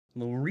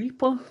The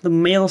Reaper, the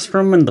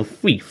Maelstrom, and the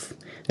Thief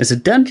is a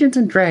Dungeons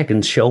 &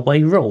 Dragons show by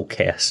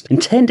RollCast,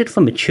 intended for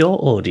mature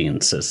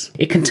audiences.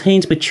 It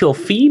contains mature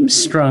themes,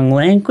 strong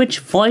language,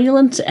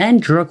 violence,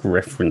 and drug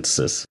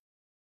references.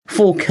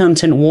 Full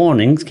content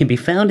warnings can be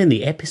found in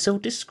the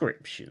episode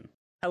description.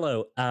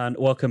 Hello, and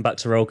welcome back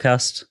to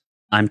RollCast.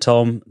 I'm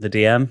Tom, the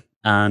DM,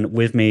 and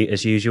with me,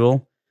 as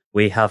usual,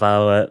 we have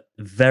our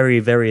very,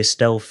 very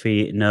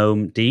stealthy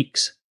gnome,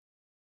 Deeks,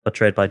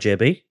 portrayed by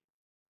JB.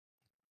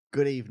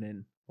 Good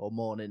evening. Or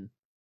morning.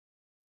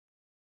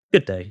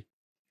 Good day.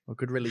 Or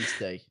good release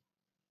day.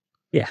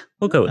 Yeah,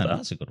 we'll go with that.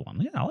 That's a good one.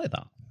 Yeah, I like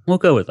that. We'll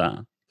go with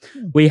that.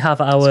 We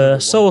have our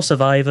sole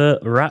survivor,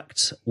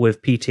 racked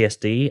with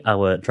PTSD,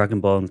 our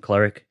Dragonborn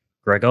cleric,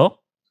 Gregor.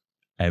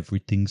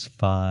 Everything's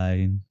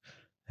fine.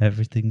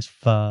 Everything's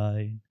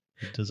fine.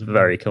 It doesn't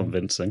Very matter.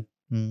 convincing.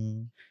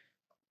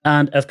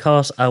 And, of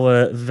course,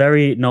 our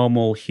very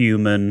normal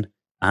human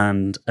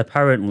and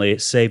apparently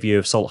saviour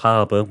of Salt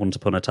Harbour once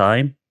upon a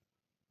time.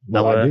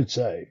 Well, I did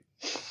say.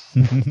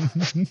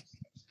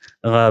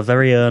 Our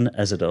very own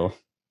Ezador.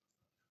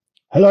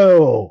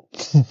 Hello!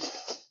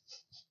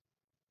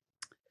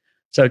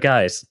 So,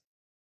 guys,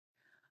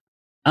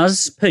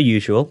 as per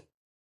usual,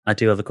 I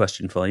do have a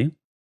question for you.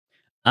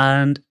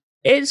 And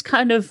it's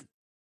kind of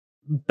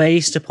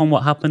based upon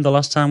what happened the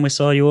last time we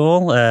saw you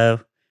all.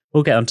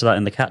 We'll get onto that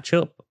in the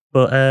catch-up.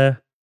 But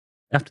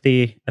after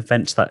the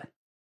events that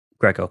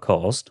Gregor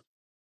caused,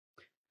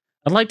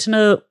 I'd like to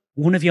know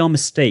one of your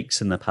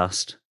mistakes in the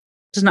past.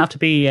 It doesn't have to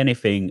be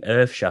anything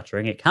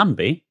earth-shattering. It can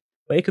be.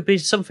 But it could be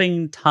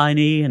something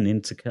tiny and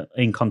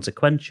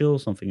inconsequential,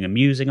 something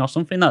amusing, or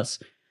something that's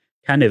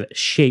kind of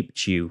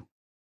shaped you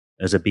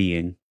as a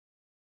being.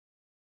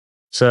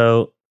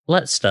 So,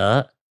 let's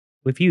start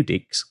with you,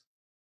 Deeks.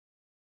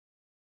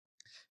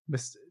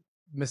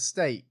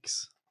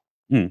 Mistakes?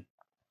 Mm.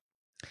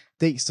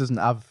 Deeks doesn't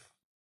have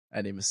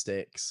any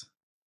mistakes.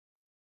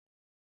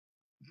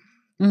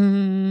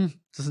 Mm,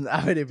 Doesn't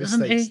have any Doesn't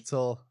mistakes he? at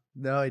all.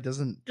 No, he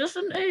doesn't.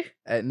 doesn't he?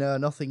 No,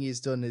 nothing he's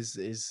done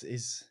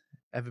is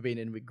ever been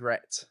in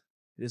regret.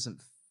 He doesn't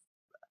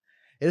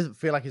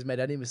feel like he's made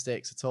any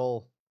mistakes at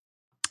all.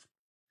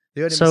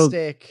 The only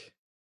mistake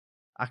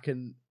I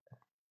can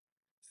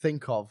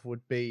think of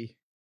would be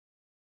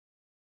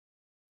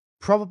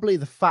probably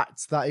the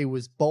fact that he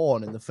was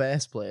born in the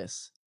first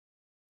place.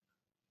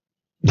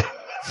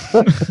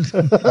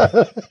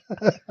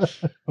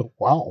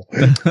 Wow.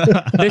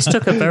 This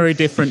took a very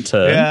different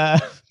turn. Yeah.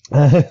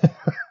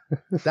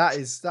 That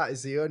is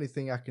the only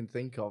thing I can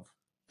think of.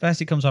 First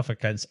he comes off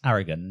against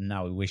arrogant, and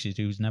now he wishes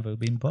he was never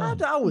been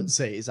born. I wouldn't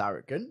say he's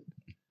arrogant.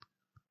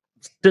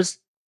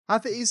 I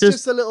think he's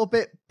just a little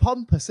bit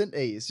pompous, isn't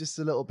he? He's just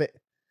a little bit.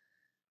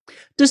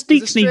 Does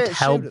He's a Deeks need straight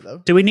help? shooter, though.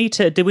 Do we need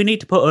to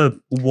put a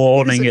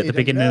warning at the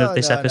beginning of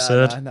this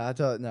episode? No, I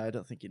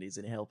don't think he needs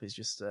any help. He's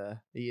just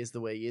he is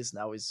the way he is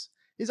now. He's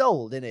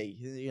old, isn't he?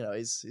 You know,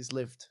 he's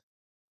lived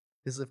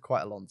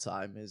quite a long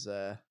time. And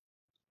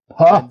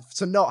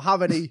to not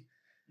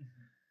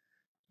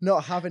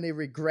have any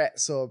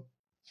regrets or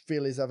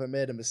feel he's ever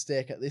made a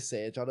mistake at this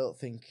age, I don't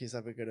think he's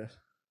ever gonna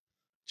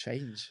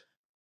change.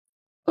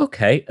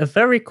 Okay, a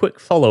very quick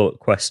follow-up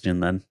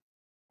question then.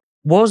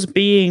 Was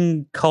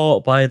being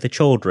caught by the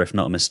Choldrift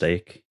not a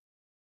mistake?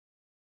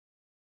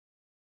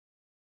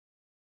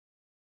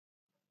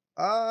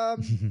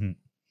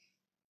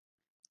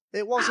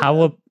 It wasn't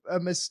How a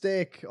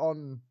mistake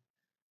on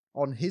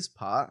his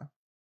part.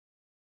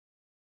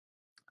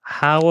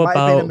 How Might have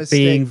been a about mistake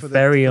being for the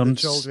very Choldrift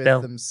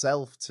unstealth?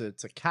 themselves to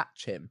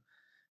catch him,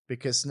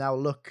 because now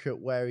look at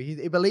where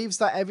he believes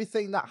that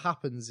everything that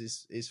happens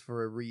is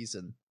for a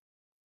reason.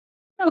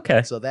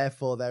 Okay. So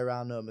therefore, there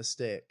are no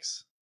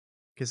mistakes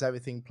because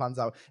everything plans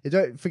out. You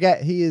don't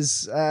forget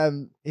he's a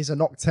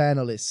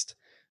nocturnalist,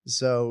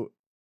 so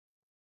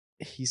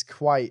he's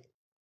quite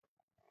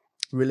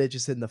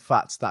religious in the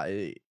fact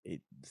that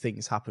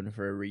things happen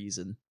for a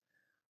reason,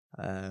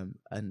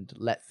 and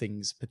let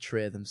things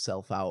portray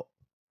themselves out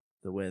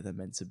the way they're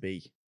meant to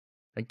be.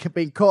 And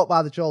being caught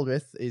by the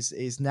Choldrift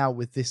is now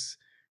with this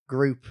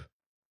group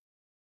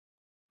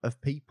of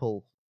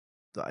people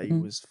that he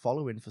was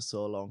following for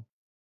so long.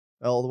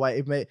 All the way,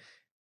 it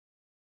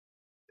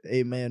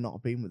may have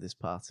not been with this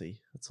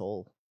party at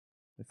all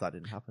if that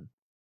didn't happen.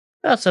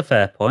 That's a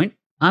fair point.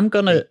 I'm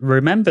gonna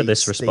remember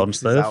this Deeks response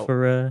is though out.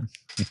 for.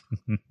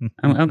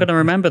 I'm gonna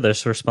remember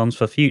this response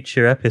for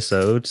future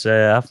episodes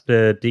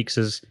after Deeks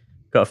has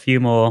got a few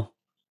more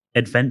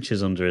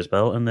adventures under his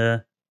belt,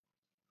 and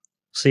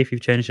see if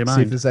you've changed your See if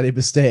mind. there's any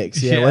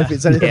mistakes. Yeah, Yeah. well, if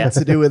it's anything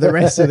to do with the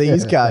rest of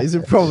these guys,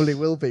 it probably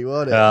will be,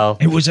 won't it? Well,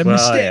 It was a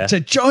mistake yeah. to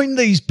join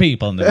these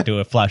people, and they do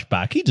a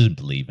flashback. He doesn't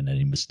believe in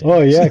any mistakes.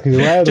 Oh, yeah, because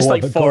we're the Just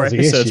one like that 4 caused the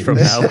episodes issue. from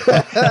now.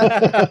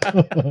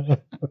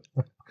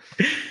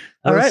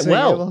 All right. See,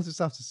 Well, we'll just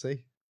have to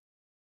see.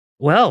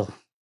 Well,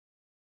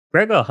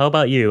 Gregor, how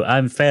about you?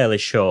 I'm fairly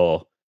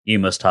sure you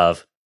must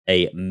have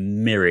a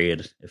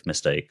myriad of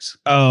mistakes.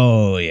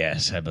 Oh,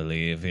 yes, I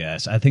believe,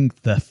 yes. I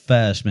think the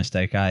first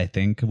mistake,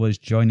 was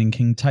joining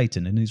King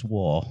Titan in his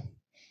war.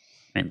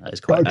 I mean, that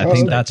is quite I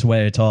think that's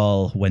where it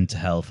all went to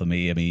hell for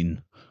me. I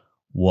mean,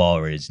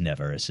 war is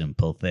never a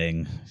simple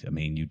thing. I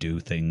mean, you do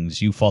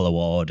things, you follow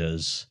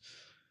orders,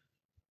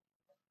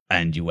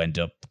 and you end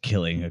up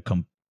killing a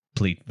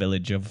complete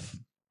village of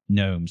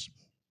gnomes.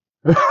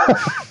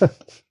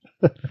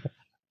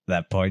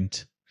 That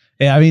point.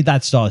 Yeah, I mean,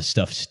 that sort of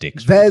stuff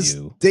sticks There's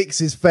with you.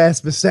 Dix's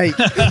first mistake.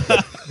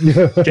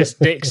 just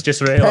Dix,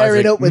 just realising.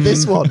 Pairing up with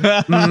this one.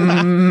 Wait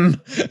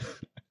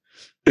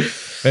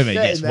a minute,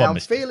 yes, Getting there, one I'm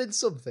mistake. feeling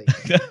something.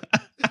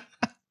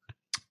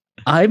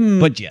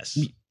 But yes.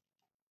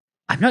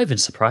 I'm not even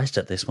surprised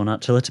at this one,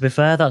 actually, to be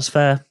fair. That's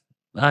fair.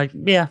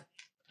 Yeah.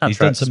 He's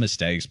done some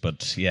mistakes,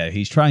 but yeah,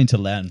 he's trying to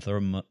learn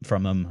from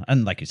them.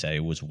 And like you say,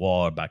 it was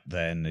war back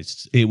then.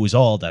 It was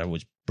all that I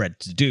was bred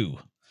to do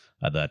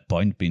at that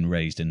point, being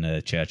raised in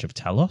the Church of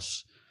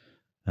Talos.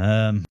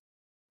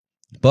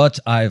 But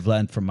I've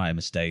learned from my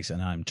mistakes,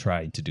 and I'm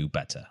trying to do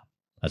better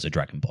as a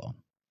Dragonborn.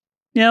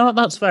 Yeah,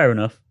 that's fair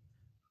enough.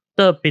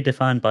 Don't be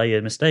defined by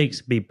your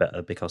mistakes. Be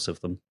better because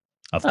of them.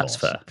 That's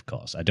fair. Of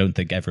course. I don't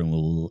think everyone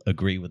will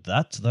agree with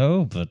that,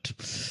 though, but...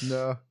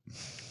 No.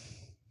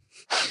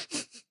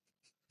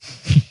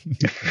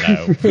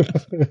 No.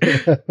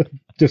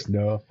 Just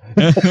no.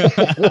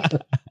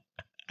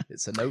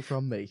 It's a no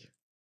from me.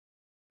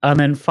 And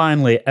then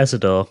finally,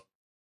 Ezador.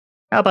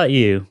 How about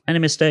you? Any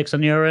mistakes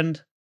on your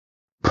end?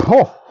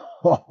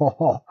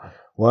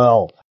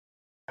 Well,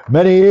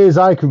 many years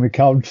I can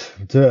recount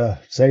to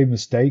same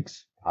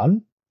mistakes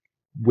and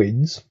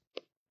wins.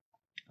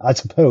 I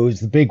suppose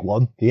the big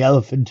one, the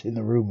elephant in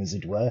the room, as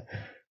it were,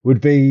 would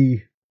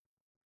be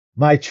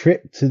my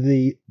trip to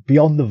the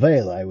Beyond the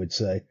Veil, I would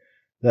say.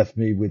 Left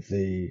me with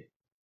the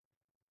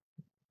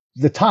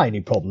tiny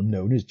problem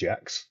known as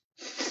Jax.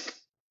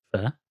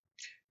 Fair.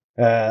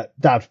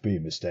 That'd be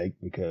a mistake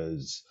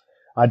because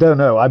I don't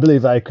know. I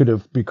believe I could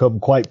have become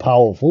quite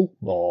powerful,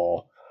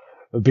 or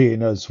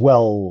being as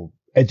well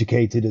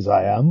educated as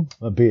I am,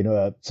 and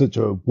being such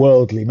a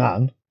worldly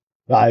man,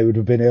 I would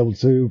have been able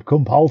to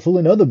become powerful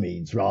in other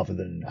means rather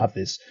than have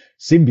this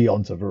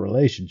symbiont of a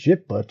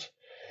relationship. But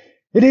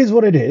it is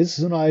what it is,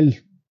 and I'll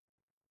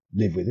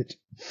live with it.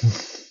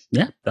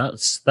 Yeah,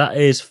 that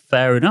is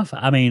fair enough.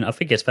 I mean, I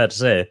think it's fair to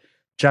say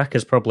Jack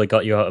has probably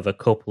got you out of a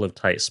couple of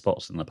tight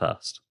spots in the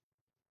past.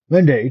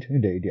 Indeed,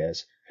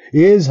 yes.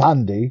 He is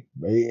handy.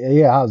 He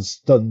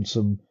has done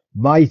some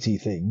mighty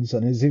things,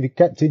 and as if he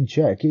kept in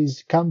check, he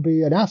can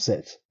be an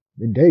asset.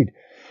 Indeed.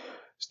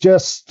 It's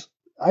just,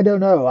 I don't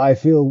know, I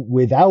feel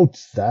without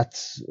that,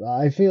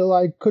 I feel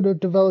I could have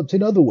developed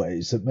in other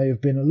ways that may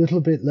have been a little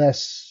bit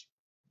less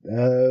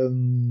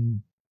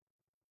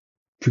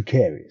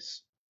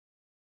precarious.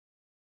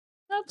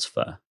 That's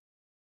fair.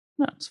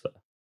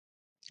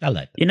 I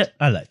like that.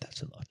 I like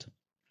that a lot.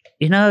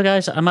 You know,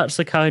 guys, I'm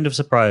actually kind of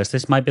surprised.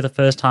 This might be the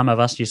first time I've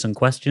asked you some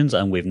questions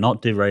and we've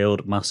not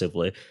derailed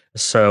massively.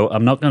 So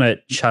I'm not going to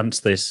chance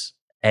this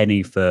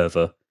any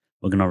further.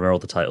 We're going to roll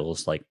the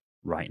titles,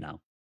 right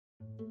now.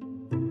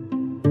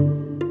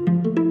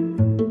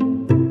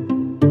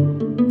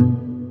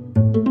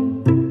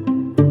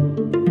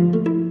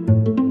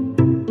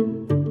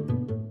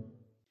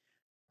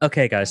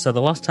 Okay, guys, so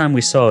the last time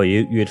we saw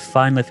you, you had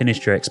finally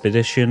finished your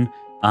expedition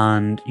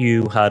and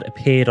you had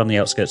appeared on the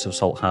outskirts of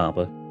Salt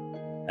Harbour.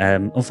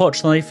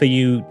 Unfortunately for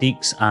you,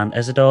 Deeks and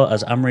Ezador,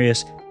 as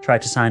Amrius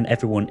tried to sign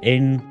everyone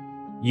in,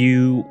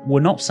 you were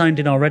not signed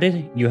in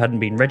already. You hadn't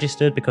been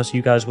registered because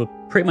you guys were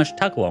pretty much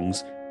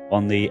tag-alongs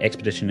on the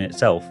expedition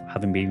itself,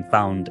 having been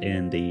found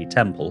in the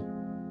temple.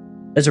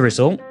 As a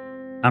result,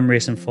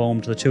 Amrius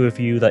informed the two of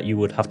you that you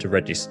would have to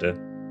register,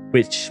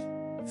 which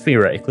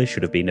theoretically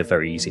should have been a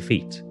very easy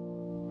feat.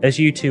 As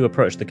you two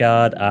approached the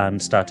guard and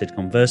started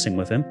conversing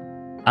with him,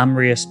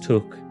 Amrius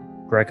took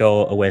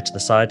Gregor away to the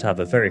side to have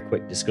a very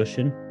quick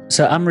discussion.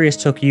 So Amrius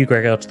took you,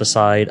 Gregor, to the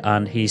side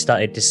and he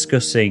started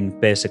discussing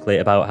basically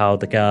about how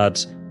the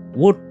guards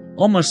would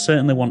almost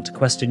certainly want to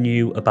question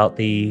you about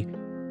the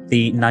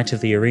night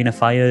of the arena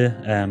fire,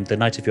 the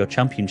night of your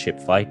championship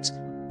fight,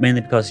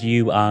 mainly because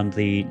you and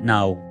the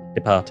now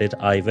departed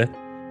Ivor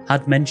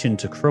had mentioned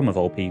to Crumb of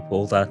all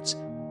people that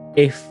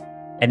if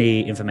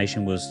any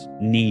information was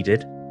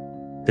needed,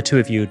 the two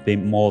of you would be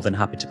more than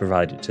happy to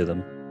provide it to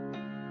them.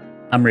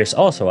 Amrius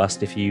also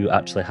asked if you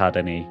actually had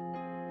any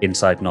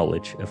inside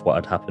knowledge of what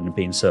had happened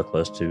being so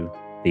close to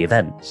the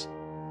events.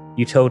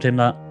 You told him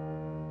that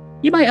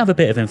you might have a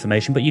bit of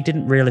information, but you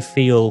didn't really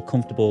feel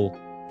comfortable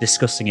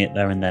discussing it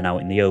there and then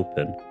out in the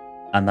open,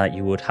 and that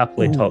you would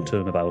happily talk to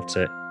him about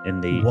it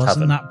in the Wasn't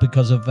tavern. that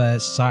because of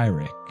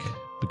Cyric?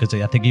 Because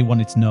I think he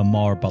wanted to know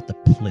more about the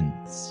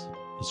plinths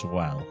as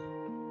well.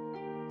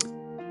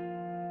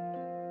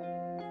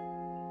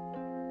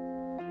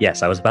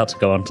 Yes, I was about to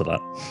go on to that.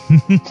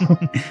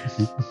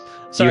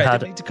 Sorry, I had-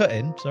 didn't mean to cut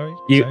in. Sorry.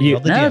 You, Sorry, you, you're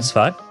the no, DM. it's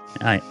fine.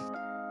 I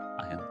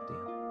am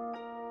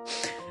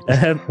the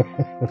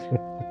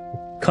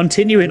DM.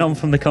 Continuing on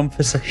from the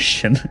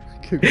conversation.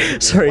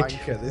 Sorry.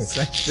 Wanker, this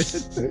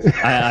session.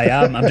 I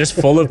am. I'm just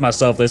full of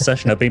myself this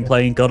session. I've been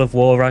playing God of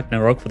War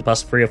Ragnarok for the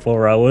past 3 or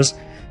 4 hours.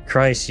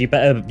 Christ, you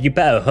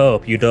better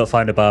hope you don't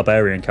find a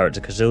barbarian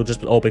character, because they'll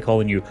just all be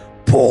calling you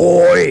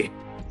boy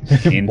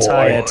the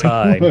entire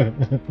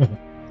time.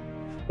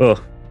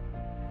 Oh.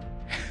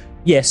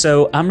 Yeah,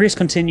 so Amrius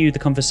continued the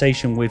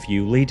conversation with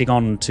you, leading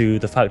on to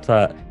the fact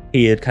that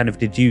he had kind of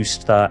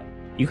deduced that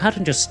you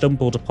hadn't just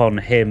stumbled upon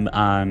him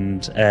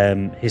and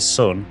his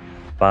son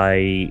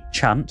by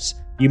chance.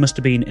 You must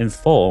have been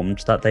informed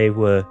that they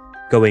were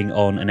going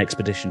on an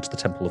expedition to the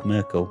Temple of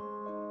Merkel.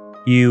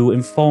 You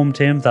informed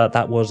him that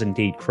that was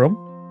indeed Crumb,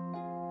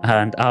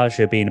 and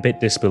Aja, being a bit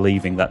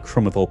disbelieving that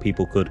Crumb of all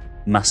people could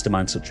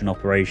mastermind such an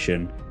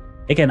operation,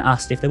 again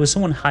asked if there was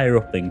someone higher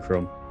up than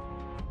Crumb.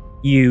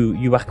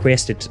 You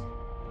acquiesced it.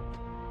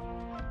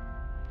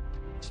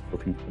 Just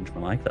fucking punch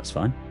my mic, that's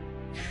fine.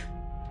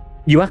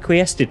 You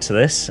acquiesced to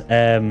this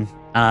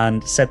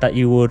and said that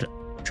you would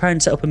try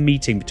and set up a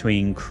meeting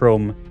between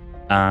Crumb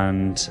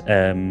and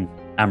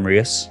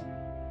Amrius,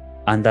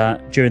 and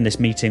that during this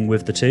meeting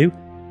with the two,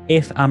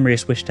 if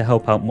Amrius wished to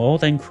help out more,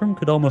 then Crumb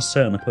could almost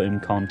certainly put him in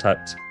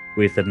contact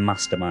with the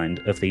mastermind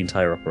of the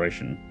entire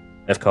operation.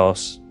 Of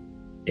course,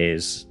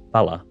 is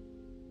Bala,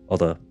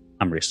 although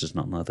Amrius does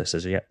not know this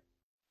as yet.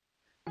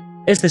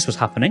 As this was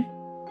happening,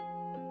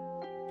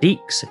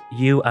 Deeks,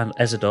 you and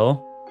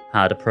Ezador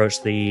had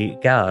approached the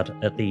guard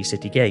at the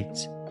city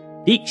gate.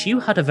 Deeks, you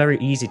had a very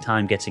easy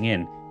time getting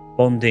in,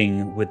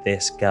 bonding with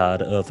this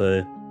guard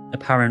over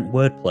apparent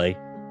wordplay,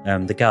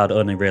 the guard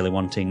only really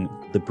wanting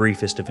the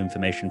briefest of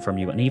information from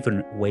you and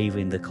even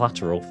waiving the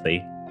collateral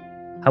fee.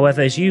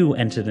 However, as you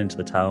entered into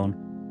the town,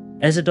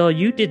 Ezador,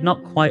 you did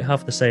not quite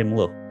have the same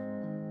look.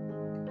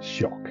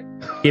 Shock.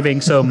 Giving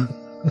some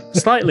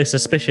slightly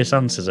suspicious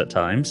answers at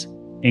times,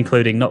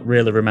 including not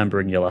really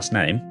remembering your last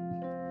name.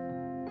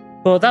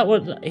 But that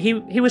was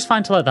he was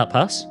fine to let that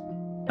pass.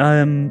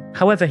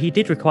 However, he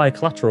did require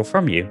collateral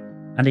from you,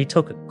 and he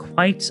took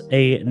quite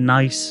a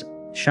nice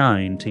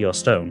shine to your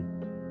stone.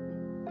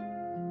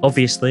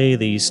 Obviously,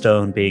 the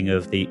stone being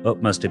of the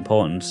utmost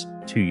importance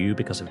to you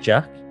because of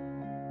Jack,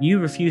 you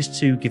refused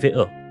to give it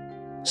up.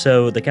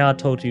 So the guard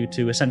told you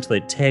to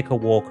essentially take a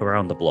walk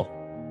around the block,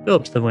 go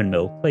up to the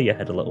windmill, clear your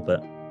head a little bit.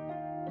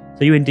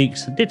 So you and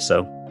Deeks did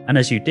so, and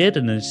as you did,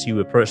 and as you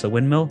approached the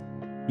windmill,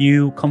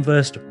 you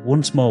conversed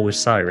once more with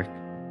Cyric,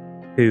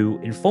 who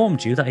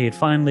informed you that he had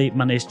finally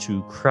managed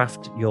to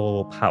craft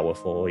your power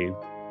for you.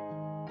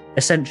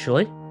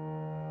 Essentially,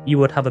 you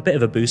would have a bit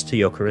of a boost to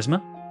your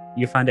charisma.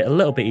 You find it a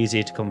little bit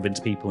easier to convince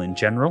people in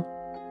general,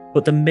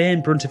 but the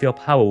main brunt of your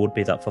power would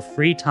be that for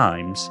 3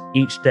 times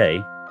each day,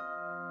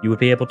 you would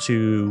be able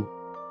to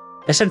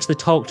essentially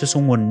talk to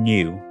someone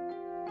new.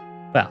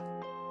 Well,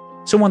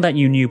 someone that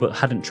you knew but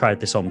hadn't tried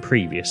this on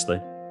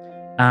previously.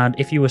 And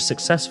if you were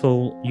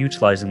successful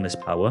utilising this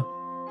power,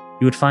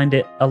 you would find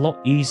it a lot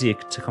easier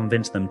to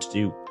convince them to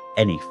do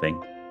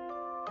anything.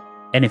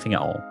 Anything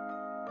at all.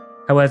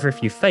 However,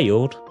 if you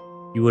failed,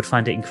 you would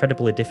find it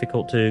incredibly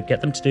difficult to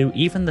get them to do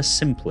even the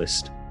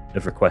simplest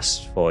of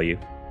requests for you.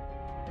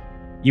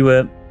 You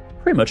were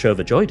pretty much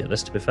overjoyed at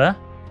this, to be fair.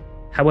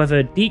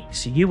 However,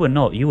 Deeks, you were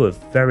not. You were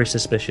very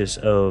suspicious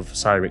of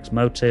Cyric's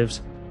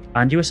motives,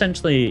 and you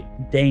essentially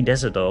deigned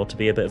Ezador to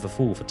be a bit of a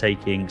fool for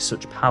taking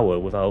such power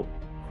without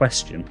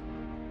question.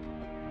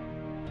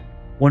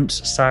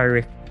 Once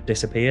Cyric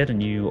disappeared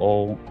and you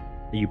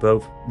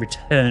both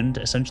returned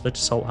essentially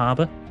to Salt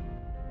Harbour,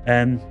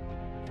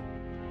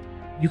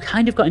 you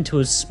kind of got into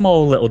a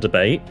small little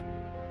debate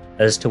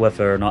as to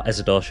whether or not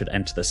Ezador should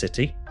enter the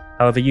city.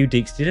 However, you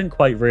Deeks didn't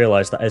quite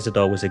realise that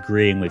Ezador was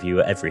agreeing with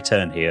you at every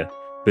turn here,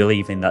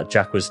 believing that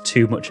Jack was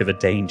too much of a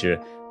danger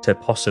to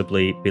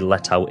possibly be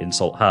let out in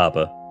Salt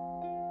Harbour.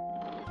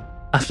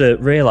 After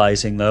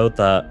realising, though,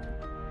 that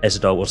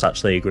Ezador was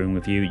actually agreeing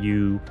with you,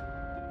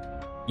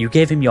 you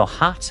gave him your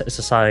hat as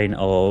a sign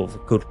of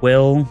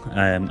goodwill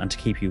and to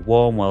keep you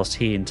warm, whilst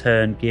he in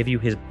turn gave you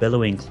his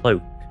billowing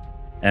cloak,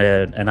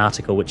 an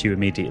article which you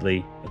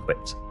immediately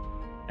equipped.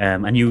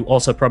 And you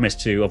also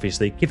promised to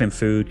obviously give him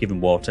food, give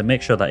him water,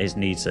 make sure that his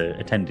needs are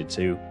attended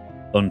to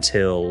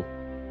until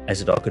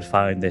Ezador could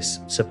find this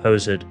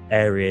supposed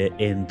area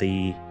in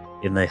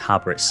the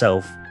harbour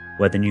itself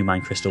where the new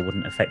mine crystal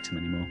wouldn't affect him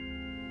anymore.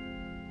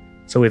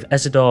 So with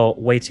Ezador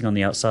waiting on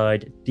the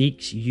outside,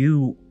 Deeks,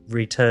 you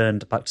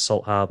returned back to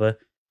Salt Harbour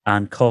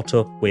and caught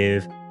up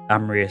with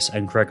Amrius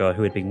and Gregor,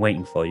 who had been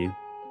waiting for you.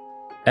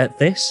 At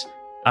this,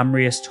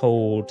 Amrius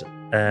told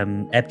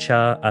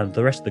Ebchar and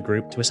the rest of the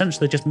group to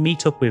essentially just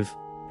meet up with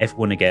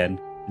everyone again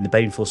in the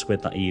Baneful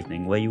Squid that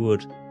evening, where you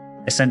would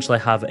essentially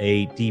have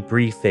a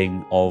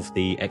debriefing of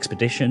the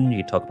expedition.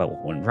 You'd talk about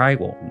what went right,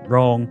 what went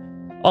wrong,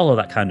 all of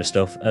that kind of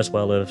stuff, as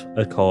well as,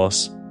 of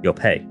course, your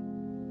pay.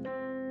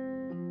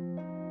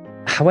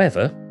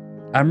 However,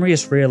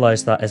 Amrius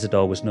realised that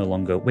Ezador was no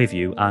longer with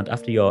you, and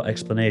after your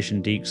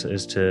explanation, Deeks,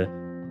 as to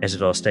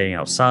Ezador staying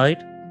outside,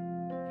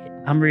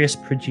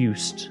 Amrius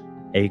produced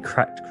a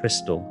cracked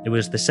crystal. It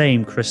was the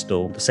same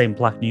crystal, the same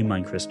black new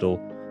mine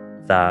crystal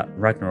that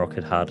Ragnarok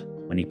had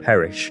when he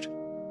perished.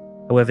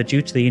 However,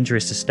 due to the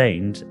injuries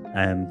sustained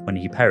when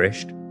he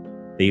perished,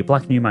 the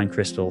black new mine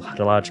crystal had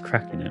a large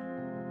crack in it.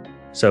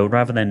 So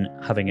rather than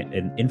having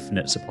an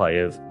infinite supply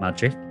of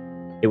magic,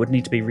 it would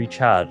need to be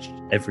recharged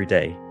every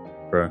day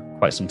for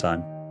quite some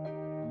time.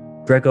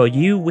 Gregor,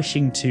 you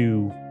wishing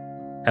to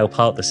help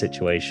out the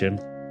situation,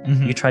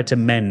 you tried to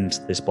mend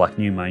this black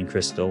new mine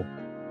crystal,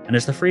 and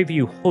as the three of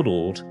you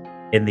huddled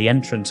in the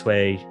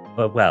entranceway,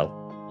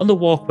 on the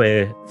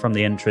walkway from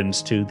the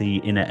entrance to the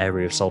inner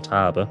area of Salt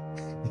Harbour,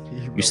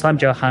 you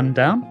slammed your hand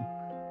down,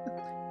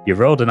 you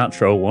rolled a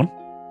natural one,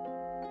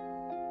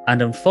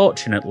 and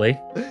unfortunately...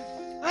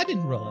 I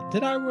didn't roll it.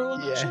 Did I roll a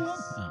natural one?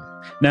 Oh.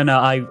 No,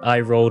 I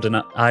rolled a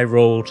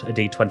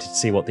d20 to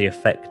see what the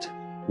effect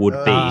would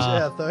be.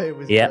 I thought it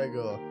was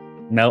Gregor.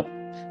 No.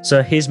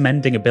 So his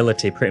mending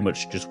ability pretty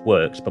much just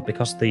worked, but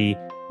because the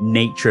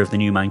nature of the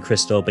new mine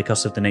crystal,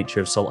 because of the nature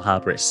of Salt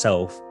Harbour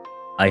itself,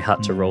 I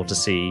had to roll to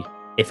see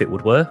if it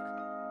would work,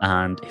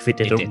 and if it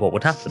didn't, what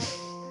would happen.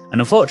 And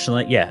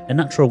unfortunately, a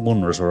natural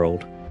one was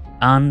rolled,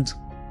 and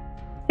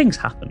things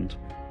happened.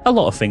 A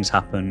lot of things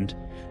happened.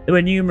 There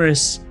were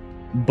numerous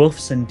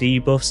buffs and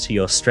debuffs to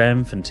your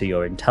strength and to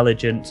your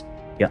intelligence.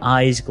 Your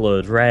eyes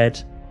glowed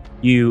red.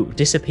 You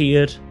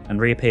disappeared and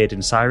reappeared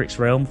in Cyric's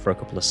realm for a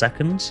couple of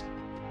seconds.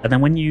 And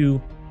then when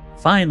you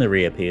finally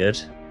reappeared,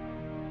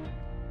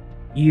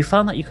 you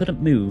found that you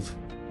couldn't move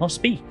or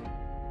speak.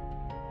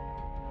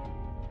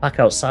 Back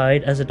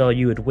outside, Ezador,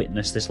 you had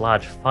witnessed this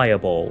large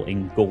fireball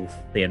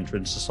engulf the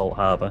entrance to Salt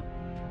Harbour,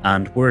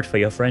 and word for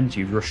your friends,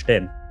 you rushed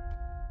in.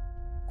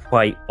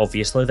 Quite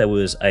obviously, there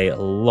was a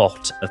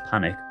lot of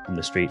panic on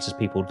the streets as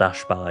people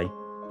dashed by.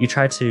 You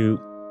tried to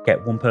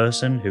get one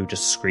person who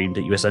just screamed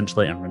at you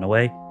essentially and ran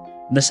away,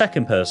 and the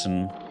second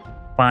person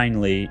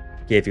finally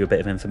gave you a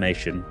bit of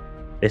information.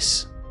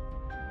 This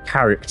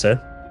character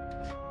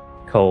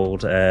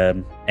called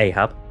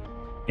Ahab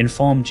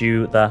informed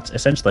you that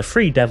essentially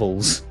 3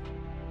 devils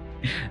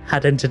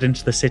had entered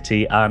into the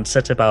city and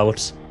set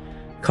about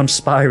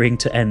conspiring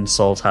to end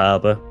Salt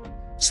Harbour,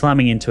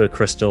 slamming into a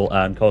crystal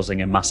and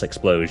causing a mass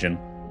explosion,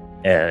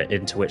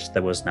 into which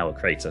there was now a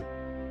crater.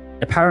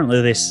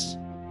 Apparently this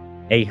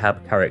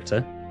Ahab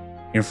character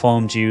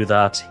informed you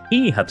that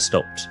he had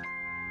stopped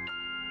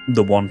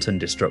the wanton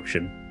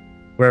destruction.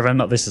 Whether or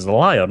not this is a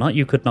lie or not,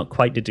 you could not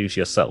quite deduce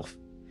yourself.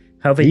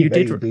 However, He you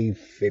may did... be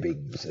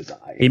fibbing, says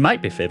I. He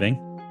might be fibbing,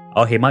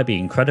 or he might be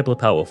incredibly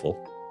powerful.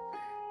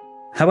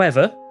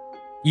 However,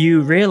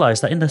 you realise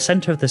that in the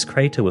centre of this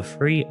crater were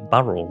 3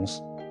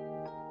 barrels.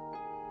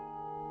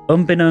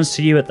 Unbeknownst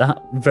to you at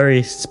that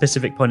very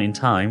specific point in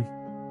time,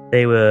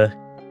 they were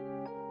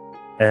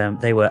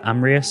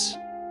Amrius,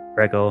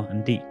 Gregor,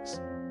 and Deeks.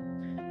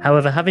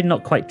 However, having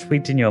not quite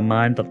twigged in your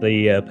mind that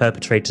the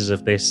perpetrators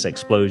of this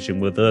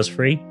explosion were those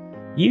 3,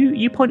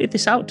 you pointed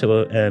this out to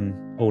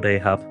old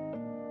Ahab.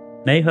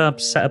 And Ahab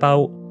set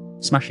about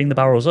smashing the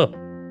barrels up.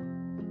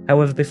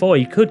 However, before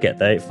you could get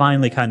there, it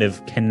finally kind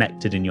of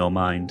connected in your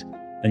mind,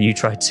 and you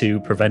tried to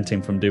prevent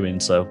him from doing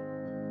so.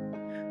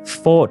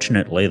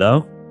 Fortunately,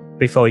 though,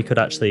 before he could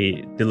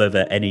actually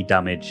deliver any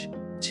damage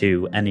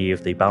to any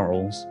of the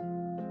barrels,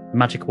 the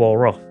magic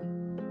wore off,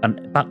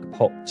 and back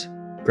popped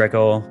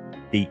Gregor,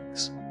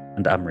 Deeks,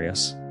 and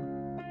Amrius.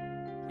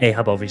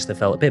 Ahab obviously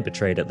felt a bit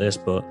betrayed at this,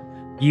 but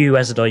you,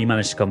 Ezador, you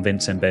managed to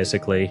convince him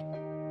basically,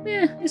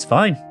 it's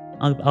fine.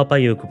 I'll buy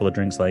you a couple of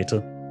drinks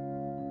later.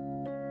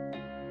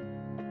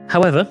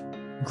 However,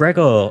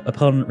 Gregor,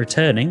 upon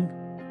returning,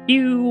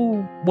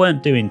 you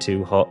weren't doing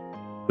too hot.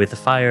 With the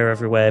fire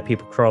everywhere,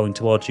 people crawling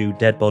towards you,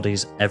 dead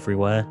bodies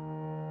everywhere.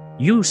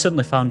 You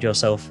suddenly found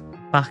yourself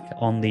back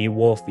on the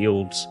war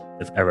fields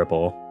of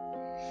Erebor,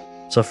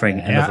 suffering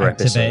another I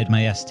activated episode.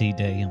 my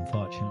STD,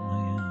 unfortunately.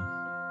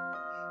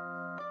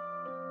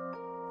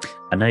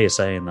 I know you're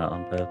saying that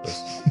on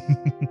purpose.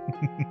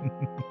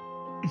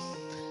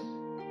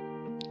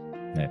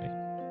 Maybe.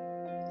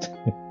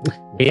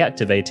 He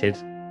activated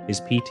his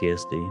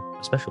PTSD,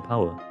 a special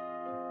power,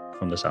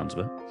 from the sounds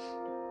of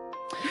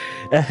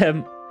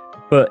it.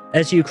 But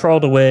as you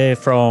crawled away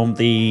from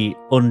the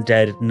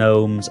undead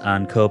gnomes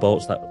and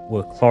kobolds that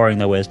were clawing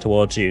their ways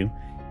towards you,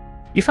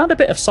 you found a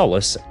bit of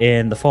solace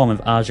in the form of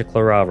Arja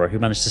Clarara, who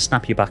managed to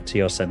snap you back to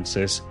your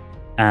senses.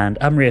 And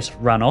Amrius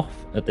ran off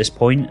at this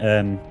point,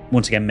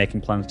 once again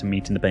making plans to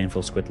meet in the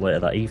Baneful Squid later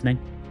that evening.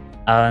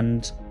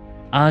 And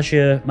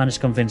Arja managed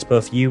to convince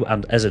both you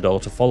and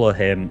Ezador to follow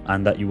him,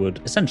 and that you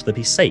would essentially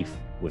be safe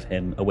with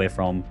him away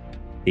from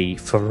the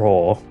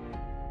furore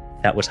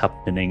that was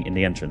happening in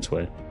the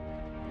entranceway.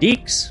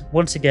 Deeks,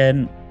 once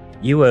again,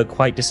 you were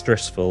quite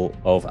distrustful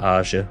of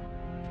Arja,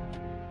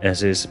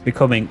 as is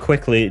becoming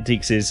quickly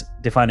Deeks'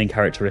 defining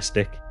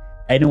characteristic.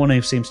 Anyone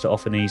who seems to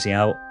offer an easy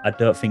out, I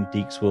don't think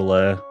Deeks will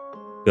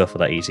go for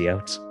that easy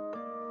out.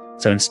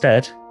 So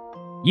instead,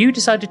 you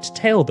decided to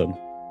tail them,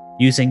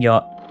 using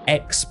your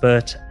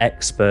expert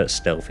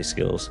stealthy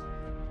skills.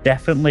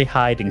 Definitely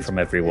hiding from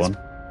everyone.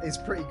 He's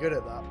pretty good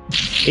at that.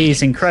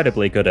 He's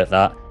incredibly good at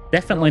that.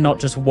 Definitely not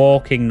just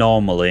walking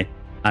normally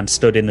and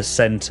stood in the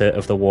centre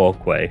of the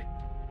walkway.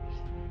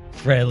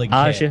 Trailing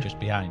Arja- cape just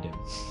behind him.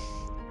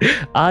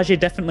 Arja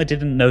definitely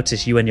didn't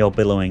notice you and your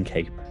billowing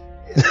cape.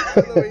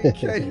 Billowing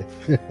cape.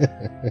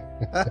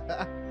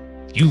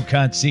 You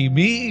can't see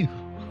me.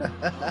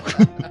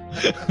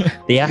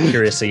 The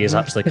accuracy is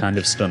actually kind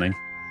of stunning.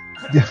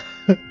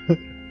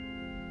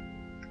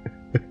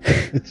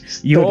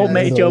 You all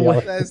made your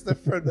way. There's the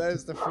front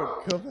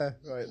cover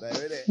right there,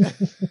 isn't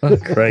it? Oh,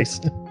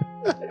 Christ.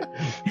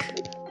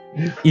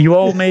 You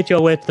all made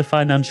your way to the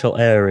financial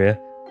area,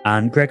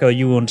 and Gregor,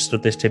 you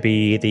understood this to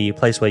be the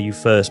place where you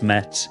first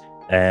met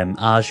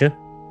Aja,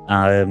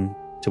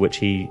 to which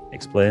he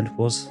explained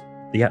was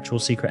the actual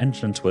secret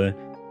entranceway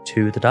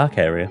to the dark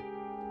area.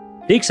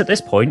 Deeks, at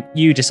this point,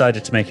 you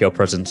decided to make your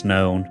presence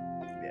known,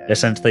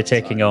 essentially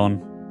taking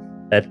on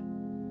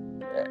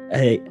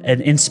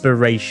an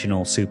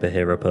inspirational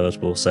superhero pose,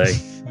 we'll say,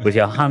 with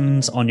your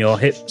hands on your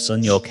hips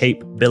and your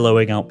cape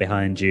billowing out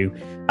behind you,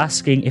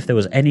 asking if there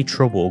was any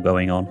trouble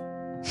going on.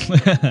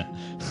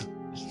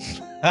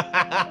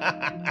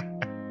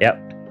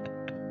 Yep.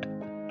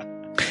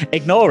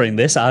 Ignoring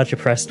this, Archer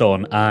pressed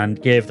on and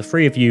gave the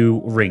three of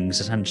you rings,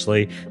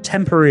 essentially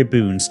temporary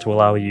boons to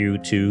allow you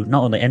to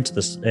not only enter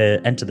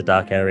the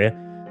dark area,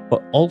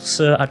 but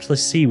also actually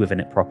see within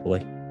it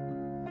properly.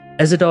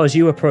 Isidore, as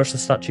you approach the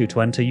statue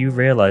to enter, you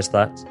realise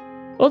that,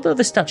 although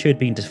the statue had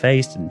been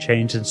defaced and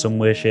changed in some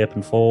way, shape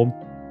and form,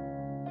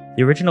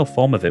 the original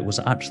form of it was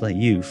actually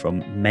you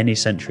from many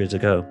centuries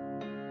ago.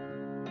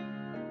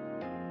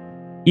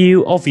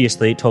 You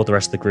obviously told the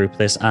rest of the group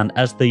this, and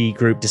as the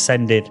group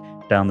descended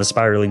down the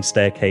spiralling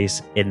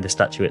staircase in the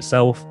statue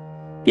itself,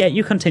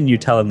 you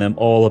continued telling them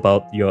all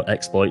about your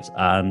exploits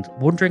and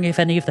wondering if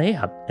any of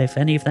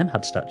them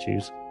had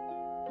statues.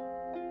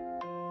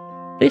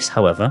 This,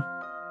 however,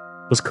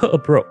 was cut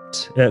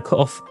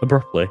off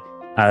abruptly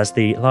as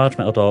the large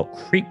metal door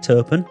creaked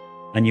open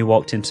and you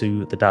walked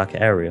into the dark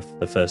area for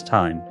the first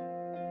time.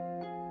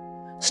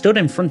 Stood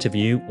in front of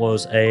you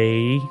was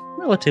a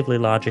relatively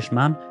largish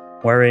man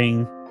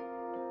wearing,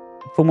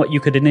 from what you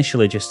could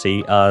initially just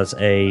see as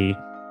a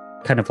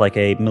kind of like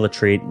a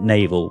military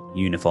naval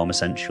uniform,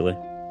 essentially.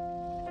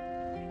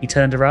 He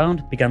turned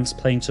around, began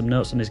playing some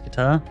notes on his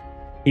guitar.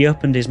 He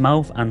opened his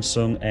mouth and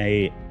sung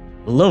a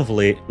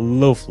lovely,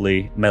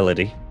 lovely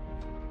melody,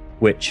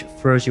 which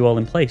throws you all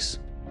in place.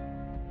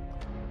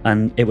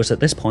 And it was at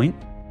this point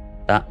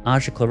that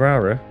Aja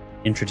Clarara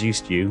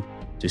introduced you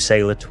to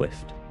Sailor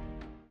Twift.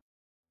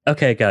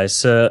 Okay, guys,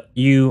 so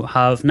you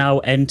have now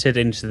entered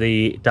into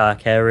the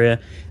dark area,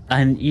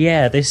 and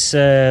this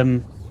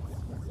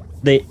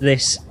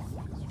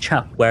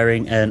chap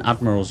wearing an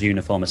admiral's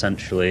uniform,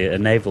 essentially a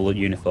naval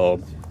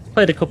uniform,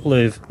 played a couple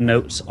of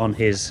notes on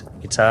his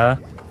guitar,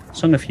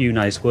 sung a few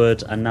nice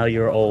words, and now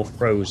you're all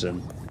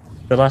frozen.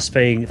 The last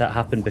thing that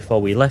happened before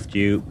we left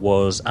you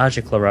was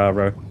Aja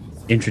Clarara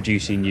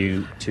introducing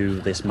you to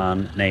this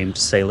man named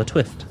Sailor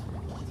Twift.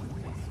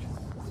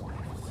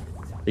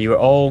 You are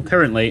all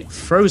currently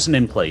frozen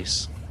in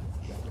place.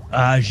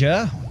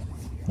 Aja,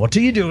 what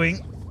are you doing?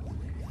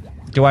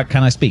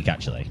 Can I speak,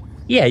 actually?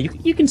 Yeah,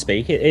 you can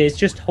speak. It's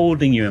just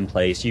holding you in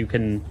place.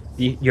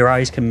 Your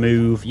eyes can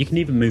move. You can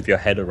even move your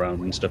head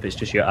around and stuff. It's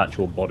just your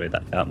actual body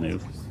that can't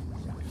move.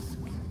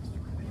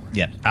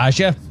 Yeah,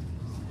 Aja,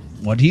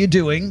 what are you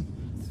doing?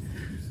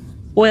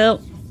 Well,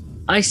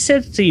 I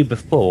said to you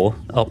before,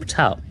 up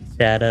top,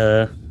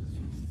 that,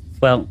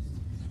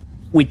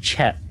 we'd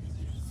chat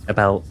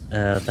about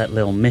that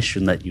little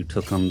mission that you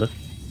took under.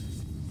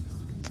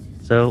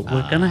 So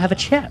we're going to have a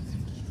chat.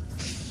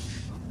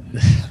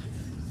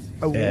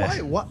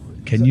 Why? What?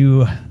 Could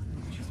you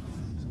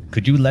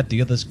let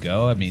the others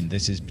go? I mean,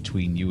 this is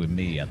between you and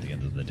me at the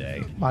end of the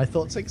day. My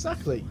thoughts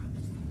exactly.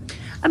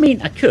 I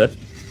mean, I could,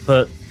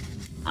 but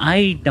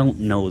I don't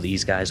know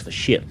these guys for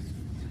shit.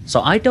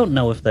 So I don't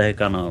know if they're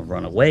gonna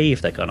run away,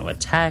 if they're gonna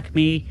attack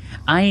me.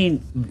 I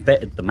ain't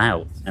vetted them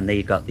out, and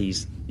they've got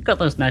those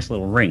nice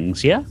little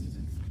rings, yeah?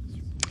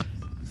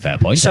 Fair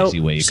point. I see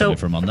where you're coming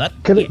from on that.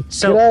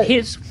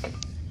 Here's...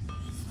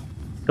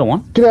 Go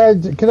on.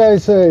 Can I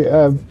say,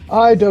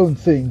 I don't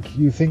think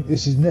you think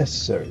this is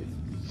necessary.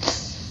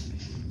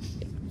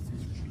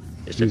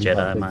 It's a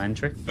Jedi mind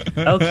trick.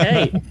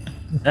 Okay.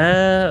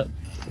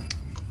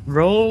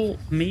 Roll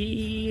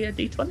me a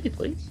d20,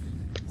 please.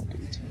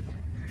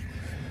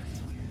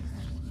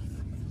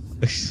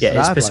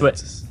 Yeah, it's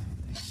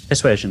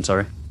persuasion,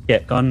 sorry. Yeah,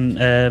 go on,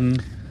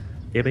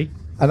 DB.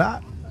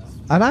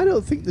 And I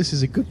don't think this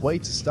is a good way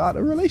to start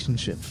a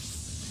relationship.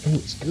 Oh,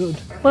 it's good.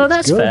 Well,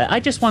 that's fair. I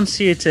just want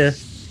you to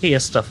hear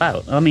stuff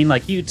out. I mean,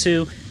 like, you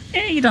two,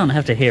 you don't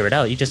have to hear it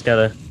out. You just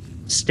gotta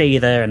stay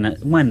there, and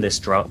when this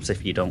drops,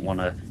 if you don't want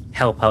to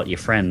help out your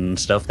friend and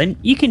stuff, then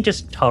you can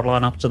just toddle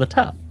on up to the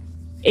top.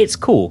 It's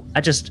cool.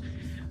 I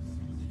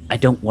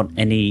don't want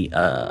any,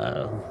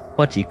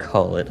 what do you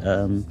call it?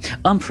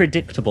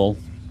 Unpredictable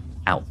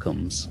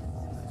outcomes.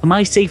 For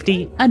my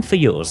safety and for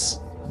yours.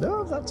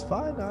 No, that's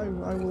fine. I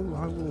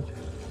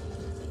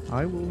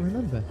will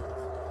remember.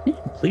 Yeah,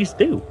 please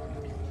do.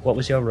 What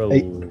was your roll?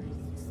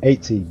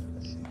 18.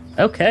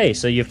 Okay,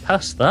 so you've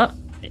passed that.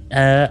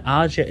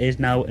 Aja is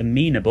now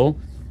amenable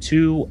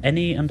to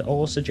any and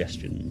all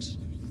suggestions.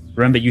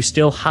 Remember, you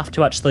still have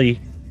to actually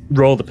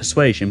roll the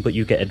persuasion, but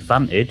you get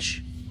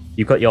advantage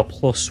You've got your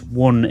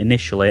 +1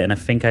 initially, and I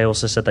think I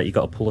also said that you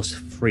got a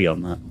 +3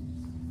 on that.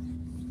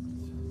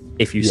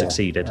 If you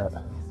succeeded.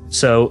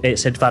 So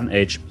it's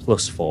advantage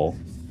 +4.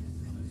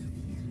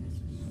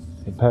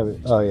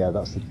 Oh yeah,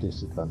 that's the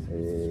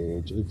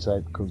disadvantage.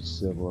 Insight becomes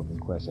silver on the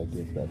quest I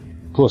give them.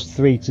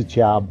 +3 to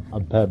charm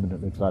and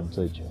permanent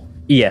advantage.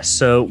 Yes,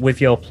 so with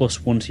your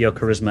 +1 to your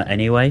charisma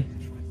anyway,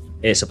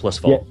 it's a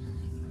 +4.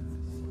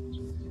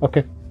 Yeah.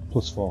 Okay,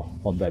 +4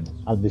 on them.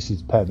 And this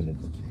is permanent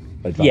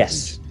advantage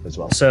Yes. as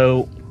well.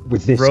 So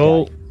with this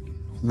roll guy.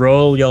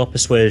 roll your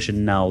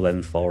persuasion now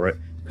then for it.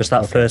 Because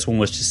that first one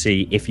was to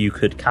see if you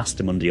could cast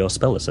him under your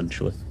spell,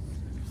 essentially.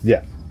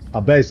 Yeah.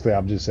 And basically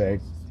I'm just saying,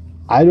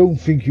 I don't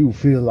think you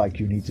feel like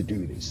you need to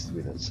do this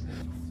with us.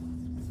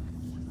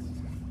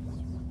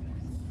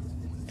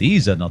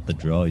 These are not the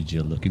droids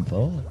you're looking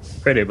for.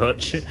 Pretty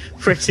much,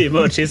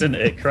 isn't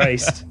it?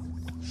 Christ.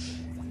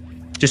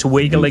 Just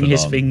wiggling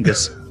his along.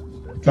 fingers.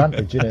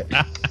 Advantage,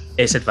 innit?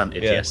 It's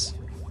advantage, Yeah. yes.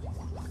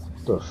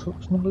 The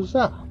fuck's number is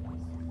that?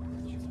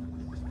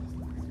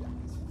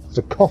 There's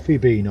a coffee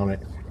bean on it.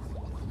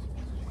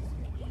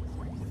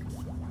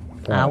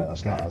 Ow.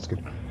 That's not as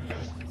good.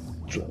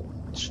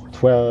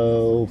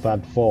 12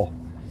 and 4.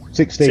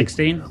 16.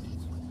 16.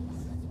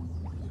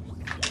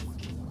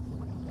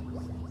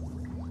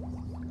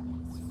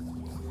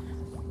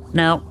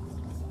 Now,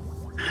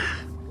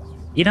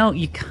 you know,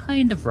 you're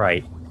kind of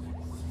right.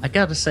 I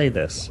gotta say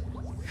this.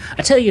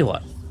 I tell you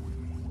what.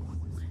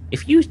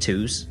 If you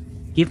twos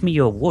give me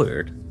your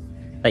word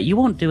that you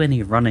won't do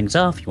any runnings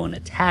off, you won't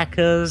attack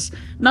us,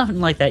 nothing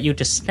like that, you'll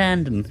just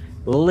stand and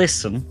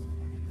listen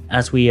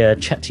as we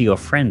chat to your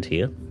friend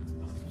here,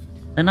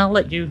 then I'll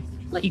let you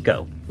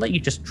go. Let you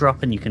just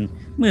drop and you can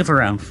move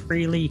around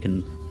freely, you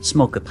can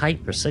smoke a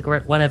pipe or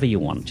cigarette, whatever you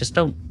want. Just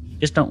don't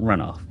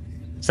run off.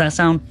 Does that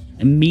sound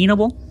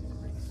amenable?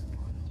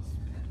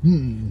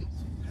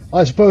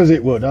 I suppose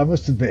it would, I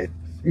must admit.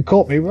 You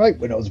caught me right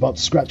when I was about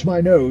to scratch my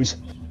nose.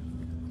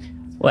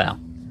 Well,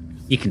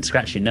 you can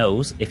scratch your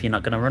nose if you're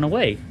not going to run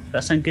away.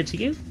 That sound good to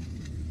you?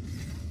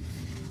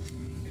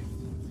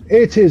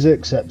 It is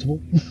acceptable.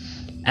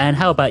 And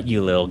how about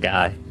you, little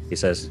guy? He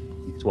says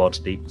towards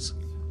Deeks.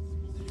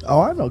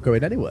 Oh, I'm not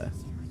going anywhere.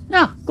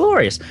 Ah,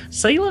 glorious.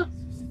 Sailor,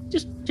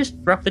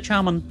 just drop the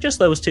charm on just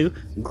those two.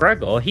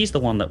 Gregor, he's the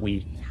one that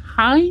we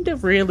kind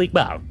of really...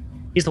 Well,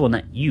 he's the one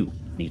that you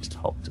need to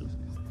talk to.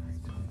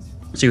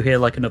 So you hear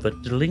like another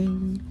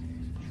ding,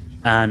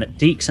 and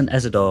Deeks and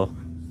Ezador,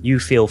 you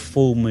feel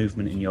full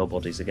movement in your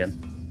bodies again.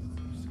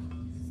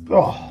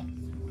 Oh,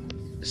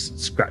 Just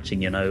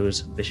scratching your nose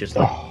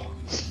viciously. oh.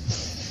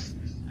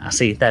 I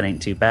see, that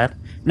ain't too bad.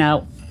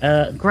 Now,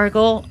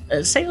 Gregor,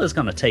 Sailor's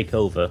gonna take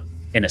over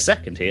in a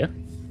second here.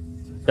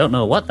 Don't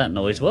know what that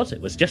noise was,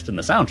 it was just in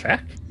the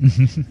soundtrack.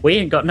 We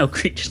ain't got no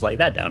creatures like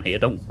that down here,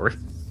 don't worry.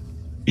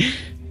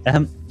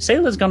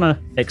 Sailor's gonna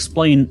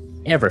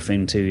explain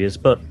everything to you,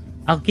 but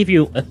I'll give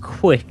you a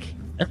quick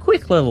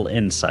little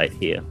insight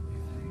here.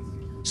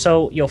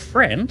 So, your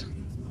friend,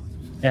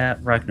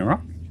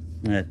 Ragnarok,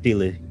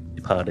 dearly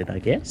departed, I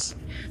guess,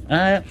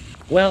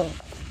 well,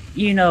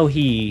 you know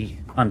he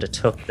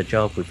undertook the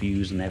job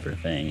reviews and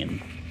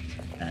everything,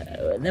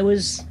 and there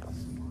was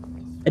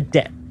a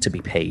debt to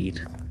be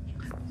paid.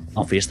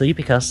 Obviously,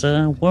 because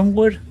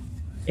Wormwood,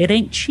 it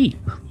ain't cheap.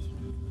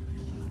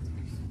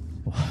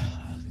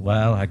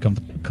 Well, I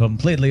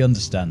completely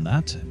understand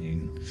that. I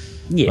mean,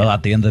 Yeah, well,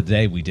 at the end of the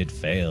day, we did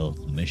fail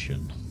the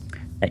mission.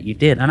 that you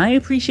did, and I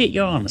appreciate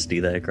your honesty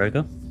there,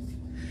 Gregor.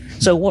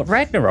 So what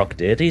Ragnarok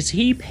did is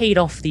he paid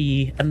off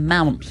the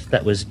amount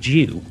that was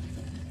due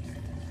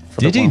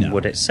for Did the he now?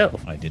 Wormwood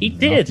itself. I did He not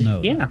did,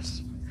 know that.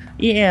 yes.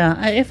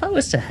 Yeah, if I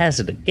was to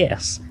hazard a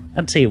guess,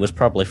 I'd say it was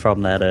probably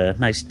from that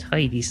nice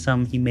tidy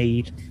sum he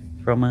made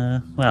from,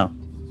 well,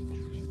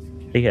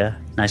 the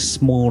nice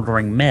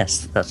smouldering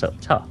mess that's up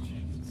top.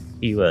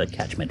 You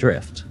catch my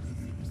drift.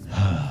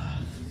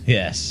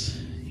 Yes,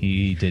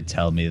 he did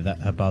tell me that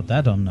about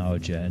that on our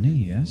journey,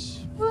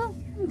 yes. Well,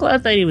 I'm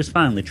glad that he was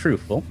finally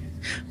truthful.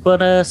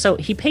 But, so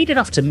he paid it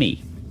off to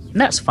me, and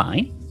that's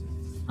fine.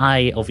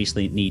 I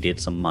obviously needed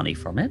some money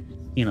from it,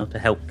 you know, to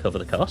help cover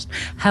the cost.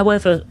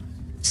 However,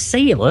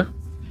 Sailor,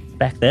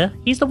 back there,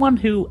 he's the one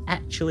who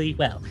actually,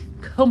 well,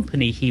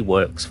 company he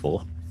works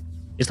for,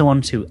 is the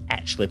one who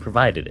actually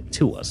provided it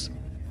to us.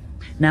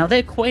 Now,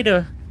 they're quite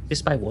a,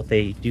 despite what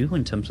they do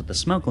in terms of the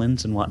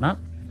smugglings and whatnot,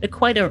 they're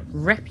quite a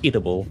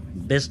reputable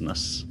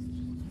business.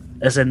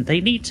 As in,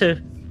 they need to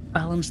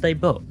balance their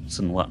books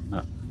and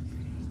whatnot.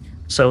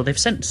 So they've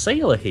sent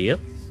Sailor here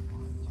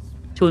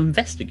to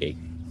investigate.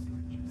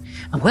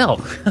 And well,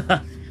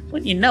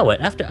 when you know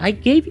it, after I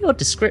gave your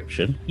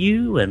description,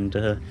 you and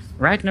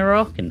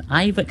Ragnarok and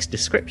Ivek's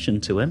description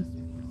to him,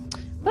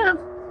 well,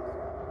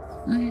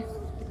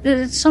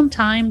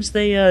 sometimes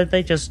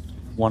they just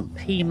want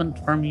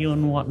payment from you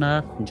and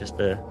whatnot, and just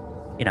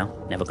you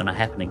know, never gonna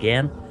happen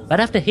again. But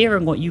after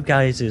hearing what you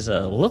guys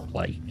look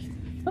like,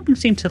 something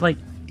seemed to like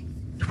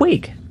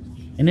twig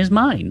in his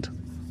mind.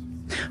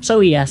 So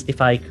he asked if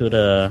I could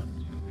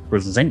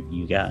present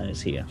you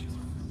guys here.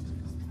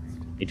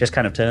 He just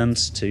kind of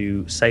turns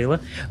to Sailor.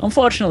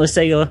 Unfortunately,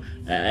 Sailor,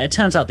 it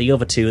turns out the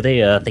other two,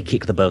 they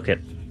kick the bucket.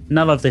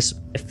 None of this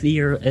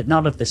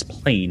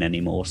plane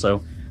anymore.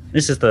 So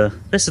this is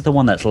the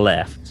one that's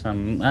left.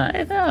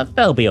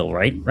 They'll be all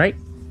right, right?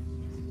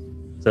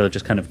 So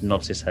just kind of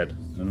nods his head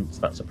and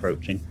starts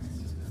approaching.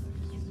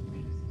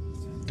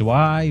 Do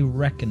I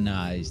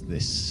recognize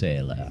this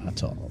sailor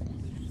at all?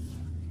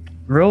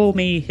 Roll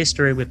me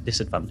history with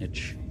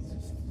disadvantage.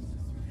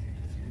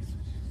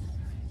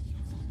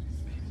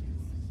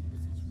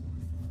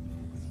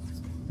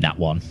 Nat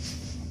 1.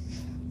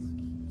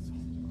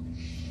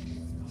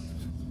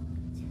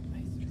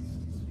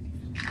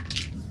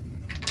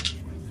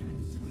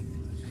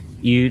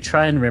 You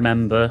try and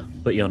remember,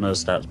 but your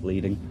nose starts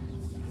bleeding.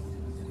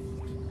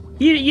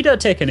 You don't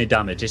take any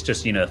damage. It's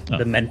just,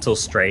 the mental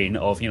strain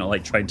of,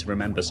 like trying to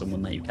remember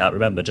someone that you can't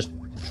remember. Just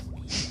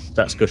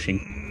starts gushing.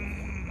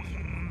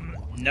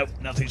 Nope,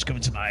 nothing's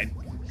coming to mind.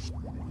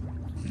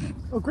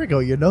 Oh,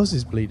 Gregor, your nose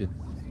is bleeding.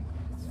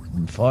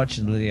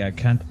 Unfortunately, I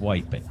can't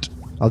wipe it.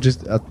 I'll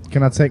just...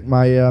 can I take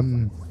my...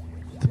 the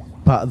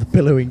part of the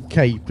billowing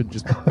cape and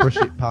just brush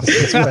it past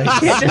his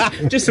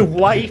face? just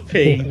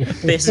wiping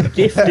this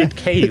gifted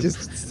cape.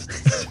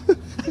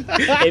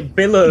 It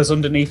billows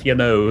underneath your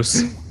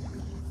nose.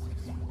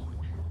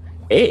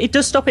 It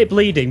does stop it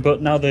bleeding,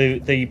 but now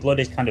the blood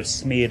is kind of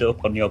smeared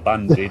up on your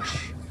bandage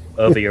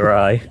over your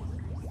eye.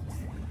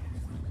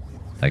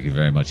 Thank you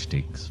very much,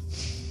 Deeks.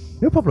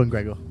 No problem,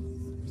 Gregor.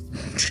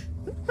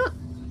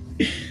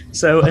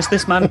 So as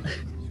this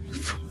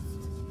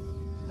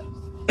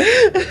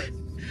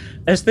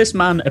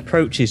man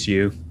approaches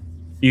you,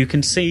 you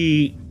can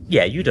see,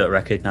 you don't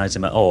recognize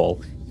him at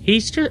all. He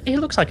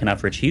looks like an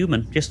average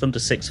human, just under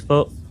 6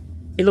 foot.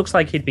 He looks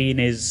like he'd be in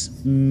his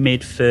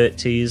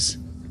mid-30s.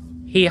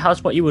 He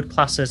has what you would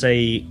class as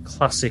a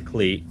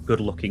classically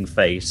good-looking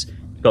face.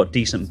 Got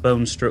decent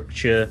bone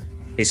structure.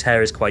 His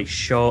hair is quite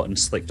short and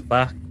slicked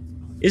back.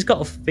 He's got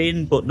a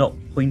thin but not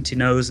pointy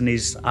nose, and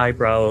his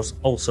eyebrows,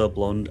 also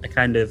blonde, are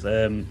kind of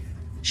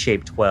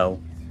shaped well.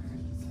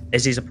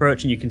 As he's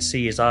approaching, you can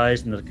see his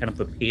eyes in a kind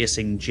of a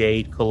piercing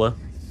jade colour.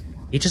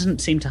 He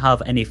doesn't seem to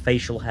have any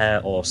facial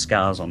hair or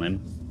scars on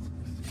him.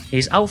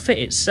 His outfit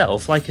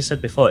itself, like I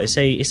said before,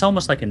 it's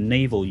almost like a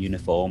naval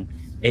uniform.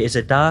 It is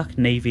a dark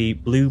navy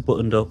blue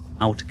buttoned-up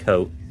outer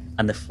coat,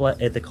 and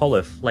the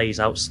collar flays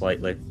out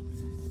slightly.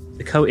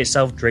 The coat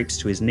itself drapes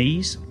to his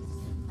knees,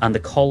 and the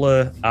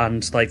collar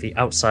and like the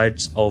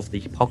outsides of the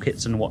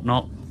pockets and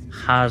whatnot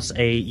has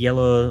a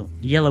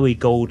yellowy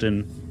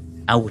golden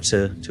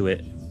outer to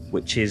it,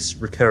 which is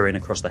recurring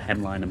across the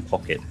hemline and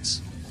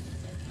pockets.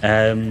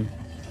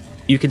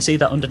 You can see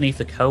that underneath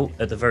the coat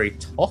at the very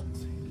top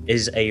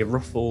is a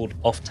ruffled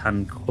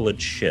off-tan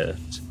coloured shirt,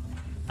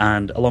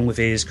 and along with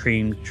his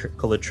cream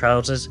coloured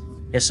trousers,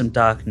 he has some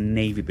dark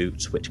navy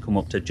boots which come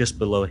up to just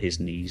below his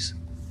knees.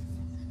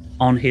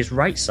 On his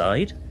right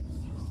side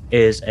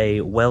is a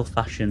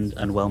well-fashioned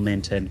and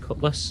well-maintained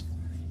cutlass,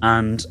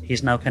 and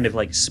he's now kind of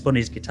like spun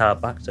his guitar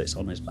back so it's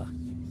on his back.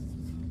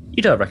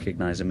 You don't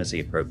recognise him as he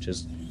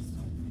approaches.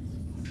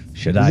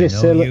 Should I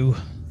know you?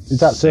 Is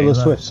that Sailor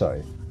Swift,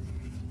 sorry?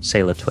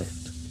 Sailor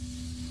Twift.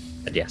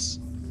 And yes.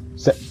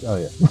 Oh,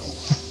 yeah.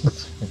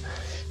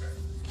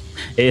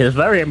 It is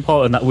very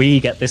important that we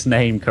get this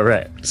name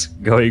correct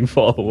going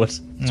forward.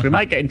 So we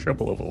might get in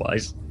trouble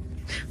otherwise.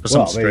 For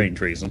some strange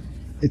reason.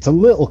 It's a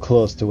little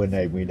close to a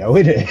name we know,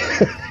 isn't it?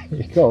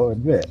 You gotta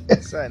admit.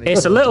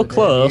 It's a little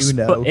close,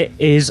 but it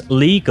is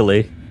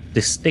legally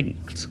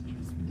distinct.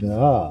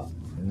 Ah,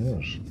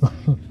 yes.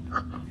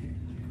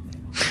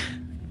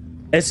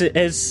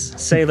 As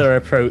Sailor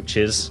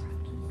approaches,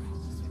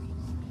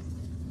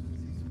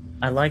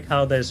 I like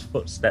how there's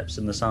footsteps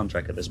in the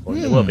soundtrack at this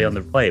point. It won't be on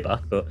the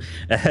playback, but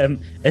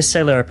as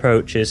Sailor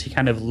approaches, he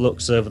kind of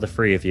looks over the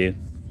three of you.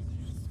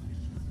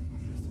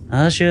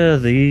 Are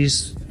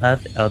these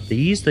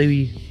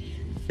the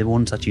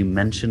ones that you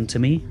mentioned to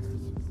me?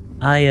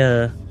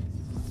 Yeah,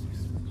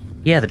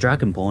 the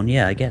Dragonborn,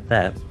 yeah, I get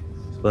that.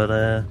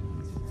 But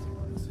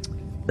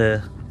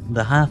the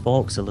half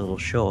orc's a little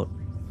short,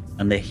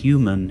 and the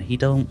human, he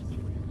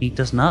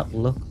does not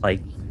look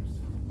like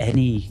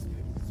any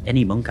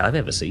monk I've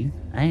ever seen.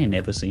 I ain't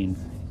ever seen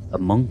a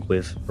monk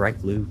with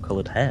bright blue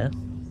coloured hair.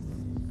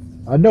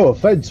 No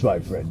offence, my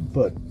friend,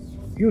 but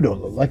you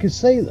don't look like a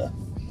sailor.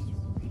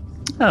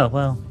 Oh,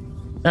 well,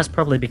 that's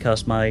probably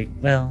because I've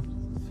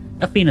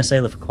been a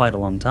sailor for quite a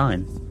long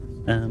time.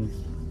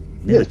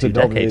 Nearly 2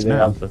 decades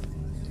now.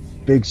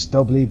 Big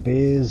stubbly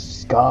beards,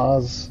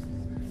 scars,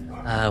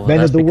 well,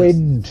 men of the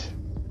wind,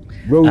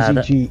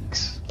 rosy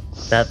cheeks.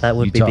 That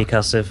would be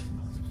because of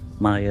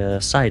my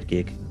side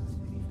gig.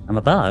 I'm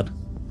a bard.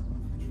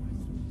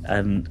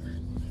 And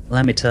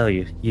let me tell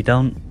you, you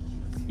don't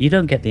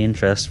get the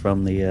interest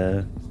from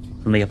the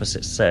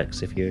opposite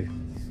sex if you're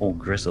all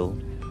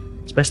grizzled.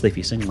 Especially if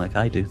you sing like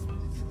I do.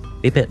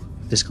 Be a bit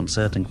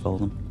disconcerting for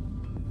them.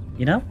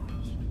 You know?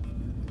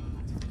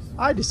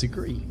 I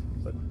disagree,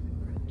 but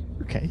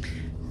okay.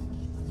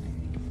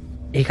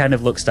 He kind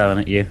of looks down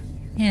at you.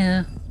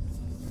 Yeah.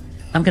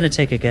 I'm going to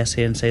take a guess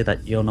here and say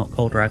that you're not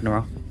called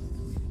Ragnarok.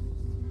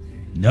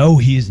 No,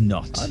 he is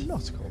not. I'm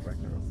not called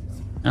Ragnarok.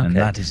 Okay. And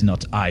that is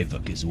not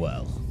Ivok as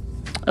well.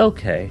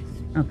 Okay.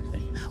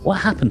 What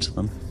happened to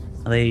them?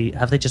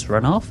 Have they just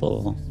run off,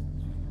 or?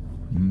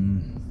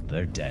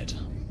 They're dead.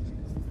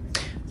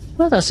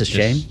 Well, that's a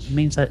shame. It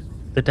means that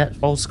the debt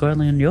falls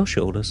squarely on your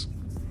shoulders.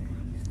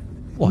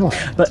 What?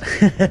 But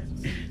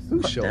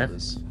Whose What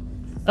shoulders?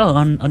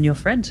 on your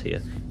friend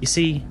here. You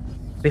see,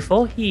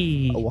 before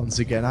he... Once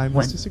again, I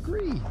must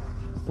disagree.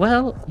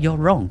 Well, you're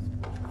wrong,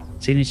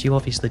 seeing as you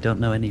obviously don't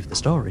know any of the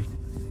story.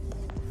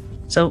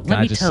 So let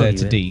I me just tell said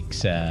you. to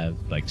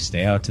Deeks,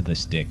 stay out of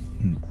this,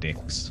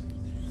 Dicks.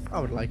 I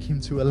would like him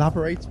to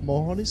elaborate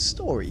more on his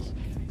story.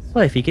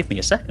 Well, if you give me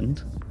a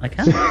second, I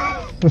can.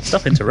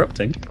 Stop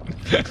interrupting.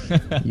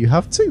 You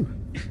have two.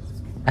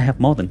 I have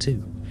more than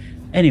two.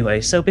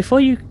 Anyway, so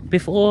before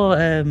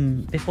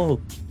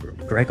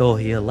Gregor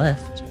here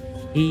left,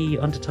 he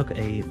undertook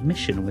a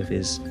mission with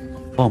his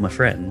former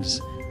friends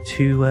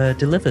to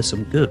deliver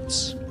some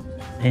goods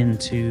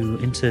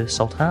into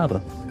Salt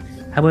Harbor.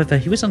 However,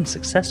 he was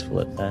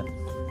unsuccessful at that,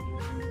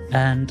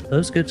 and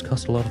those goods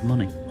cost a lot of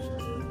money.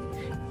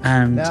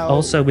 And Now-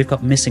 also, we've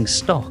got missing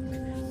stock,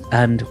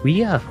 and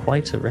we are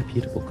quite a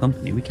reputable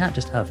company. We can't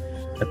just have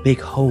a big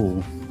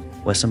hole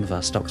where some of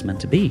our stock's meant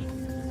to be.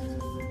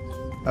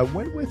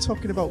 When we're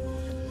talking about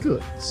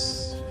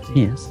goods,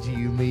 Yes. do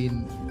you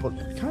mean what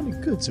kind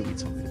of goods are we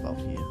talking about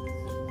here?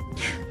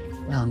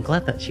 Well, I'm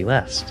glad that you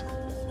asked.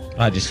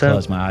 I just So-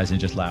 close my eyes and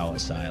just lie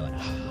out silent.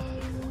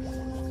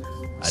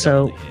 I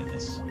So- don't want to hear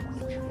this.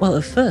 Well,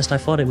 at first I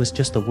thought it was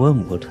just the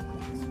wormwood.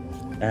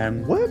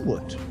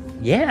 Wormwood?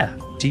 Yeah.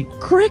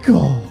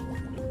 Gregor!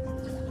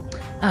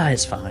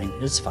 It's fine.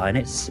 It's fine.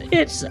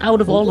 It's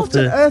out of all What of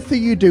the. on earth are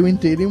you doing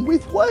dealing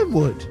with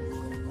wormwood?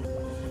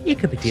 You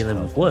could be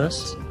dealing with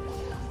worse.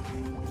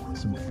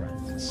 Some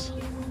friends.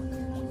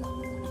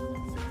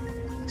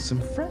 Some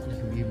friend?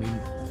 You mean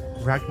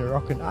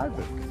Ragnarok and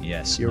Ivok?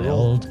 Yes, You're my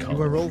all, old you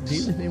are all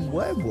colleagues. dealing in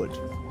wormwood.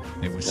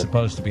 It was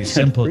supposed to be a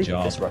simple Really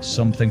job. disruptive.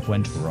 Something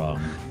went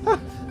wrong.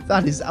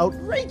 That is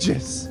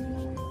outrageous.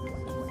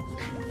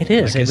 It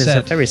is. Like I It was a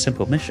said- very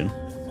simple mission.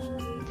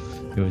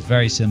 It was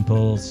very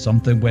simple.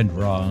 Something went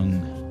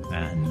wrong,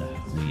 and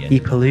we ended He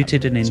up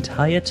polluted an having to-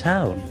 entire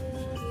town,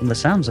 from the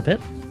sounds of it.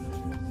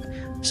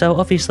 So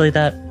obviously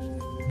that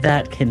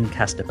can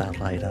cast a bad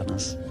light on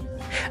us.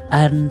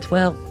 And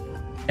well,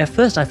 at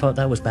first I thought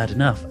that was bad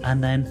enough,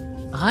 and then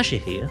Aja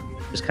here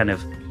just kind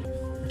of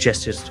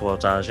gestures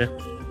towards Aja.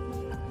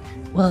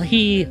 Well,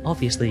 he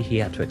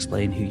had to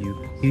explain who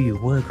you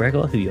were,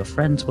 Gregor, who your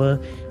friends were.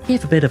 He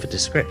gave a bit of a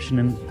description,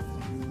 and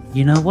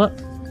you know what?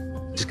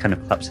 Just kind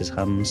of claps his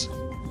hands.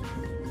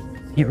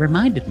 It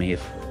reminded me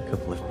of a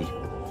couple of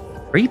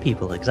people, 3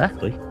 people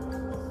exactly.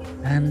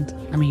 And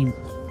I mean,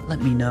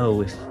 let me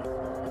know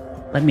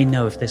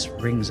if this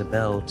rings a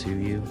bell to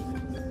you.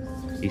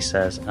 He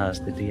says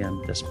as the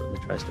DM desperately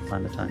tries to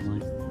find the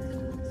timeline.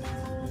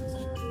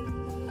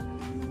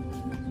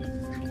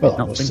 Well, I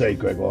Not must think- say,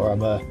 Gregor,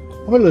 I'm a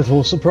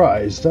little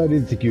surprised. I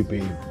didn't think you'd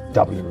be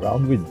dabbling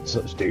around with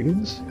such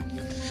dealings.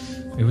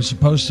 It was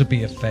supposed to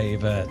be a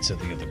favour to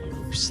the other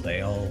groups.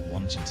 They all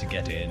wanted to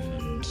get in,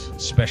 and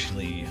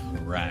especially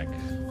Rag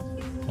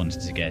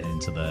wanted to get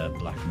into the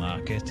black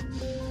market.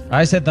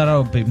 I said that I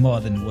would be more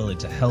than willing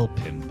to help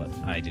him, but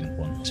I didn't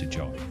want to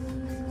join.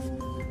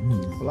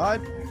 Well,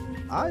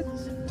 I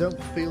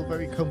don't feel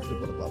very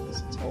comfortable about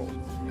this at all.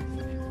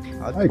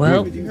 I agree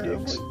Well- with you,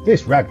 Diggs.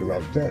 This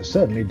Ragnarok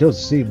certainly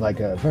does seem like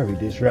a very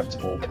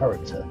disreputable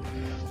character.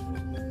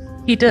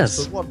 He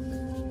does. But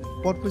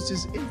what was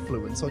his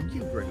influence on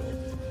you, Gregor?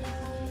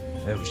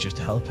 It was just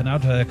helping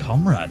out a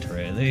comrade,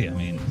 really. I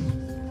mean,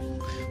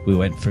 we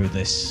went through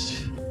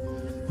this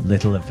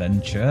little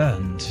adventure,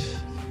 and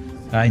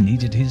I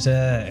needed his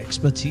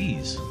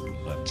expertise,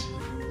 but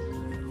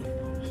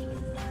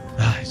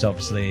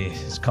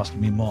it's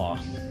costing me more.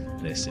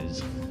 This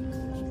is.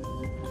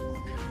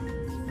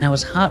 Now,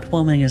 as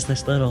heartwarming as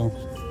this little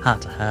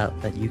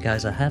heart-to-heart that you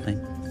guys are having,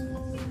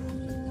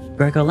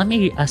 Gregor, let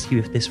me ask you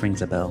if this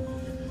rings a bell.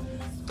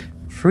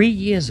 3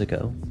 years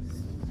ago,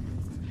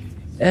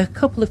 a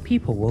couple of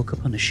people woke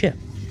up on a ship.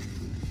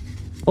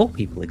 4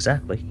 people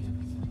exactly.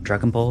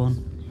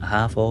 Dragonborn, a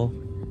half-orc,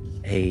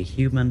 a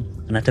human,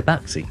 and a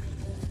tabaxi.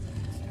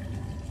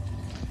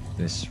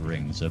 This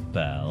rings a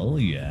bell,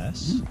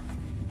 yes.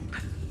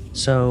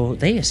 So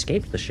they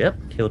escaped the ship,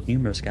 killed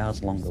numerous guards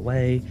along the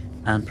way,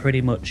 and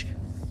pretty much,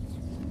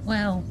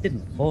 well,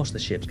 didn't force the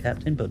ship's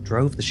captain, but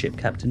drove the ship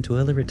captain to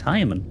early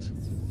retirement.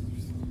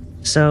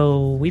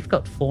 So we've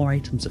got 4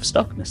 items of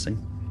stock missing.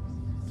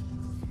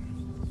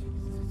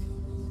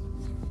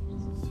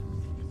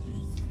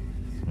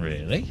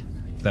 Really?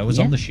 That was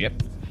Yeah. on the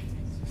ship?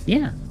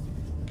 Yeah.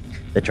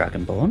 The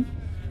Dragonborn,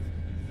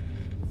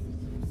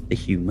 the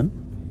human,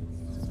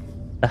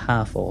 the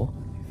half-orc,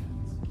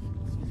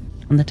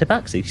 and the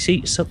tabaxi.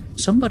 See,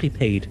 somebody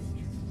paid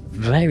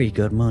very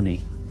good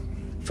money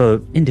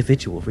for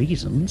individual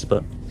reasons,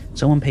 but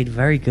someone paid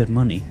very good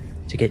money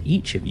to get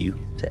each of you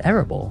to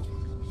Erebor.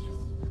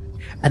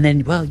 And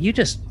then, well,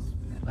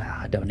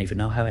 I don't even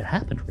know how it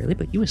happened, really,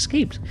 but you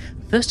escaped.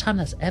 First time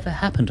that's ever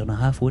happened on a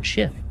Halfwood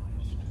ship.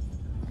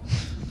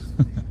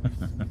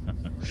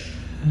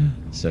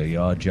 So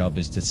your job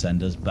is to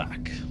send us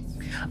back.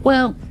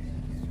 Well,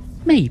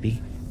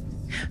 maybe.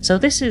 So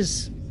this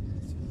is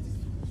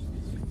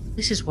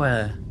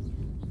where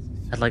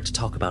I'd like to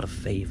talk about a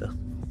favor.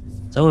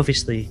 So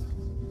obviously,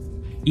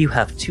 you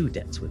have 2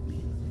 debts with me.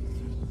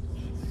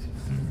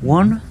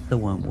 1, the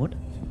Wormwood,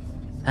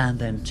 and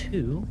then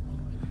 2,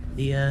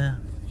 the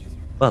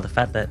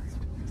fact that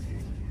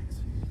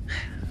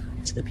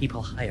to the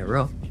people higher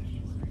up,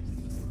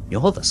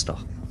 you're the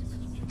stock.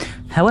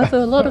 However,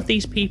 a lot of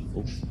these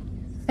people,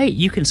 hey,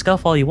 you can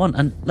scoff all you want,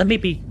 and let me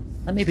be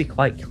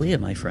quite clear,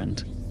 my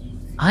friend.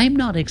 I'm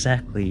not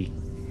exactly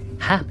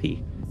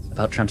happy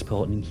about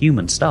transporting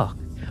human stock,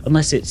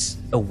 unless it's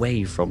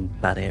away from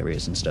bad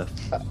areas and stuff.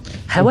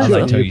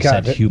 However, you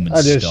said human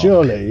stock.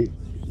 Surely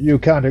you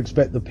can't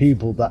expect the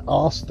people that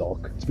are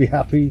stock to be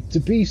happy to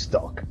be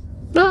stock.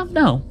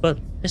 no, but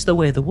it's the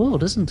way of the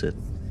world, isn't it?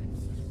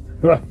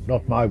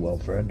 Not my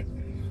world, friend.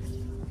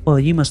 Well,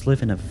 you must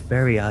live in a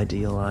very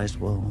idealized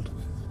world.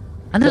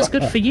 And that's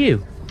good for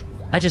you.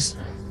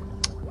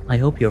 I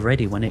hope you're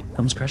ready when it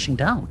comes crashing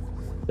down,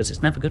 because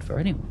it's never good for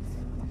anyone.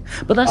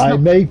 But I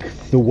make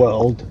the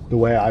world the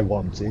way I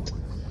want it.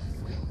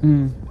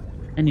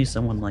 I knew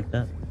someone like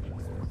that.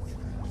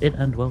 It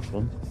and well for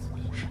him.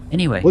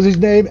 Anyway. Was his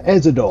name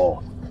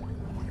Ezador?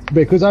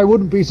 Because I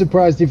wouldn't be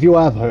surprised if you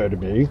have heard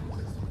of me.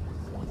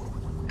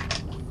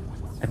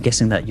 I'm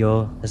guessing that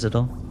you're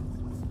Isidore?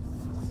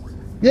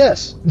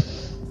 Yes.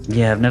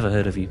 Yeah, I've never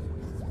heard of you.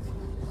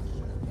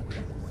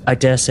 I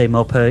dare say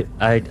more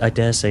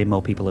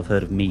people have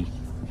heard of me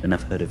than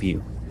have heard of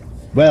you.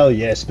 Well,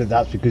 yes, but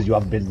that's because you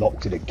haven't been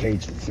locked in a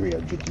cage for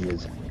 300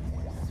 years.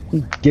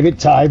 Give it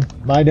time.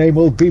 My name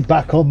will be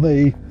back on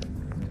the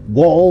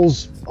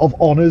walls of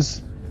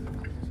honours.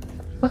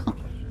 Well,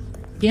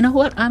 you know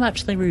what? I'm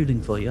actually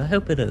rooting for you. I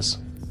hope it is.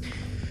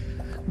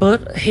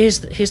 But here's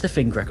the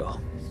thing, Gregor.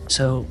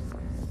 So,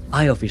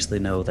 I obviously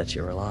know that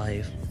you're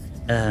alive.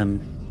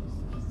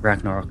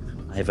 Ragnarok,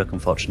 Ivok,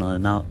 unfortunately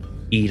not.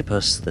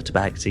 Oedipus, the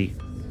Tabaxi.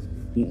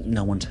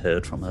 No one's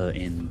heard from her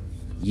in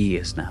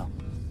years now.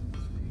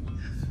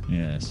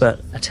 Yes.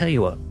 But I tell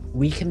you what,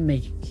 we can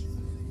make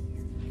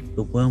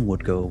the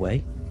Wormwood go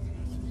away,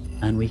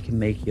 and we can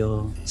make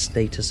your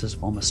status as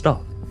former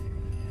stock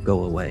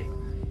go away.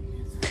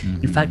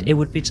 In fact, it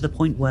would be to the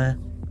point where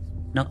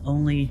not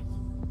only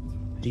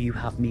do you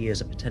have me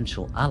as a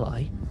potential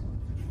ally,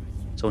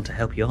 someone to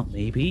help you out,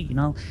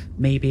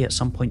 maybe at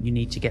some point you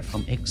need to get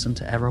from Ixon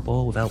to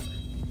Erebor without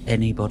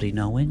anybody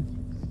knowing,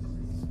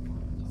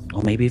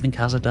 or maybe even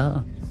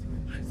Khazad-dûr.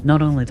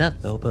 Not only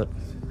that though, but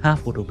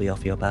Halfwood will be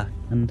off your back.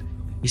 And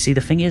you see,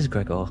 the thing is,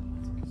 Gregor,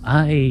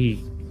 I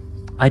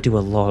do a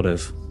lot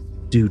of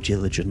due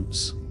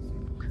diligence.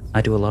 I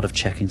do a lot of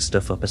checking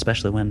stuff up,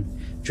 especially when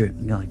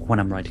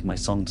I'm writing my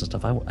songs and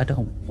stuff. I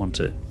don't want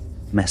to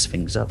mess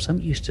things up, so I'm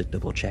used to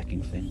double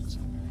checking things.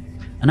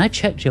 And I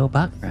checked your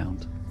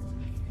background,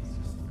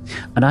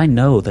 and I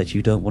know that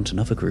you don't want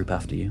another group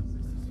after you.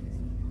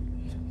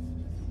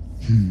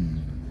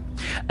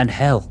 And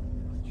hell,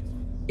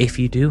 if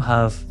you do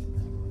have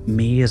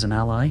me as an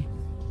ally,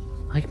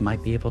 I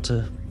might be able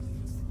to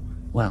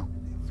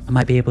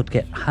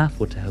get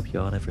Halfwood to help you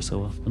out every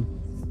so often.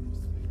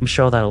 I'm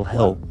sure that'll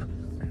help.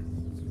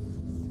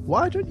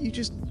 Why don't you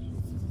just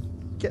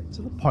get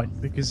to the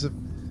point? Because of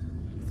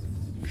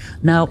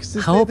now,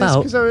 how about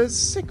because I was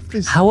sick of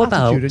this how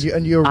about attitude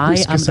and your I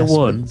risk am the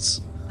one?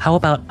 assessments. How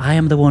about I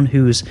am the one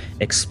who's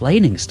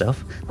explaining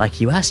stuff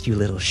like you asked, you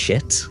little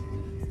shit?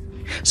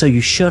 So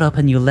you shut up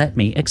and you let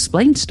me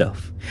explain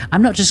stuff.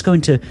 I'm not just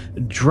going to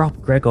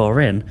drop Gregor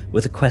in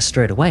with a quest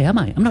straight away, am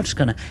I? I'm not just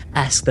going to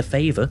ask the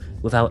favor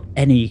without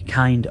any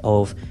kind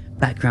of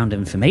background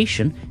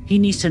information. He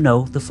needs to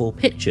know the full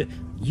picture.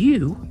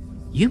 You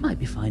might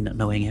be fine not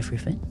knowing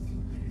everything,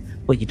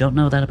 but you don't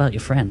know that about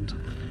your friend.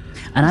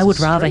 And I would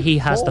rather he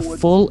has the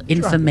full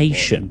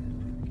information.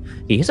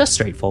 He is a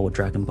straightforward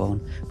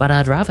Dragonborn, but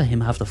I'd rather him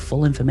have the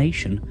full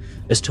information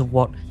as to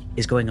what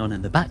is going on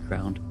in the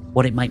background,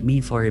 what it might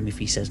mean for him if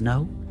he says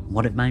no,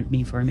 what it might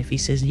mean for him if he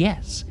says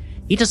yes.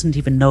 He doesn't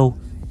even know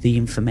the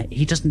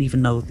he doesn't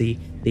even know the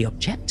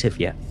objective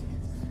yet.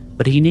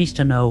 But he needs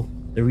to know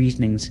the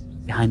reasonings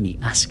behind me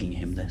asking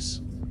him this.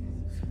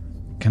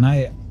 Can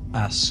I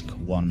ask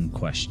one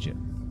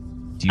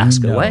question?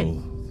 Ask away.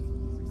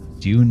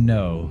 Do you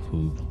know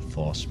who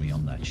forced me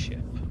on that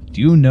ship?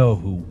 Do you know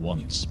who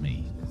wants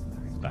me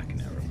back in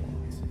Erebor?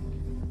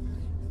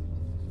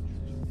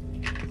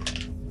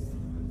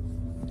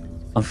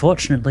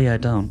 Unfortunately, I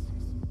don't.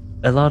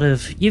 A lot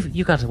of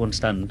you got to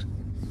understand.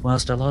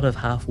 Whilst a lot of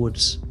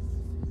Halfwood's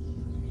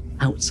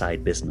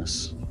outside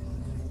business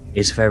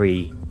is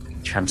very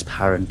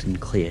transparent and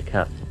clear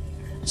cut,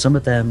 some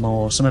of our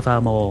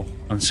more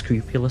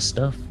unscrupulous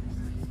stuff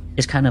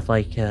is kind of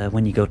like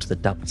when you go to the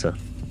doctor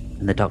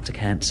and the doctor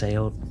can't say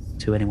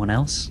to anyone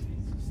else.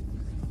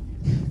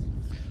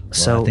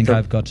 Well, I think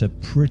I've got a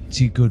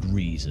pretty good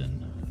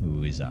reason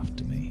who is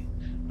after me.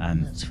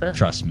 And That's fair.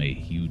 trust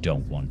me, you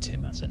don't want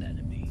him as an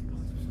enemy.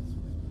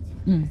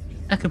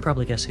 I can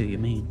probably guess who you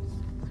mean.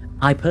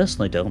 I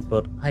personally don't,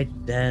 but I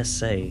dare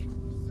say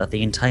that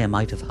the entire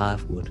might of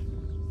Halfwood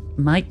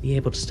might be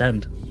able to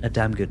stand a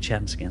damn good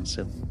chance against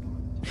him.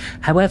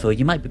 However,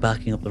 you might be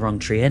barking up the wrong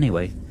tree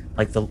anyway.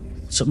 Like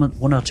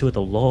one or two of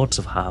the lords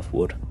of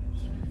Halfwood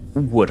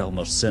would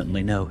almost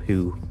certainly know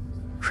who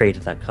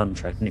created that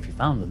contract, and if you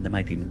found them, they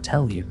might even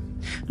tell you.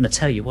 And I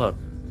tell you what,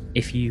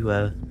 if you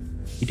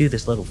do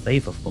this little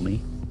favor for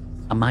me,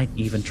 I might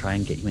even try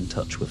and get you in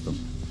touch with them.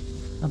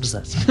 How does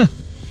that sound?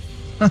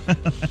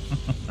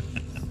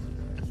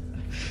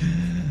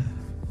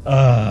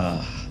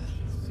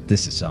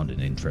 This is sounding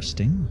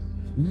interesting.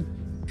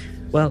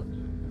 Well,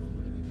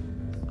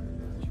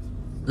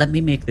 let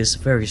me make this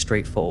very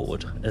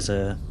straightforward as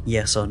a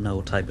yes or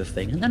no type of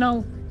thing, and then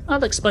I'll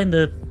explain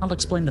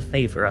the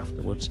favor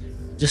afterwards,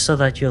 just so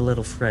that your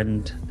little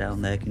friend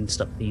down there can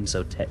stop being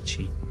so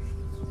tetchy.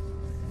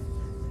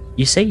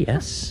 You say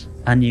yes,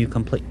 and you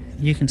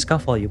can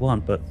scoff all you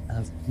want, but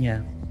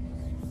yeah,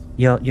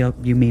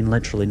 you mean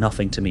literally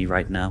nothing to me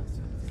right now.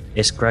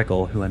 It's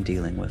Gregor who I'm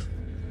dealing with.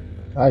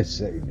 I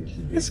say, little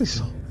This bit.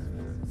 is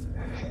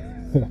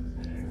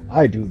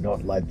I do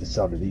not like the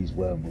sound of these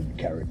Wormwood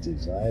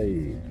characters.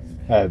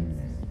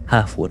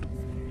 Halfwood.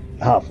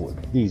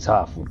 These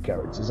Halfwood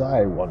characters,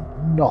 I want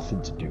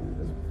nothing to do with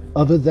them,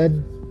 other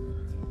than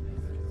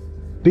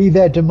be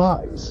their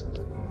demise.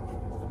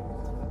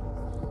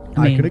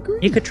 I mean, can agree.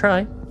 You could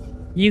try.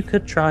 You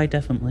could try,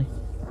 definitely.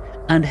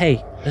 And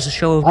hey, there's a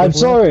show of I'm goodwill.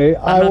 sorry,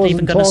 I'm I not wasn't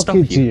even going to stop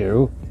talking to you.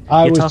 you.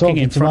 You're talking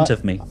in front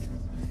of me.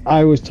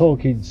 I was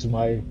talking to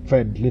my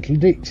friend Little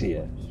Dix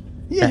here.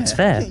 yeah, That's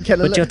fair, get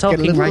a but you're get a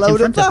talking little right in load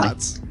front of me.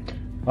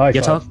 that. High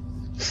You're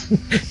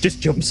five. Just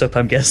jumps up,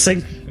 I'm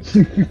guessing.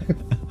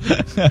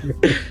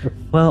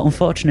 Well,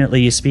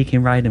 unfortunately, you're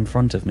speaking right in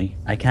front of me.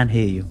 I can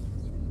hear you.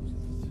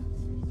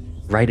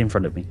 Right in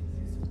front of me.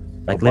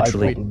 Like, Not my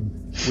literally.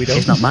 problem. We don't.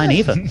 It's not mine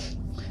either.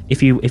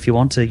 If you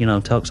want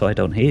to, talk so I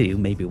don't hear you,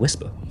 maybe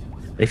whisper.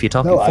 But if you're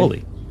talking No,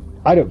 fully,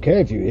 I don't care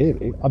if you hear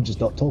me. I'm just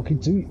not talking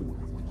to you.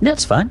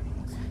 that's fine.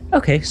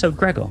 Okay, so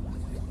Gregor,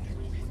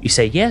 you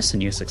say yes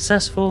and you're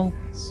successful.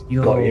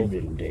 Got him,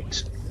 Little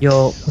Dix.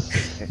 You're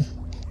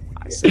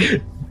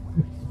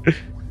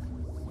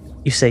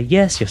you say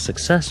yes, you're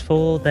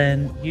successful,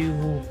 then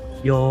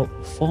your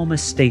former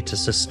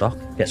status as stock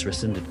gets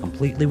rescinded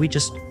completely. We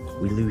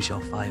lose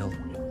your file.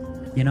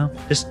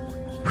 Just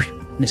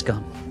and it's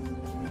gone.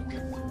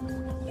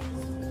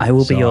 I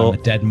will So be your I'm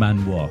a dead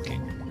man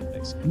walking.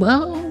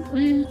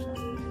 basically.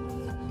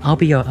 I'll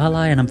be your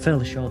ally, and I'm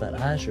fairly sure that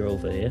Azure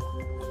over here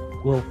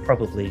will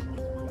probably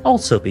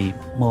also be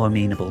more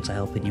amenable to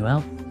helping you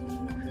out.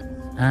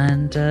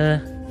 And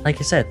like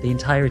I said, the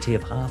entirety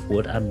of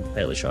Halfwood, I'm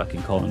fairly sure I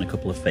can call in a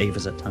couple of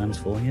favours at times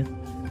for you.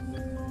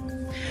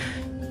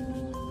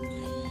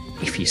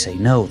 If you say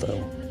no,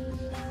 though,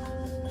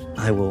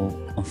 I will,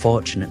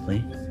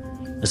 unfortunately,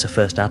 as a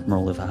First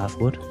Admiral of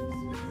Halfwood,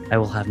 I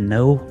will have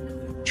no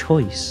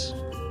choice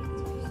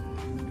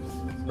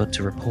but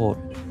to report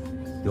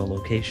your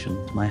location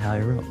to my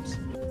higher-ups.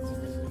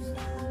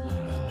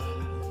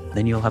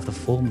 Then you'll have the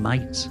full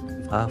might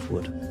of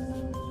Halfwood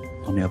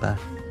on your back.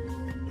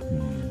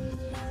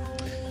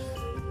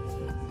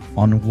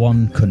 On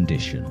one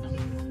condition.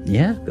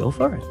 Yeah, go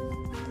for it.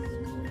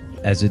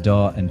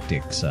 Ezidor and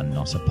Dix are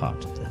not a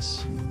part of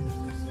this.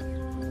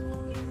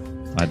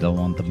 I don't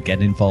want them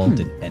getting involved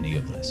in any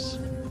of this.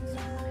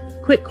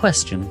 Quick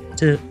question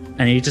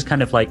and he just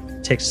kind of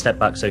takes a step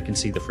back so you can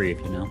see the three of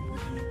you now.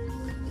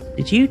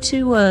 Did you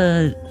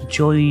two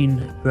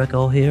join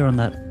Gregor here on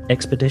that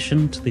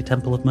expedition to the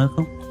Temple of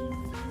Merkel?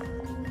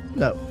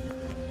 No.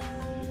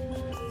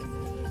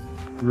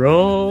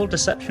 Roll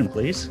deception,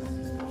 please.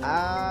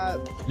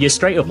 You're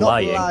straight up Not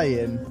lying.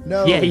 lying.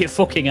 No. Yeah, you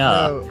fucking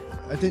are. No,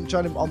 I didn't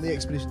join him on the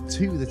expedition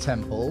to the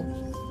temple.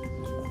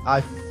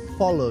 I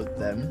followed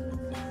them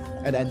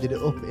and ended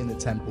up in the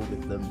temple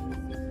with them.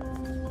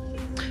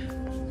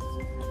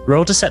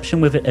 Roll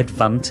deception with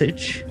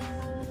advantage,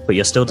 but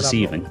you're still But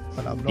deceiving.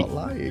 I'm not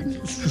lying.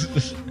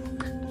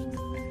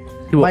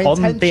 You were my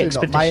on the intention,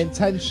 expedition. my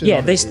intention. Yeah,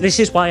 on this it this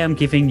is why I'm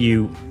giving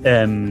you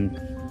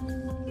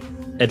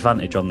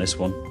advantage on this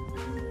one.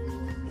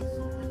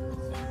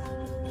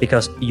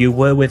 Because you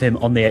were with him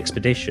on the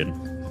expedition.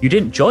 You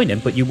didn't join him,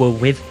 but you were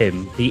with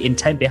him. The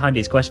intent behind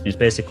his question is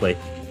basically,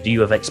 do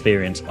you have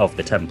experience of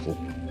the temple?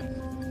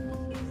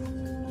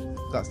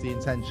 That's the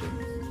intention.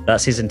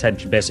 That's his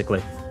intention,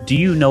 basically. Do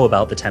you know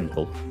about the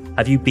temple?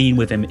 Have you been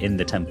with him in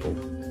the temple?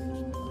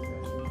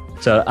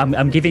 So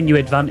I'm giving you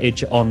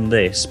advantage on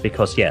this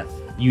because, yeah,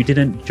 you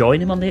didn't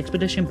join him on the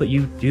expedition, but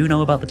you do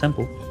know about the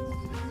temple.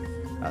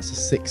 That's a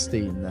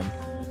 16 then.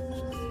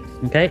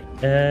 Okay,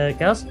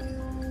 Gaz?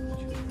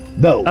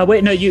 No. Oh,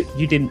 wait, no, you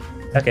didn't.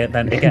 Okay,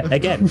 then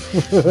again.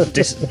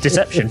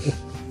 Deception.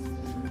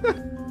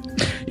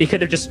 You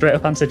could have just straight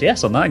up answered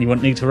yes on that and you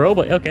wouldn't need to roll,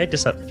 but okay,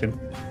 deception.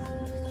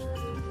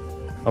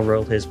 I'll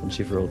roll his once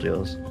you've rolled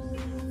yours.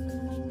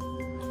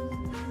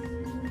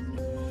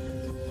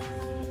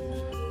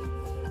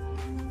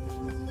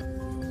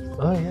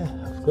 Oh yeah,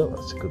 I forgot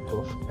that's a good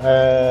buff.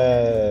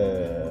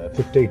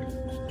 15.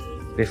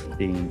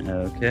 15,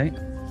 okay.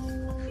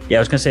 Yeah,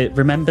 I was going to say,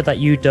 remember that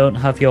you don't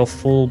have your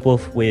full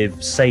buff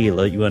with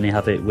Sailor, you only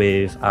have it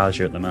with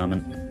Azure at the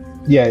moment.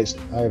 Yeah,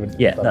 I haven't.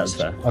 Yeah, that's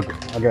fair. I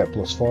get a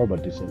 +4 by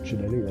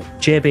Deception anyway.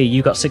 JB,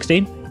 you got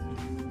 16?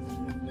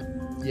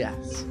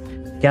 Yes.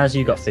 Gaz,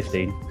 you got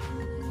 15?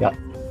 Yeah.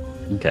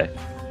 Okay.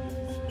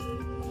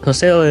 So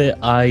Sailor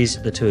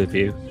eyes the two of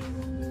you.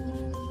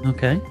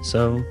 Okay,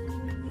 so...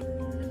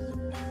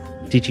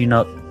 Did you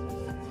not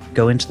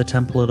go into the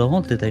temple at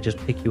all? Did they just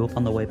pick you up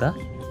on the way back?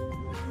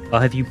 Or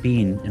have you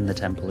been in the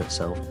temple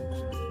itself?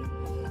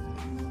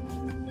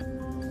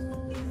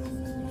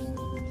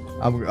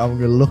 I'm going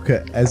to look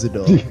at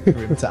Ezador for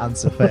him to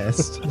answer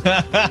first.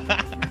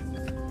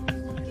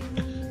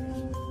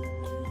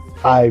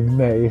 I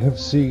may have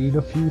seen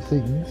a few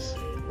things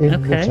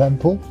in the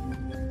temple.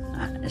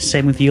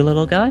 Same with you,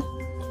 little guy?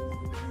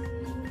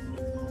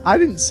 I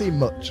didn't see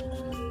much.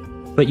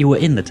 But you were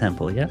in the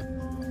temple, yeah?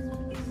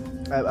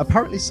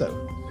 Apparently so.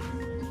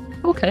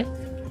 Okay.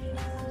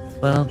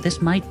 Well,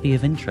 this might be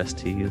of interest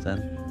to you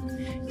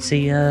then.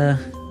 See,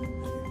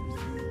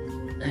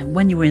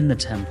 when you were in the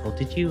temple,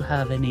 did you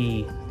have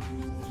any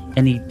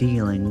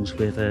dealings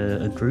with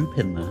a group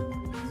in there?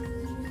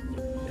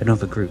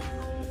 Another group?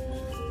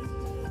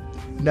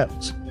 No.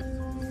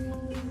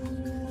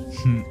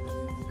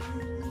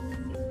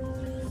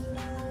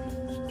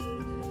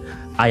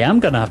 I am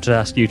going to have to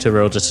ask you to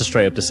roll just a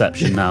straight up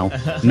deception now.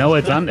 No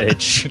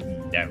advantage.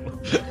 No.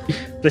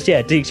 But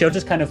yeah, Deeks, you're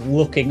just kind of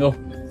looking up.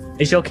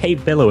 Is your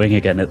cape billowing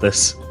again at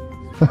this?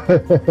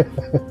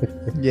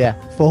 Yeah,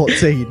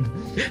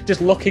 14.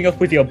 Just looking up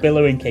with your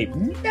billowing cape.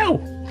 No!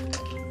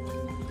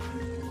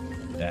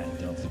 Yeah,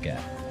 don't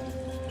forget.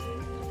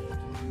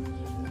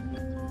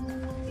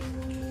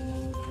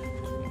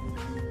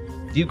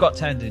 You got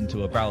turned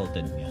into a barrel,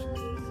 didn't you?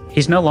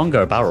 He's no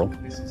longer a barrel.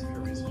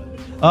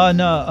 Oh,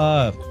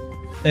 no,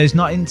 it's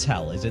not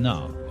intel, is it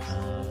not?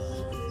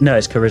 No,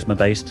 it's charisma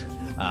based.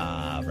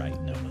 Right,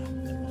 no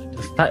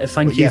mind.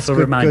 Thank you for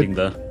reminding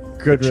the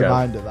Good show.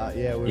 reminder that,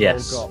 yeah, we've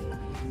all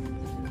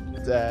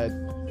got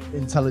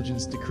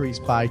intelligence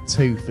decreased by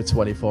 2 for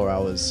 24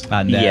 hours.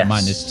 And Yes.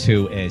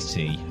 -2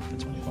 AC for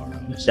 24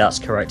 hours. That's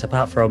correct.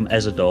 Apart from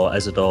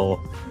Ezador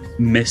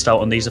missed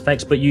out on these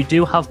effects, but you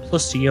do have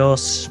plus to your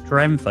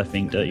strength, I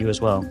think, don't you, as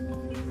well?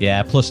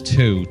 Yeah,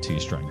 +2 to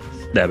strength.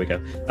 There we go.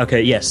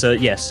 Okay, yes, so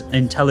yes,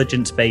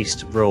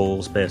 intelligence-based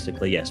rolls,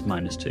 basically, yes,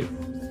 -2.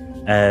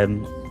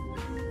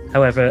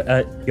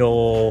 However,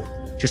 you're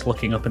just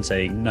looking up and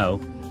saying no.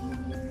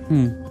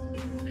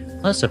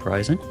 That's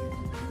surprising.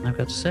 I've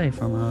got to say,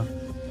 from our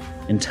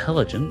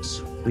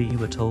intelligence, we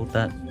were told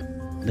that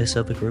this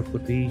other group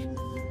would be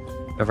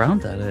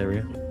around that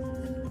area.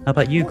 How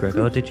about you, What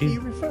Gregor? group Did are you you?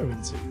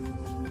 referring to?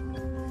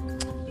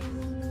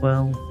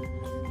 Well,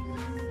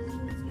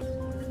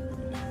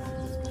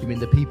 You mean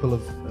the people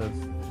of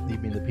you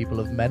mean the people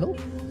of Menel?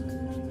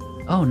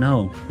 oh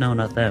no,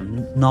 not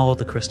them. Nor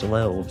the Crystal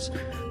Elves.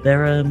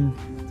 They're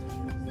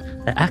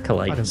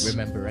acolytes. I don't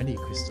remember any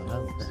crystal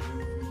elves.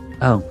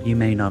 Oh, you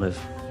may not have.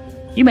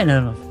 You may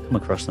not have come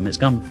across them. It's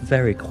gone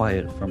very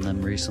quiet from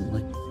them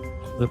recently.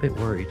 We're a bit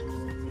worried.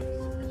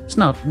 It's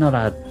not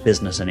our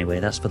business anyway.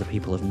 That's for the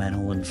people of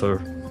Menel and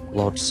for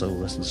Lord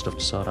Solus and stuff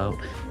to sort out.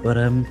 But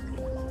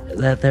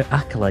they're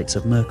acolytes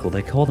of Merkel.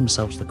 They call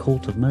themselves the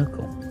Cult of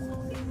Merkel.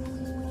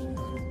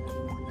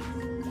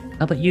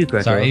 How about you,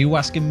 Gregor? Sorry, are you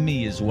asking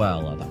me as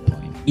well at that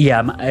point?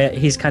 Yeah,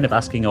 he's kind of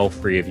asking all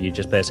three of you,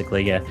 just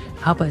basically, yeah.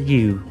 How about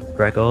you,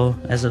 Gregor,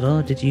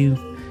 Ezador? Did you,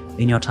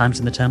 in your times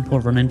in the temple,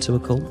 run into a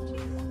cult?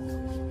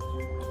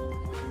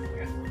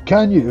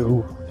 Can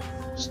you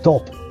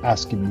stop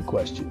asking me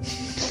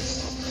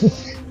questions?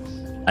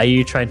 Are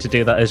you trying to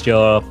do that as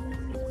your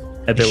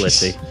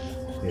ability?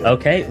 Yeah.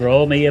 Okay,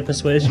 roll me a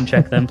persuasion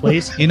check then,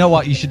 please. You know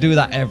what? You should do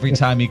that every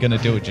time you're going to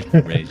do it. Just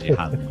raise your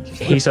hand.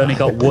 He's only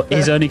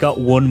got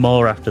one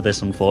more after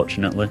this,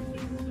 unfortunately,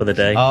 for the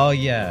day. Oh,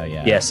 yeah.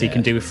 Yes, he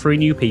can do 3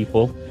 new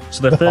people.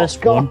 So the first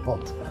Oh, one,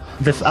 God.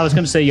 I was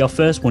going to say your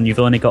first one, you've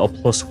only got a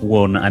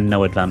 +1 and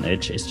no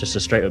advantage. It's just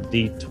a straight up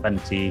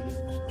D20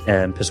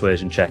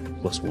 persuasion check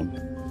 +1.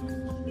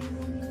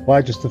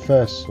 Why just the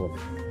first one?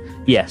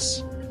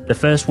 Yes, the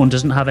first one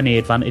doesn't have any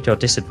advantage or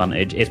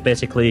disadvantage. It's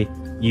basically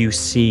you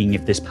seeing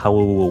if this power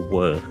will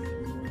work.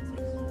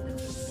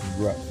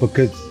 Right,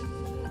 because...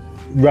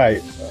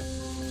 Right.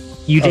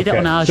 You did it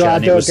on Arja,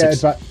 and it was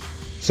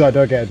So I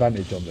don't get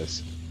advantage on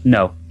this?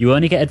 No, you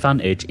only get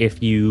advantage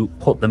if you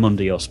put them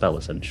under your spell,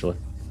 essentially.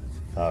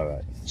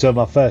 Alright. So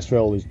my first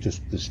roll is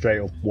just the straight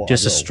up what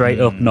Just I a rolled. straight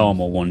up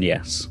normal one,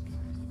 yes.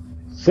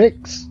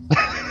 6?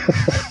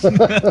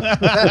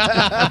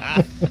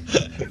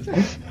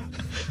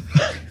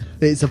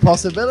 It's a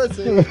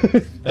possibility.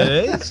 It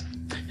is?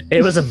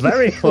 It was a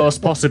very close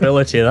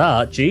possibility of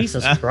that.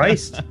 Jesus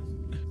Christ.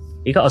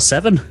 You got a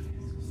 7.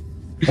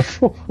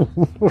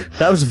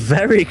 That was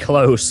very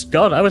close.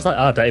 God, I was like,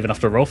 I don't even have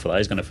to roll for that.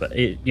 He's going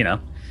to, you know.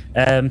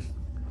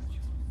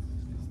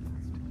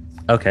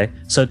 Okay,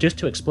 so just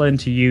to explain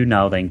to you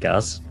now then,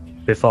 Gaz,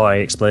 before I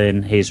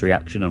explain his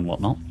reaction and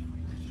whatnot.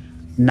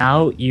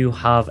 Now you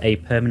have a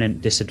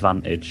permanent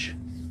disadvantage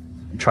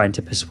trying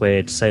to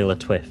persuade Sailor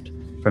Twift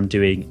from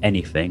doing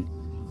anything.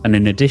 And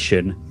in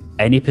addition,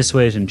 any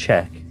persuasion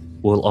check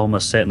will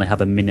almost certainly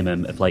have a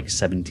minimum of like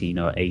 17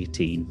 or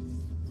 18.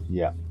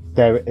 Yeah.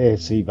 Their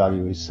AC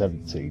value is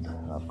 17.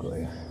 I've got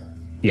it.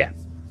 Yeah.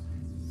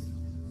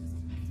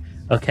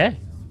 Okay.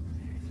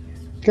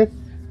 Okay.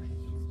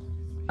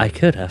 I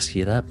could ask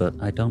you that, but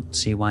I don't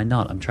see why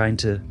not. I'm trying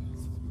to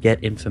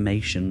get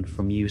information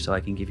from you so I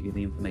can give you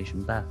the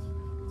information back.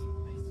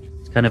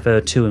 It's kind of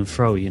a to and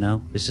fro, you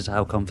know? This is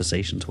how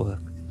conversations work.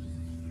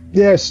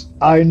 Yes,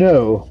 I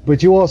know,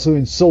 but you also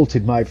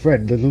insulted my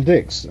friend Little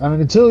Dix,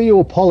 and until you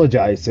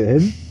apologise to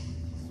him,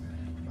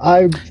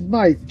 I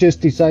might just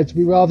decide to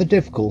be rather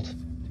difficult.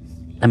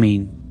 I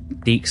mean,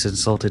 Deeks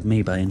insulted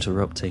me by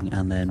interrupting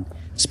and then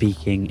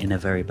speaking in a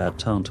very bad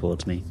tone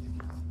towards me.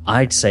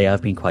 I'd say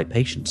I've been quite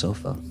patient so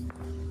far.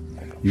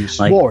 You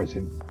swore at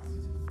him?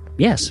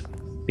 Yes,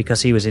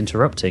 because he was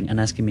interrupting and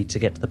asking me to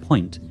get to the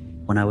point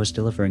when I was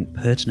delivering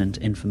pertinent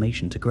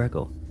information to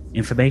Gregor.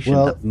 Information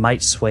that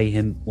might sway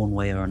him one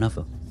way or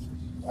another.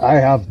 I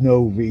have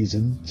no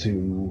reason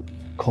to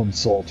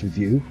consult with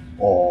you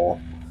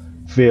or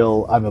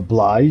feel I'm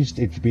obliged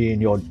to be in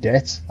your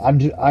debt.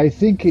 And I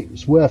think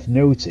it's worth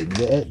noting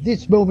that at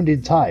this moment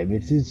in time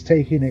it is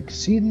taking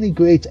exceedingly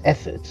great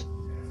effort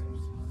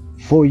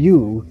for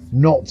you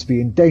not to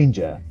be in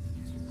danger,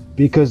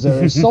 because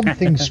there is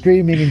something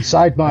screaming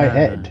inside my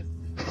head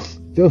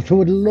that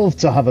would love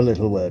to have a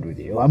little word with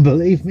you, and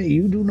believe me,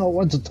 you do not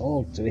want to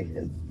talk to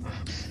him.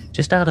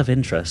 Just out of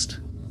interest,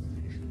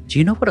 do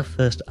you know what a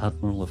First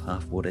Admiral of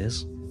Halfwood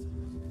is?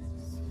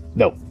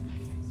 No.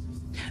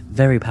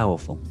 Very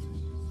powerful.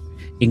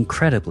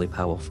 Incredibly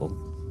powerful.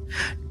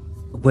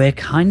 We're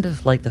kind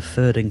of like the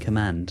third in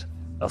command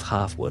of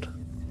Halfwood.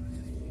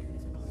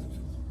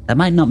 That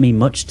might not mean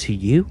much to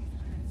you.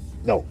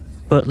 No.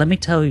 But let me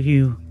tell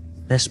you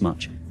this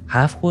much.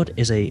 Halfwood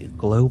is a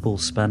global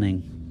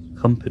spanning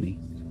company.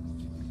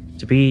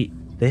 To be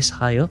this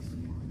high up,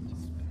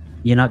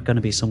 you're not going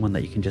to be someone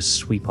that you can just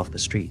sweep off the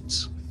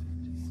streets.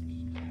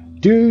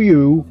 Do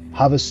you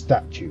have a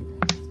statue?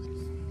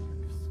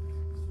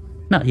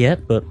 Not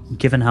yet, but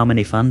given how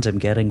many fans I'm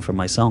getting from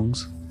my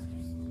songs,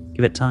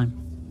 give it time.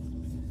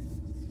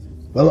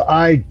 Well,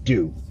 I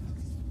do.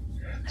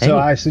 Hey, so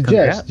I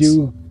suggest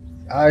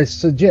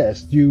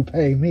congrats. you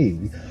pay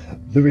me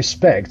the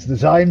respect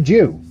that I am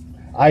due.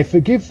 I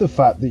forgive the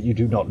fact that you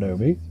do not know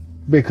me,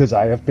 because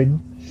I have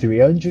been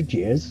 300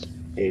 years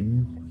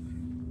in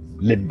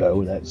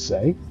limbo, let's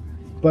say.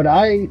 But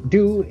I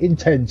do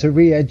intend to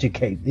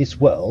re-educate this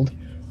world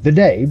the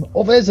name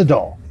of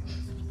Ezador.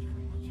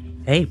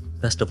 Hey,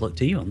 best of luck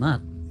to you on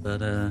that. But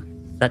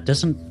that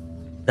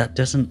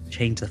doesn't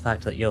change the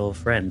fact that your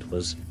friend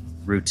was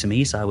rude to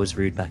me, so I was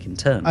rude back in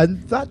turn.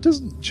 And that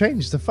doesn't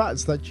change the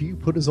fact that you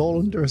put us all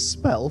under a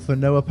spell for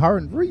no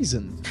apparent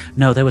reason.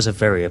 No, there was a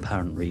very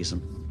apparent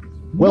reason.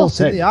 Well Not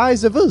said. in the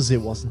eyes of us, it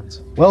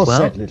wasn't. Well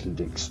said, Little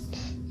Dix.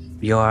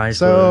 Your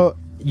eyes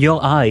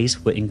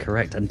were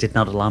incorrect and did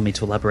not allow me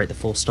to elaborate the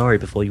full story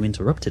before you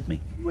interrupted me.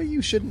 Well,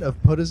 you shouldn't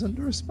have put us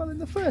under a spell in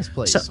the first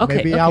place. So, okay,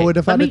 Maybe I okay, would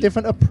have let had me- a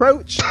different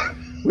approach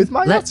with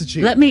my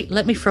attitude. Let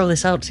me throw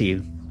this out to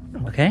you,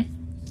 okay?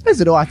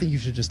 Isidore, I think you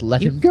should just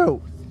let him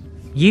go.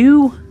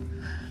 You,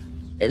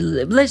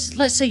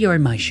 let's say you're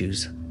in my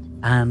shoes,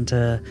 and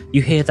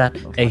you hear that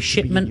like to a be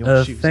shipment in your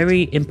of shoes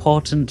very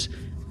important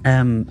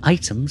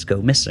items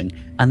go missing,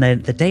 and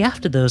then the day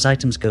after those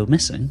items go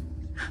missing,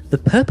 the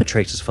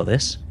perpetrators for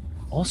this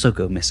also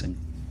go missing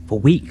for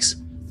weeks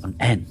on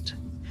end.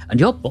 And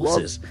your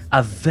bosses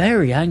are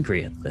very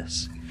angry at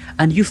this.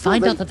 And you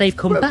find out that they've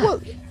come back.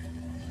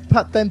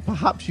 But then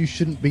perhaps you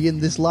shouldn't be in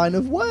this line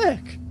of work.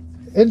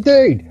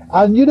 Indeed.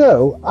 And you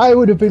know, I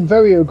would have been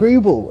very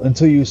agreeable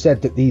until you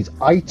said that these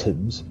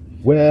items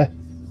were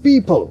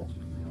people.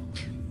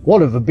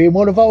 One of them being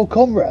one of our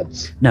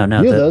comrades. No,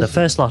 The the others-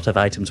 first lot of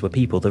items were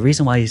people. The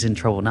reason why he's in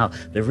trouble now,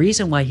 the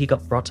reason why he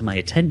got brought to my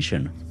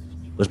attention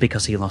was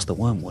because he lost the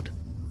wormwood.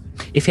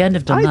 If he hadn't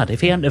have done that,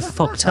 if he hadn't have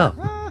fucked up,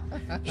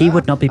 he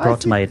would not be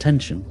brought to my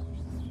attention.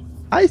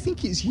 I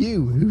think it's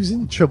you who's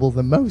in trouble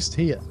the most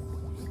here.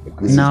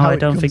 This is No, how I it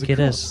don't comes think it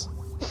is.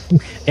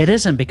 across. It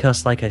isn't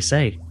because, like I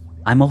say,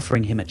 I'm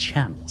offering him a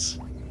chance.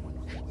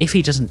 If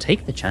he doesn't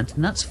take the chance,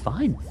 then that's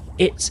fine.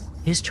 It's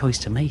his choice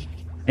to make.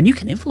 And you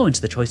can influence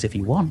the choice if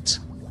you want.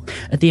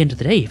 At the end of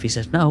the day, if he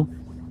says no,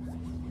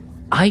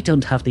 I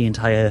don't have the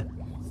entire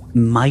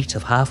might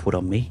of Halfwood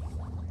on me.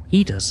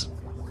 He does.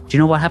 Do you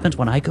know what happens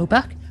when I go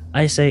back?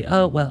 I say,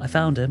 oh, well, I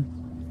found him.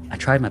 I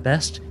tried my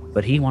best,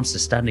 but he wants to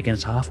stand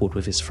against Halfwood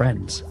with his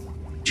friends.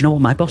 Do you know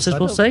what my bosses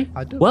will say?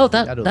 I don't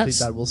That's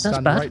think that will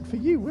stand bad. right for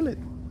you, will it?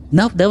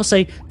 No, they'll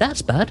say,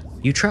 that's bad.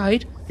 You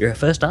tried. You're a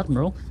first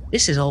admiral.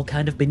 This is all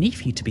kind of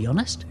beneath you, to be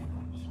honest.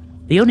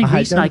 The only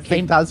reason I don't came...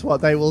 think that's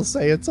what they will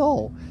say at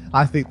all.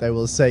 I think they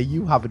will say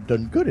you haven't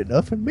done good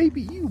enough and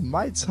maybe you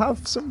might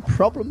have some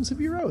problems of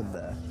your own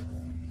there.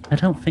 I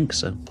don't think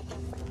so.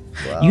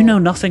 Well, You know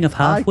nothing of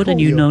I Halfwood call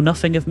and you you- know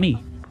nothing of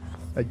me.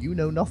 And you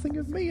know nothing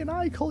of me, and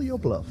I call your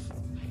bluff.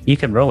 You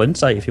can roll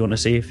insight if you want to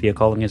see if you're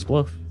calling his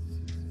bluff.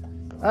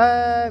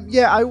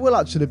 Yeah, I will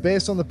actually,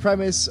 based on the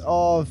premise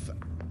of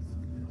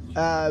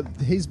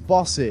his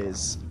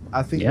bosses.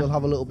 I think we'll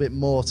have a little bit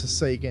more to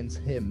say against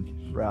him.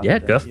 Yeah,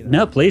 go.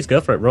 No, please go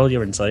for it. Roll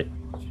your insight.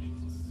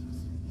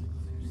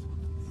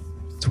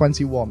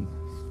 21.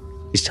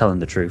 He's telling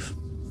the truth.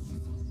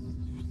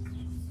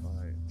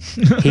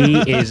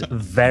 He is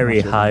very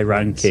high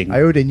ranking.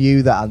 I already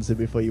knew that answer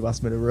before you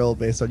asked me to roll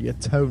based on your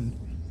tone.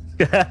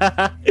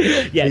 Yeah,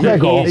 are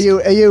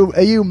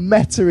you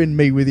metaing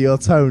me with your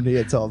tone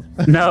here, Tom?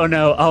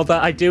 No. Although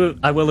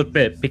I will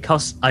admit,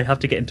 because I have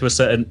to get into a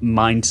certain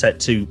mindset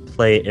to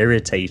play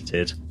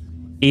irritated.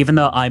 Even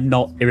though I'm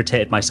not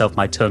irritated myself,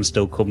 my tone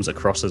still comes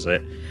across as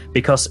it.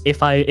 Because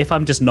if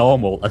I'm just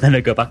normal and then I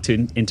go back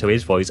into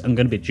his voice, I'm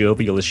going to be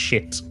jovial as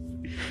shit.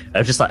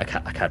 I'm just like,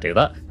 I can't do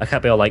that. I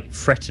can't be all like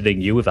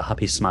threatening you with a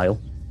happy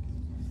smile.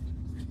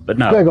 But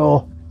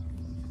no.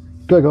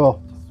 Gregor.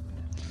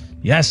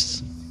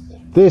 Yes.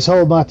 This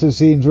whole matter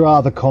seems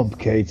rather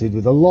complicated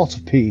with a lot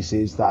of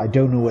pieces that I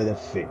don't know where they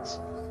fit.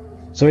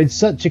 So in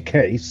such a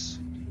case,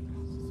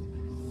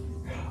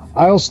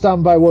 I'll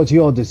stand by what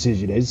your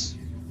decision is.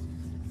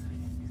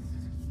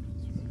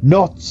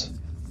 Not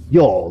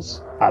yours,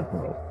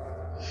 Admiral.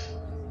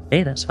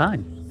 Hey, that's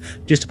fine.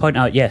 Just to point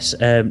out, yes,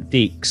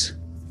 Deeks,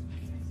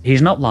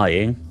 he's not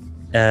lying.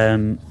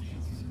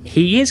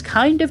 He is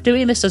kind of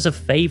doing this as a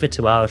favour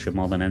to Arsha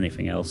more than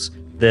anything else.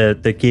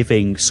 The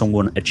giving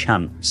someone a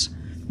chance.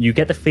 You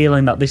get the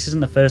feeling that this isn't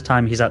the first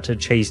time he's had to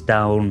chase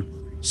down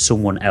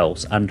someone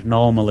else, and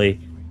normally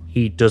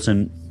he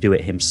doesn't do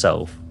it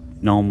himself.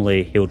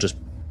 Normally he'll just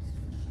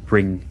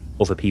bring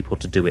other people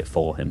to do it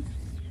for him.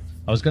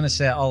 I was going to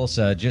say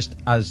also, just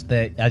as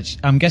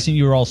I'm guessing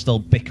you were all still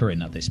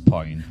bickering at this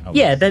point.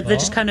 Yeah, they're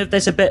just kind of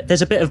there's a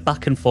bit of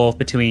back and forth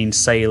between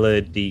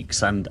Sailor,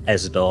 Deeks, and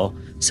Ezador.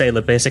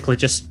 Sailor basically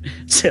just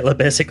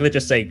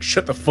saying,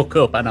 "Shut the fuck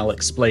up, and I'll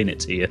explain it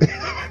to you."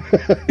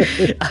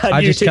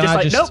 And you two just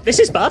like, "Nope, this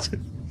is bad."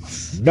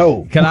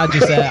 No. Can I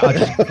just say,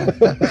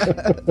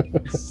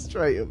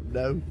 straight up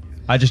no.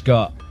 I just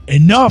got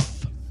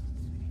enough.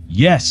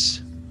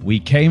 Yes, we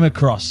came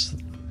across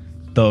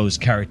those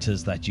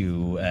characters that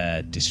you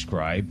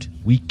described.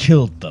 We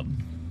killed them.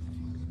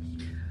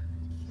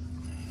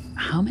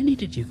 How many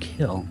did you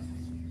kill?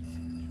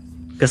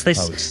 Because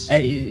this,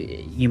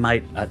 you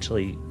might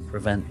actually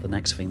prevent the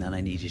next thing that I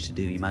need you to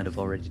do. You might have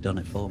already done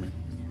it for me.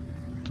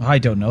 I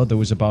don't know. There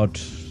was about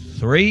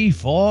 3,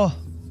 4,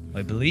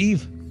 I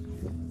believe.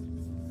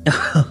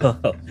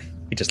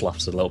 He just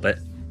laughs a little bit.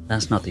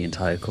 That's not the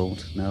entire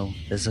cult. No,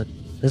 there's a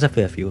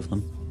fair few of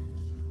them.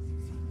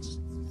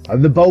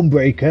 And the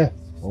Bonebreaker,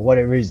 or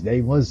whatever his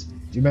name was. Do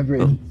you remember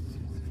him?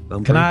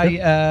 Can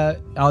I?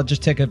 I'll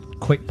just take a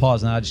quick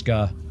pause and I'll just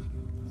go.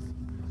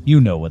 You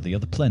know where the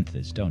other plinth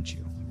is, don't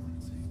you?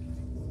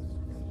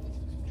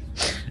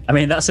 I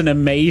mean, that's an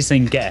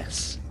amazing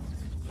guess,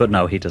 but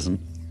no, he doesn't.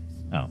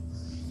 Oh,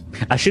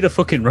 I should have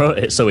fucking wrote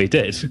it, so he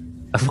did.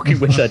 I fucking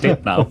wish I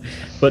did now,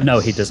 but no,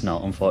 he does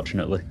not,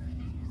 unfortunately.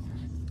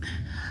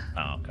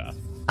 Oh, okay.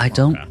 I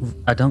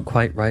don't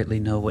quite rightly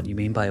know what you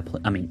mean by a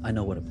plinth. I mean, I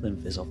know what a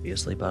plinth is,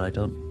 obviously, but I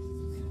don't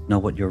know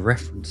what you're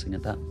referencing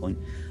at that point.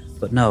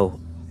 But no,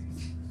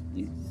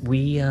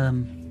 we,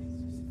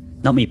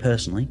 not me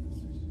personally,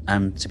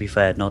 and to be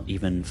fair, not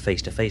even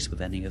face to face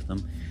with any of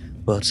them,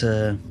 but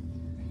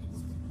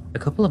a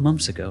couple of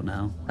months ago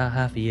now, about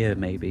half a year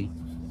maybe,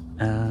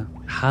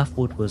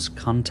 Halfwood was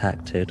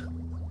contacted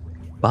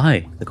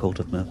by the Cult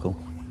of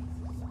Merkel.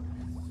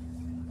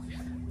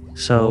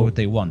 So what were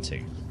they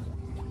wanting?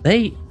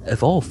 They,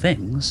 of all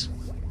things,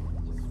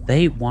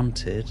 they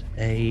wanted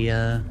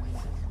an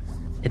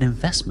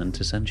investment,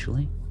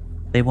 essentially.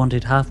 They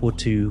wanted Halfwood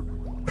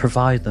to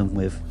provide them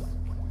with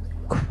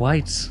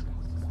quite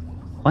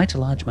a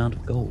large amount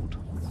of gold.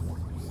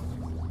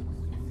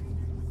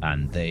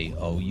 And they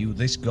owe you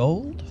this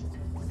gold?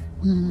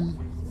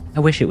 I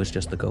wish it was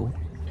just the gold.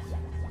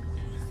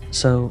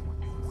 So,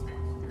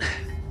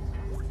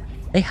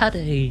 they had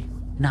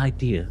an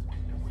idea,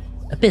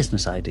 a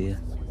business idea,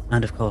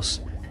 and of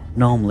course,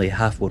 normally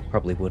Halfwood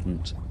probably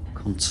wouldn't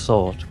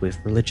consort with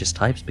religious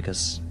types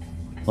because,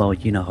 well,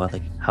 you know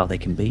how they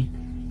can be.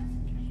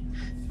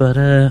 But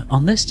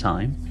on this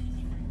time,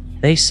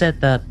 they said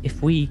that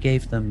if we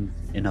gave them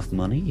enough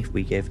money, if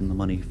we gave them the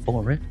money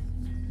for it,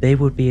 they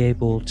would be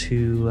able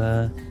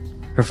to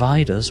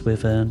provide us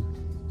with an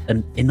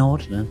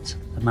inordinate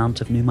amount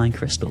of new mine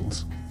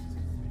crystals.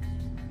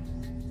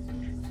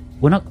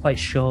 We're not quite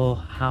sure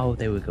how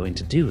they were going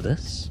to do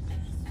this.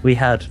 We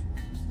had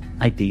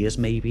ideas,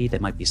 maybe.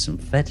 There might be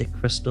synthetic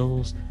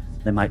crystals.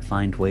 They might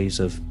find ways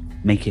of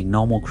making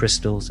normal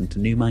crystals into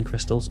new mine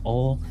crystals,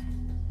 or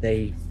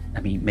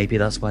maybe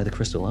that's why the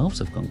crystal elves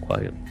have gone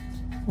quiet.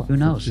 Well, who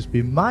knows? Just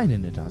be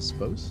mining it, I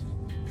suppose.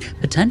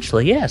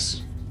 Potentially,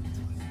 yes.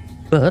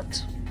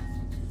 But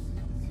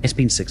it's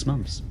been 6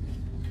 months,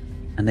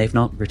 and they've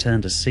not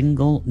returned a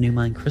single new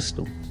mine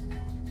crystal.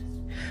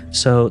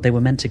 So they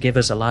were meant to give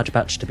us a large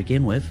batch to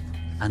begin with,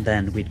 and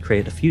then we'd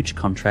create a future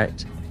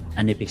contract,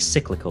 and it'd be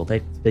cyclical.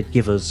 They'd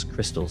give us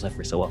crystals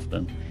every so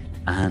often,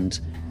 and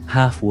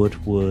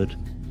Halfwood would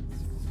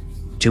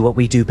do what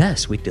we do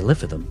best. We'd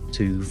deliver them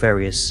to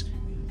various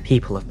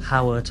people of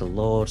power, to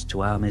lords,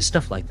 to armies,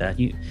 stuff like that.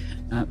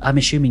 I'm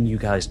assuming you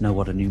guys know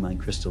what a new mine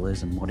crystal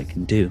is and what it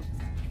can do.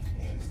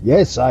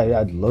 Yes, I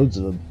had loads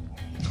of them.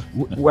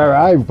 Where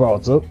I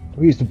brought up,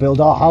 we used to build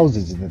our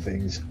houses in the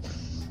things.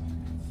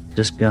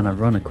 Just gonna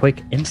run a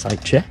quick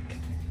insight check.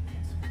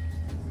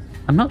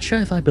 I'm not sure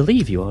if I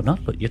believe you or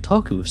not, but you're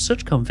talking with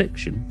such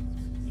conviction.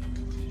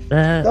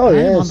 I'm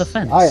on the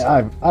fence.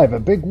 I have a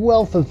big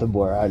wealth of them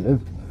where I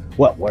live.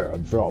 Well, where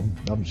I'm from.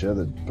 I'm sure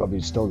they're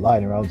probably still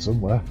lying around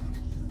somewhere.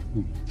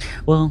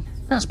 Well,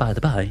 that's by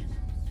the by.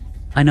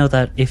 I know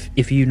that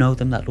if you know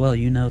them that well,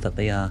 you know that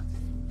they are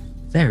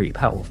very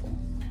powerful.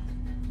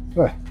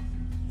 Eh,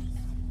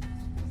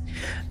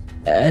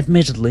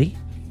 Admittedly,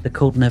 the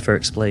cult never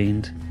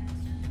explained,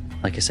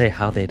 like I say,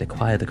 how they'd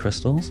acquire the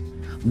crystals,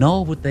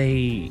 nor would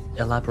they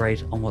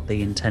elaborate on what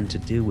they intend to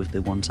do with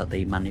the ones that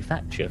they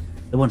manufacture,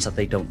 the ones that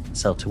they don't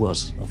sell to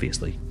us,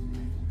 obviously.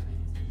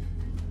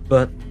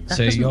 But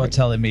So you're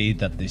telling me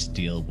that this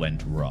deal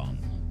went wrong?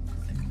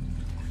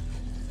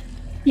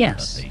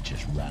 Yes. That they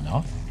just ran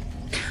off?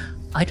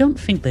 I don't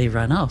think they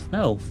ran off,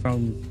 no,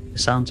 from the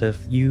sound of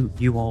you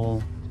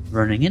all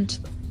running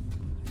into them.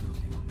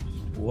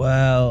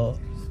 Well,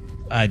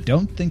 I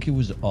don't think it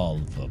was all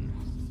of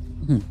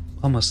them.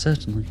 Almost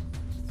certainly.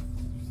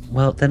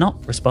 Well, they're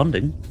not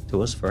responding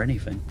to us for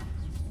anything.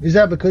 is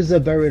that because they're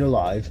buried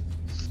alive?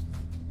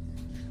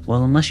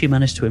 Well, unless you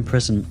manage to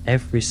imprison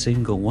every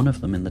single one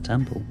of them in the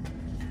temple.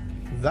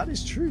 That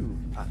is true,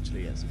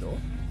 actually, Isidore.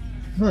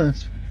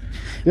 Nice.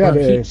 Yeah, Well,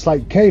 it's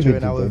like caving,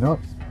 During did they not?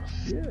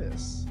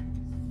 Yes.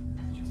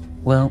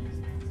 Well,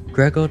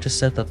 Gregor just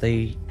said that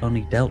they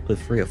only dealt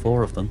with 3 or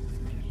 4 of them.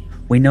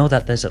 We know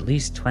that there's at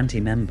least 20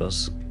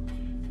 members.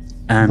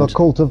 And The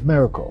Cult of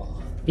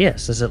Miracle.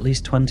 yes, there's at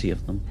least 20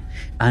 of them.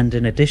 And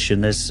in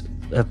addition, there's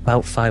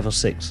about 5 or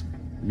 6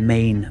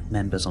 main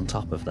members on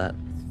top of that.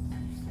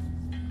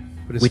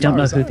 But as We don't far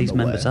know as who I'm these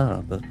members aware,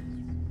 are, but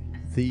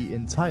the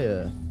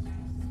entire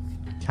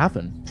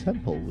cavern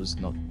temple was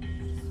not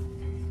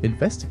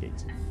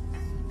investigated.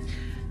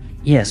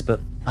 yes,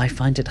 but I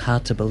find it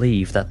hard to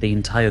believe that the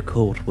entire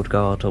cult would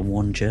go out on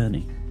one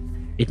journey.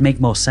 It'd make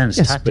more sense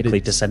Yes, but tactically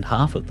to it's- send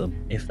half of them,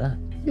 if that.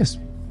 Yes,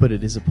 but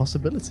it is a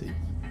possibility.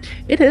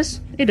 It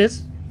is.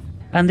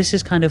 And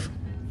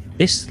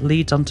this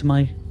leads on to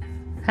my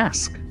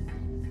task.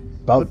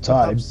 About But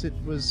time. perhaps it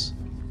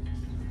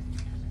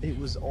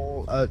was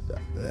all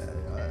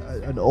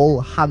an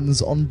all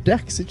hands on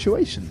deck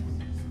situation.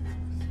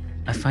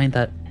 I find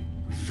that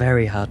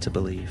very hard to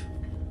believe.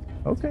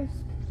 Okay.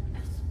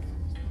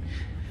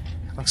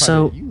 I find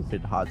So- that you've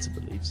been hard to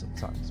believe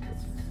sometimes.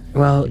 But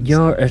Well,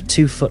 you're a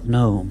 2-foot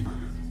gnome.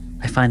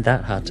 I find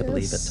that hard to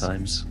believe at Yes.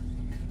 times.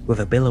 With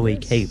a billowy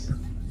Yes. cape.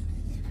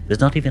 There's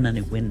not even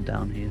any wind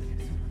down here.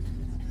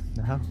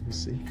 now you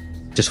see.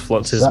 Just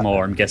flutters That-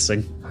 more, I'm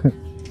guessing.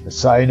 A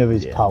sign of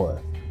his Yeah. power.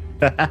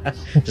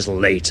 Just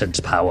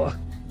latent power.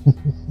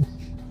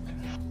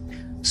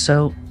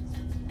 So,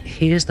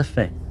 here's the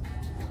thing.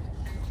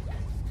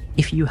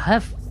 If you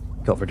have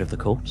got rid of the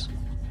corpse,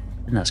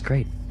 then that's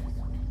great.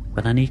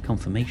 But I need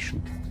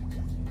confirmation.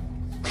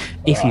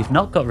 If you've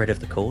not got rid of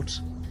the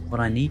corpse, what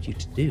I need you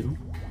to do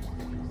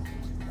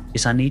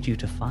is I need you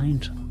to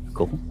find the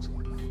corpse,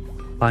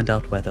 find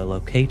out where they're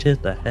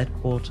located, their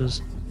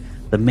headquarters,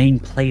 the main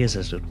players,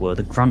 as it were.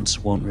 The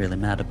grunts won't really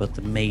matter, but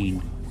the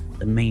main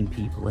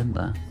people in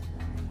there.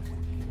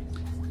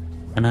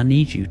 And I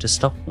need you to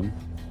stop them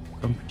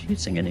from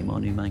producing any more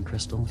new mine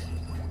crystals.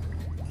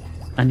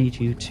 I need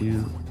you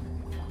to...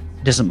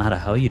 It doesn't matter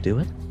how you do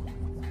it.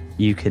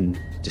 You can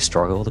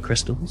destroy all the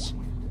crystals.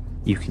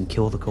 You can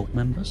kill the cult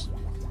members.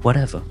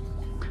 Whatever.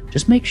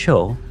 Just make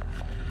sure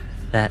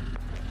that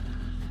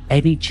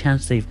any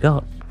chance they've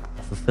got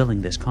of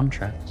fulfilling this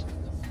contract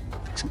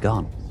is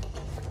gone.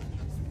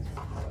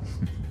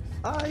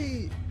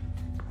 I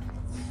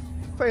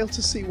fail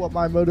to see what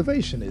my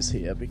motivation is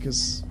here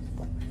because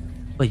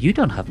Well, you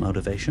don't have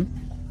motivation,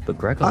 but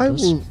Gregor I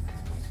does. will.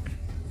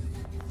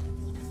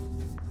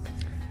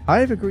 I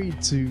have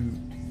agreed to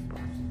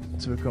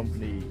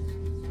accompany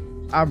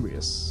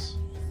Amrius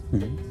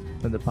Mhm.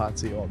 and the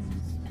party on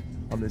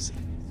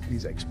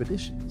these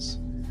expeditions.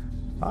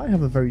 I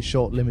have a very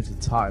short, limited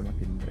time I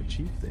can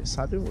achieve this.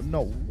 I do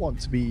not want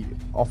to be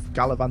off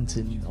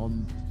gallivanting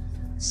on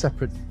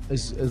separate,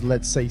 as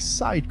let's say,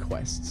 side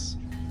quests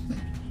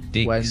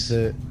when Dicks.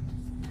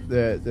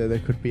 there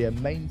could be a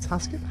main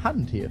task at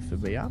hand here for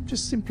me. I'm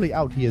just simply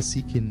out here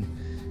seeking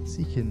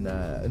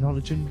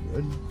knowledge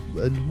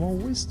and more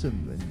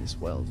wisdom in this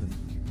world.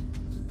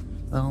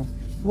 And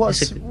Well,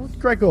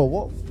 Gregor?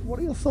 What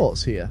are your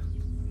thoughts here?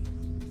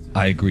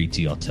 I agree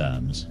to your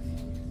terms.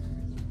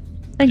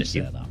 thank Just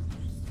you. say that.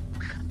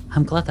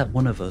 I'm glad that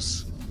one of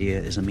us here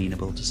is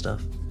amenable to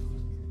stuff.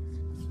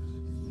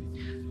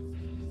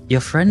 Your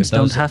friends If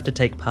those- don't have to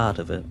take part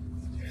of it.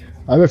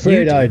 I'm afraid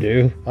You do. I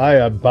do. I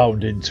am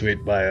bound into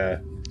it by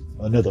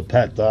another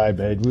pact that I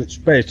made,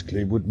 which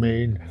basically would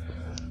mean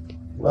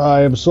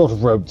I am sort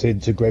of roped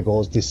into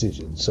Gregor's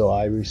decision, so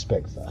I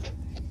respect that.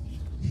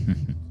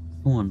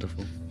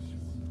 Wonderful.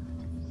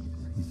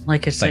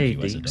 Like I say,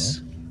 Thank you,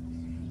 Deeks,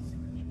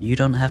 you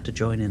don't have to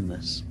join in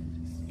this.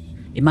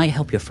 It might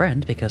help your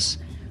friend because,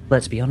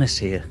 let's be honest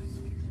here,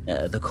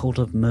 the cult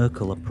of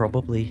Merkel are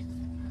probably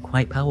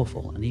quite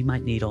powerful, and he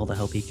might need all the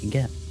help he can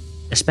get.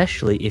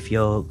 Especially if they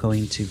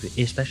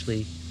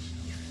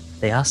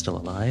are still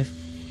alive,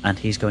 and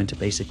he's going to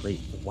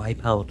basically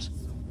wipe out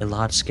a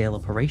large-scale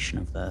operation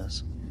of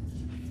theirs.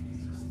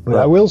 But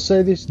I will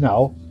say this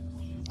now,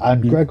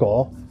 and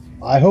Gregor,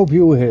 I hope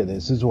you will hear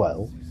this as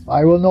well.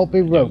 I will not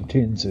be roped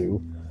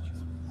into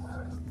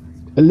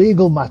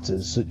illegal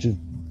matters such as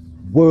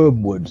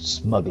wormwood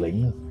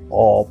smuggling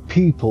or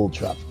people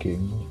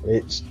trafficking.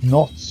 It's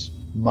not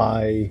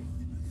my...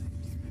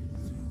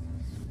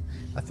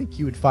 I think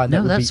you would find No,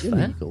 that would that's be fair.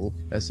 illegal,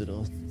 as it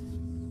all.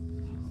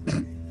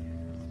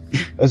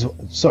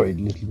 Sorry,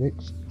 Little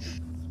Mix.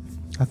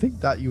 I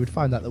think that you would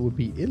find that would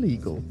be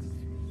illegal.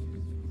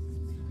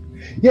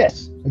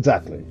 Yes,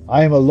 exactly.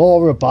 I am a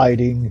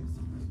law-abiding,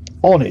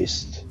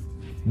 honest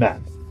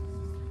man.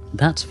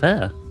 That's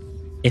fair.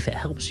 If it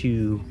helps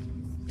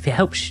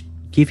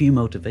give you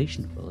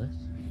motivation for this,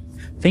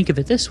 think of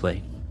it this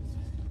way.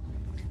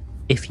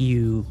 If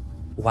you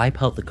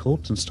wipe out the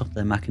cult and stop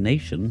their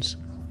machinations,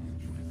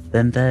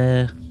 then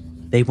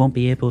they won't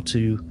be able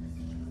to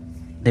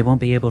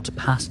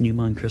pass new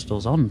mind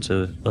crystals on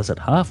to us at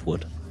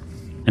Halfwood.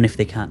 And if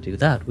they can't do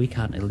that, we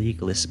can't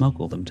illegally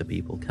smuggle them to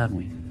people, can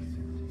we?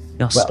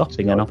 You're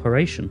stopping an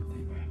operation.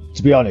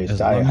 To be honest, As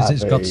long as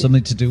it's got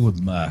something to do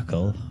with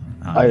Merkel.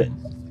 I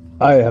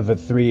have a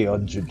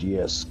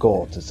 300-year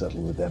score to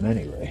settle with them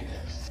anyway.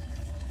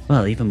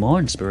 Well, even more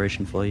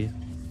inspiration for you.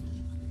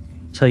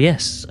 So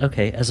yes,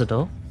 okay,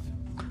 Ezador,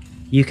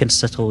 you can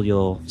settle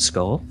your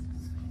score.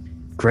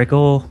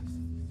 Gregor,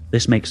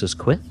 this makes us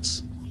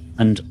quits,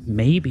 and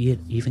maybe it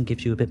even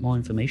gives you a bit more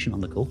information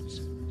on the cults.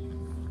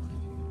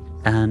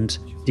 And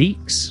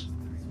Deeks,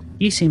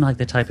 you seem like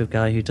the type of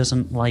guy who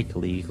doesn't like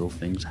illegal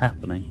things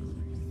happening.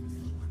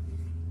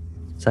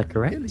 Is that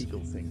correct? Illegal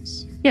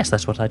things. Yes,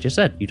 that's what I just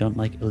said. You don't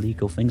like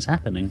illegal things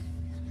happening.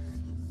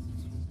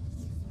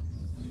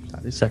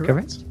 Is that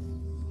correct?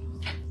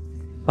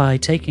 By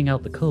taking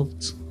out the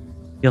cults,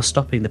 you're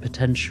stopping the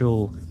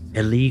potential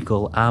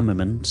illegal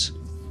armament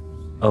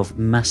of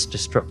mass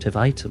destructive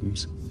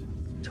items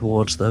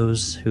towards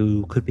those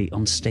who could be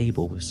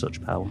unstable with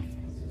such power.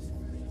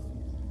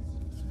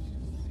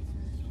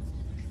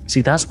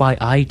 See, that's why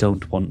I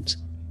don't want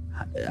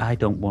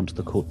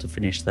the cult to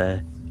finish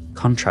their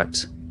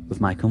contract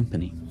with my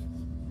company.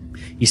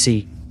 You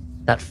see,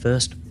 that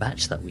first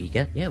batch that we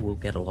get, yeah, we'll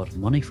get a lot of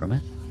money from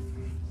it,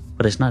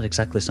 but it's not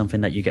exactly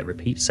something that you get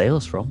repeat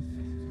sales from.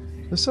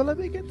 So let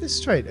me get this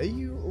straight. Are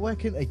you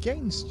working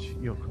against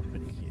your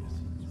company here?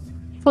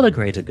 For the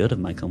greater good of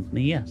my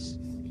company, yes.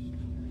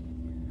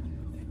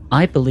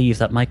 I believe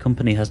that my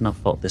company has not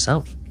thought this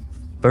out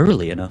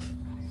thoroughly enough,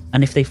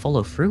 and if they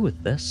follow through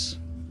with this...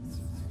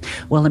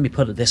 Well, let me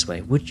put it this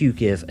way. Would you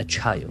give a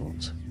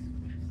child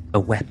a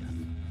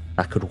weapon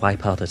that could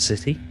wipe out a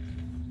city?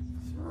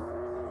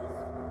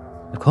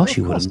 Of course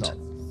you course wouldn't.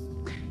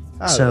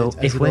 not. So,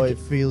 if it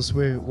feels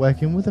we're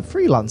working with a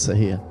freelancer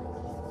here.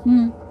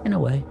 In a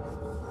way.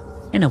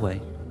 In a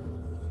way.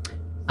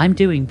 I'm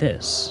doing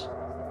this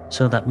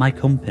so that my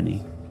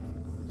company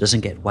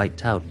doesn't get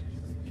wiped out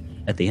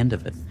at the end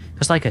of it.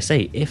 Because like I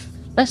say, if,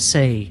 let's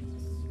say,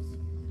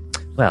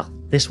 well,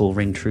 this will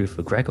ring true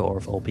for Gregor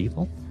of all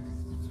people.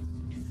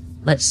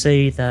 Let's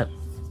say that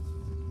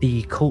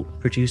the cult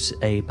produce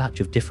a batch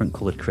of different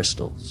coloured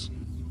crystals,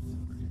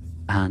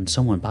 and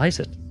someone buys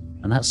it,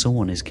 and that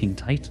someone is King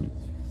Titan.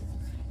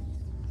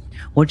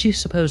 What do you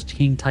suppose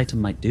King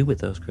Titan might do with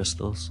those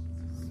crystals?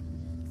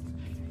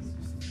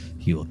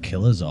 He will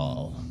kill us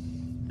all.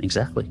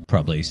 Exactly.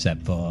 Probably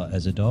except for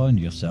Ezador and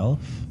yourself.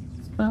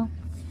 Well,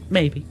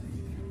 maybe.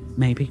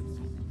 Maybe.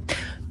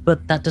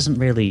 But that doesn't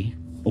really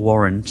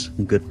warrant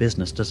good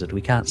business, does it?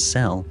 We can't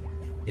sell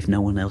if no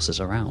one else is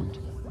around.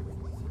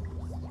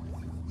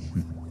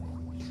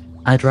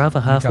 I'd rather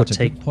half would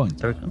take... Point.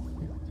 Sorry, go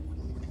on.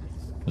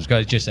 I was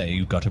going to just say,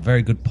 you've got a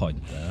very good point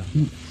there.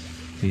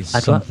 He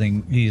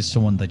is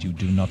someone that you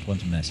do not want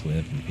to mess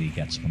with if he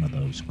gets one of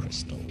those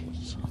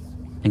crystals.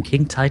 And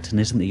King Titan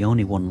isn't the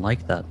only one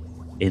like that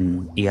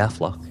in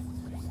Eaflock.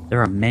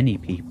 There are many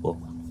people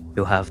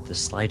who have the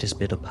slightest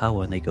bit of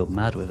power and they go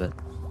mad with it.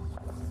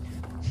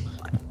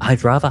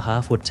 I'd rather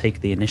half would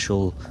take the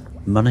initial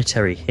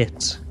monetary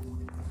hit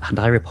and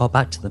I report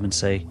back to them and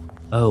say,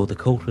 oh, the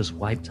cult was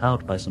wiped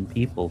out by some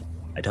people.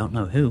 I don't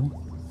know who.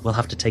 We'll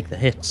have to take the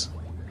hits.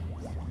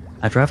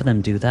 I'd rather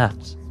them do that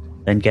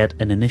than get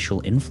an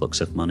initial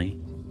influx of money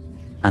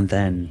and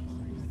then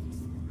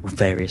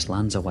various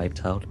lands are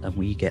wiped out and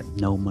we get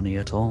no money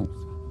at all.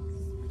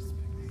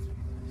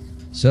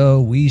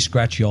 So we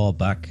scratch your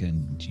back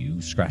and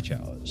you scratch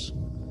ours.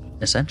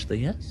 Essentially,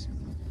 yes.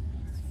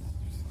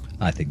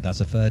 I think that's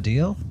a fair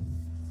deal.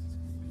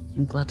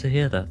 I'm glad to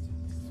hear that.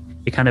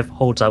 He kind of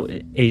holds out.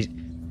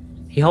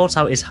 He holds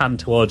out his hand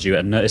towards you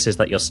and notices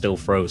that you're still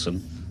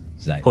frozen.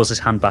 Exactly. Pulls his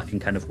hand back and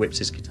kind of whips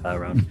his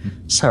guitar around.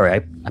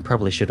 Sorry, I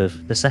probably should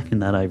have. The second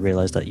that I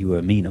realised that you were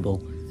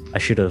amenable, I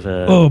should have.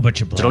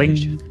 Much obliged.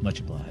 Dling. Much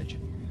obliged.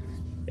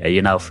 Yeah,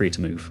 you're now free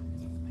to move.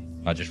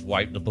 I just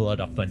wipe the blood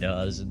off my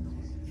nose and.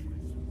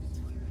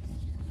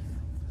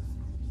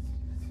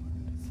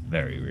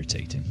 Very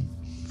irritating.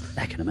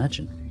 I can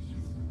imagine.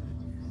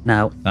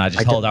 Now, I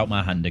just hold out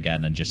my hand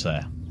again and just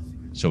say,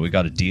 so we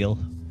got a deal?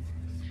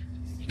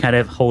 He kind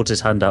of holds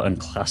his hand out and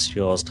clasps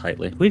yours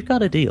tightly. We've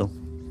got a deal.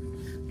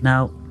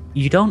 Now,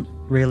 you don't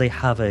really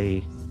have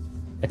a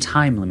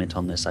time limit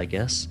on this, I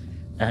guess.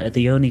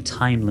 The only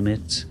time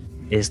limit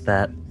is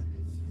that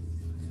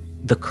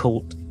the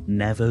cult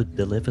never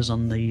delivers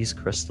on these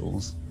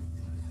crystals.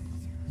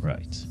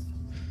 Right.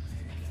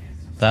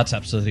 That's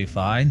absolutely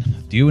fine.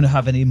 Do you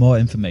have any more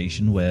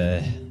information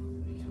where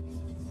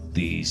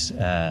these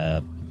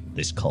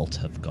this cult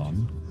have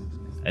gone?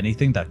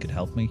 Anything that could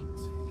help me?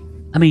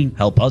 I mean,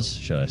 Help us,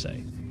 should I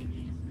say?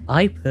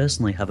 I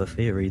personally have a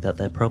theory that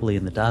they're probably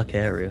in the dark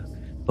area,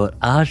 but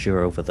Arja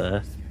over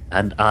there,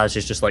 and Arj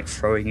is just like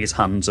throwing his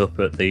hands up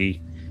at the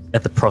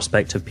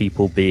prospect of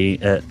people being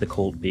the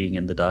cult being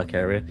in the dark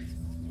area.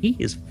 He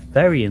is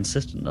very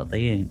insistent that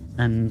they ain't,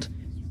 and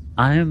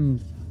I'm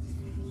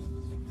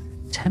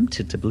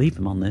tempted to believe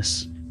him on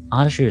this.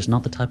 Arja is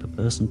not the type of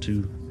person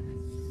to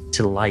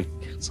like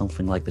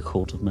something like the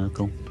cult of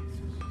Merkel.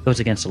 Goes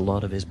against a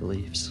lot of his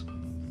beliefs.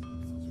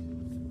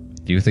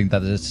 Do you think that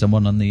there's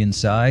someone on the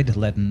inside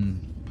letting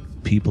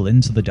people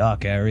into the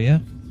dark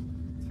area?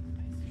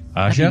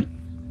 Aja?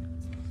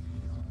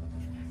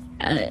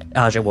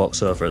 Arja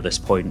walks over at this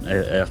point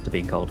after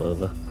being called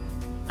over.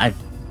 I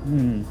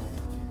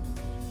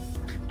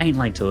ain't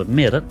like to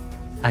admit it.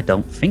 I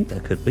don't think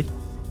there could be.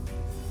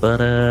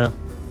 But,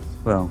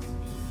 well,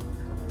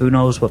 who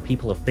knows what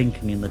people are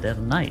thinking in the dead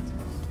of night?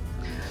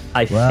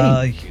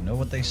 Well, you know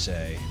what they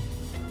say.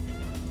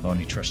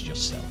 Only trust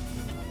yourself.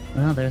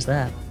 Well, there's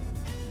that.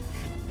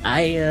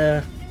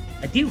 I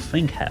do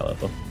think,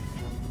 however,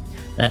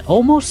 that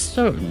almost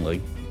certainly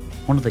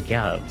one of the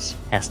guards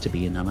has to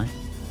be in on it.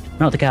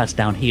 Not the guards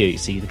down here, you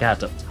see, the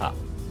guards up top.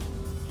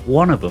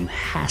 One of them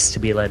has to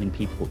be letting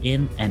people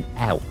in and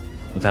out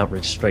without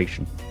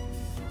registration.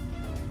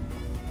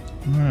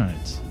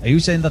 Right. Are you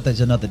saying that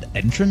there's another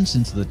entrance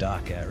into the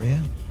dark area?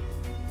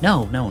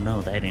 No,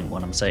 that ain't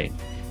what I'm saying.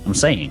 I'm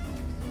saying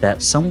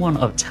that someone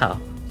up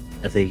top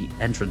at the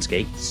entrance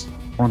gates,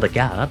 one of the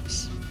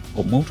guards,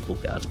 or multiple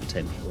guards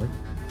potentially,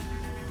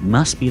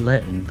 must be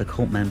letting the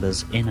cult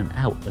members in and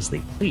out as they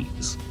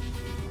please.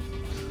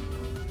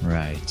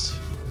 Right.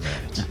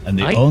 And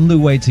the only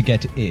way to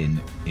get in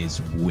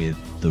is with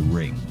the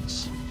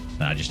rings.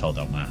 And I just hold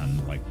out my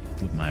hand, like,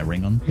 with my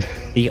ring on.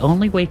 The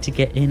only way to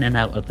get in and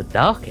out of the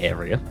dark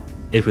area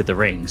is with the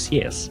rings,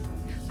 yes.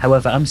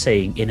 However, I'm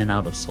saying in and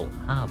out of Salt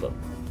Harbor.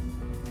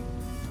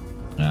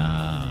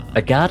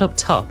 A guard up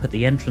top at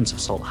the entrance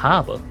of Salt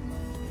Harbor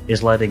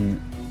is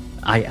letting,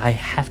 I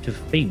have to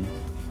think,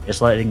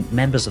 is letting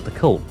members of the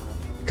cult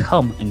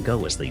come and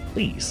go as they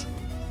please.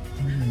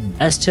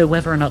 As to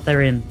whether or not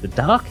they're in the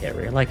dark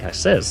area, like I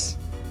says,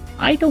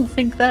 I don't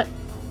think that.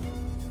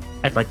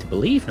 I'd like to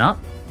believe not.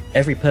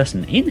 Every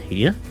person in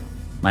here,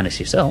 minus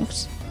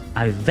yourselves,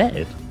 I've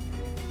vetted.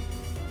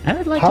 I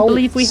would like to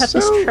believe we have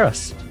this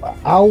trust.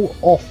 How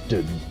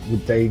often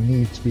would they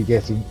need to be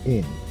getting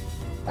in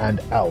and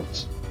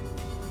out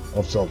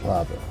of Salt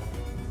Harbor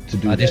to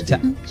do their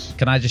deeds?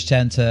 Can I just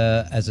turn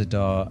to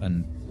Ezador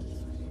and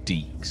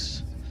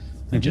Deeks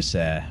and just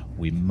say,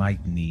 we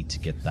might need to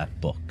get that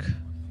book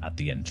at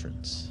the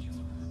entrance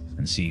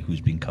and see who's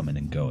been coming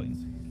and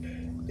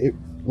going. It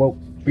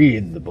won't be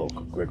in the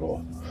book,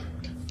 Gregor.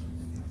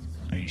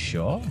 Are you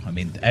sure? I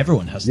mean,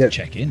 everyone has to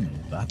check in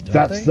with that, don't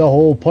That's they? the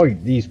whole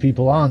point. These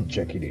people aren't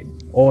checking in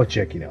or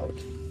checking out.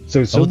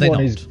 So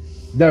someone is...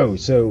 No,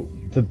 so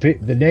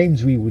the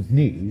names we would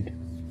need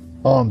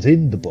aren't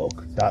in the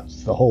book.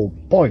 That's the whole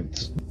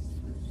point.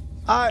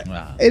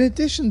 In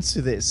addition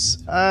to this,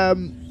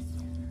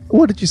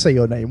 what did you say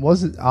your name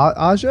was? It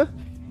Aja?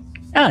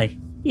 Aye,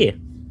 yeah.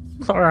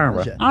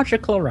 Clara. Arja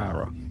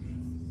Clara.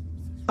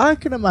 I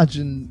can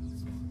imagine,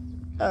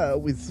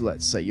 with,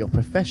 let's say, your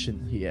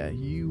profession here,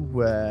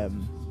 you,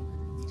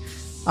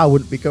 I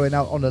wouldn't be going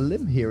out on a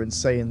limb here and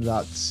saying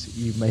that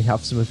you may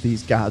have some of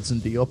these guards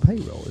under your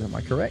payroll. Am I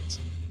correct?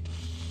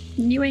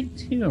 You ain't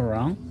too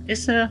wrong.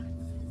 It's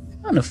an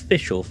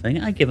unofficial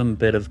thing. I give them a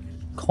bit of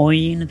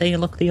coin, they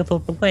look the other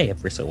way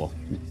every so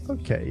often.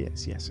 Okay,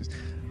 yes.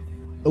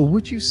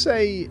 Would you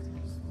say,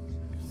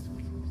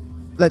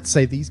 let's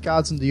say these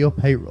guards under your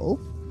payroll,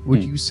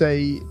 would you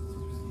say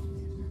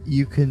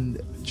you can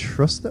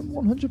trust them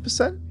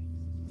 100%?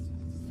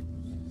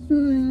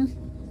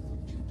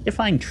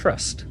 Define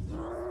trust.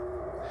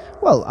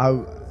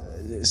 Well,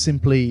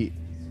 simply,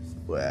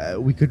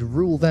 we could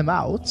rule them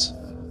out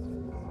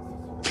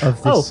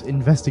of this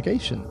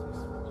investigation.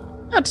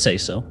 I'd say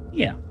so,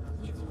 yeah.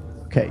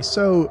 Okay,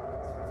 so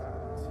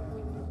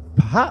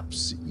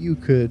perhaps you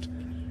could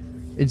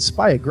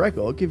inspire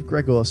Gregor, give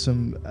Gregor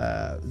some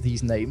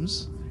these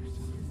names,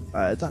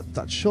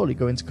 that's surely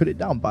going to cut it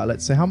down by,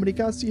 let's say, how many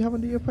guards do you have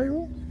under your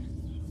payroll?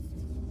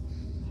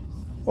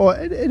 Or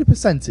in a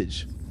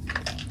percentage?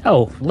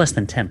 Oh, less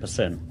than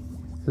 10%.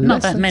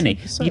 Not that many.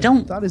 10%. You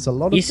don't. That is a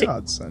lot of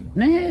guards, then.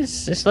 Nah,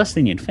 it's less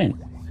than you'd think.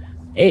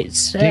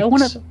 It's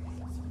Deeks,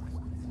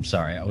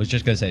 sorry, I was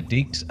just going to say,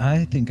 Deeks,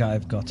 I think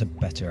I've got a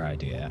better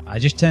idea. I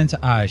just turn to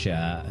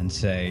Aja and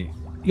say,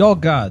 your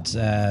guards,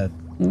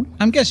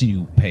 I'm guessing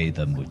you pay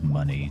them with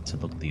money to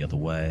look the other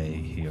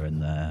way here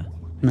and there.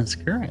 That's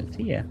correct,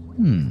 yeah.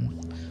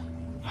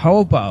 How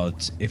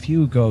about if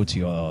you go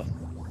to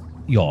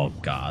your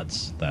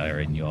guards that are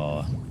in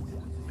your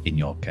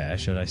care,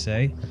 should I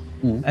say,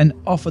 and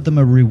offer them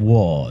a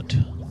reward,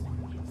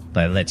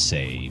 like let's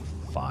say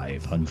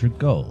 500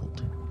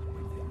 gold,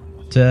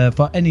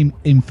 for any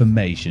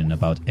information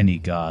about any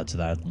guards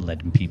that are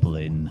letting people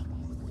in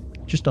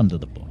just under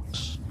the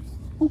books.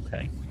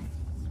 Okay.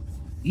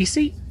 You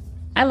see,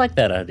 I like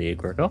that idea,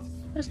 Gregor.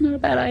 That's not a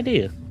bad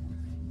idea.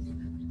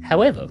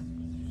 However,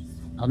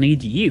 I'll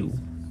need you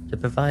to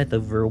provide the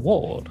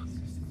reward.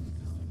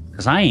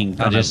 Because I ain't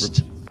gonna...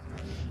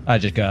 I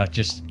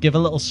just give a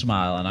little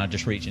smile and I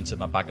just reach into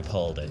my bag of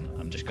holding.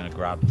 I'm just going to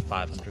grab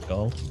 500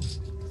 gold.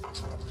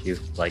 You,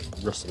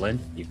 rustle in,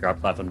 you grab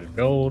 500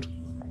 gold.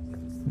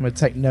 I'm going to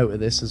take note of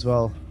this as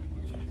well.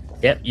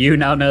 Yep, you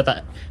now know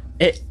that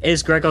it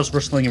is Gregor's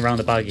rustling around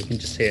the bag. You can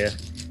just hear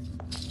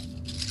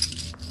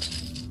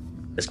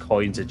there's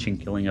coins are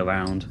chinking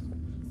around.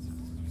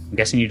 I'm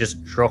guessing you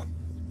just drop...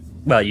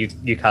 Well, you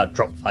can't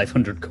drop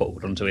 500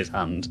 gold onto his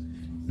hand.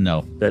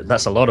 No.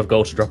 That's a lot of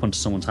gold to drop onto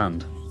someone's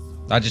hand.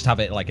 I just have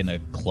it in a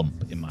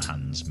clump in my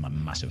hands, my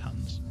massive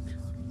hands.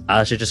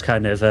 As you just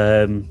kind of...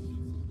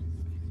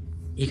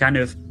 he kind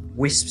of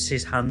wisps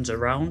his hands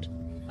around,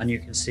 and you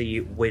can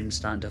see wind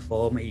starting to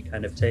form. He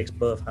kind of takes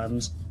both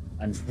hands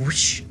and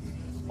whoosh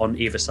on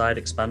either side,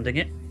 expanding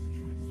it.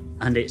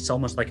 And it's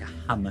almost like a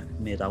hammer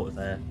made out of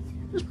air.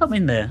 Just put them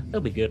in there.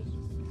 They'll be good.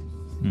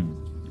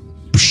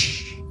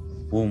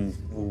 Boom,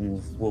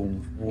 boom,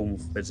 boom, boom.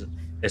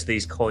 As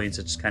these coins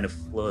are just kind of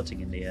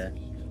floating in the air.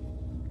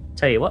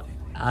 Tell you what,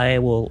 I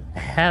will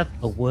have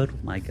a word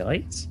with my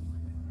guides,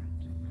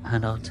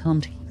 and I'll tell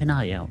them to keep an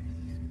eye out.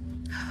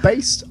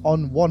 Based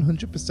on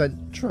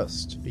 100%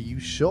 trust, are you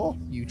sure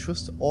you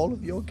trust all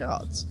of your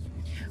guards?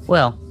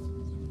 Well,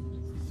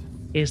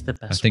 here's the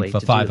best way to do this. I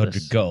think for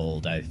 500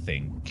 gold, I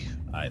think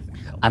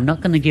I'm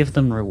not going to give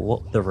them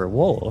the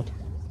reward,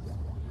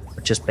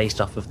 but just based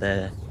off of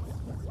their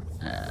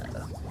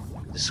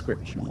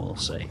description, we'll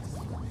say.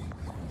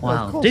 What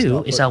I'll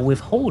do is I'll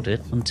withhold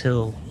it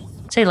until,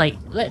 say,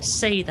 let's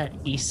say that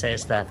he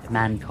says that a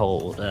man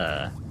called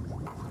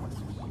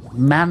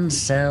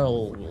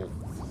Mansell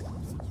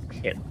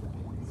Pit,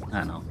 I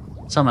don't know,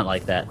 something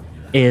like that,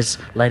 is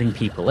letting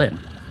people in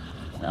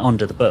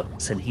under the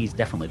books, and he's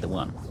definitely the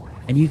one.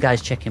 And you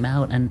guys check him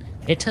out, and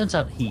it turns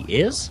out he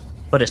is,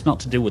 but it's not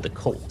to do with the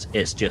cult.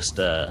 It's just,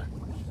 I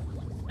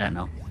don't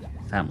know,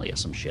 family or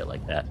some shit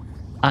like that.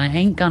 I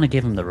ain't gonna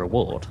give him the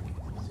reward.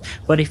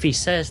 But if he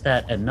says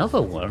that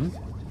another one,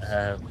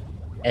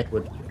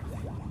 Edward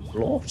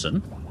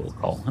Lawton, we'll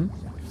call him,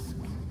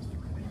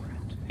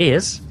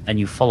 is, and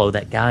you follow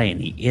that guy and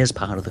he is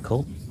part of the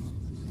cult,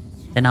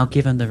 then I'll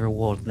give him the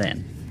reward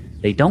then.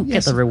 They don't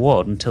get the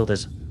reward until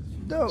there's...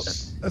 No.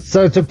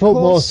 So to put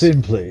more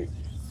simply,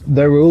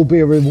 there will be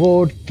a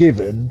reward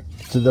given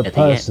to the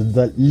person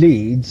that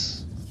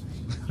leads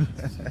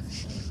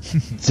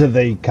to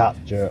the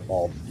capture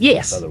of...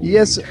 Yes.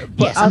 Yes,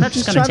 but I'm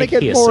just trying to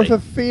get more of a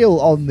feel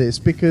on this,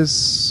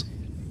 because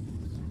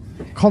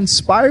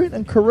conspiring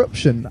and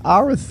corruption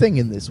are a thing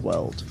in this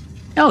world.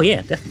 Oh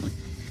yeah, definitely.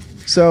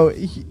 So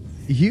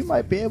you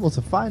might be able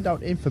to find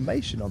out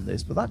information on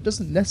this, but that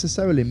doesn't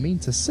necessarily mean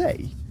to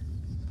say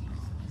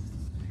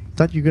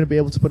that you're going to be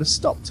able to put a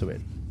stop to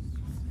it.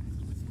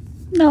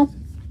 No.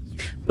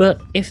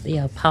 But if they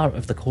are part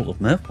of the cult of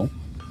Merple,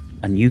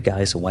 and you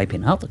guys are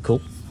wiping out the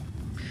cult,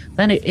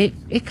 then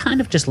it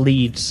kind of just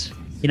leads,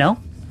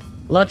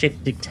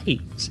 logic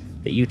dictates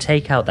that you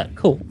take out that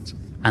cult,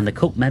 and the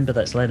cult member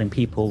that's letting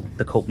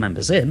the cult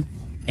members in,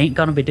 ain't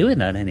gonna be doing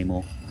that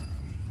anymore.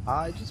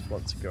 I just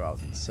want to go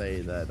out and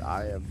say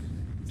that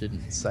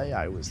didn't say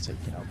I was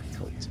taking out the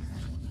cult.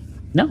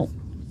 No,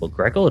 well,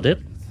 Gregor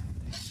did,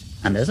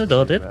 and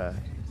Isidore did.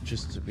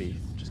 Just to be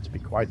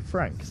quite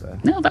frank, there.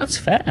 No, that's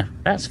fair.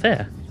 That's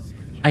fair.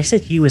 I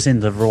said you was in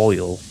the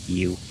royal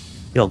your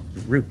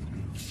group.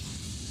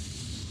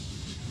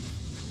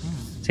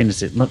 Seeing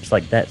as it looks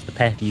like that's the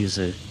path you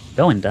are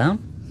going down.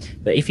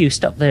 But if you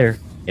stop their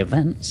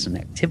events and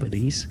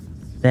activities,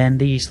 then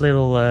these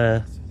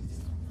little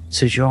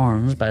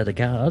sojourns by the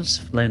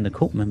guards letting the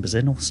cult members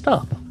in will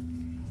stop.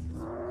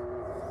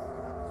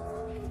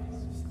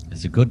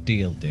 It's a good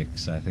deal,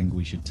 Dix. I think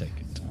we should take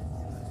it.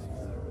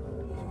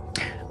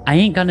 I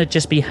ain't gonna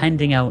just be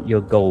handing out your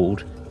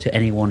gold to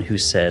anyone who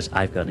says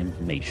I've got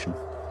information.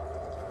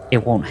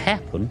 It won't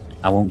happen.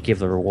 I won't give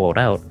the reward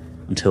out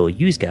until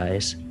you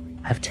guys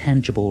have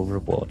tangible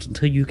rewards,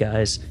 until you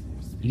guys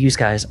you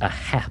guys are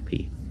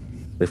happy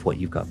with what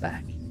you've got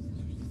back.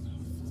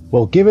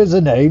 Well, give us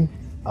a name,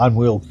 and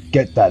we'll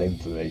get that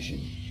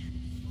information.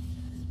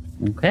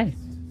 Okay.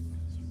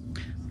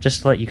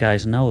 Just to let you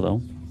guys know,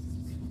 though,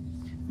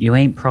 you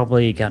ain't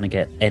probably gonna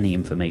get any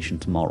information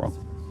tomorrow.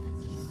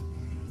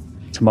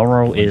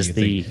 Tomorrow is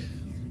the...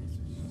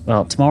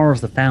 Well,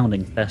 tomorrow's the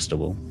founding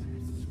festival.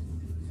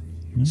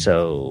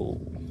 So,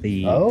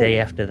 the day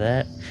after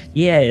that...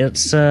 Yeah,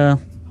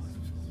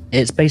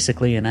 it's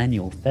basically an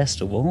annual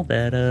festival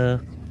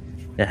that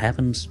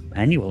happens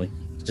annually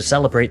to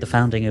celebrate the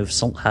founding of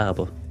Salt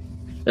Harbor.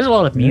 There's a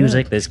lot of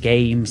music, there's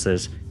games,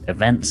 there's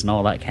events and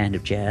all that kind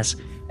of jazz.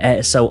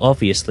 So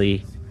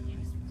obviously...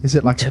 Is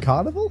it like a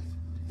carnival?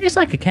 It's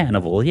like a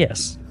carnival,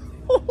 yes.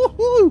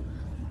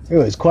 It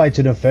was quite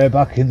an affair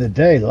back in the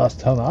day, last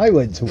time I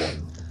went to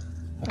one.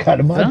 I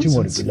can't imagine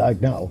what it'd be like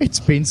now. It's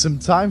been some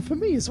time for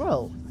me as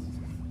well.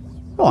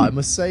 Oh, I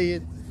must say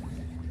it...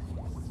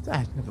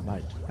 never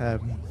mind. Well,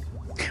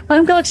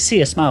 I'm glad to see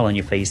a smile on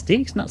your face,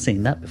 Deeks. Not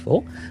seen that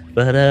before.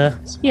 But,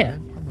 yeah,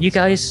 you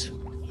guys...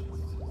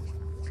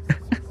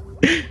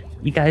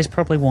 You guys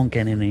probably won't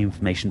get any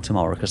information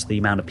tomorrow because of the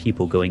amount of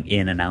people going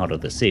in and out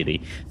of the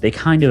city. They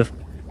kind of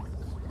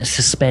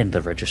suspend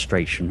the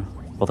registration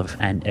for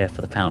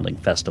the founding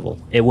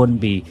festival. It wouldn't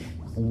be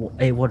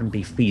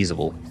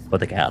feasible for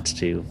the guards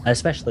to,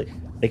 especially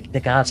the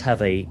guards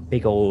have a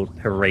big old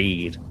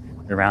parade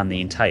around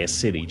the entire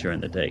city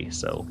during the day.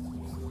 So,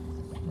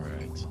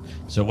 right.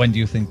 So when do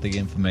you think the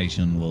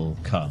information will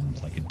come?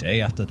 Like a day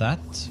after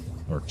that,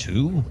 or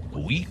 2, a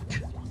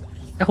week?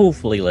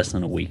 Hopefully less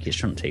than a week. It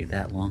shouldn't take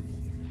that long.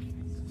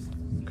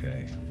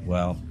 Okay.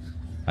 Well,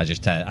 I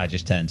just turned to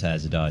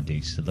Azadar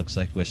Deeks. It looks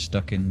like we're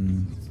stuck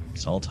in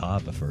Salt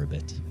Harbor for a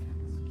bit.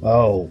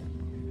 Oh.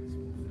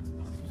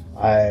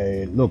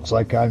 Looks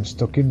like I'm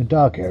stuck in the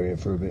dark area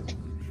for a bit.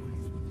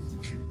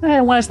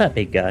 Why's that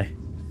big guy?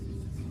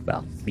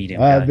 Well,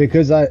 medium guy.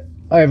 Because I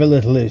have a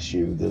little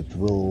issue that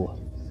will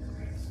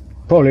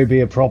probably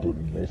be a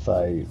problem if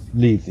I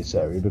leave this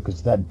area because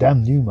of that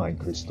damn new mine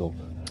crystal.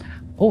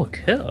 Oh, a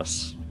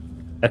curse.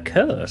 A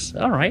curse.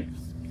 All right.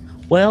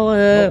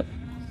 Well,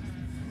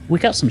 we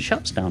got some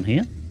shops down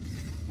here.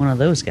 One of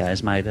those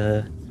guys might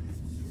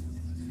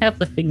have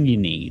the thing you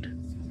need.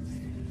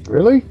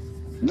 Really?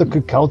 That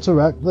could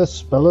counteract the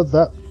spell of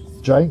that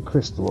giant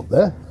crystal up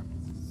there?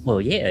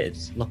 Well, yeah,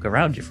 it's look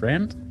around you,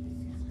 friend.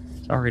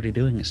 It's already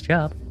doing its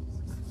job.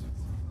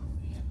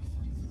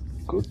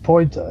 Good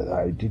point.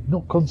 I did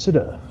not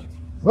consider.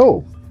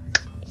 Oh,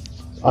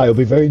 I'll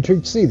be very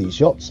intrigued to see these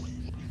shops.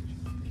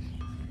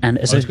 And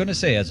I was going to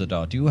say,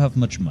 Azadar, do you have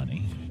much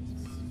money?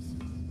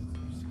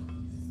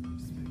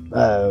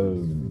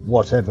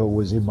 Whatever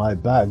was in my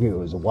bag, it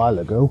was a while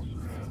ago.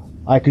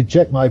 I could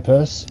check my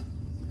purse.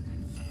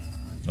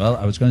 Well,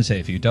 I was going to say,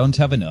 if you don't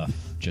have enough,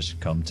 just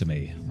come to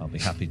me. I'll be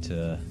happy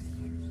to...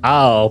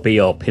 I'll be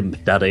your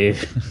pimp daddy.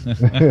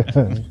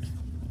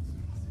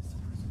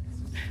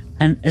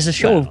 And as a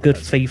show of good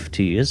faith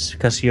to you,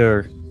 because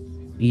you're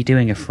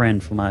doing a favor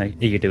for my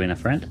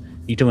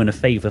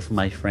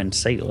friend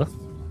Sailor,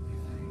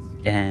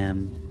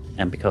 and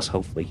because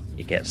hopefully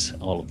it gets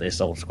all of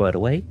this all squared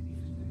away,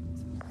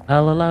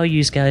 I'll allow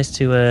you guys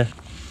to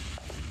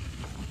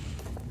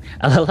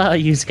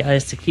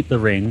keep the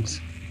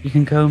rings. You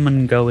can come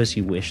and go as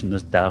you wish in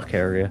this dark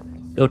area,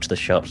 go to the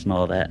shops and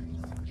all that.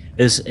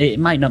 It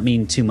might not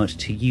mean too much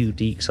to you,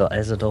 Deeks or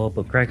Ezador,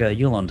 but Gregor,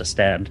 you'll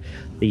understand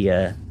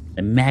the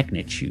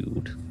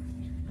magnitude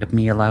of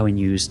me allowing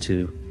you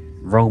to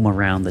roam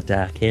around the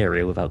dark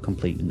area without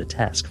completing the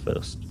task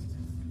first.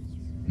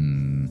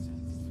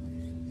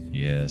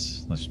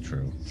 Yes, that's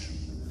true.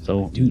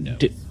 So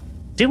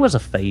do us a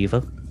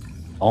favor,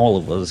 all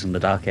of us in the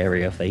dark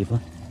area a favor.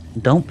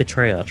 Don't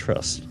betray our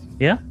trust,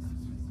 yeah?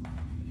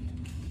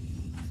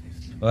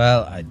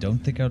 Well, I don't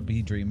think I'll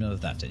be dreaming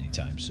of that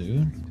anytime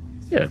soon.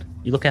 Good.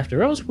 You look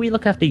after us, we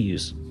look after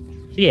yous.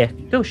 So yeah,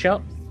 go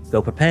shop,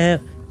 go prepare,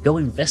 go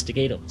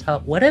investigate up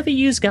top, whatever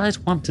yous guys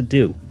want to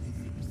do.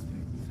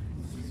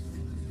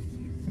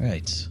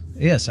 Right.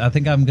 Yes, I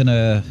think I'm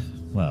gonna...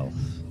 Well,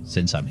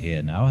 since I'm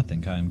here now, I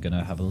think I'm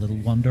gonna have a little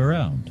wander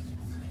around.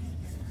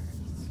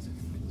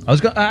 I was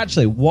gonna...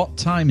 Actually, what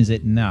time is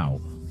it now?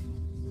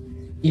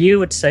 You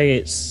would say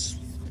it's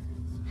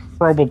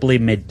probably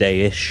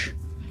midday-ish.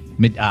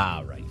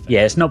 Right.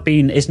 Yeah, it's not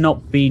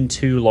been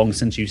too long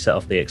since you set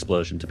off the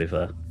explosion, to be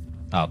fair.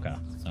 Okay.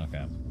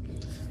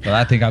 Well,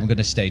 I think I'm going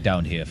to stay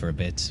down here for a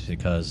bit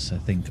because I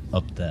think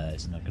up there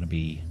is not going to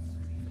be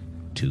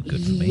too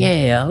good for me.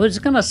 Yeah, I was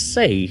going to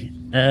say,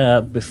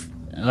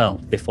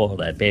 before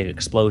that big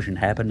explosion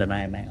happened and I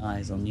had my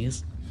eyes on you,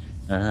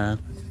 I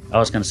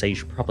was going to say you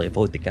should probably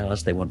avoid the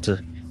guards. They want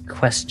to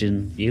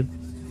question you.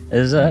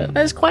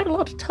 There's quite a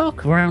lot of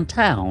talk around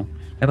town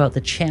about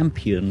the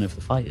champion of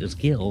the Fighters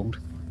Guild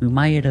who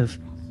might have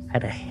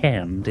had a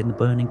hand in the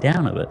burning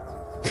down of it.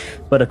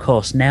 But of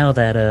course, now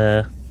that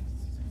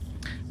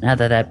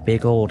that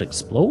big old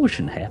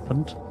explosion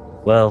happened,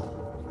 well,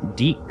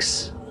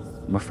 Deeks,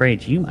 I'm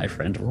afraid you, my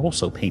friend, are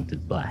also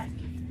painted black.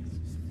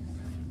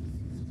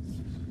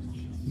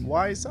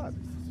 Why is that?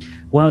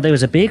 Well, there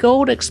was a big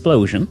old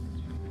explosion,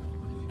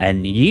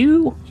 and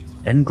you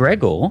and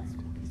Gregor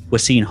were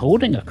seen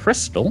holding a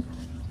crystal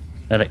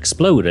that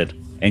exploded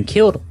and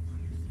killed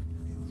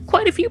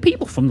quite a few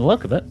people from the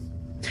look of it.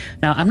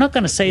 Now, I'm not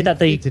going to say that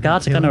the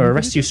guards are going to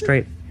arrest you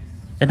straight.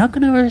 They're not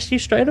going to arrest you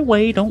straight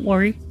away, don't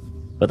worry.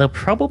 But they'll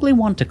probably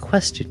want to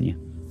question you.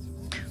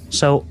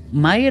 So,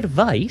 my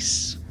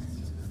advice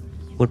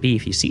would be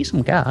if you see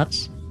some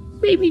guards,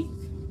 maybe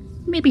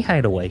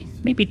hide away.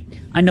 Maybe,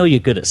 I know you're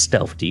good at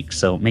stealth, Deke,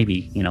 so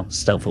maybe,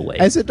 stealth away.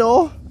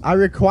 Isidore, I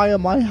require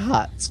my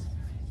hat.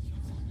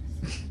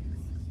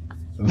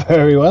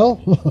 Very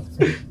well.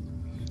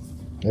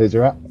 Here's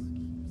your hat.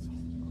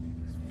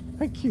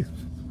 Thank you.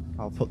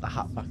 I'll put the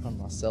hat back on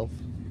myself.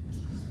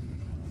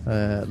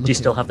 Do you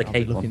still have the I'll be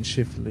cape on? looking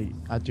shiftily.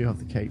 I do have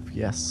the cape,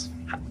 yes.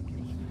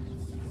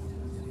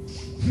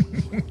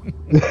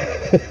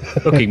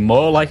 Looking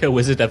more like a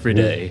wizard every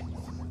day.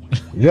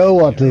 You know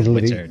what, little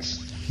wizard.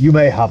 Deeks? You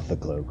may have the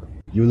cloak.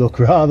 You look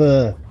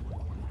rather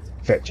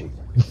fetchy.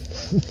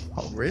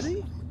 Oh,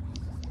 really?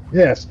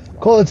 Yes,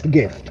 call it a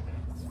gift.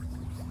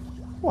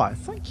 Why,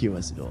 thank you,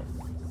 Isidore.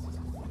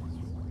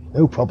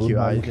 No problem, Thank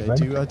my you.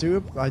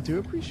 little friend. I do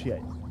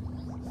appreciate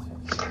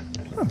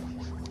it.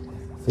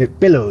 It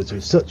billows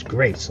with such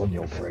grace on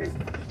your frame.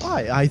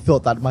 I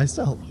thought that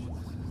myself.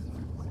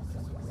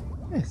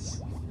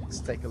 Yes. Let's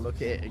take a look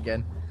at it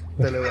again.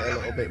 Billow it a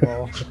little bit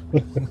more.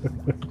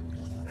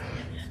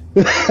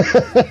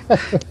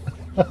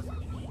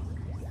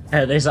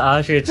 This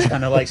Archer just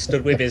kind of like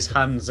stood with his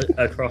hands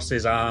across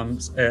his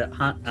arms,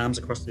 arms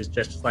across his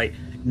chest, just like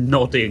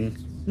nodding.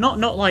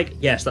 Not like,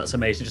 yes, that's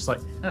amazing, just like,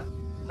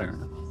 fair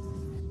enough.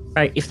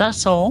 Right, if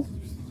that's all,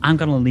 I'm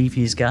going to leave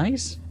you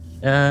guys.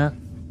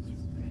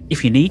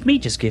 If you need me,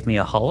 just give me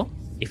a holler.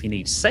 If you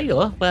need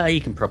Sailor, well, he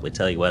can probably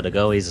tell you where to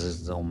go. He's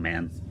his own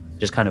man.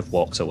 Just kind of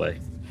walks away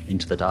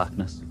into the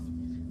darkness.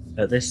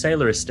 This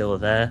Sailor is still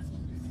there.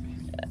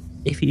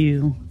 If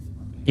you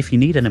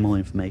need any more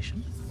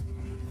information,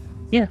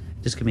 yeah,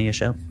 just give me a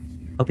shout.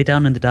 I'll be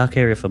down in the dark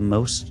area for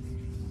most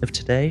of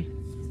today.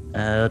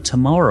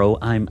 Tomorrow,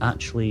 I'm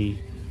actually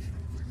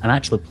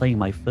playing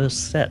my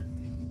first set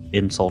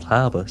in Salt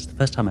Harbor. It's the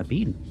first time I've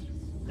been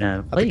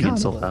playing in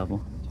Salt Harbor.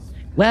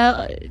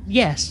 Well,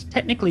 yes,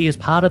 technically as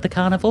part of the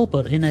carnival,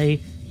 but in a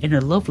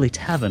lovely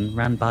tavern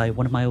ran by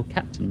one of my old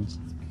captains.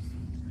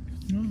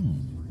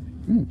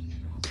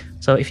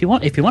 So if you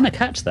want to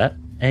catch that,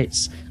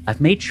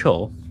 I've made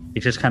sure. He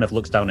just kind of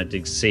looks down at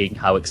Diggs, seeing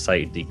how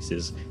excited Diggs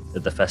is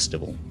at the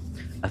festival.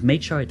 I've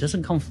made sure it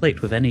doesn't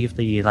conflict with any of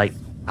the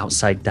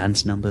outside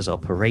dance numbers or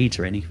parades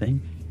or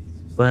anything.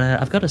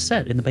 But I've got a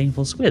set in the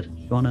Baneful Squid.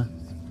 You wanna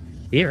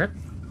hear it?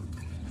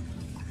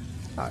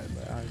 I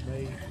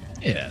may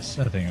Yes,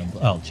 I think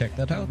I'll check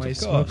that out. may Of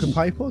smoke course. a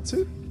pipe or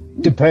two.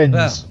 Depends.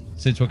 Well,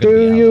 since we're going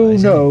to Do be you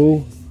allies,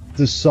 know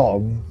the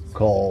song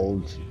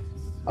called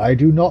I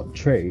Do Not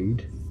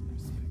Trade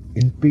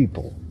in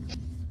People?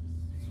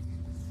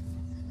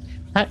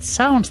 That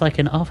sounds like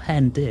an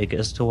offhand dig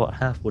as to what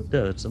Halfwood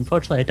does.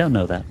 Unfortunately, I don't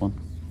know that one.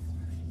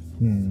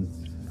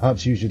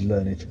 Perhaps you should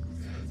learn it.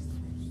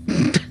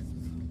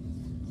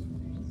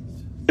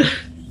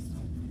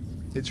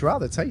 It's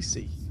rather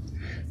tasty.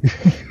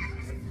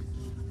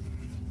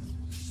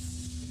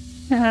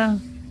 Yeah,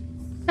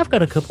 I've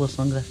got a couple of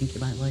songs I think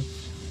you might like.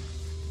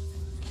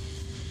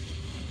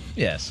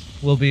 Yes,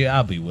 I'll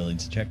be willing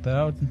to check that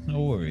out.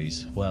 No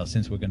worries. Well,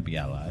 since we're going to be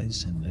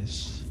allies in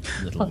this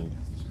little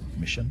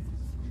mission.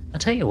 I'll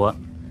tell you what,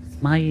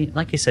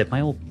 like I said, my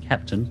old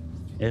captain,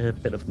 a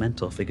bit of a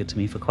mentor figure to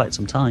me for quite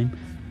some time,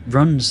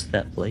 runs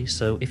that place.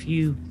 So if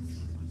you,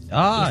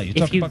 You're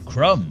talking about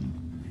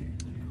Crumb.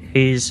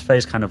 his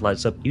face kind of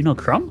lights up. You know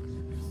Crumb?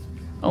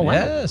 Oh wow.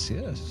 Yes,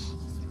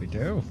 we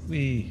do.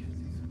 We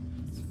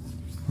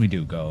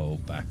do go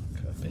back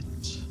a bit.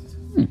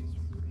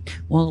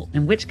 Well,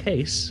 in which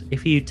case,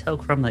 if you tell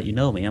Crumb that you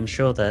know me, I'm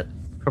sure that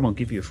Crumb will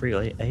give you a free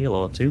ale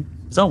or two.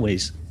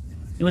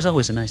 He was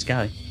always a nice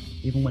guy,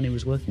 even when he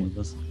was working with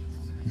us.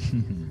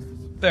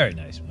 Very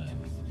nice, man.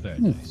 Very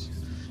nice.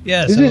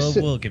 Yeah, Is so this-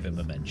 we'll give him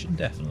a mention,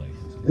 definitely.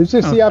 Is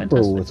this Oh, the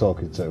Admiral fantastic. we're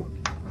talking to?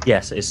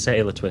 Yes, it's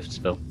Sailor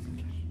Twiftsville.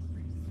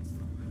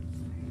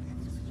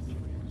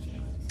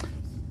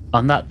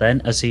 On that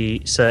then, as he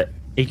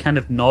kind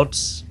of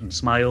nods and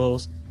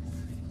smiles.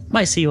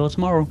 Might see you all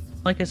tomorrow.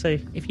 Like I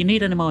say, if you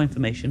need any more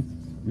information,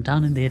 I'm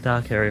down in the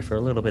dark area for a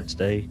little bit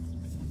today.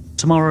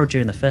 Tomorrow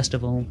during the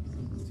festival,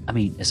 I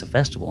mean, it's a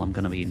festival, I'm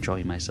going to be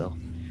enjoying myself.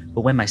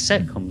 But when my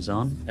set comes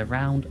on,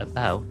 around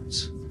about...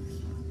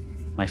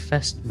 My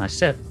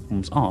set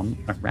comes on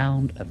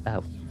around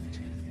about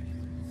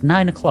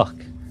 9 o'clock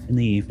in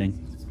the evening.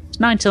 It's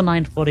 9 till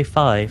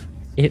 9:45.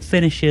 It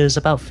finishes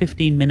about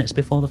 15 minutes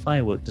before the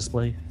firework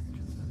display.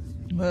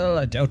 Well,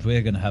 I doubt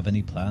we're going to have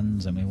any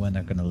plans. I mean, we're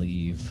not going to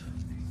leave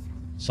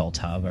Salt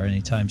Harbor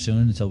anytime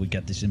soon until we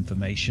get this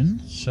information.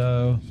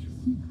 So,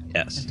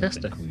 yes,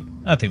 Fantastic.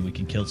 I think we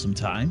can kill some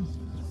time.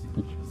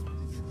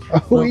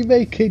 Are we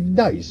making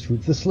nice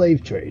with the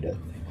slave trader?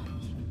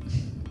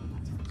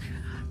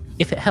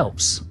 if it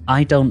helps,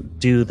 I don't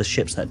do the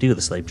ships that do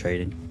the slave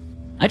trading.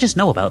 I just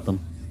know about them.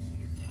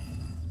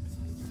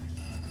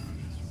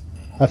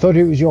 I thought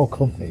it was your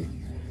company.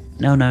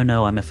 No,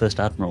 I'm a first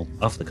admiral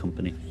of the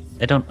company.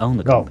 They don't own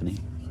the company.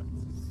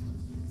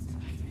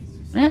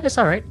 Yeah, it's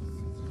alright.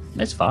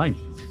 It's fine.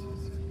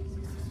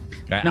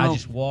 Right, No. I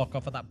just walk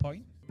off at that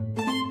point.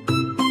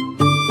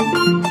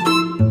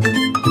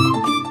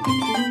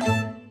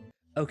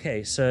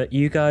 Okay, so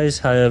you guys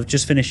have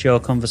just finished your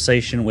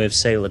conversation with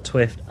Sailor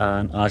Twift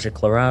and Aja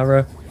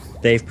Clarara.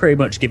 They've pretty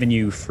much given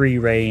you free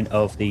reign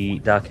of the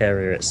dark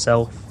area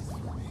itself.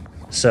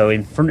 So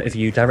in front of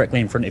you,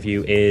 directly in front of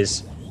you,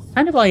 is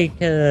kind of like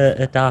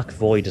a dark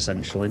void,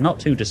 essentially. Not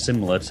too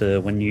dissimilar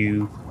to when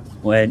you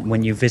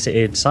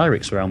visited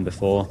Cyrix realm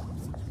before.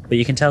 But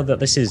you can tell that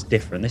this is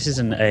different. This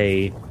isn't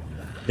a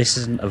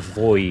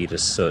void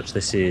as such.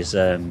 This is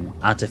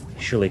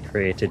artificially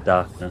created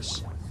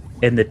darkness.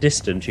 In the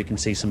distance, you can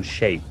see some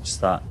shapes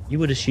that you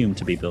would assume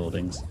to be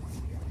buildings.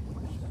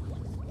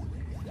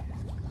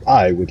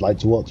 I would like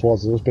to walk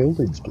towards those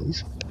buildings,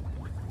 please.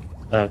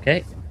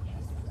 Okay.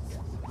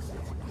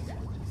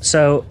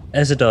 So,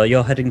 Ezador,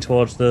 you're heading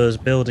towards those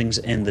buildings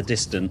in the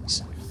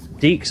distance.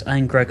 Deeks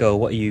and Gregor,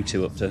 what are you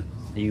two up to?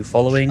 Are you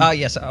following?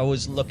 Yes, I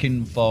was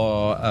looking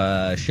for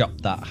a shop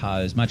that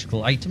has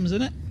magical items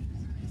in it.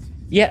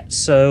 Yeah,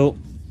 so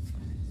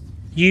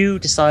you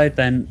decide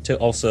then to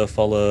also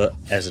follow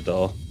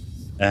Ezador.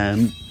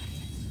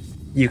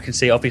 You can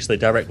see, obviously,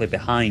 directly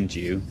behind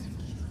you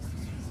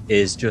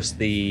is just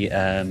the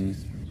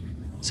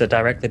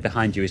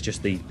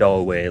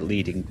doorway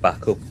leading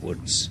back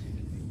upwards.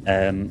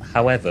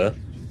 However,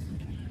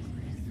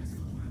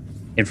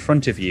 in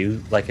front of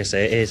you, like I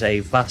say, is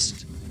a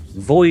vast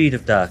void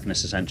of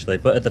darkness, essentially,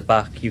 but at the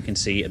back you can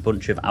see a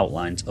bunch of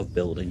outlines of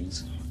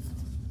buildings.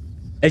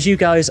 As you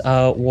guys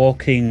are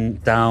walking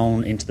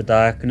down into the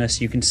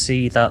darkness, you can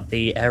see that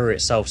the area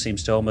itself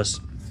seems to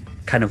almost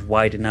kind of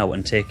widen out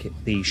and take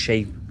the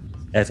shape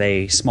of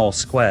a small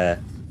square,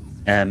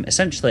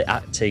 essentially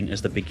acting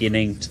as the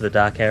beginning to the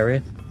dark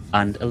area.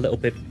 And a little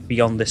bit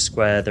beyond this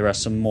square, there are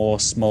some more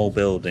small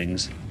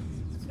buildings.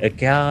 A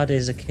guard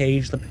is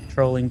occasionally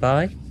patrolling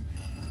by,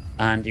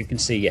 and you can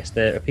see, yes,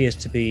 there appears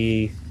to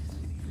be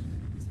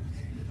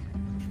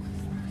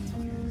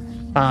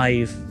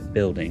 5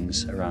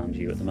 buildings around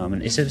you at the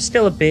moment. It's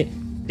still a bit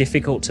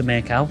difficult to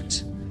make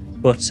out,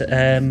 but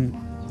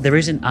there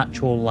is an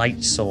actual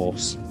light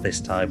source this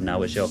time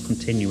now as you're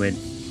continuing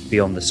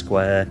beyond the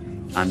square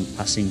and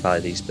passing by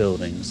these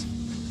buildings.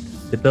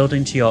 The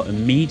building to your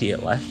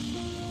immediate left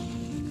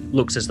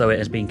looks as though it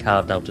has been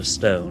carved out of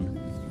stone,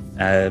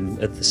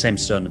 at the same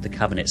stone of the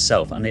cavern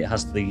itself, and it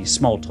has the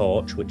small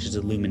torch which is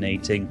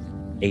illuminating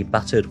a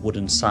battered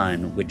wooden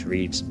sign which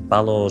reads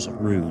Balor's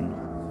Rune.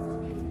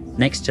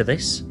 Next to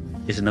this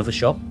is another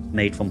shop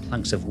made from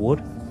planks of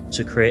wood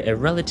to create a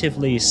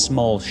relatively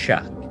small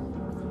shack.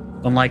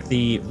 Unlike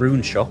the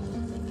rune shop,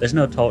 there's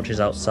no torches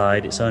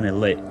outside, it's only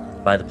lit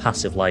by the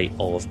passive light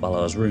of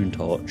Balor's Rune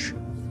torch.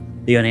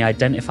 The only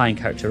identifying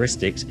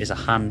characteristics is a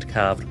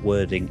hand-carved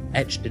wording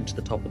etched into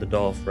the top of the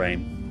door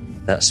frame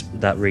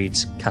that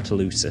reads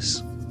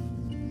Catalusis.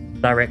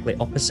 Directly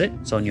opposite,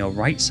 so on your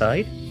right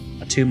side,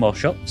 are 2 more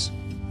shops,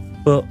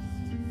 but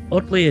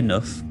oddly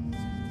enough,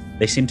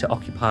 they seem to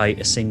occupy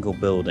a single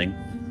building.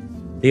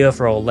 The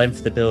overall length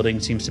of the building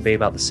seems to be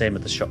about the same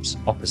as the shops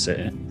opposite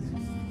it.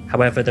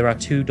 However, there are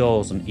 2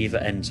 doors on either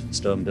end of the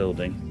stone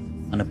building,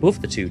 and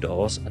above the 2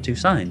 doors are 2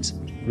 signs,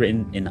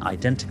 written in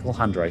identical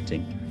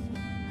handwriting.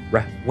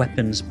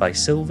 Weapons by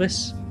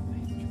Silvis,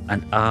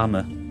 and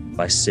armour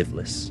by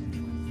Sivlis.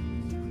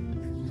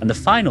 And the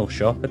final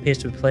shop appears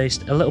to be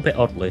placed a little bit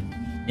oddly,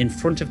 in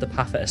front of the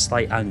path at a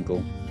slight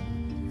angle.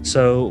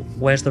 So,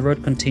 whereas the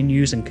road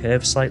continues and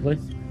curves slightly,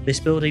 this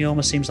building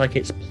almost seems like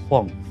it's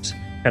plonked,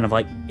 kind of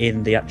like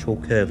in the actual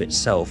curve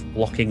itself,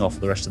 blocking off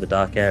the rest of the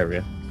dark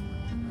area.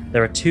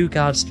 There are 2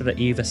 guards stood at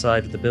either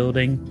side of the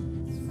building,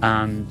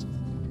 and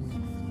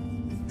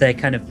they're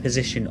kind of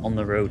positioned on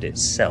the road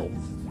itself.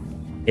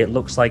 It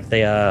looks like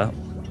if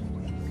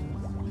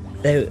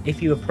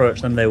you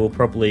approach them, they will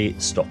probably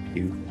stop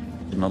you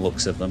from the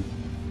looks of them.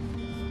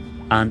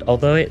 And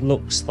although it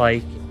looks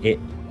like there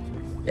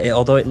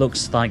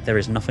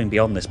is nothing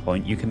beyond this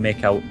point, you can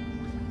make out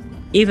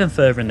even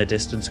further in the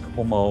distance a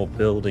couple more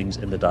buildings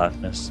in the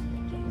darkness,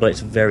 but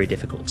it's very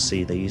difficult to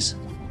see these.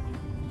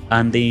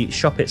 And the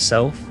shop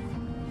itself,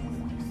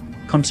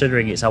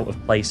 considering it's out of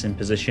place in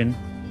position,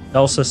 it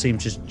also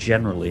seems just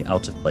generally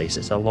out of place.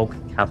 It's a log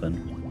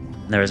cabin.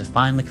 There is a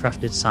finely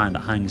crafted sign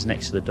that hangs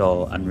next to the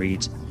door and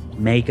reads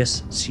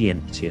Magus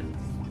Scientia.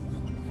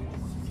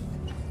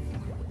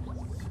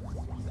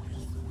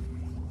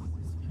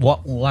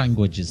 What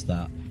language is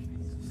that?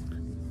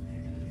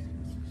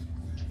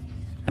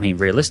 I mean,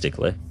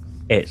 realistically,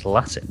 it's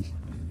Latin.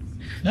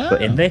 Ah.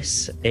 But in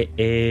this, it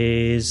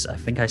is... I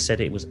think I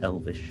said it was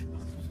Elvish.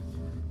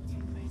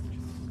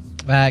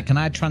 Can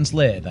I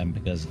translate it then?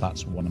 Because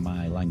that's one of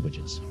my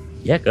languages.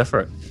 Yeah, go for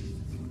it.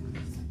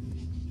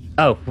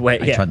 Oh,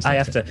 wait, I yeah, translate I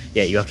have it. to...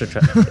 Yeah, you have to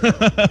translate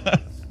it.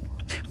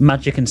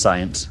 Magic and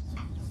science.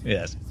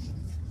 Yes.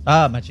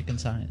 Ah, magic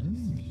and science.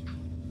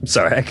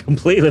 Sorry, I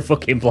completely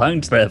fucking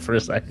blanked there for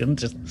a second.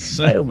 Just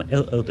he'll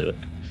do it.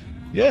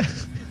 Yeah.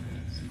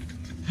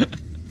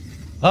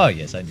 Oh,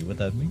 yes, I knew what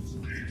that means.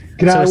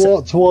 Can So I it's-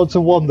 walk towards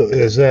the one that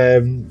is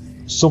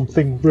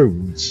something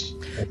runes?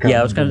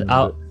 Yeah, I was going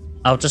to.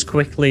 I'll just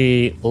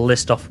quickly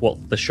list off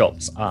what the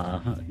shops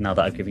are now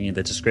that I've given you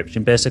the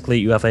description. Basically,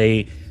 you have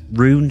a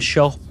rune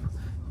shop.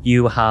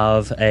 You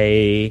have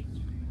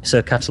so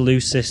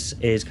Catalusis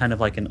is kind of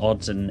like an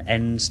odds and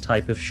ends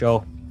type of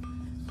shop.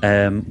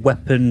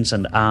 Weapons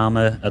and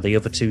armor are the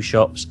other two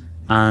shops,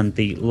 and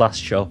the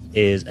last shop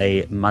is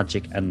a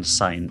magic and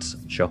science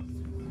shop.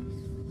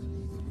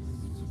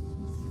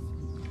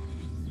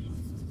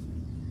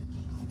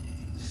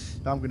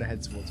 I'm going to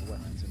head towards the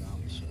weapons and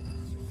armor shop.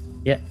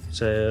 Yeah,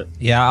 so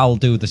Yeah, I'll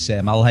do the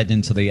same. I'll head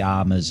into the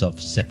armors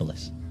of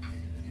Syphilis.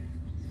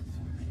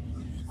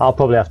 I'll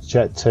probably have to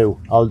check too.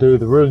 I'll do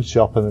the rune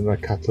shop and then the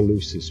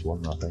Catalusis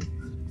one, I think.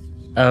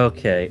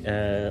 okay.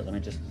 Let me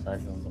just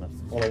decide who I'm going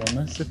to follow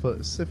on this.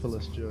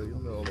 Syphilis, Joe.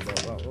 You'll know all about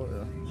that, won't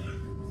you?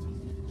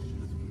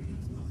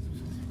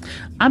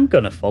 I'm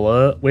going to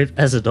follow with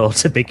Ezador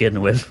to begin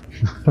with.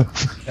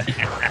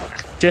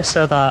 Just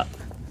so that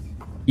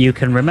you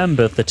can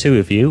remember the two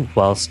of you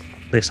whilst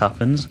this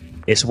happens.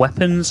 It's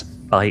weapons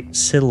by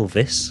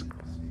Sylvis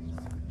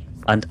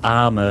and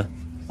armour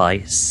by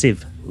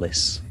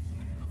Sivlis.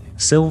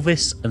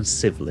 Sylvis and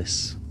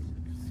Sivlis.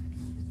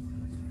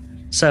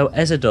 So,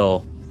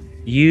 Ezador,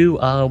 you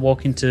are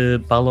walking to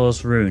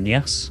Balor's Rune,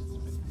 yes?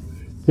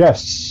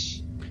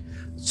 Yes.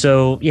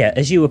 So, yeah,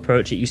 as you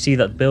approach it, you see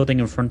that the building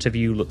in front of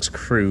you looks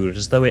crude,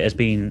 as though it has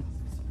been,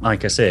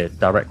 like I said,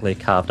 directly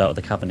carved out of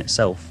the cabin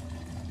itself.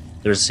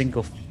 There is a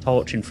single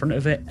torch in front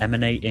of it,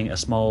 emanating a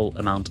small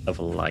amount of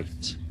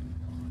light.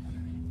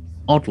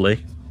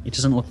 Oddly, it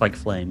doesn't look like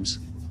flames,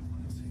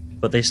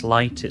 but this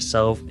light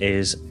itself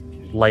is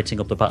lighting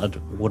up the battered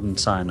wooden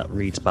sign that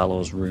reads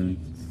Balor's Rune.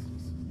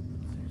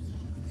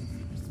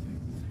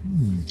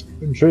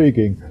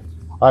 Intriguing.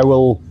 I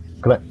will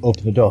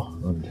open the door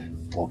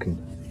and walk in.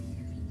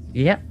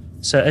 Yeah.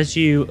 So as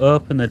you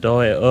open the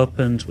door, it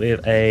opens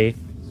with a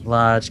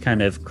large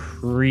kind of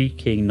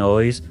creaking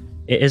noise.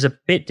 It is a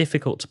bit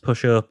difficult to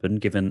push open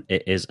given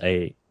it is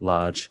a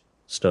large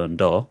stone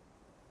door.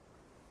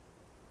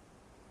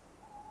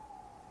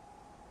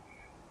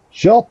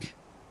 Shop?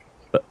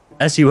 But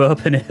as you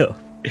open it up,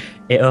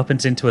 it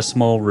opens into a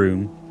small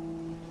room.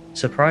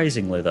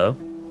 Surprisingly though,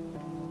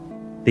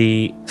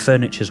 the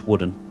furniture's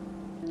wooden,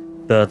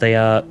 though they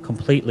are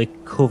completely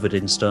covered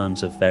in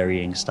stones of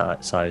varying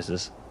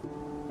sizes.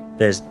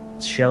 There's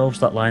shelves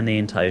that line the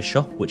entire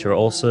shop, which are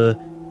also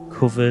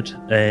covered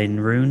in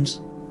runes.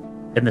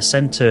 In the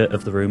centre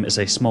of the room is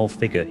a small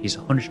figure. He's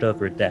hunched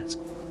over a desk,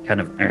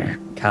 kind of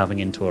carving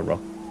into a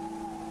rock.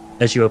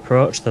 As you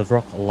approach, the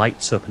rock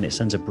lights up and it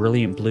sends a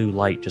brilliant blue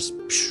light just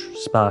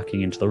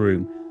sparking into the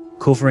room,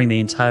 covering the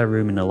entire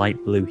room in a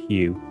light blue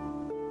hue.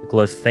 The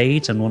glow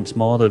fades and once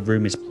more the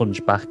room is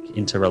plunged back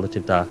into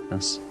relative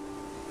darkness.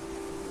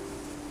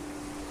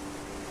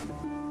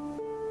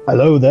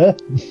 Hello there.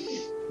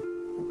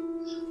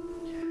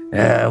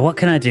 What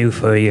can I do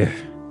for you?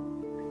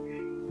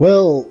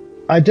 Well,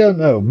 I don't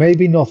know.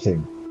 Maybe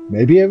nothing.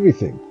 Maybe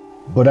everything.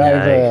 But I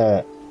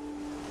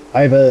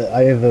have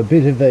a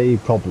bit of a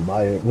problem.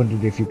 I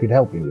wondered if you could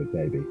help me with.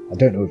 Maybe I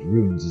don't know if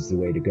runes is the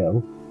way to go.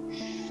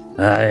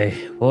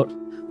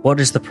 What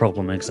is the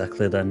problem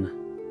exactly then?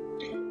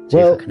 See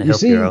if I can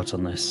help you out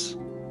on this.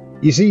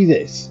 You see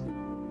this?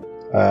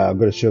 I'm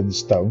going to show them the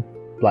stone,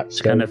 black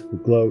stone, kind of-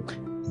 with glow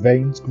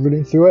veins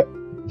running through it.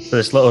 So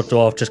this little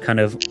dwarf just kind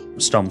of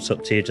stomps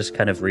up to you, just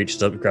kind of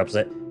reaches up, grabs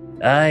it.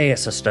 Ah,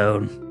 yes, a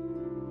stone.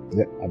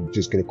 Yeah, I'm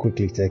just going to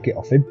quickly take it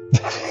off him.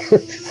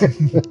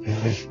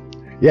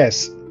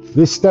 Yes,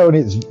 this stone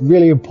is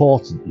really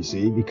important, you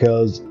see,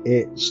 because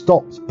it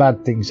stops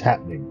bad things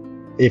happening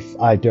if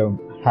I don't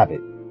have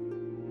it.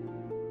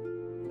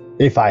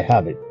 If I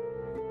have it.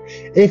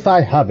 If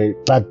I have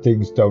it, bad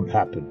things don't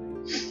happen.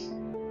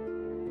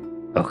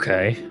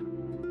 Okay.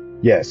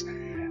 Yes.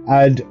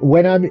 And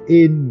when I'm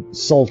in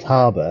Salt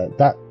Harbour,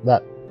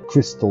 that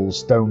crystal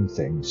stone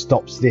thing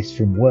stops this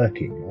from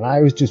working. And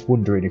I was just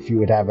wondering if you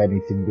would have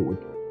anything that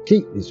would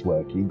keep this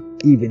working,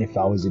 even if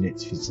I was in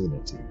its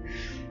vicinity.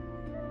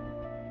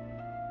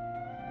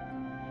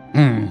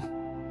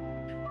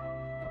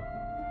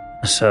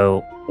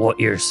 So, what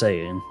you're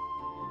saying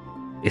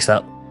is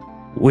that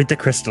with the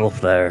crystal up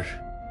there,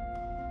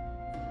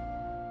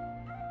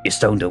 your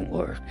stone don't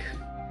work.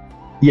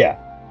 Yeah,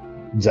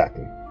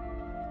 exactly.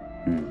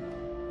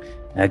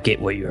 I get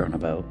what you're on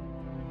about.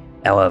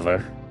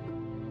 However,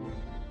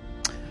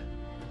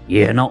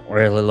 you're not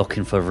really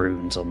looking for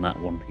runes on that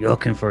one. You're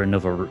looking for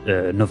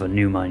another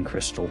new mine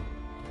crystal.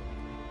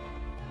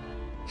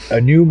 A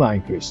new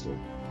mine crystal.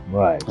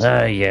 Right.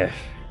 Yeah.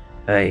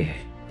 Hey.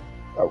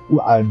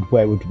 And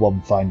where would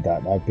one find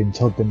that? I've been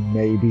told there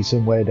may be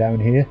somewhere down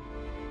here.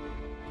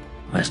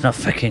 It's not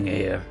fucking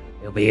here.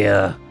 It'll be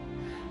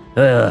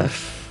that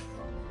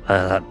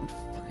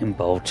fucking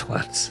bold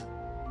twat.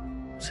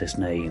 What's his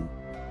name?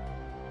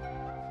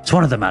 It's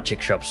one of the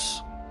magic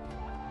shops.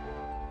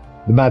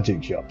 The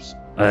magic shops.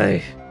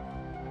 Aye.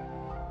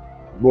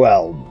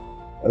 Well,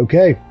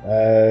 okay.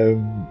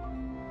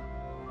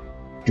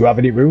 Do you have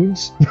any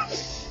runes?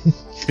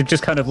 He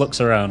just kind of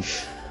looks around.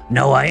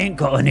 No, I ain't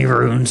got any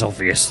runes,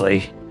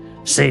 obviously.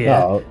 See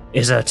ya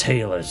is a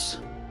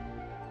tailor's.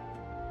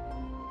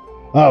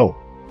 Oh,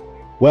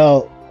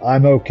 well,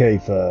 I'm okay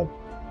for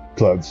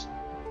clothes.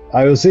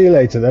 I will see you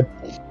later then.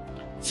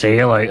 See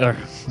you later.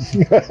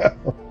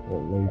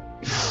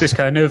 Just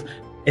kind of,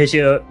 as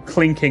you're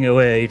clinking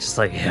away, just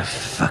like, you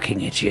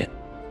fucking idiot.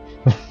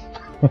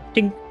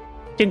 Dink,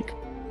 dink,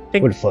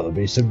 dink. Would have thought there'd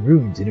be some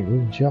runes in a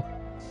rune shop.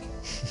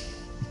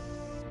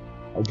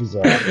 How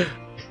bizarre.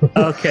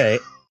 Okay.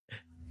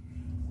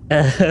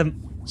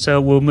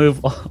 So we'll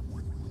move on.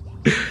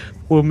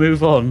 We'll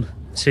move on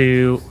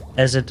to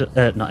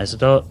not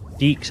Ezador,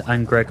 Deeks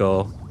and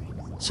Gregor.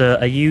 So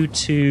are you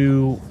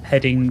two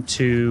heading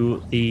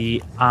to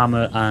the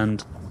armor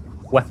and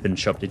weapon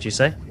shop, did you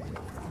say?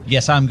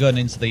 Yes, I'm going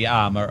into the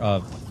armor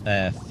of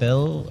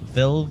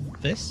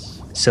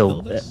Vilvis?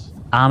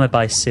 Armor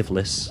by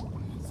Civlis.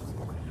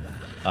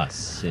 Ah,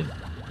 Civ.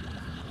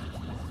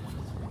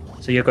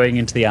 So you're going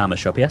into the armor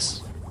shop,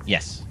 yes?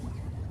 Yes.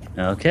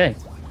 Okay.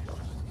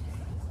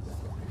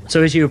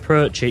 So as you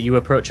approach it, you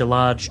approach a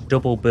large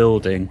double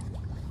building,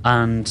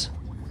 and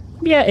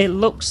yeah, it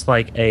looks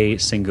like a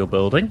single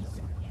building.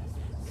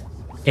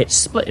 It's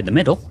split in the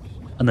middle,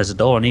 and there's a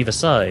door on either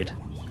side.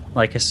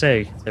 Like I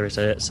say, there is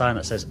a sign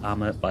that says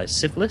Armor by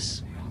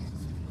Civlis,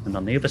 and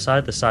on the other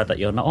side, the side that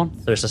you're not on,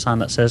 there's a sign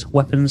that says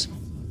Weapons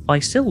by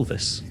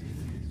Silvis.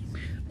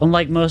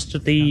 Unlike most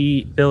of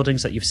the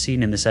buildings that you've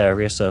seen in this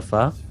area so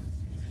far,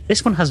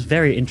 this one has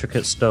very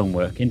intricate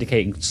stonework,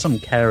 indicating some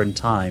care and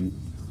time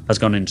has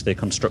gone into the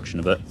construction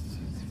of it.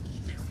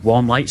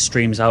 Warm light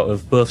streams out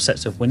of both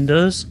sets of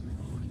windows,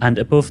 and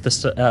above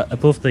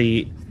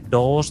the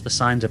doors, the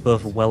signs are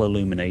both well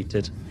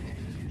illuminated.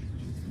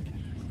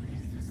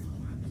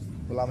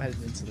 Well, I'm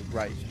heading into the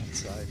right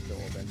side door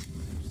then.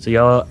 So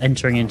you're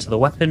entering into the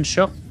weapons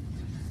shop?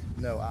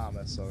 No,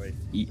 armor, sorry.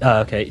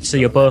 Okay, so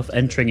you're both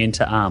entering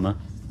into armor.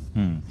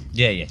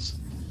 Yeah, yes.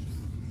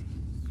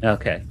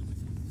 Okay.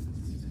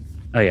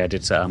 Oh yeah, I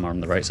did say armor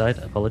on the right side,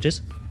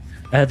 apologies.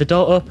 The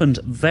door opened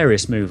very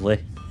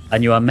smoothly,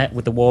 and you are met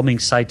with the warming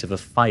sight of a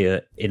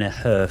fire in a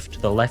hearth to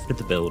the left of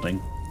the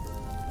building.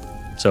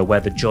 So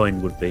where the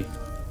join would be.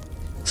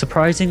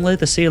 Surprisingly,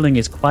 the ceiling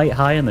is quite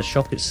high and the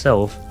shop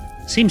itself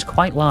seems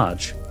quite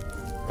large.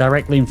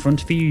 Directly in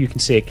front of you, you can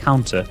see a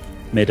counter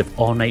made of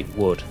ornate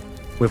wood,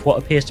 with what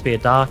appears to be a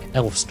dark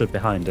elf stood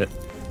behind it.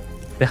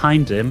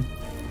 Behind him,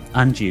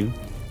 and you,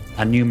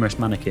 are numerous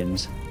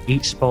mannequins,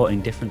 each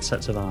sporting different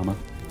sets of armour.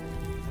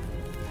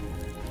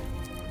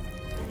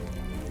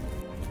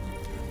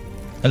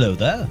 Hello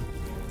there.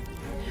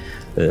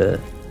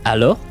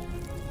 Hello?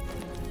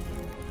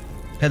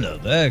 Hello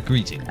there,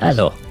 greetings.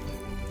 Hello.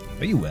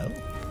 Are you well?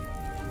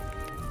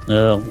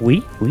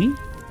 Oui.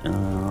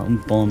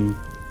 Bon.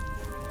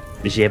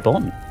 J'ai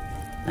bon.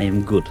 I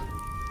am good.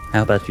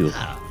 How about you?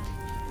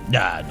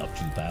 Nah, not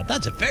too bad.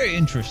 That's a very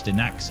interesting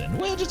accent.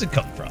 Where does it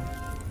come from?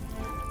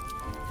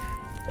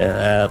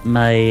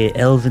 My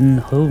elven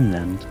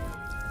homeland.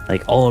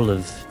 Like all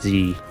of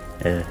the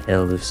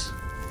elves.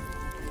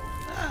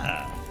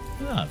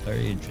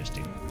 Very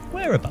interesting.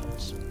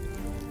 Whereabouts?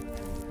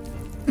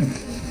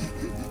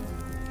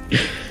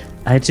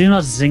 I do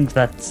not think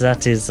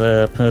that is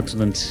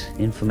pertinent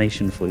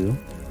information for you.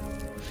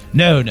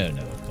 No,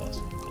 of course.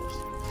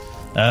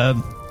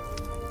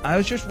 I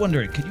was just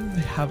wondering, could you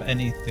have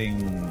anything?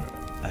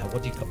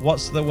 What do you call?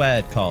 What's the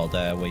word called?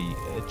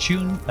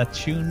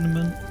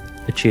 Attunement.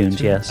 Attuned,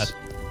 yes.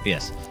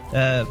 Yes.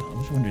 I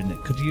was wondering,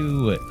 could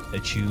you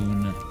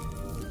attune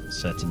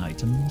certain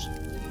items?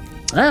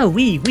 Oh,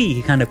 oui.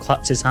 He kind of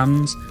claps his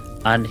hands,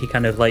 and he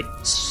kind of like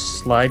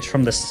slides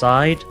from the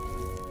side,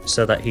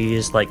 so that he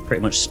is like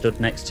pretty much stood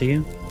next to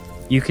you.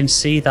 You can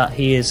see that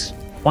he is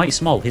quite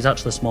small. He's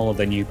actually smaller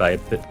than you by a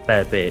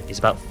fair bit. He's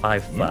about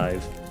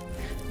 5'5".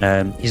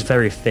 He's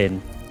very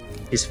thin.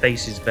 His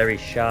face is very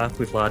sharp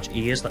with large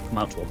ears that come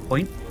out to a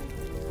point,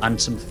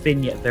 and some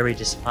thin yet very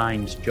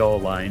defined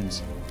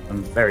jawlines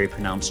and very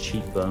pronounced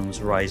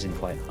cheekbones rising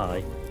quite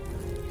high.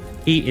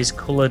 He is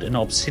coloured an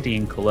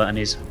obsidian colour, and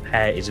his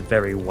hair is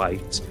very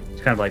white.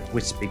 It's kind of like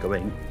wispy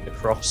going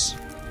across.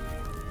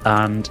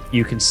 And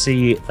you can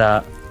see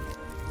that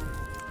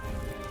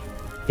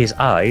his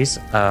eyes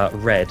are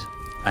red,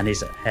 and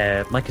his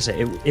hair, like I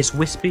said, it's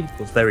wispy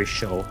but very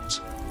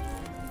short.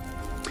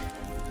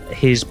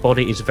 His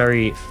body is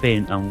very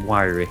thin and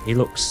wiry. He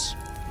looks,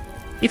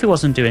 if he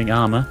wasn't doing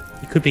armour,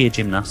 he could be a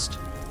gymnast.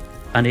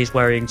 And he's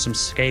wearing some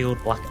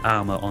scaled black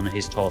armour on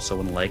his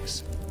torso and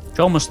legs, which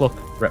almost look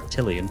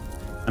reptilian.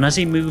 And as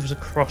he moves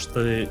across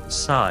the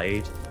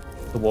side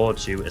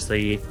towards you, as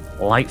the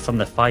light from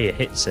the fire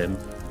hits him,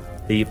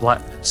 the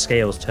black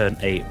scales turn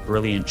a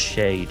brilliant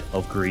shade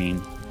of green.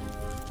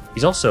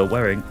 He's also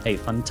wearing a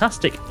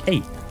fantastic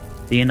cape,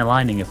 the inner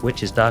lining of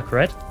which is dark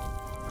red,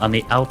 and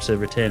the outer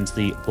retains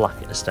the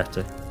black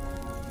aesthetic.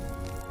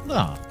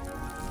 Ah.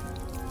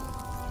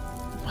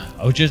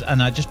 I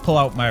just pull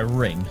out my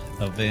ring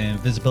of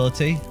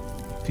invisibility.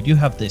 Could you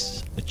have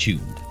this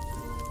attuned?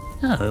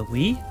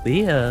 We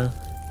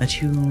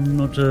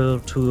attune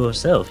to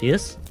yourself,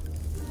 yes?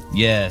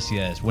 Yes.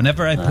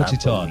 Whenever I put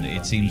it on, believe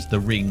it seems the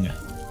ring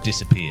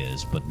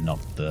disappears, but not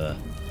the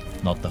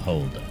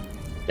holder.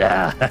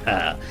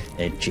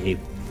 Cheap.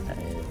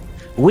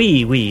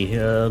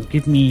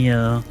 Give me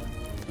a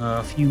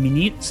few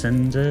minutes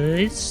and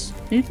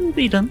it will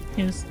be done,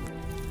 yes.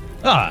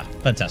 Ah,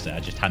 fantastic. I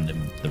just hand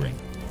him the ring.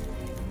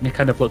 And he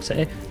kind of looks at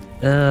it.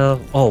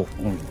 Of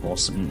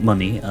course,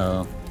 money.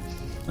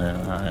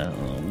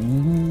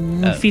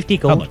 50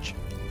 gold. How much?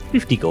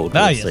 50 gold,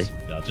 Ah, obviously. yes.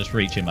 I'll just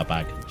reach in my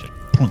bag. Just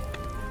plunk.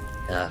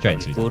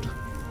 Very good.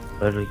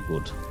 Very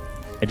good.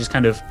 It just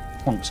kind of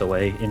plonks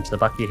away into the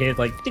back of your head,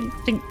 like tink,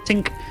 tink,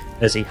 tink,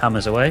 as he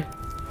hammers away.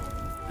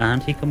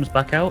 And he comes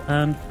back out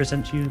and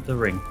presents you the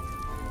ring.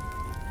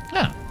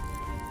 Ah.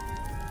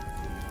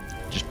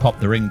 Just pop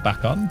the ring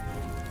back on.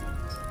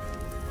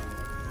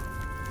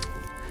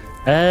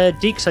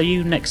 Deeks, are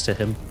you next to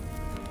him?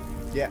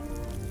 Yeah.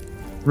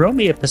 Roll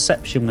me a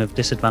perception with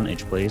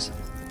disadvantage, please.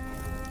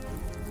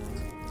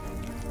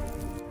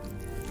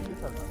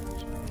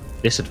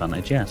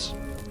 Disadvantage, yes.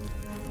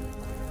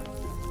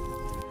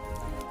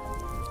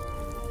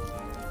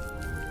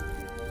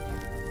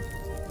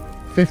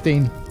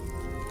 $15.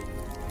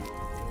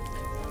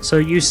 So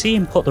you see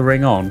him put the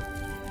ring on,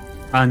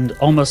 and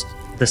almost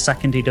the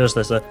second he does,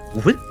 there's a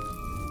whoop,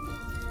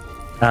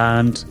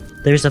 and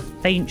there's a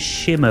faint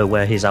shimmer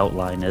where his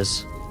outline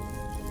is.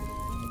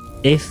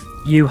 If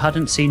you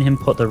hadn't seen him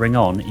put the ring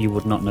on, you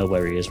would not know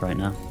where he is right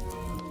now.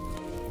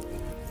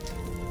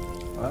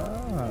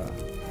 Ah.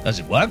 Has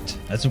it worked?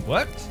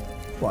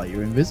 Well,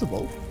 you're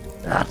invisible.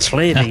 That's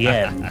clearly,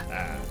 yeah.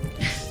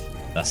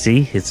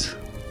 See, it's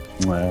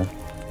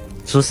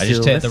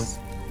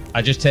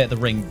I just take the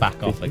ring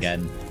back off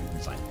again.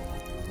 It's like,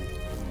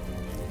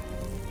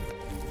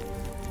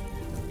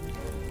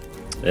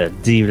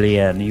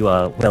 Delian, you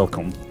are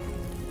welcome.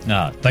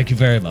 no, thank you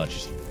very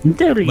much. Much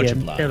Delian,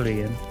 obliged.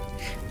 Delian.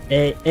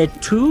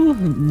 Tu,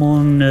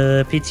 mon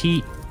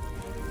petit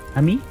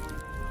ami?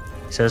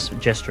 He says,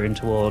 gesturing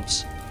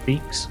towards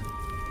Beaks.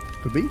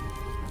 Could be.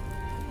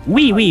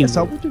 Oui. Yes,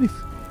 I wondered if.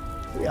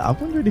 Yeah, I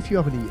wondered if you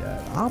have any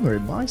armor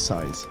in my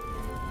size.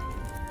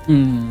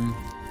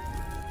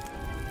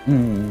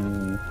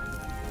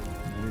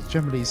 It's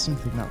generally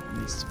something that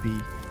needs to be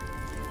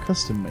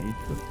custom made,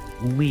 but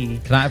Oui.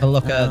 Can I have a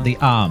look at the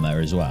armor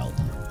as well?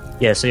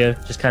 Yeah, so you're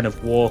just kind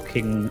of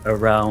walking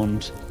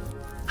around.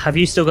 Have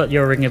you still got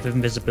your ring of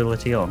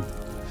invisibility on?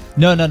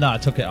 No, I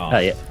took it off. Oh,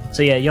 yeah.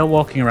 So yeah, you're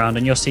walking around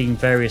and you're seeing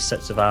various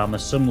sets of armor,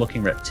 some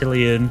looking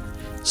reptilian,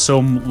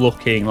 some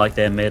looking like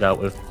they're made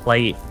out of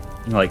plate,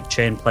 like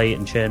chain plate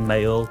and chain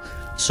mail.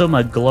 Some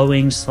are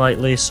glowing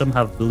slightly, some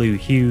have blue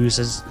hues.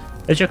 As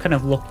you're kind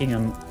of looking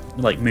and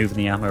like moving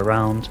the armor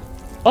around,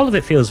 all of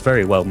it feels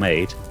very well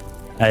made.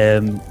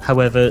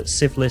 However,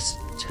 Sivlis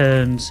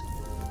turns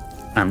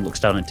and looks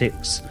down at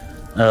Dix.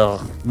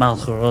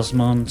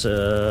 Malheureusement,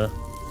 je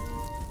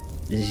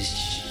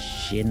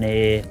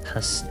n'ai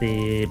pas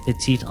de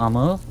petite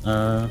armor.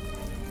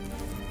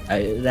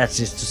 That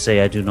is to say,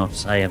 I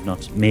have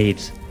not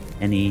made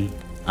any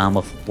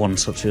armor for one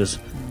such as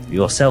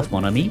yourself,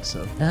 mon ami.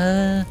 so.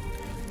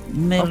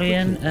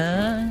 Melian,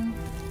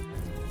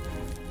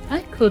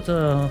 I could,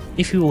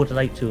 if you would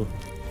like to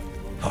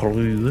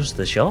peruse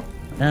the shop,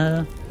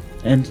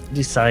 and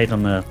decide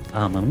on the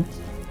armament,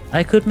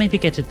 I could maybe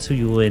get it to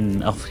you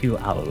in a few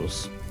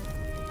hours.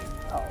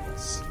 Oh,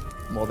 that's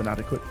more than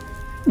adequate.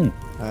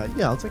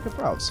 Yeah, I'll take a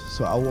browse.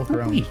 So I'll walk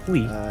around,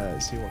 Oui.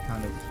 see what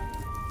kind of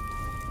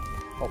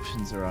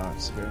options there are.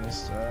 To be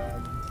honest,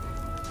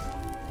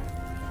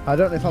 I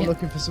don't know if I'm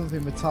looking for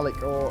something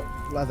metallic or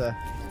leather.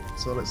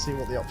 So let's see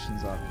what the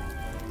options are.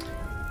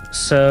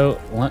 So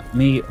let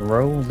me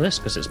roll this,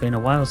 because it's been a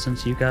while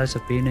since you guys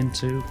have been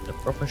into a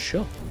proper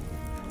shop.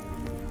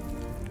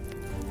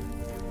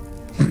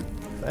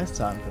 First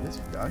time for this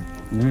guy.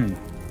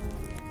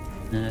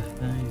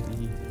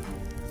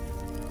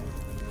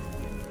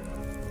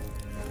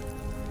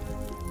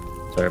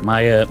 Sorry,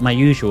 my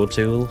usual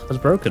tool has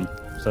broken,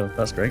 so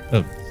that's great.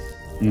 Oh.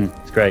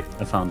 It's great.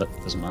 I found it.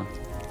 Doesn't matter.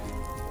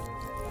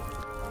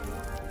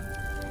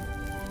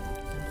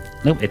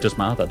 Nope, it does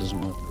matter. That doesn't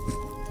matter.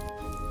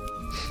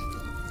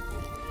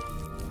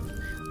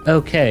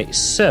 Okay,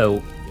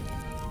 so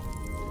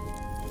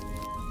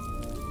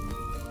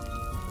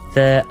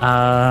there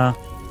are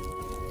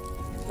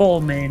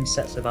 4 main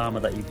sets of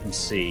armor that you can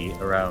see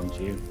around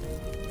you.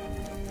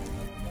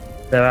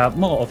 There are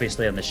more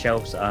obviously on the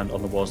shelves and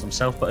on the walls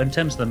themselves, but in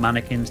terms of the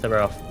mannequins, there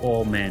are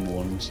 4 main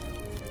ones.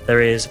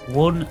 There is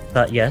one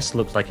that, yes,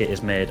 looks like it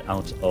is made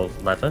out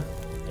of leather.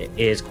 It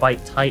is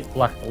quite tight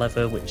black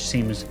leather, which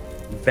seems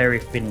very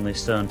thinly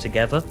sewn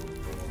together.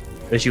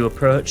 As you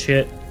approach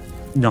it,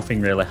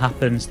 nothing really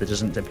happens. There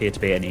doesn't appear to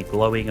be any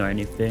glowing or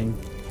anything.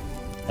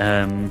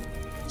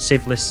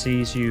 Sivlis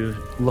sees you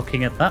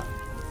looking at that,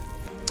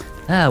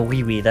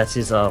 Oui, that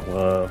is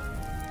our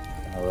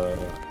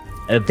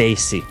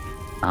basic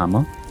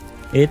armor.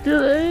 It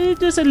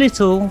does a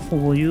little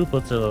for you,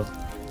 but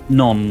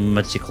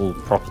non-magical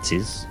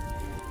properties.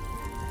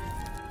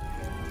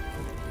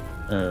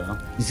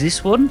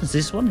 This one,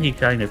 he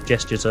kind of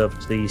gestures over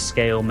to the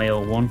scale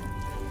mail one.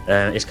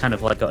 It's kind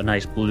of like got a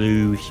nice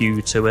blue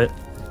hue to it.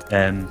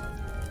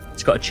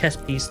 It's got a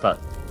chest piece that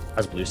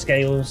has blue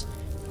scales,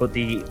 but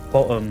the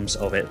bottoms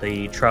of it,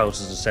 the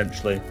trousers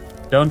essentially,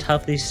 don't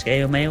have these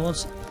scale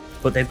mails,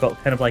 but they've got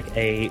kind of like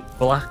a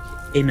black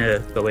inner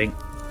going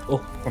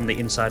up from the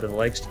inside of the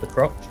legs to the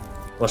crotch,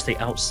 whilst the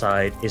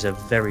outside is a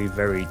very,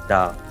 very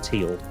dark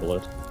teal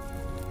coloured.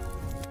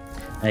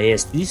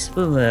 Yes, this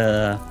will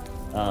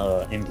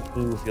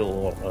improve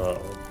your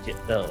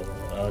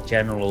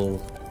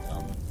general.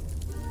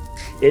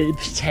 It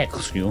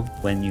protects you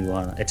when you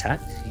are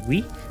attacked,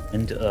 oui,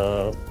 and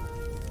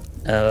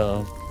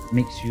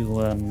makes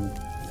you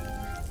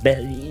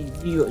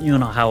you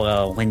know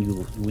how when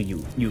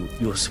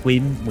you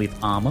swim with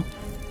armor,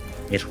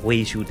 it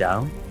weighs you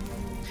down.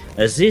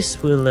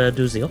 This will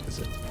do the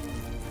opposite.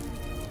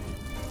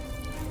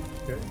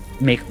 Okay.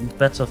 Make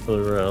better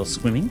for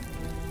swimming,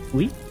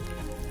 oui.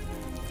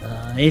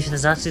 If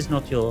that is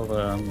not your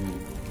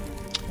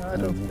I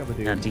don't think I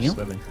would do deal.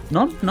 swimming.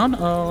 None.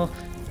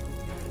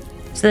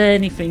 Is there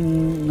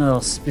anything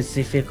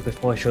specific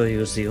before I show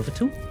you the other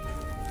two?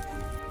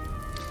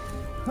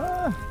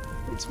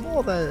 It's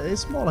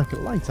more like a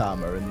light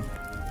armor, and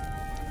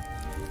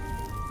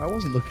I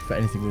wasn't looking for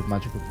anything with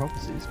magical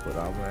properties, but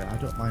I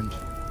don't mind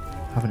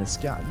having a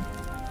scan.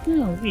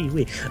 Oh,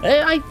 oui.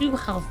 I do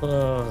have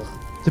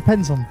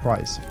Depends on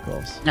price, of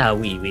course.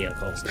 oui, of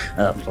course.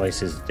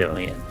 Price is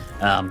definitely in.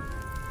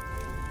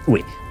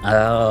 Oui.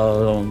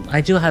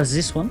 I do have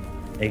this one.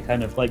 It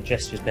kind of like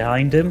gestures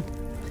behind him,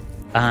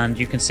 and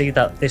you can see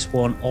that this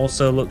one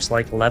also looks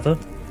like leather.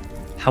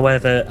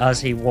 However,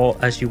 as you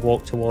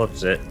walk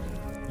towards it,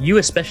 you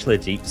especially,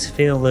 Deeps,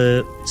 feel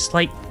a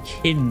slight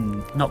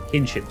not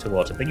kinship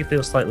towards it, but you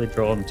feel slightly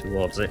drawn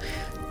towards it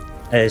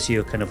as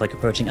you're kind of like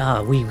approaching.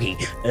 Oui.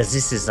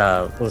 This is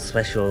a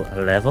special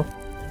leather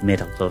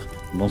made out of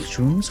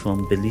mushrooms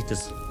from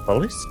Belita's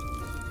forest.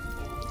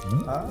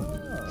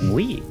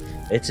 Oui.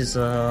 It is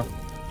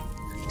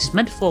it's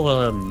meant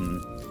for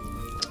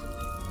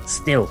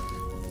stealth.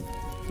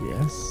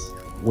 Yes.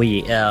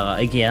 We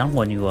again,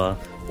 when you are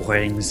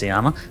wearing the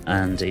armor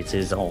and it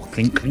is all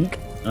clink,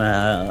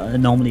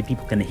 normally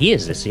people can hear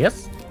this.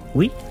 Yes,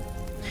 we.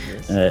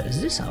 Yes.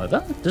 This,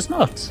 however, does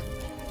not.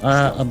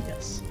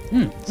 Yes.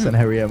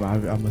 Senherium,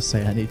 I must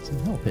say, I need some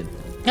help in.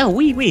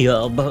 Oui,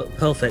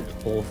 perfect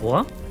pour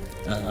voir.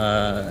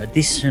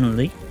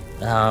 Additionally,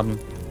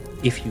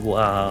 if you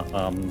are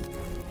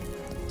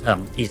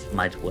it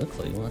might work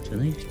for you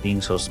actually,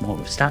 being so small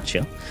of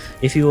stature.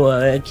 If you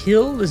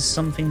kill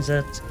something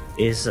that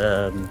is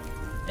a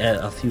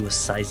few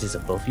sizes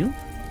above you,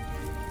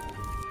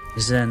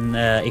 then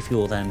if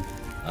you then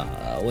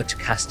were to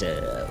cast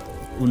a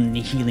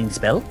healing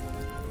spell,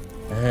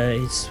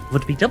 it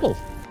would be double.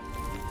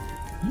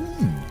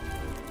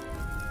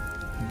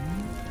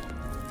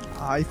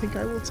 I think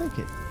I will take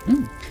it.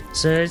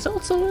 So there's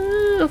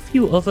also a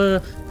few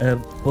other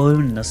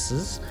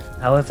bonuses.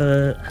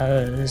 However,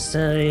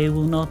 they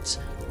will not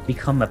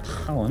become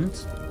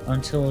apparent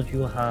until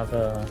you have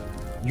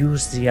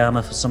used the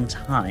armor for some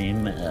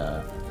time.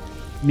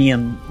 Me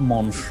and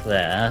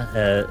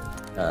Monfrere,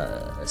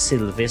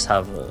 Sylvis,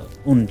 have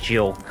one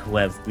joke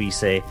where we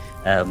say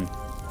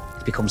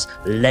it becomes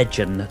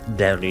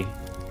legendary.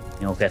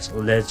 You know, gets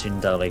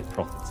legendary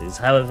properties.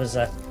 However,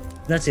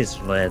 that is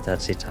rare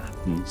that it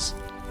happens.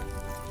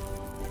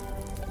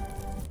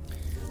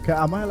 Okay,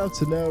 am I allowed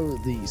to know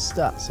the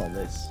stats on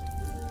this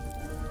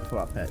for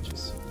our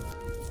purchase?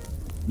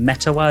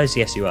 Meta-wise,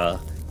 yes, you are.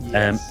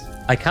 Yes.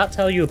 I can't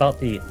tell you about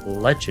the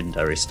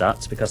legendary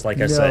stats because, like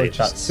I No, say, just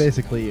that's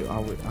basically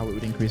how it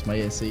would increase my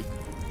AC.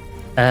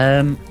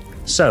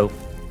 So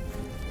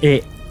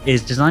it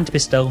is designed to be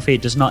stealthy.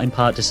 It does not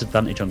impart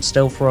disadvantage on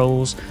stealth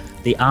rolls.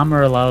 The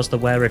armor allows the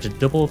wearer to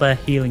double their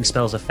healing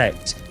spell's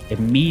effect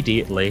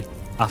immediately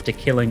after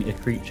killing a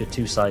creature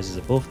 2 sizes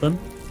above them.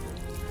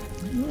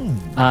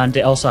 And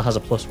it also has a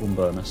 +1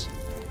 bonus.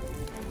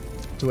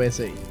 To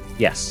AC?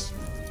 Yes.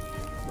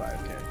 Right,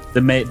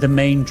 okay. The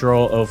main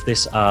draw of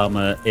this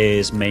armor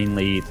is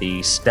mainly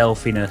the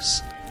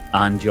stealthiness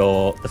and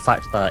the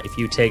fact that if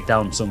you take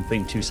down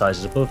something 2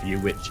 sizes above you,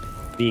 which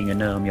being a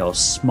gnome you're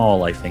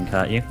small, I think,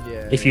 aren't you?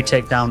 Yeah, if you yeah,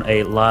 take down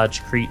a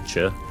large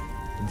creature,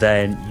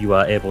 then you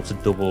are able to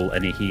double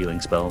any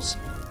healing spells.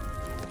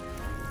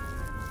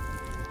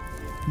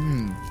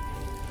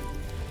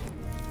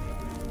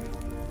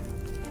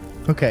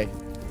 Okay.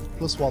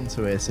 +1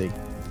 to AC.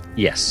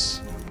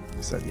 Yes.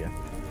 You said, yeah.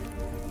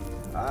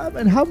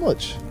 And how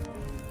much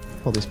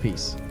for this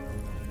piece?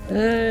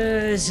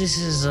 This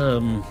is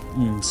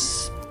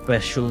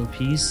special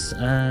piece.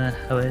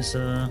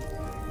 However,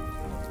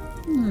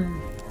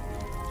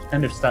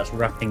 kind of starts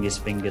wrapping his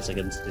fingers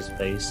against his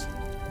face.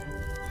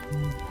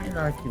 I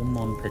like you,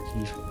 mon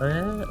petit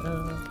frère.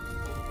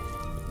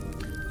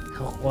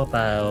 How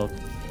about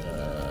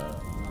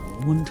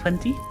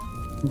 120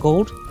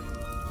 gold?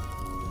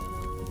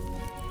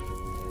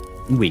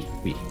 Oui.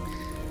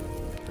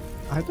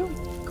 I don't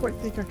quite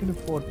think I can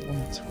afford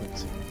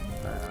 120.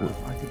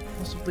 I could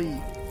possibly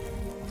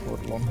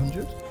afford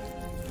 100.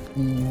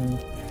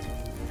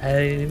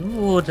 I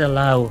would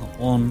allow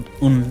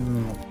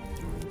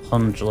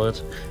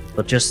 100,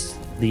 but just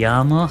the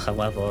armor.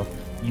 However,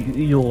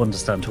 you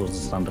understand,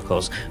 of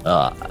course.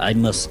 I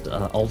must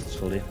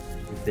alter it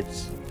if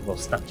it's your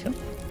stature.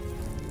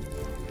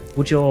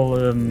 Would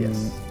your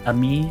Yes.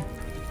 ami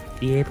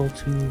be able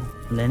to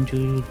lend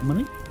you the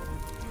money?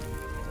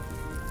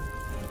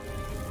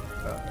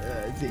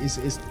 Is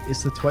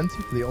the 20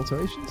 for the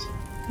alterations?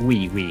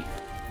 Oui.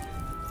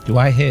 Do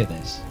I hear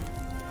this?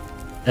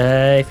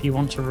 If you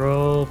want to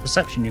roll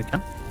perception, you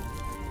can.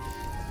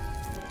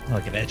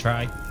 I'll give it a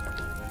try.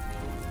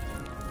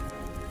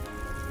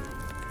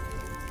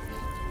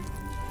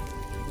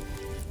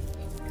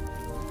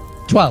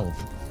 $12.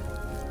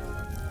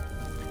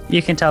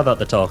 You can tell that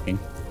they're talking.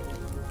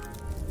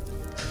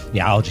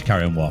 Yeah, I'll just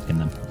carry on walking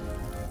then.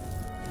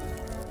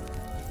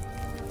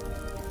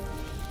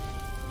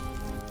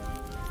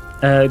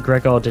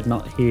 Gregor did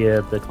not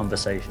hear the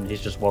conversation.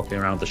 He's just walking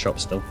around the shop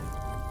still.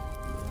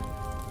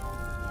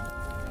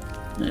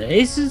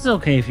 This is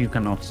okay if you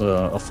cannot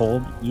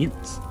afford it.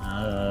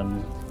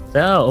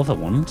 There are other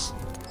ones.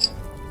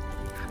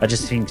 I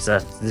just think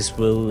that this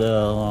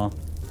will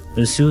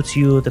suit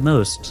you the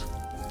most.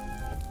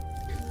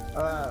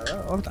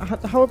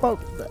 How about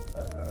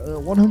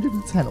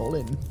 110 all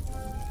in?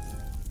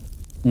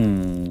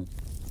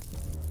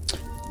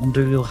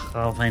 Do you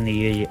have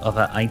any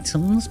other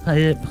items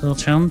by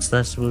chance?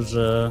 That was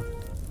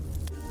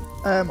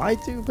I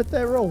do, but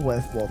they're all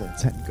worth more than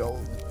 10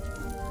 gold.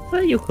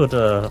 well, you could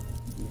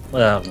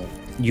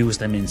use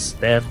them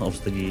instead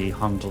of the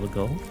 100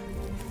 gold.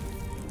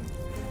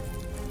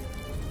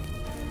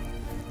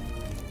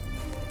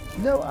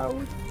 No, I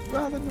would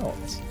rather not.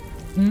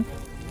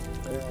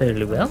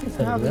 Fairly well,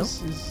 Everything I fairly have well.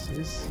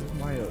 is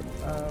my own.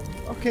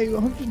 Okay,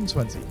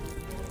 120.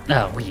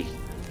 Ah, oui,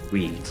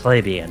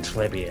 très bien.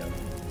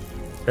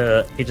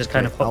 He just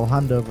kind of I'll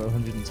hand over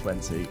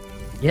 120.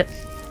 Yep.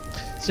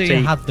 So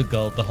you had the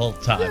gold the whole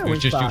time. Yeah, it was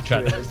with just you that,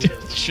 trying really. to.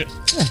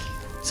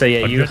 So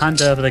yeah, you 100,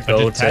 hand over the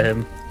gold to 110.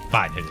 him.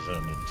 Fine, it's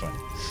 120.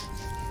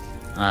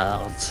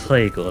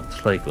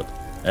 Very good.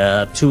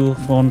 2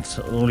 won't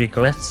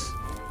regret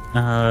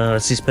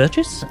this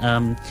purchase.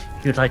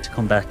 If you'd like to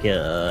come back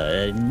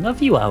in a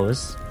few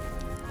hours,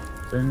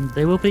 then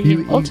they will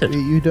be altered.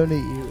 You don't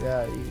need you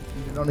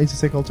do not need to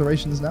take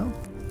alterations now.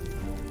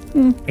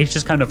 He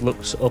just kind of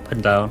looks up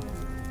and down.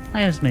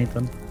 I just made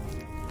them.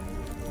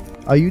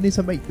 Oh, you need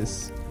to make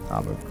this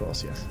armor, of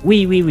course. Yes.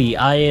 Oui.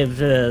 I have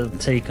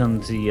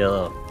taken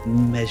the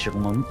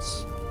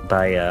measurements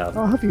by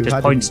Oh, have you? just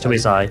I points didn't- to I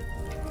his didn't- eye.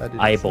 I didn't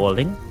see.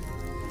 Eyeballing.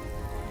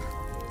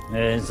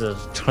 There's a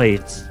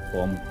trait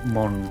from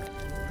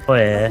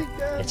Montclair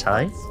et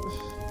I.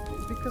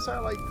 Because I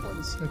like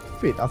constant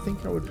fit, I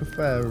think I would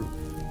prefer.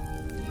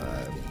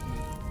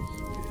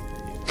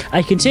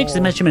 I can take the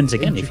more measurements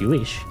again if you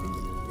wish.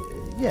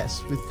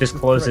 Yes. Just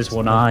with closes correct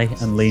one eye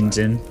measurements and leans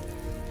inside.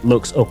 in,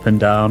 looks up and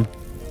down.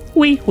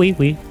 Oui.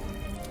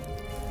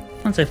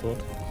 And so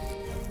forth.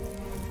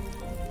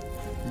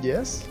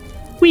 Yes.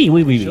 Oui.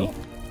 Sure.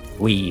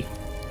 Oui.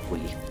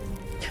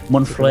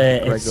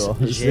 Montclair Gregor,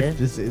 et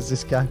is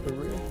this guy for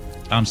real?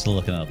 I'm still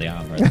looking at the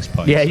armor at this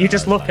point. Yeah, so you're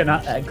just I was looking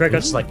like, at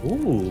Gregor's like,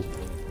 ooh.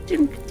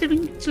 Ding.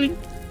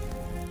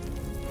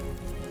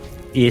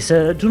 Yes,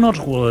 do not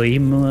worry,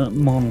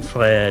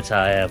 Montfred.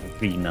 I have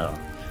been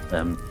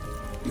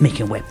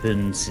making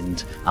weapons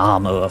and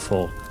armor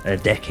for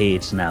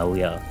decades now.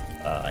 We are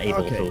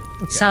able to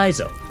size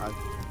up.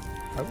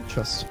 I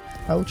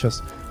will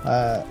trust.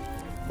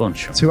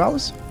 Bunch. 2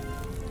 hours?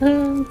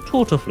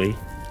 Totally.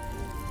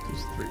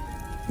 Just 3.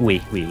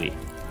 Oui.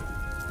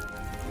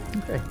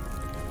 Okay.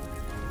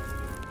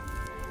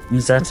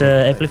 Is that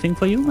everything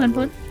for you,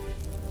 Edward?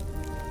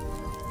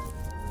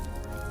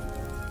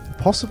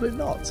 Possibly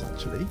not,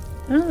 actually.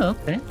 Oh,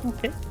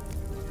 okay.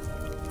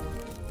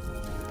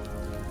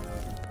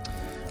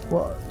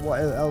 What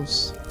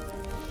else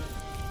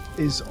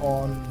is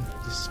on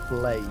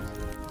display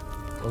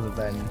other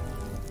than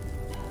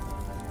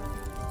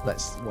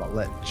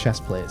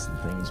chest plates and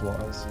things? What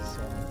else is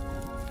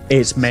on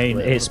It's main.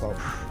 display? It's What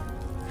about-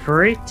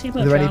 pretty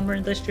much there any- armor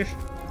in this. Just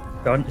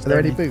go on. Are there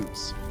any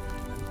boots?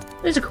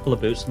 There's a couple of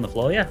boots on the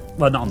floor. Yeah.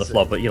 Well, not on the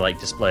floor, but you like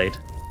displayed.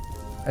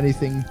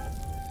 Anything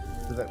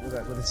with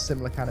a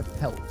similar kind of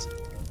pelt?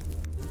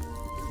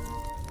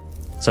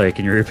 Sorry,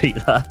 can you repeat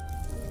that?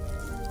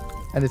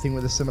 Anything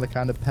with a similar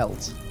kind of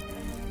pelt?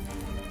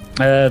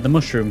 The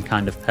mushroom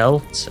kind of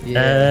pelt.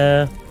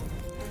 Yeah.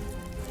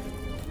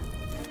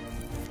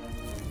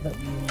 Let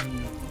me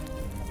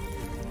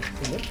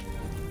have a look.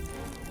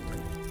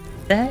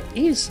 There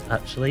is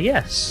actually,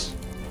 yes.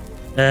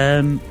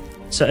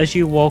 So as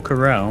you walk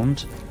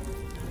around,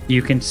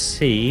 you can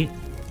see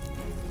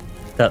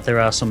that there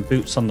are some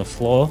boots on the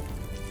floor,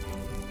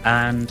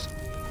 and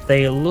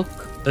they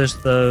look as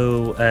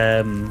though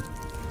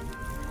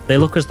they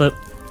look as though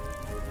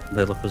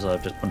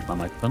I've just punched my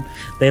microphone.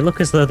 They look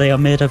as though they are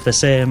made of the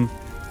same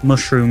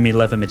mushroomy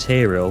leather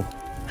material.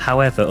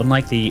 However,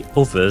 unlike the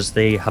others,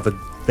 they have a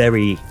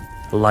very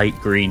light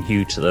green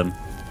hue to them.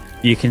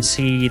 You can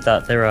see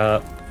that there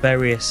are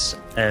various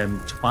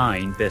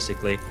twine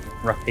basically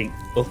wrapping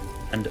up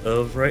and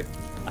over it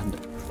and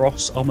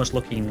across, almost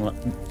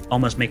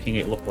making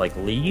it look like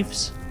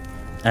leaves.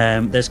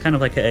 There's kind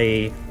of like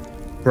a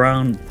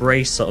brown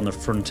bracelet on the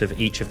front of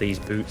each of these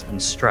boots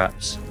and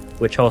straps,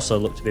 which also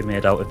look to be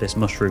made out of this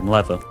mushroom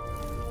leather.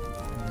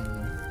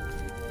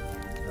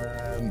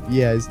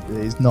 Yeah,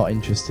 he's not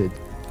interested.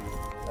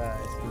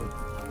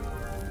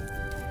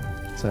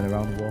 Turn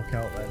around and walk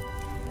out then.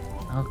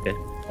 Okay.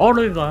 Au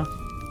revoir.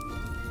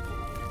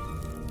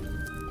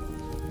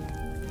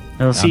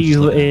 I'll see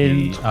you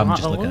in. I'm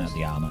just looking at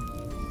the armor.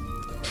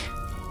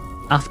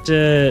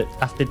 After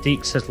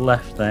Deeks has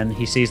left, then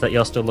he sees that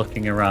you're still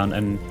looking around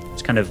and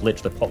just kind of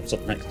literally pops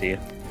up next to you.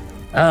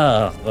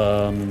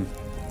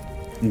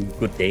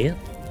 Good day,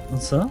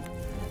 sir.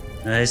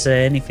 Is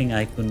there anything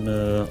I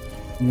can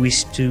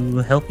wish to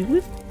help you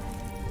with?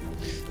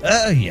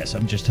 Yes,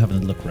 I'm just having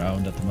a look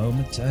around at the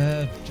moment.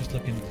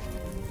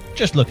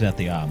 Just looking at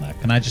the armor.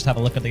 Can I just have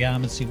a look at the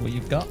armor and see what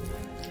you've got?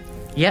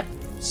 Yep.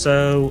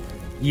 So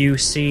you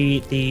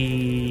see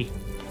the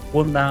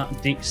one that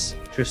Deeks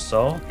just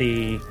saw,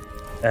 the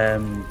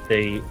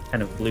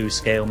kind of blue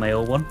scale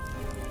mail one.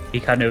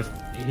 He's kind of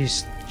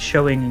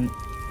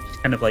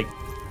like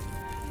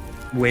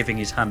waving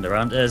his hand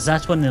around.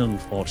 That one,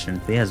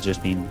 unfortunately, has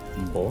just been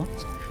bought.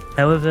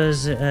 However,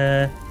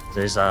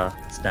 there's a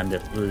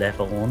standard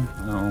level one.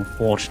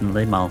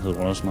 Unfortunately,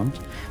 Malheureusement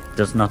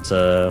does not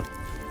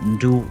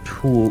do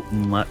too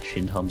much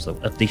in terms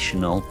of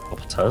additional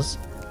properties.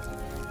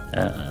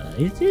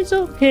 It is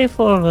okay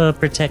for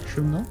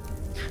protection,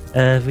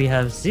 though. We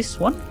have this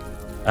one,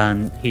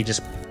 and he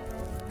just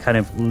kind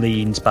of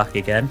leans back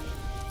again,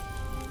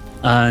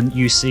 and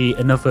you see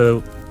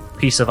another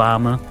piece of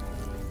armor.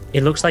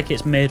 It looks like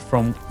it's made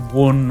from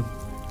one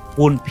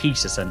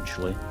piece,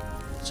 essentially.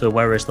 So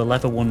whereas the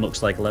leather one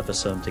looks like leather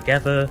sewn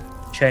together,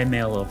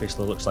 chainmail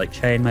obviously looks like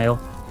chainmail,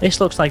 this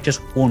looks like just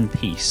one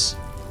piece,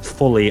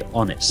 fully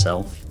on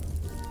itself.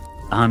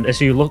 And as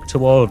you look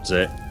towards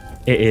it,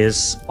 it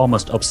is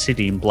almost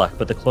obsidian black,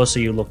 but the closer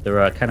you look,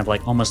 there are kind of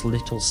like almost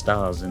little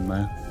stars in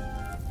there.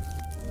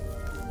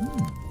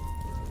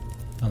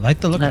 I like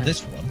the look of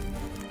this one.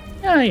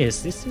 Yeah,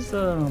 yes, this is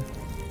a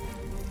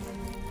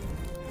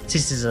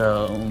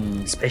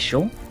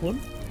special one.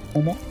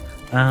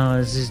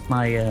 This is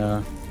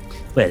my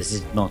this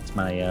is not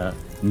my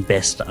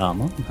best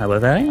armor.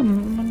 However, I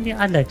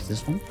like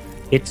this one.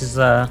 It is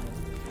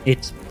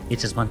it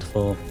is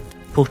wonderful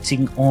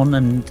putting on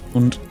and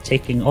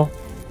taking off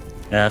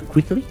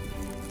quickly.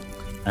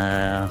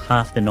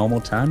 Half the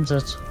normal times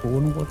that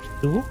one would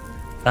do.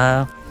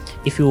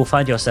 If you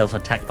find yourself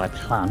attacked by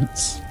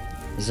plants,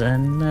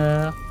 then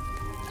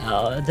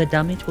the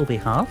damage will be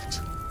halved.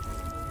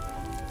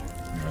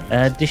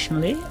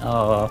 Additionally,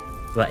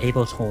 we're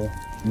able to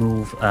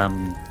move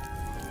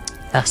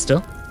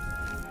faster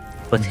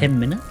for 10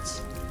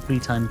 minutes, 3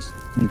 times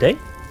a day.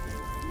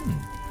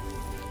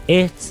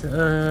 It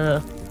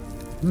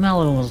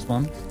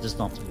Malheureusement does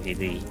not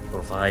really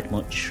provide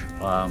much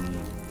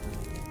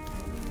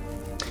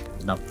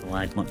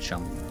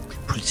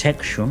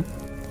protection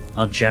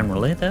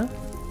generally, though.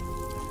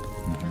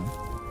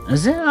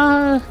 There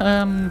are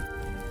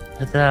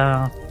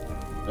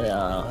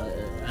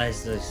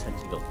as I said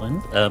to your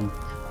friend,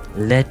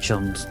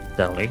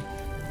 legendary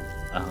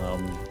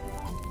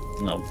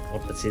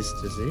properties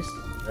to this.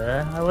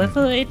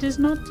 However, it is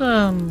not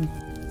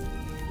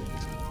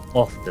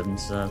often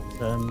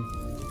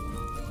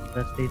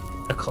that it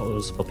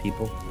occurs for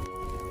people.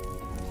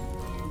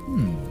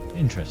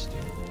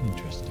 Interesting.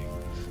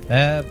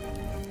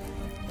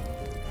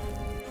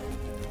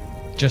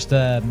 Just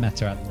a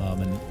matter at the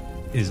moment.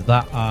 Is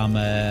that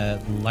armor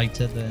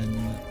lighter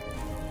than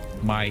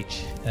my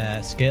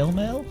scale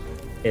mail?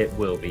 It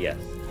will be, yes.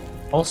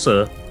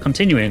 Also,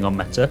 continuing on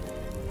meta,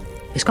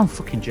 it's gone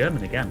fucking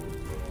German again.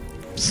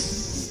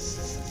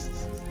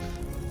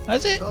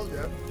 Has it?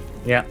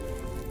 Yeah.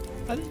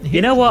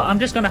 You know what? I'm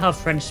just going to have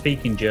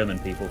French-speaking German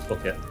people.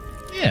 Fuck it.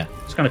 Yeah.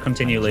 Just going to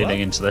continue leading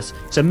into this.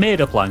 It's a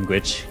made-up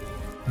language.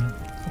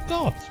 Of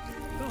course.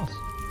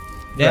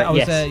 Yeah, Right, I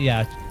was.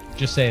 yes.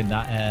 Just saying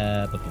that.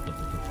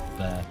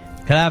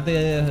 Can I have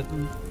the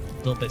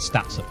little bit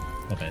stats of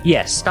it?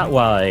 Yes,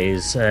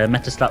 stat-wise,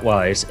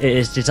 meta-stat-wise, it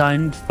is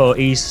designed for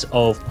ease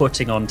of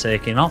putting on,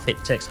 taking off.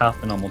 It takes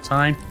half the normal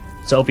time.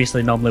 So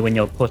obviously, normally when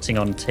you're putting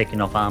on,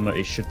 taking off armor,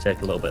 it should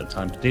take a little bit of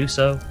time to do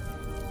so.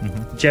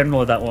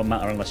 Generally, that won't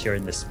matter unless you're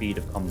in the speed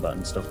of combat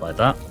and stuff like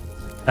that.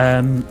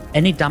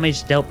 Any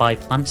damage dealt by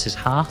plants is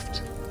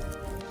halved.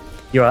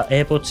 You are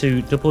able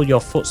to double your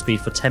foot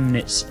speed for 10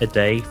 minutes a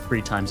day,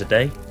 3 times a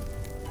day.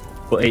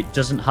 But it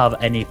doesn't have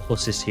any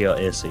pluses to your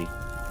AC.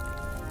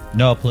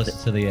 No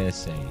plus to the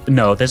AC.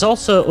 No, there's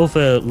also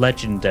other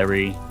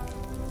legendary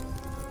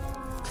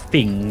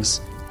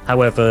things.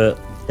 However,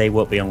 they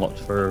won't be unlocked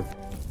for.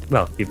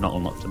 Well, you've not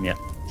unlocked them yet.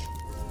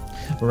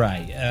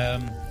 Right.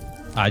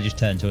 I just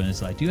turned to it and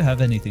it's like, do you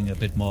have anything a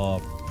bit more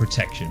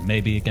protection?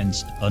 Maybe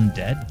against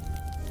undead?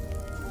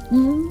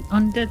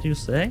 Undead, you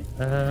say?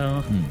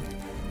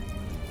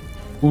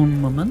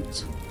 Un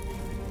moment.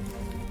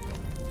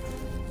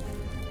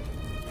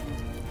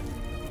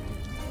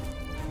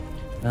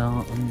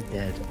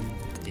 Undead.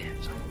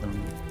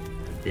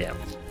 Yeah.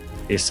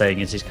 He's saying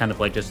is he's kind of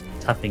like just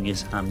tapping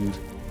his hand.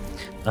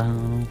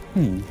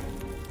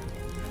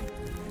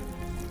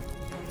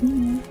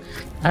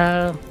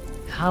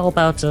 How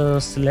about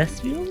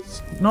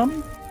Celestials?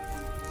 None?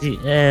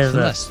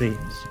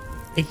 Celestials?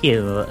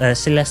 Here,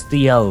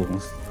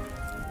 Celestials.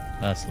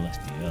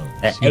 Celestial.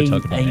 So you're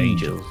talking about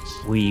angels.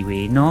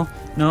 Oui. No,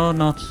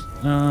 not.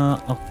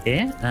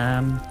 Okay.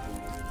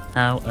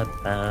 How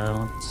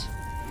about.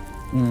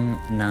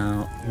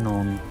 No,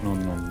 none.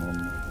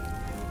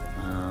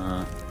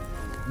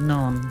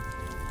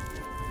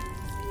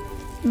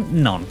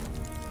 None.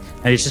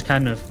 And he's just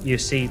kind of. You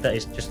see that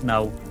it's just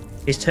now.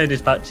 He's turned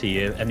his back to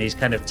you and he's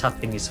kind of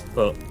tapping his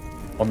foot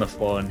on the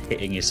floor and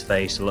hitting his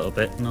face a little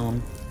bit.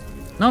 None.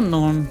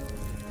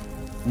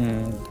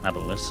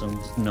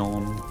 Adolescents.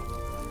 None.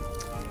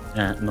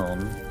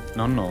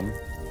 None.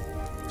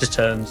 Just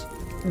turns.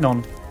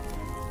 None.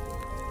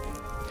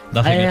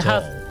 Nothing at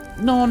all.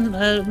 None.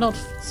 Not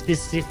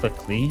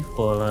specifically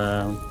for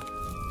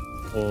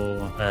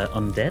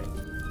undead.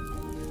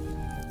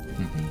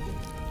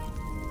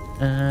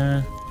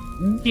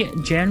 Yeah,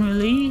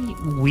 generally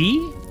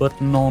but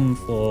none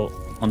for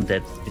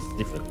undead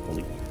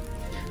specifically.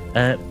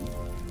 I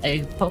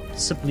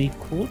possibly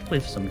could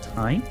with some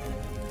time,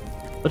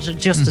 but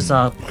just as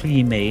our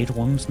pre-made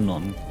ones,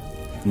 none.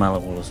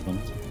 Mallevolous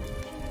ones.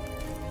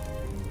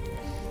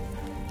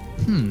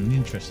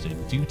 Interesting.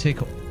 Do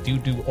you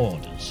do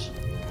orders?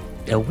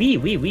 We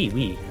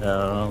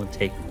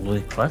take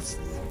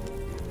requests.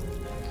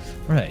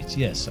 Right,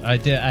 yes. I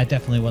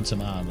definitely want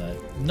some armor.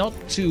 Not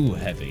too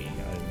heavy. I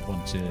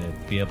want to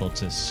be able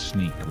to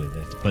sneak with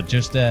it, but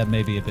just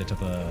maybe a bit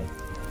of a...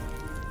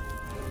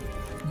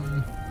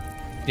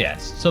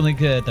 yes, something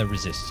that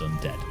resists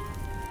undead.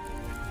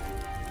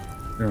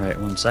 Right,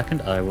 1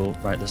 second. I will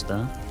write this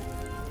down.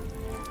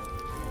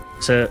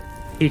 So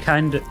he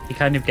kind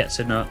of gets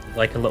a note,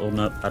 like a little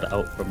notepad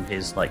out from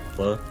his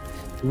cloak.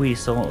 We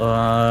sort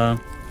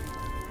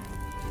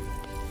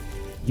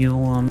you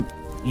want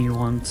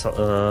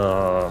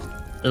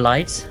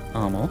light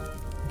armor?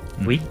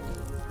 We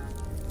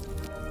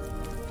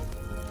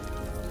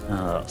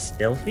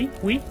stealthy?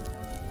 We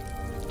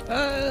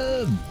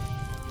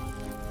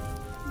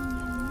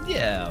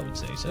yeah, I would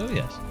say so.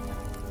 Yes.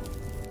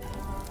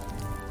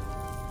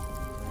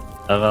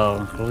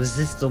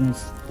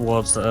 Resistance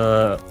towards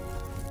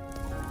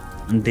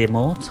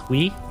demote?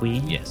 We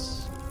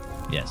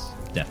Yes,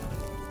 definitely.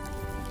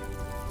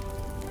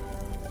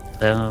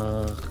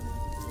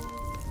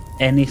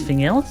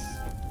 Anything else?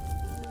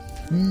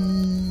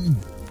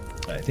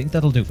 I think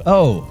that'll do.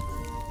 Oh,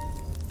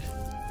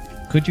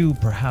 could you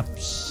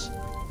perhaps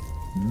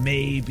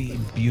maybe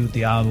imbue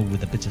the armor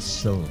with a bit of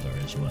silver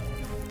as well?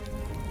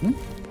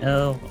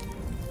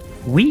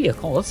 We, of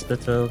course,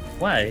 but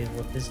why?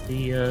 What is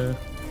the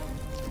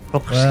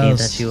property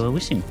that you are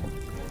wishing for?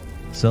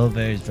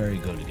 Silver is very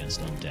good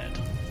against undead.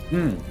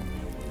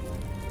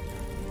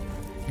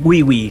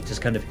 We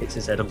just kind of hits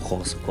his head. Of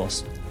course.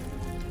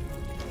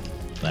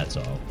 That's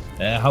all.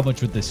 How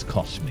much would this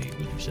cost me,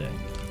 would you say?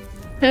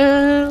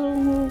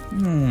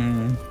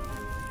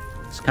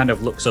 Just kind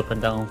of looks up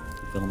and down.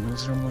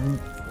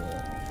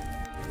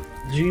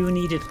 Do you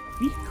need it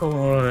quick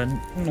or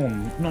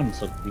non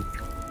so quick?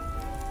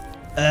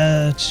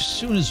 As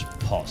soon as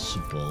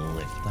possible,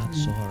 if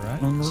that's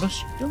alright.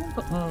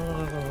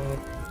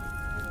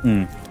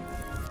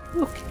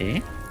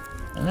 Okay.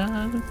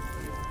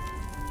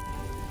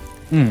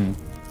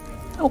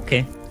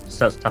 Okay.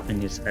 Starts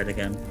tapping his head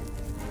again.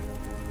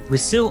 With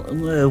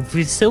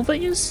silver,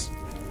 yes?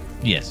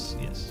 Yes.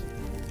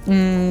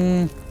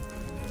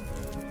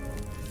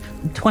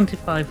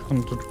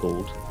 2,500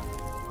 gold.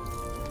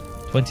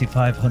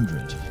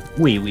 2,500.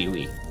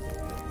 Oui.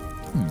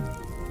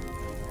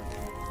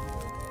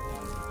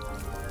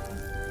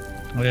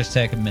 I'll just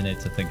take a minute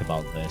to think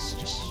about this,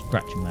 just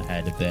scratching my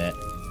head a bit.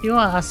 You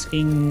are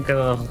asking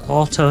a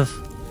lot of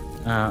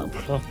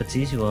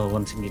properties. You are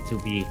wanting it to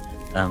be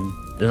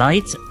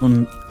light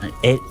and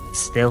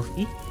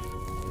stealthy,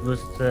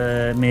 with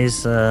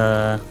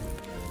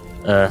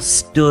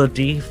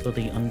sturdy for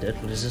the undead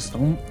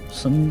resistance.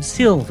 Some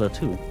silver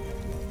too.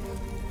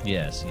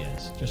 Yes.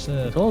 Just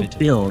a all bit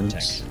builds. of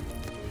protection.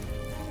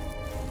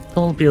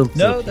 All builds.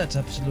 No, okay. that's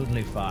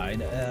absolutely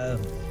fine.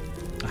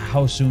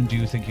 How soon do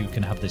you think you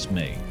can have this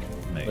made?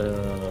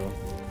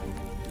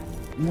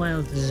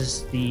 Well, this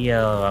is the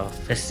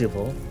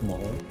festival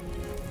tomorrow.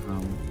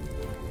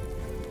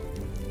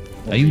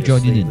 Are you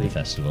joining in obviously the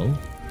festival?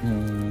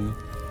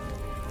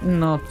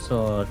 Not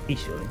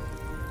officially.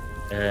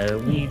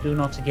 We do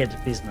not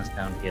get business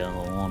down here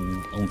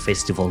on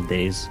festival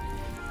days.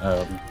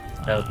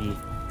 That'll be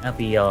I'll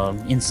be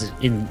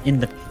in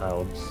the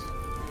clouds.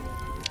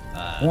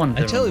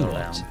 I tell you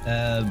what,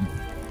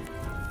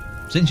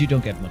 since you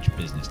don't get much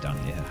business down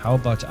here, how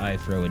about I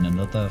throw in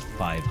another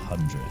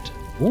 500?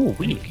 Ooh,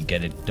 You can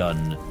get it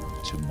done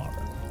tomorrow.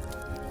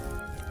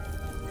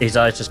 His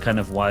eyes just kind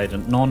of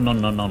widen. No.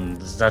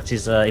 That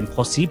is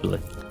impossible.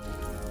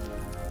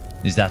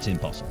 Is that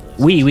impossible?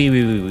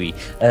 Oui.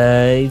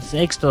 It's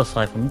extra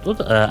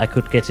 500. I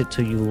could get it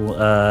to you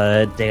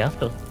day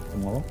after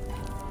tomorrow.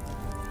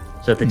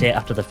 So the day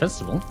after the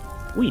festival.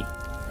 Oui.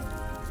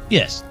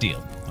 Yes,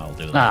 deal. I'll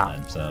do that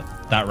then. So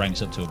that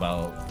ranks up to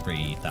about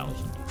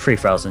 3,000.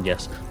 3,000,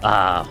 yes.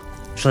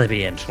 Shall I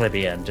be in?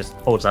 Just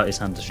holds out his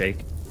hand to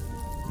shake.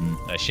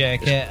 I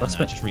shake it, and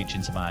I just reach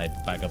into my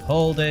bag of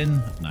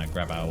holding, and I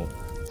grab out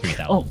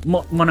 3,000. Oh,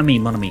 mon ami.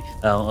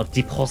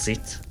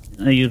 Deposit.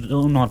 You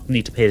do not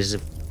need to pay the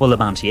full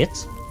amount yet.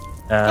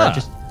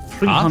 Just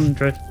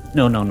 300.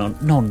 No.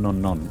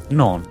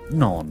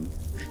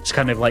 Just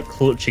kind of like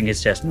clutching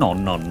his chest. No.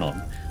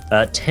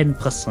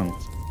 10%.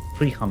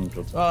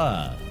 300.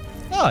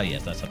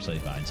 Yes, that's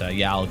absolutely fine. So,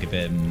 yeah, I'll give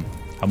him...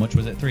 How much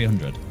was it?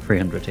 300?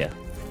 300, yeah.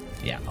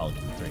 Yeah, I'll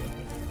give him 300.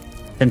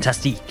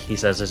 Fantastic, he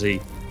says as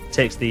he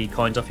takes the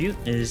coins off you.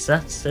 Is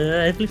that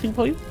everything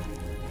for you?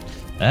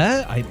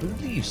 I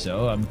believe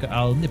so.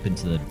 I'll nip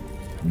into the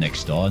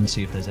next door and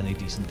see if there's any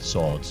decent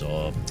swords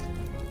or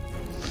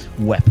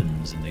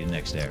weapons in the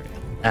next area.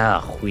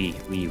 Oui.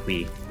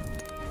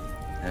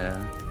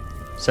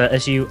 So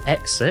as you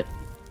exit,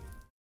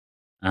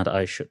 and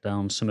I shut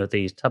down some of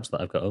these tabs that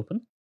I've got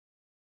open.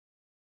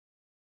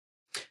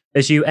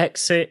 As you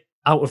exit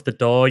out of the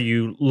door,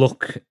 you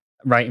look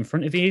right in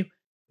front of you.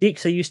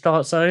 Deeks, are you still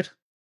outside?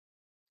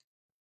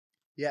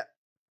 Yeah,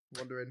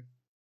 wondering.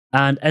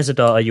 And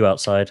Ezador, are you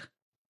outside?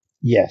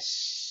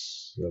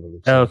 Yes.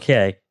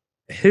 Okay.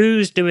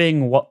 Who's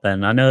doing what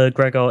then? I know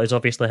Gregor is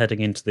obviously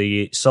heading into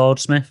the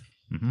swordsmith.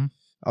 Mm-hmm.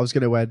 I was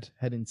going to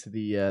head into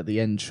the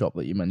end shop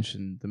that you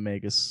mentioned, the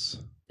Magus.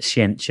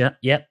 Scientia,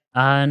 yep.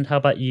 And how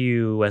about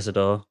you,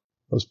 Ezador?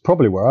 That's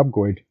probably where I'm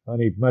going. I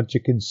need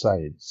magic and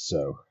science,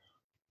 so...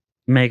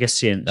 Mega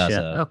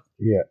Scientia.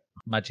 Yeah.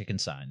 Magic and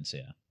science,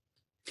 yeah.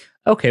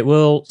 Okay,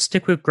 we'll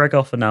stick with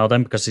Gregor for now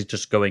then, because he's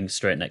just going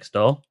straight next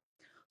door.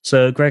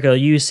 So, Gregor,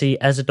 you see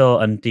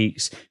Ezador and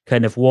Deeks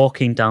kind of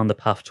walking down the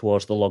path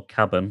towards the log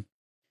cabin.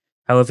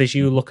 However, as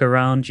you look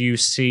around, you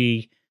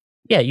see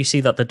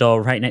that the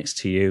door right next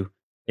to you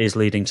is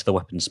leading to the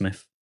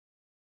weaponsmith.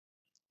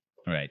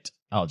 Right.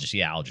 I'll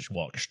just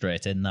walk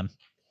straight in then.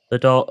 The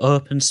door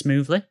opens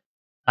smoothly,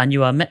 and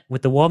you are met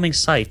with the warming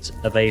sight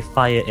of a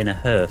fire in a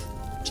hearth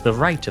to the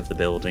right of the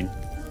building.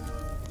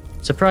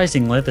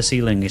 Surprisingly, the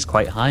ceiling is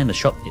quite high and the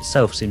shop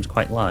itself seems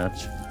quite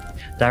large.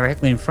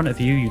 Directly in front of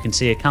you, you can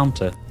see a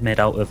counter made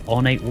out of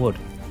ornate wood,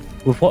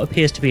 with what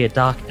appears to be a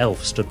dark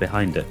elf stood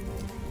behind it.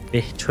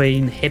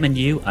 Between him and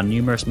you are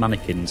numerous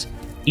mannequins,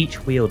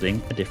 each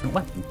wielding a different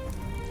weapon.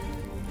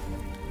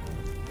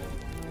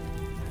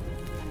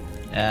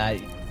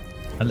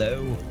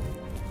 Hello.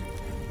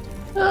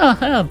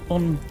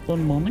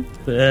 One moment.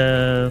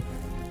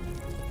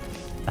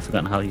 I've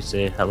forgotten how you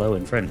say hello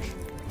in French.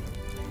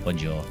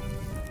 Bonjour.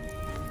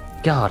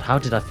 God, how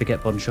did I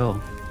forget bonjour?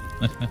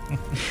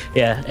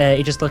 Yeah,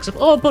 he just looks up.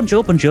 Oh,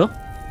 bonjour.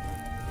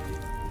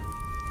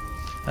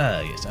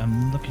 Yes,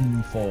 I'm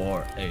looking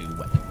for a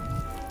weapon.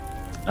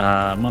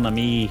 Mon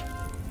ami,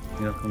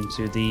 welcome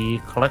to the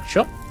collect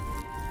shop.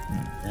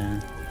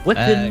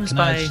 Weapons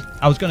by...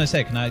 I was going to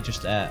say, can I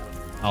just...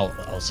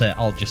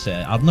 I'll just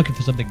say, I'm looking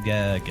for something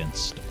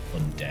against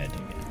undead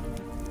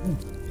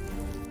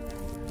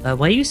again.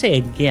 Why you say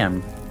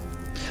again?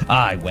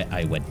 I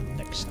went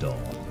next door.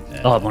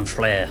 Mon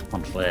frère.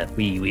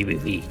 Oui.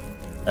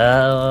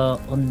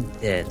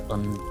 Undead.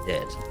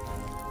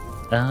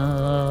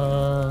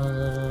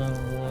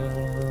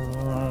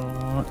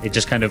 It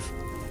just kind of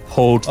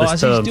holds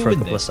this term for a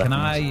couple of seconds.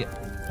 I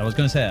was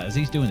going to say, as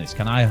he's doing this,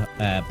 can I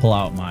pull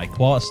out my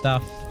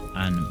quarterstaff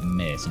and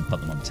mace and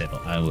put them on the table?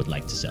 I would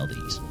like to sell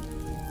these.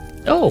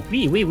 Oh,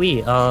 oui.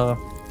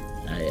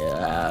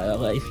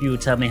 If you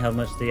tell me how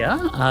much they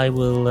are, I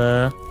will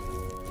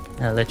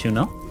let you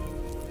know.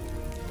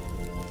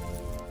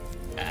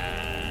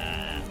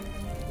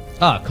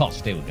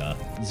 Cost, here we go.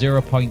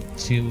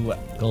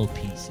 0.2 gold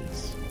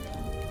pieces.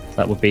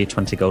 That would be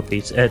 20 gold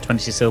pieces,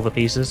 20 silver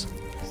pieces.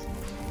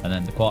 And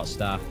then the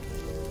quarterstaff.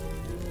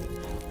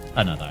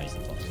 Oh no, that is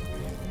the cost.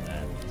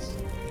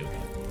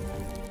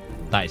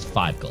 That is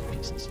 5 gold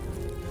pieces.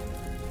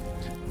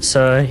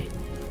 So,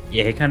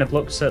 yeah, he kind of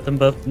looks at them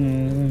both.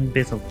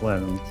 Bit of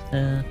world.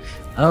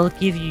 I'll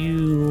give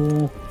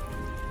you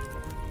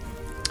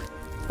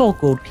 4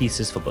 gold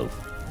pieces for both.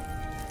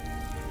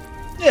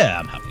 Yeah,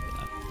 I'm happy with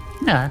that.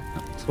 Nah,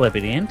 slabby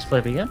again.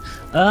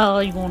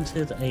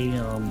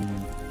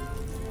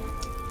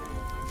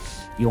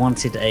 You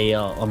wanted a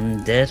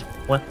undead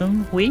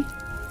weapon, we?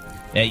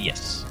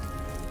 Yes.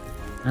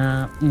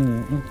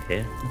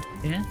 Okay.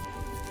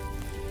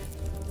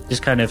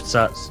 Just kind of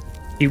starts.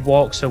 He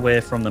walks away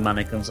from the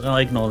mannequins.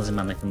 I ignore the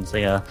mannequins.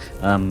 They are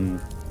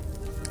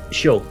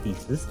show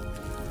pieces.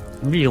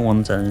 real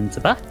ones are in the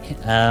back.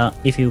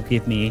 If you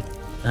give me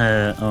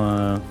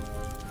a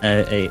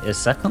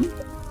second,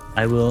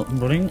 I will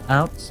bring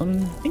out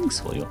some things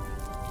for you.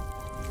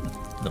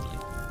 Lovely.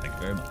 Thank you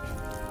very much.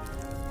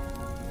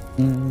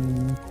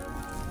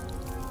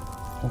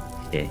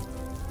 Okay.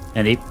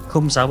 And it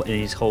comes out and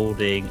he's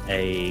holding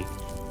a...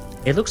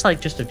 It looks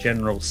like just a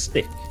general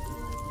stick.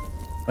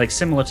 Like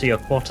similar to your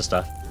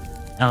quarterstaff.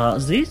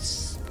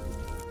 This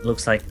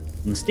looks like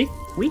a stick.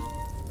 Oui.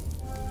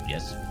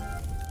 Yes.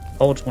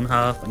 Holds one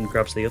half and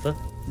grabs the other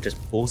and just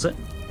pulls it.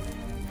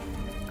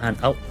 And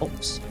out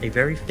pops a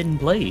very thin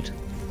blade.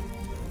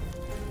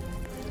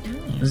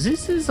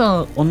 This is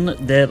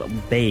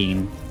undead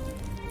bane.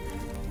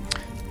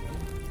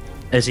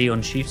 As he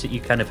unsheaths it, you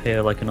kind of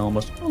hear like an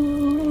almost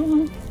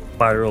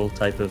spiral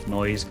type of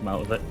noise come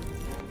out of it.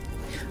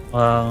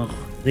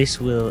 This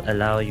will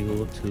allow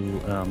you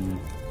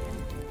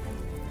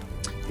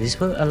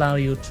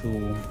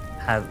to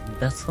have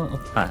better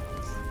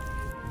attacks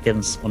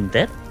against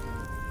undead.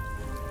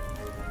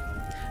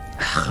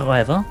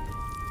 However,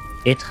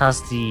 it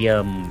has the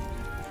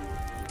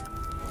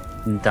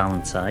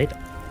downside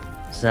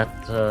that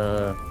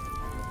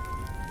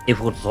it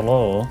will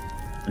draw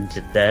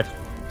undead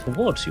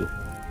towards you.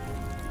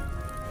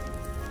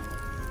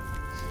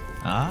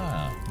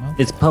 Well.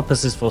 Its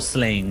purpose is for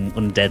slaying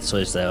undead, so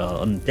if they are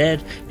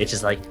undead, it's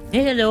just like,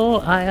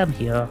 hello, I am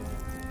here.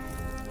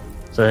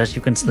 So that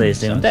you can slay the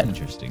Sounds undead.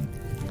 interesting.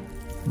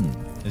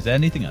 Is there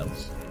anything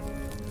else?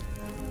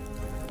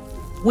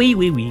 Oui.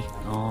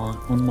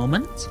 One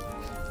moment.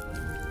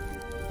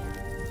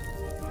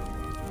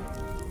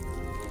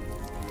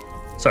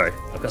 Sorry,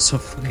 I've got some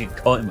fucking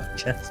caught in my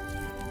chest.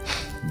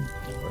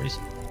 No worries.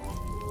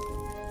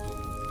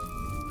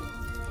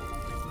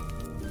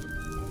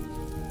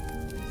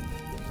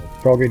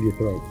 Frog in your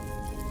throat.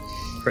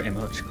 Pretty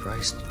much,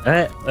 Christ.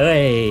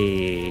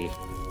 Hey!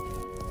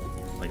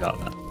 I got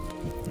that.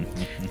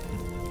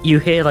 You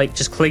hear, like,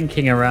 just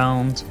clinking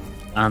around,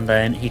 and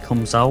then he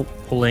comes out,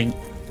 pulling,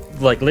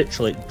 like,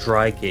 literally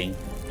dragging.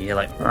 You hear,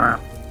 like,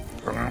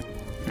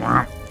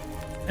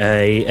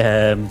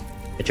 a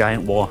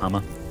giant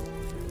warhammer.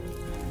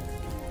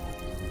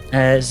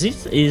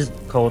 This is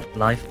called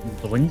Life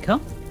Blinker.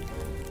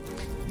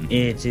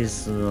 It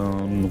is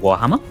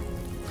warhammer.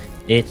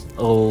 It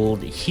will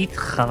hit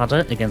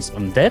harder against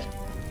undead,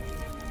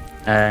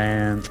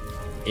 and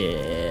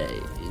it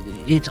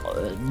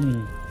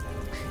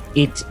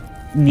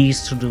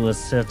needs to do a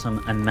certain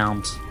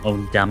amount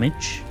of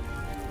damage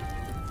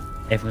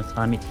every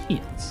time it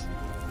hits.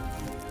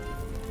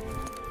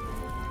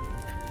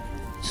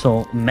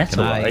 So Can I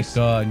metal-wise,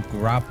 go and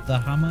grab the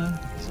hammer?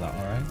 Is that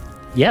alright?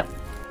 yep.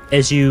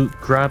 As you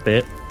grab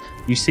it,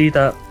 you see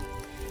that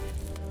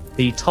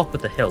the top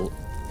of the hilt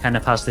kind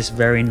of has this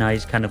very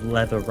nice kind of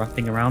leather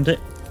wrapping around it.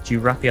 So you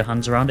wrap your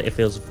hands around it, it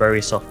feels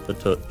very soft to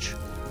touch.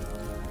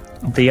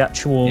 The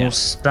actual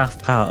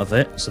staff part of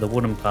it, so the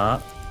wooden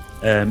part,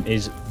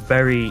 it's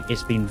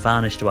been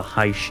varnished to a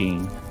high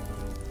sheen.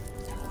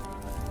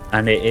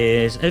 And it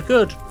is a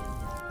good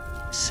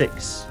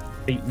 6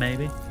 feet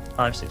maybe,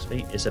 5-6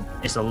 feet.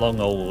 It's a long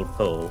old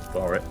pole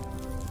for it.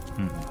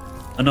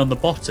 And on the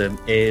bottom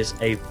is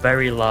a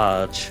very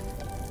large,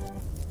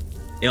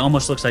 it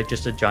almost looks like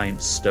just a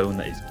giant stone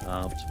that is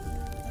carved,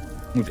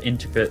 with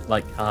intricate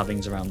like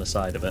carvings around the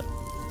side of it,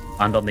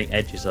 and on the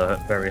edges are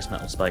various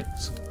metal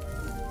spikes.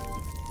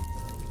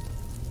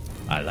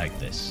 I like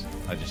this.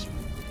 I just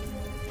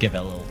give it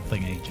a little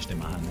thingy just in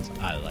my hands.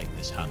 I like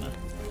this hammer.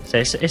 So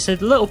it's a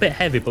little bit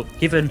heavy, but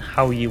given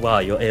how you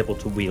are, you're able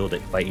to wield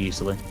it quite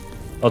easily.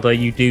 Although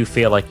you do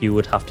feel like you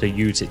would have to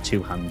use it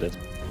two-handed.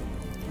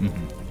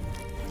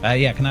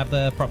 Yeah, can I have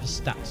the proper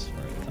stats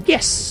for it?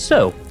 Yes,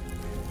 so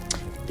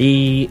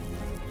the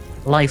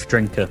Life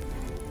Drinker.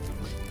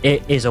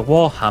 It is a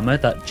warhammer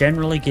that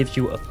generally gives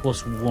you a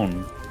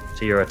 +1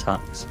 to your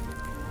attacks.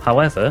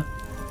 However,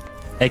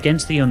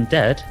 against the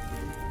undead,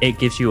 it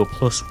gives you a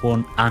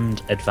 +1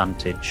 and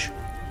advantage.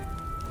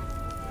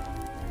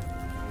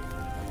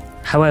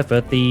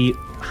 However, the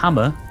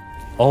hammer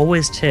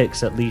always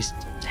takes at least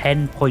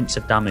 10 points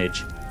of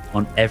damage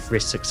on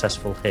every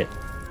successful hit.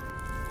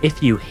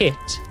 If you hit,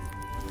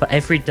 for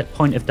every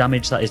point of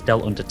damage that is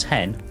dealt under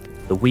 10,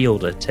 the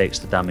wielder takes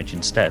the damage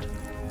instead.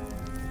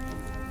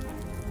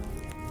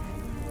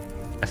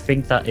 I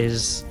think that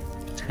is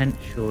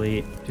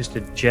potentially just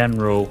a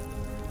general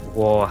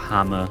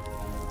warhammer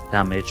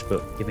damage,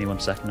 but give me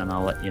 1 second and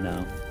I'll let you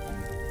know.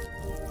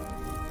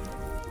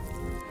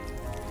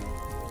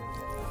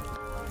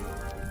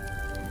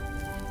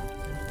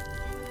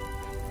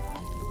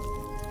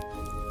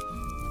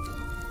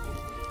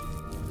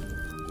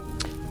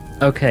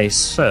 Okay,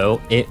 so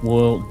it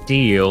will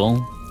deal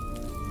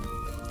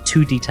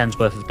 2d10s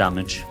worth of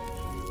damage.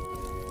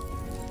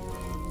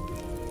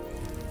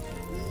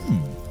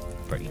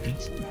 Pretty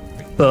decent.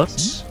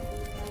 But,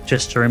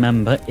 just to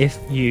remember, if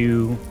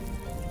you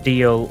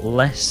deal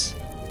less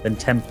than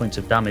 10 points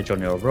of damage on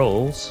your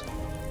rolls,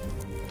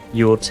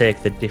 you will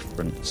take the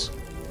difference.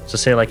 So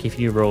say like if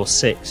you roll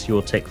 6, you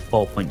will take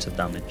 4 points of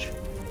damage.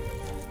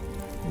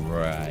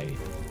 Right.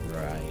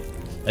 Right.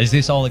 Is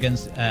this all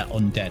against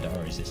undead,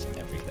 or is this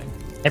everything?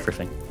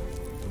 Everything.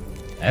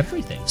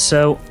 Everything?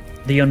 So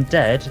the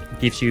undead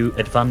gives you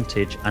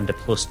advantage and a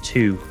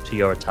 +2 to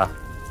your attack.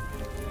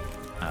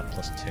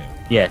 +2.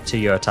 Yeah, to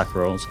your attack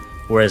rolls.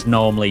 Whereas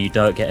normally you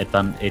don't get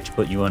advantage,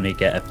 but you only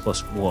get a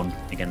 +1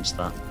 against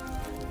that.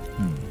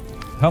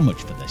 How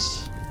much for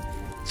this?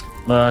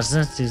 Well,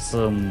 that is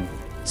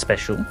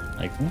special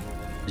item,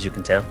 as you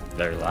can tell.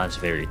 Very large,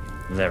 very,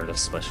 very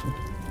special.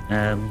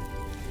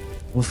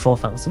 With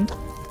 4,000.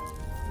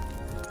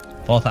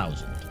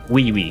 4,000.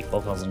 Oui,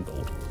 4,000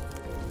 gold.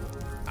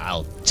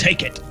 I'll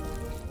take it.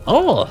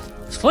 Oh,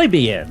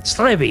 Slabian.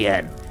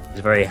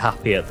 He's very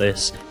happy at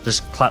this.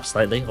 Just clap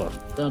slightly. Oh,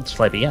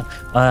 Slabian.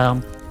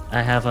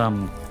 I have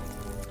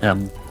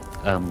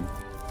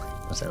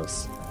what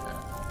else?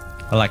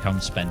 I like how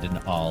I'm spending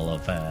all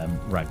of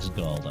Rag's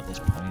gold at this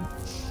point.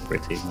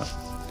 Pretty much.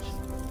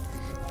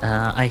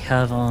 I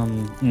have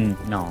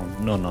no.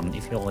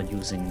 If you're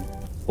using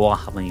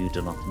Warhammer, you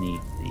do not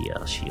need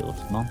the shield.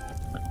 None.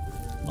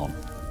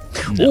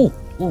 No.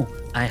 Oh,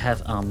 I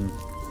have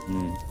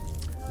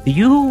Do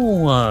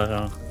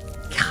you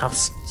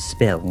cast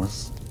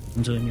spells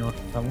during your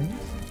travels?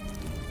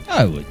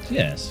 I would,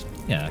 yes.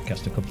 Yeah, I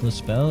cast a couple of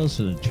spells,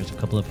 just a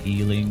couple of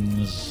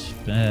healings,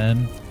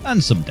 and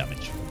some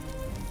damage.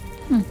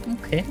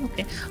 Okay.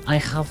 I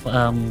have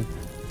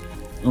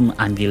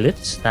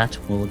amulets that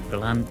will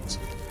grant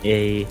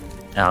a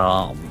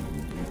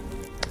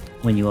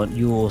when you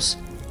use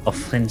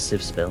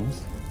offensive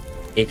spells,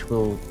 it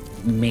will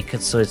make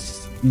it so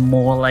it's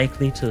more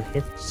likely to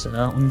hit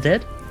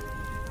undead.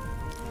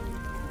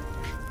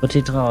 But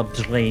it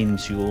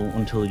drains you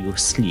until you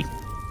sleep.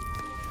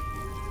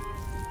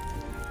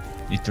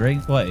 It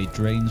drains what? It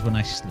drains when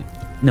I sleep.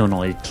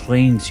 No, it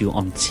drains you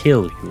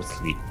until you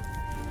sleep.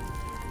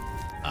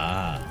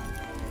 Ah.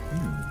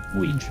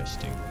 Oui.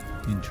 Interesting.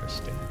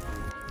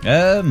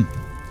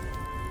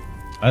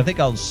 I think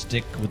I'll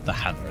stick with the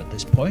hammer at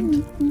this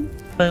point.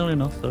 Fair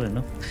enough.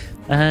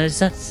 Is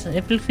that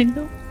everything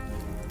though?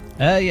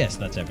 Yes,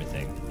 that's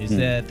everything. Is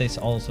there this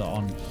also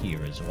on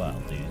here as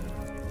well, the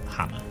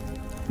hammer?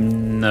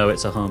 No,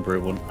 it's a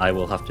homebrew one. I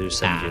will have to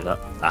send you that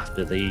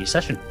after the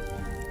session.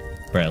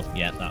 Brill.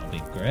 Yeah, that'll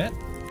be great.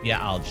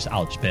 Yeah, I'll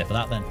just pay for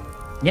that then.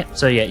 Yeah,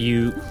 so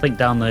you clink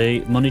down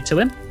the money to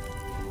him.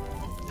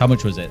 How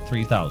much was it?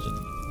 3,000?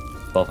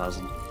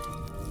 4,000.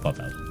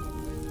 4,000.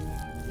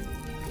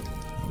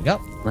 There we go.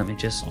 Let me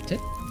just Got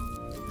it.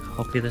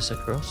 copy this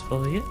across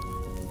for you.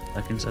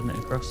 I can send it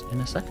across in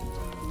a second.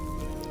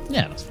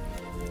 Yeah, that's fine.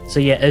 So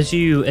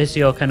as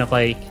you're kind of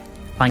like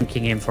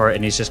thanking him for it,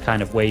 and he's just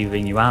kind of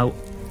waving you out,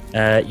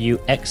 you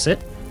exit,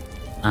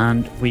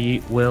 and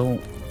we will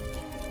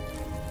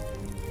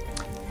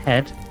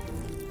head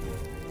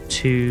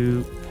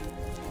to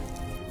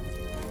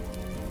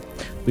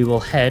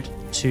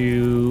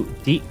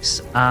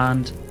Deeks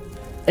and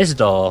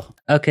Isidore.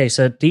 Okay,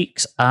 so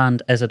Deeks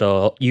and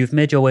Isidore, you've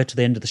made your way to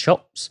the end of the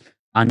shops,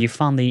 and you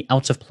found the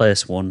out of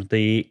place one,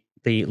 the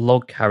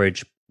log cabin,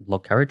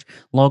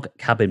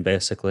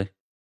 basically.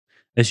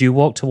 As you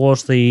walk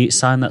towards the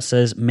sign that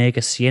says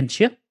Mega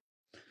Scientia,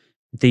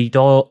 the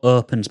door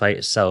opens by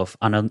itself,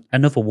 and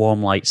another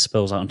warm light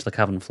spills out onto the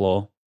cavern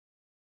floor.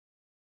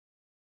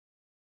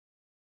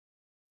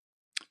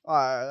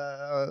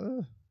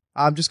 I'm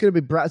just going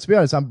to be... to be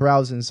honest, I'm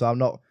browsing, so I'm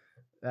not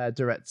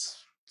direct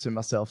to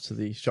myself to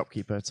the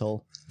shopkeeper at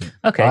all.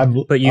 Okay, I'm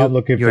looking you're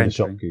for the entering.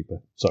 shopkeeper.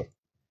 Sorry.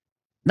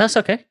 That's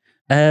okay.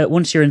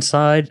 Once you're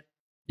inside,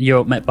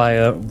 you're met by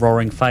a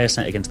roaring fire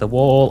set against the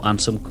wall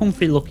and some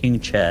comfy-looking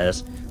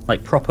chairs,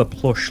 like proper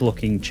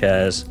plush-looking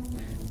chairs.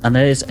 And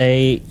there's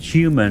a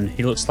human,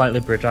 he looks slightly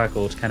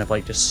bedraggled, kind of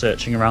like just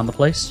searching around the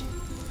place.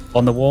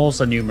 On the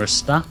walls are numerous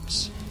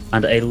staffs,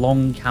 and a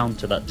long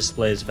counter that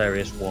displays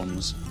various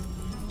wands.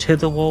 Two of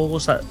the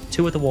walls that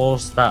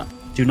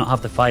do not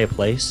have the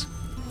fireplace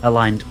are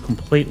lined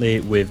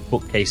completely with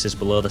bookcases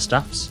below the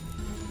staffs,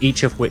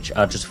 each of which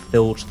are just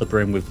filled to the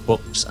brim with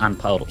books and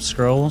piled up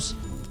scrolls.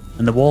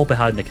 And the wall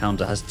behind the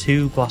counter has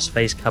two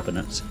glass-faced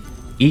cabinets,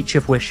 each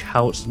of which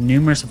house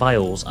numerous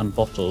vials and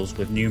bottles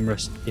with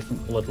numerous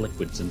different coloured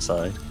liquids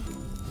inside.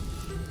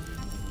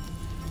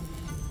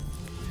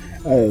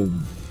 Hello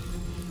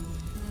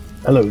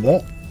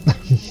there.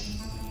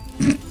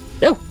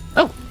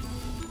 Oh!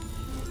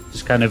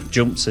 Just kind of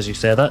jumps as you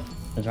say that.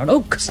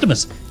 Oh,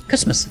 customers!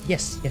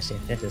 Yes.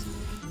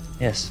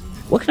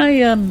 What can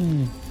I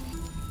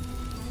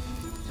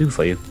do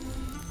for you?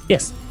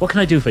 Yes, what can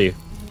I do for you?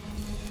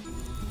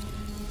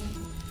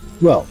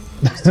 Well,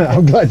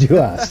 I'm glad you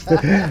asked.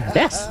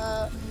 Yes.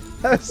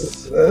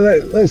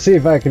 Let's see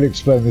if I can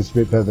explain this a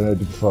bit better than I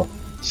did before.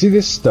 See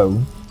this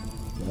stone?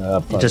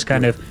 He just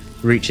kind of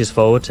reaches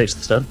forward, takes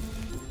the stone,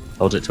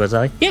 holds it to his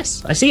eye.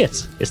 Yes, I see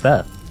it. It's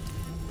there.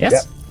 Yes.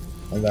 Yep.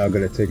 I'm now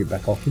going to take it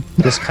back off him.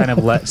 Just kind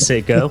of lets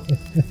it go.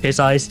 His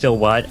eye's still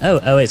wide.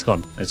 Oh, it's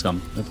gone. It's gone.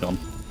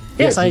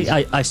 Yes,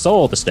 I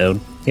saw the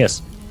stone.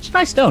 Yes. It's a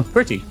nice stone.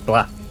 Pretty.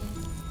 Blah.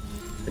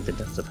 Like the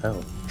depths of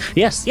hell.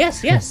 Yes.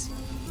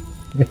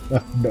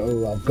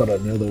 No, I've got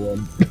another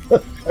one.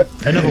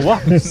 Another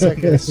what?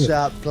 Second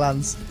sharp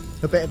glance,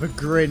 a bit of a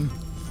grin.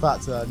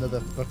 Factor, another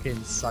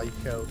fucking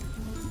psycho.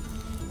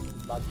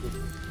 Magic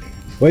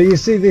Well, you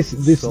see, this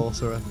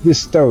sorcerer. this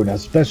stone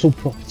has special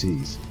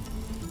properties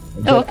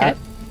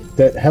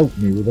that help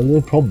me with a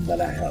little problem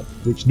that I have,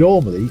 which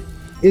normally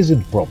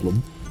isn't a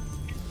problem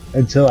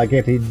until I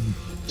get in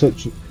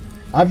touch.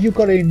 Have you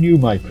got any new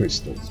my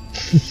crystals?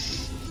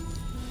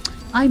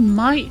 I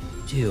might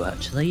do,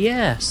 actually,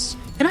 yes.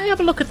 Can I have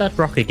a look at that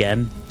rock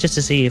again, just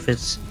to see if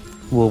it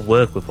will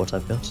work with what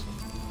I've got?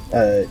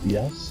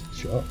 Yes,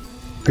 sure.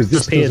 Because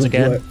this Appears doesn't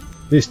again. work.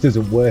 This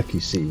doesn't work, you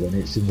see, when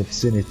it's in the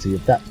vicinity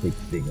of that big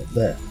thing up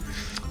there.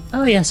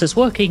 Oh yes, it's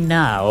working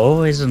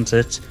now, isn't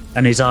it?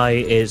 And his eye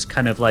is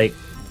kind of like,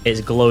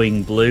 it's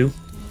glowing blue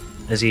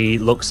as he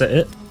looks at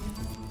it.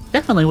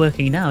 Definitely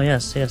working now,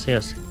 yes.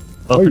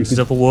 Opens his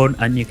other one,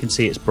 and you can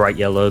see it's bright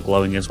yellow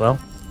glowing as well.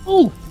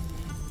 Oh!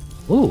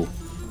 Ooh.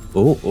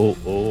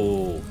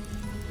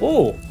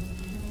 Oh!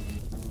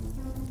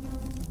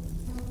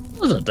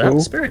 There's a dark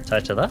spirit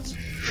tied to that.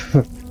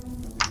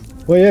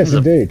 Well, yes, There's a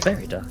indeed.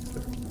 very dark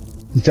spirit.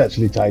 It's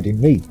actually tied in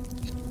me.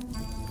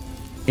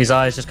 His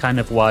eyes just kind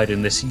of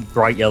widen, this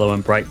bright yellow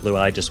and bright blue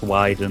eye just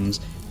widens,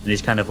 and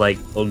his kind of like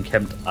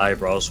unkempt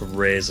eyebrows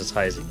raise as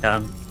high as he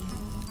can.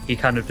 He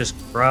kind of just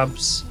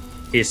grabs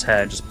his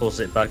hair and just pulls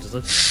it back, just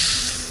like,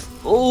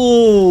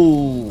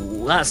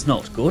 oh, that's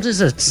not good,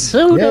 is it?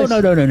 Oh, Yes.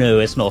 no,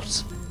 it's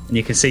not. And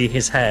you can see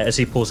his hair, as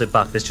he pulls it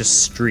back, there's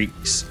just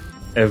streaks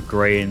of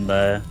grey in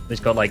there. He's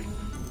got like,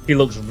 he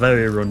looks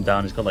very run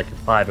down, he's got like a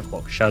 5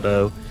 o'clock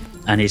shadow,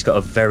 and he's got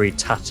a very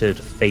tattered,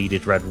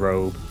 faded red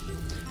robe.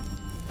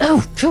 Oh,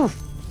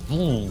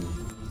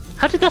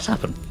 how did that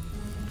happen?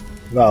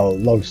 Well,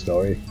 long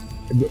story.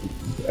 I'd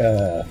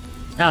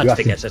You have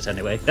forget it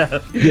anyway.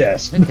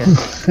 Yes. Okay.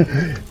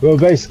 Well,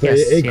 basically,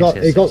 Yes, it got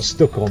yes.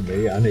 stuck on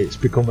me, and it's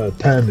become a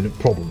permanent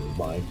problem of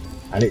mine.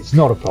 And it's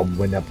not a problem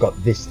when I've got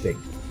this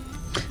thing.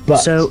 But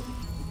So,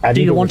 I do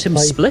need you to want him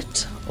replace-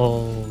 split,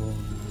 or...?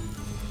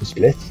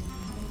 split?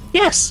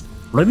 Yes,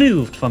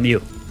 removed from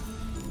you.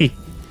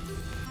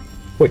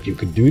 What, you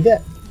can do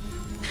that?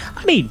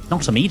 I mean,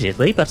 not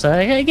immediately, but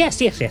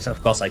yes,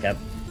 of course I can.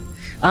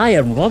 I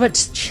am Robert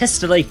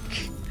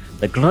Chesterlake,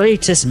 the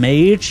greatest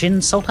mage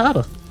in Salt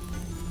Harbor.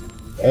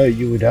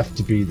 You would have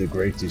to be the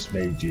greatest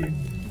mage in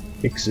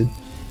Ixod,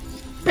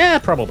 Yeah,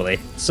 probably.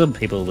 Some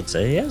people would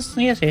say yes.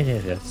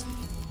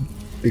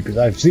 because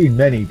I've seen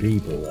many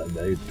people, and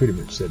they pretty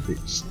much said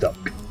it's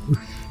stuck.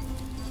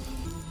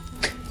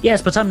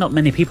 Yes, but I'm not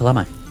many people, am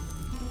I?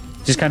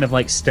 Just kind of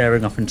like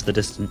staring off into the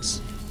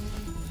distance.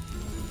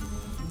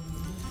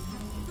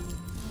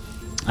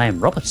 I am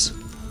Robert.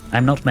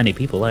 I'm not many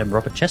people, I am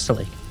Robert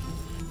Chesterlake.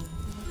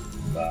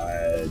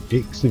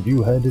 Dix, have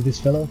you heard of this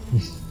fellow?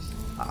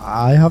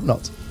 I have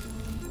not.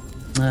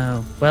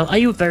 Oh, well, are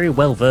you very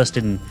well versed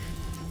in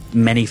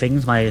many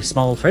things, my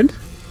small friend?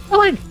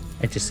 Oh, I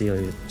just saw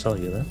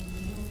you there.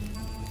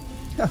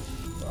 Yeah,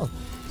 well,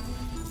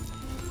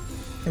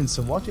 in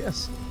somewhat,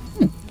 yes.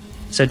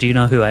 So do you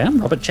know who I am,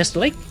 Robert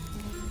Chesterlake?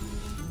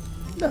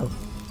 No,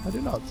 I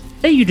do not.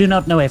 Hey, you do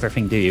not know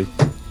everything, do you?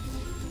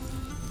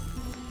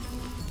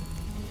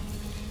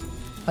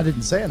 I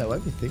didn't say I know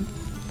everything.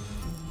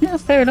 Yeah,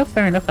 fair enough.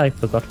 I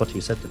forgot what you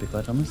said, to be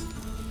quite honest.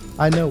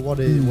 I know what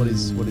is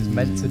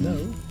meant to know,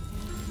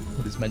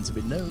 what is meant to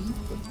be known.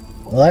 But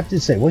Well, I have to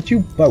say, what you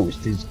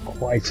boast is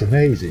quite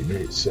amazing.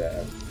 It's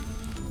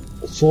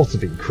sort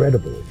of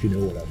incredible, if you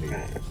know what I mean.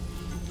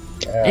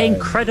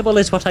 Incredible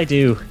is what I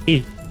do.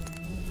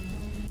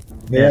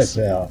 Yes,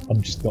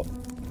 I'm just not.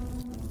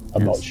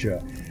 I'm not sure.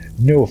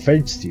 No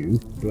offense to you,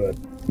 but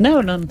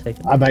No, none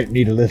taken. I might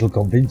need a little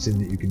convincing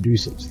that you can do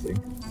such a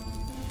thing.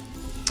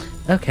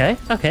 Okay.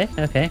 How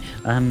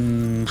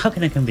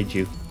can I convince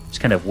you?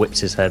 Just kind of whips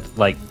his head,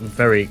 like,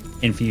 very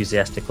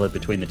enthusiastically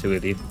between the two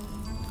of you.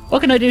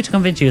 What can I do to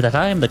convince you that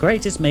I am the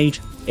greatest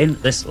mage in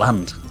this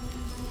land?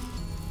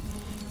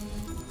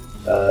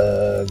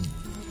 Oh,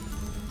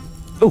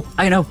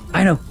 I know.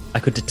 I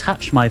could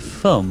detach my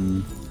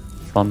thumb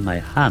from my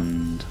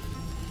hand.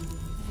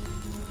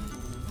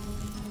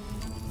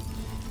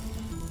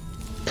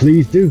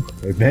 Please do.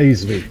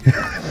 Amaze me.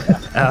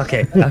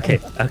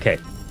 Okay.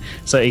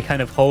 So he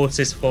kind of holds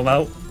his thumb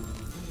out.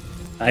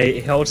 He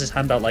holds his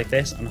hand out like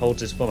this and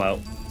holds his thumb out.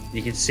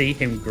 You can see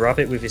him grab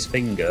it with his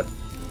finger,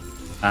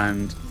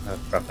 and oh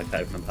crap! I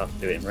can't remember how to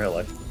do it in real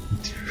life.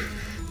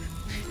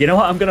 You know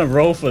what? I'm gonna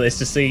roll for this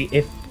to see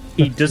if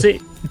he does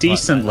it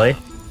decently.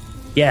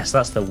 Yes,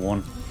 that's the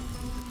one.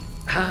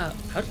 How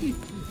do you?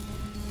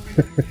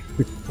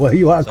 Well,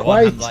 you are So one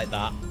quite hand like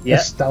that, Yeah.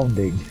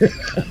 astounding.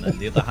 and then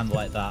the other hand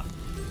like that.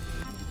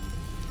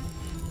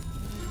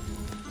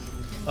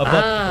 Oh,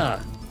 but- Ah,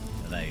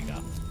 there you go.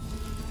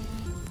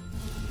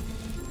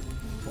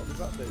 what does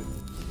that do?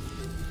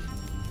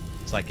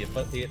 It's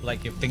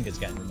like your fingers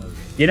getting removed.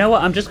 you know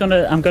what?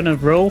 I'm gonna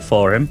roll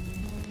for him.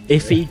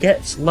 If he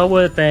gets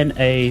lower than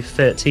a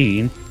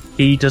 13,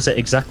 he does it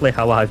exactly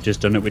how I've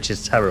just done it, which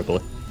is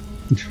terrible.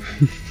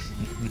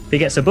 he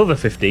gets above a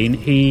 15,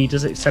 he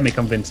does it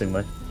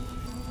semi-convincingly.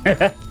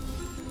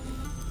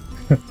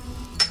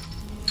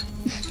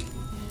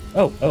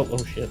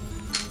 oh shit.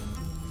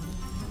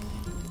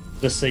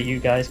 Just so you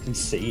guys can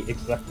see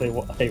exactly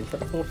what I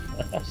rolled.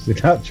 It's the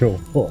natural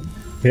one.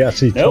 He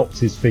actually chops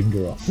his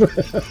finger off.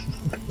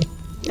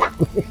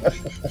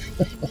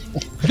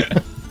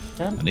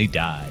 And he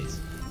dies.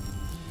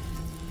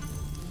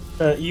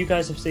 So you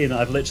guys have seen that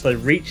I've literally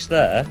reached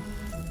there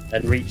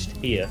and reached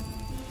here.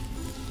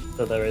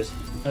 So there is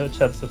no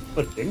chance of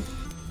pushing.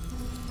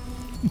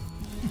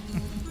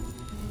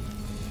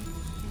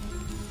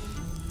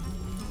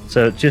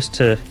 So just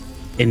to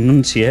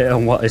enunciate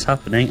on what is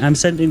happening, I'm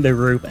sending the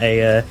Rube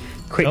a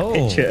quick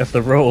picture of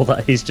the roll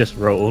that he's just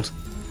rolled.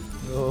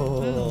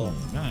 Oh,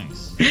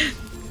 nice.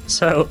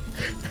 So,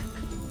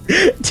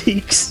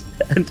 Deeks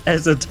and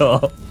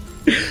Ezador,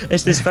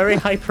 as this very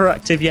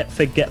hyperactive yet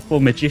forgetful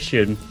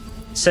magician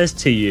says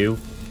to you,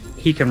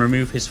 he can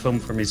remove his thumb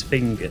from his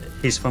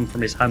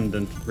hand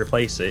and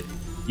replace it.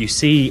 You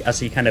see as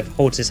he kind of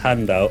holds his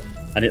hand out,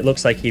 and it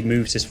looks like he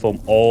moves his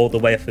thumb all the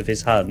way off of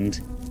his hand.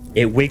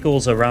 It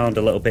wiggles around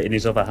a little bit in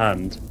his other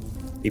hand.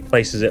 He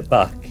places it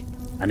back,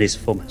 and his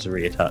thumb has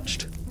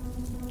reattached.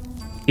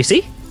 You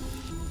see?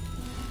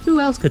 Who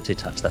else could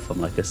detach their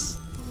thumb like this?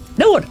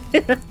 No one!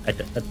 I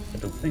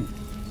don't think.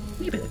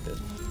 Maybe they could.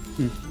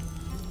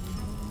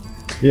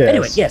 Yes.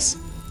 Anyway, yes.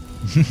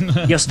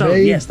 Your stone,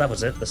 Maybe. yes, that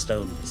was it. The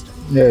stone.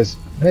 Yes,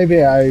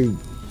 maybe I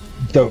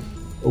don't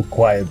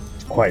require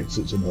quite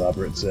such an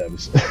elaborate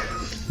service.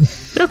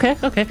 Okay.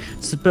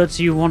 So, but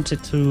you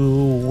wanted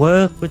to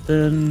work with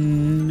the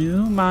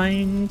new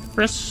mind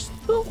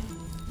crystal?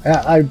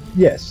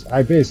 Yes,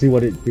 I basically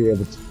want it to be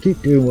able to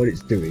keep doing what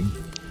it's doing,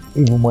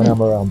 even when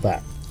I'm around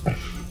back.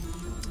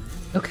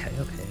 Okay.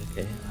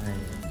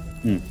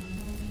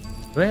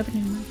 Do I have a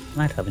new mind?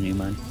 Might have a new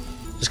mind.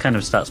 Just kind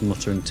of starts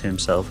muttering to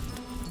himself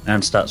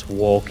and starts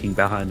walking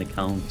behind the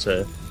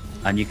counter,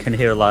 and you can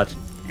hear a lad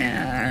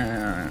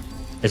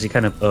as he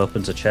kind of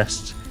opens a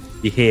chest.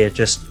 You hear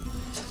just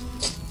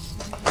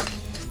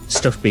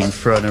stuff being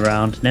thrown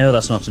around. No,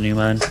 that's not a new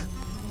mind.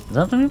 Is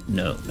that a new?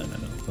 No.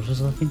 What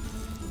was I looking?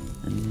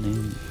 A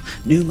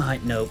new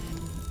mind, no.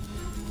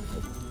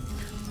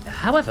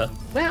 However,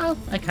 well,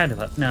 I kind of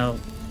have. No.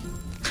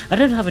 I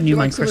don't have a new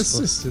mind some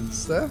crystal.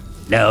 assistance there?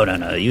 No.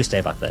 You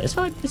stay back there. It's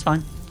fine.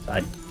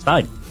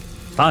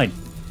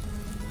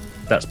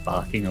 That's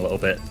barking a little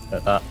bit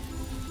at that.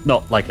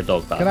 Not like a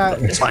dog barking,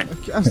 but it's fine.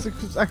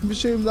 I can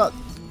presume that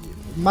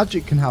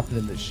magic can happen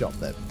in this shop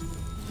then.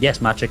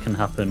 Yes, magic can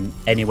happen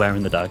anywhere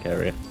in the dark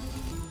area.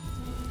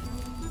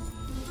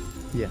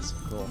 Yes,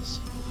 of course.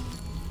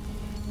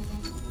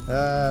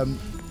 I'm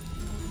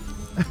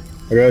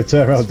going to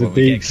turn around to when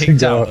we get Deeks and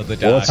kicked go, out of the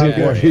dark what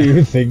are area."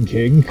 you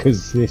thinking?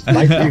 Because this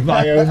might be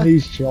my only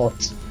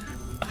shot.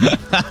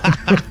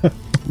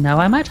 Now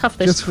I might have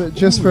this.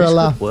 Just for a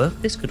laugh.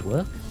 This could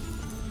work.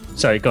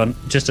 Sorry, go on.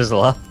 Just as a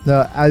laugh.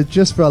 No,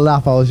 just for a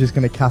laugh, I was just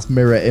going to cast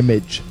mirror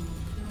image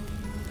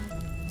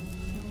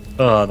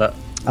Oh, that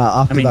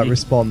after I mean, that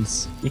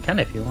response. you can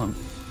if you want.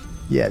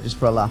 Yeah, just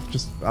for a laugh.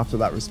 Just after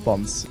that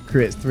response, it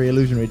creates 3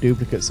 illusionary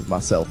duplicates of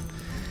myself,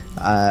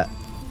 and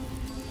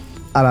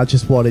I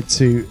just wanted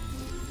to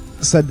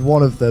send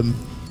one of them.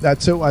 I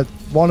took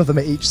one of them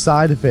at each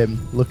side of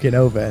him, looking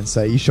over, and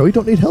say, "You sure you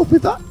don't need help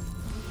with that?"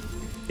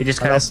 You just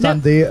And kind I'll of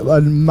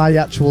stand my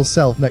actual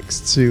self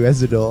next to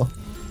Ezador.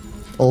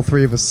 All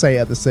 3 of us say it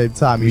at the same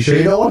time. You sure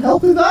you don't want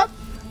help with that?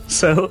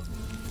 So.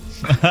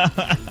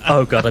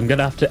 Oh god, I'm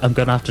gonna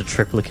have to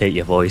triplicate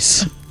your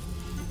voice.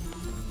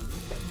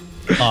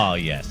 Oh,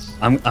 yes.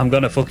 I'm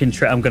gonna fucking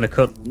I'm gonna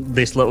cut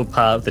this little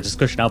part of the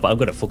discussion out, but I'm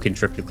gonna fucking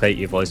triplicate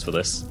your voice for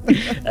this.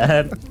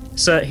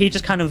 So he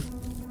just kind of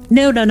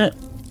no.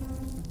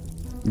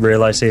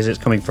 Realizes it's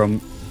coming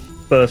from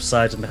both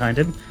sides and behind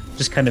him.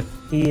 Just kind of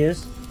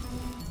hears.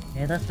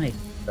 Yeah, that makes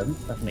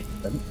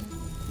sense.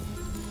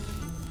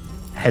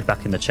 Head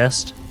back in the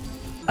chest,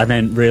 and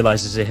then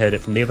realizes he heard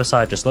it from the other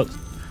side. Just looks.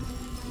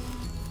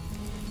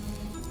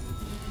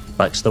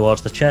 Backs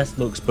towards the chest,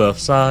 looks both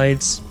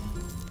sides.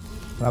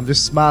 I'm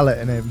just smiling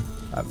at him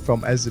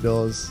from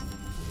Ezador's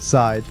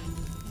side.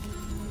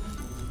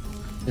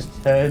 Just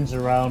turns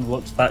around,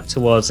 looks back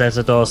towards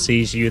Ezador,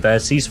 sees you there,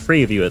 sees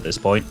 3 of you at this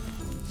point.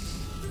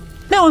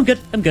 No, I'm good.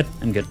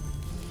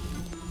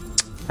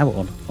 How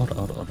hold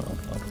on.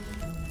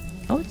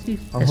 Oh, it's you.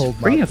 I'll There's hold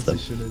 3 my of them.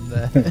 position in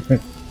there.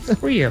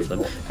 3 of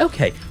them.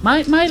 Okay,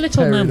 my little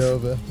Tear it gnome,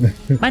 over.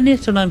 my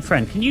little gnome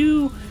friend. Can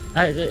you?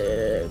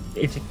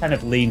 It kind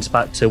of leans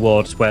back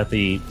towards where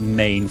the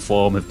main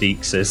form of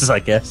Deeks is, I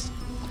guess.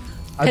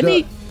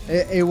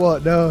 He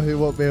won't know. He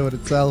won't be able to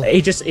tell.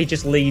 He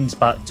just leans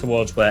back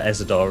towards where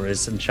Ezador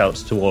is and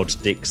shouts towards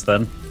Dix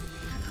then.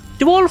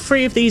 Do all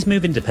 3 of these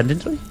move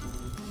independently?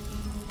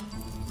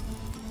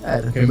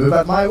 Can we move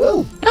at my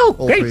will? Oh,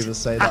 All great! 3 of us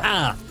say that.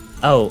 Ah,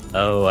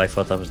 oh, I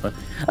thought that was the...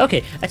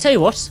 Okay, I tell you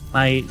what,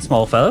 my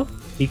small fellow,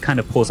 he kind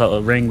of pulls out a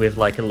ring with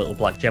like a little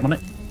black gem on it.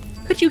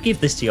 Could you give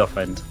this to your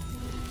friend?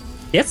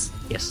 Yes?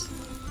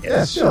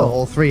 Yeah, sure.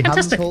 All 3 hands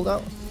Fantastic. hold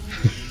out.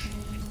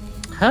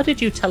 how did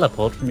you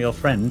teleport from your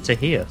friend to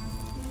here?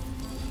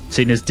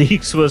 Seeing as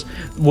Deeks was...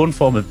 One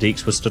form of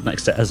Deeks was stood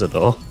next to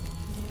Ezador.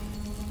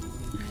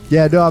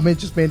 Yeah, no, I mean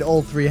just mean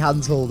all three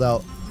hands hold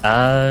out.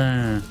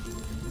 Ah.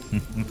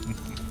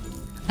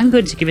 I'm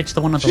going to give it to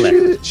the one on the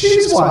left.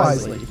 Choose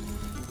wisely.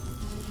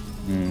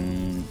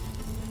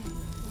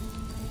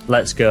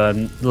 Let's go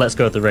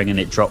with the ring, and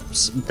it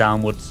drops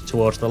downwards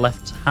towards the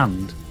left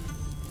hand.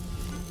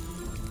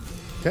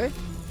 Okay.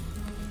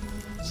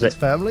 Is it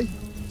Firmly.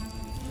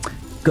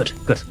 good?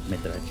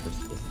 Made the right choice.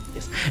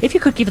 Yes. If you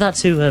could give that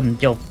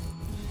to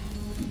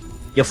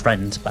your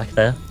friend back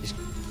there, he's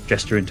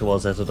gesturing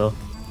towards Ezador.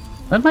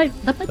 That might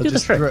do the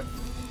trick.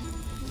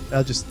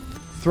 I'll just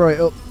throw it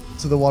up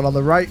to the one on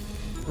the right.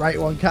 Right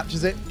one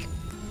catches it,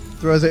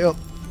 throws it up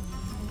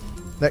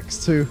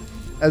next to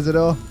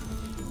Ezador.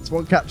 This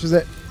one catches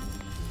it.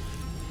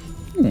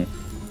 And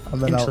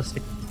then I'll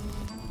Interesting.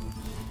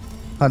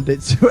 hand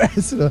it to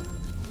Ezador.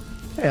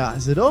 Hey,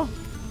 Ezador.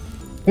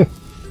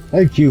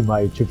 Thank you,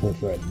 my triple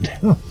friend.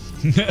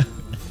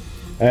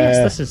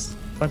 Yes, this is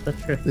quite the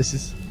trick. This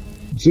is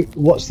So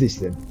what's this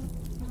then?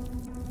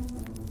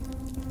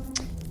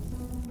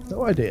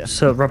 no idea.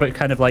 So Robert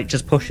kind of like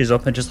just pushes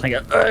up and just like,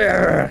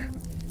 "Argh."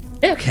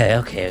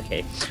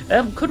 Okay.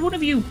 Could one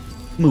of you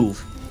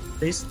move,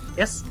 please?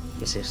 Yes.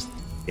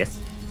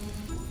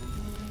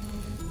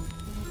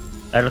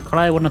 I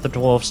require one of the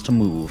dwarves to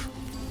move,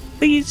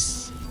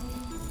 please.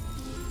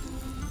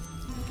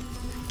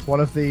 One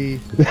of the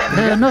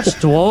Not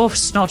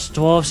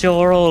dwarves.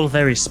 You're all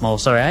very small.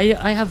 Sorry,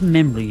 I have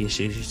memory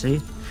issues. You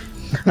see,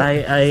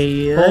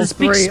 I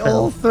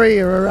all three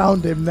are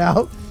around him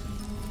now.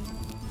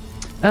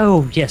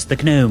 Oh yes, the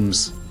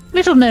gnomes,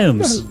 little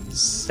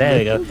gnomes. There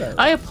we go. Little gnomes.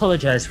 I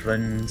apologize,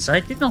 friends. I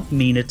did not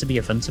mean it to be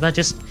offensive. I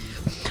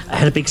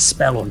had a big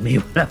spell on me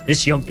when I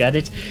was young, and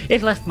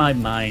it left my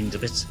mind a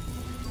bit,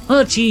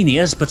 well,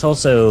 genius, but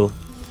also,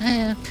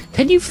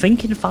 can you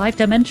think in 5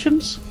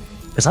 dimensions?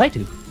 Because I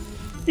do.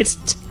 It's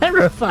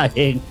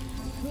terrifying.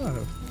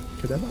 Oh,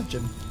 could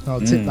imagine. I'll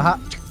tip the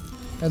hat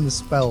and the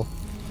spell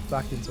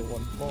back into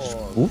one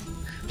form. Ooh.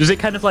 Does it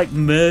kind of like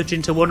merge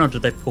into one, or do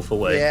they puff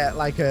away? Yeah,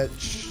 like a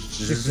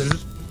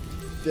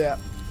yeah,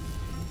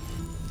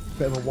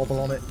 bit of a wobble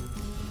on it.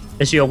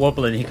 As you're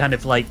wobbling, he's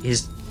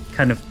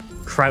kind of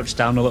crouched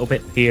down a little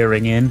bit,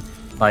 peering in.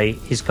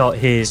 Like he's got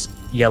his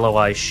yellow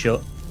eyes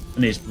shut,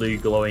 and his blue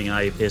glowing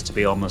eye appears to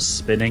be almost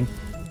spinning.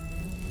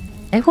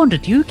 I wonder,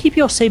 do you keep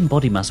your same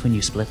body mass when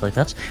you split like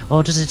that?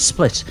 Or does it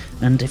split?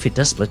 And if it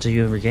does split, do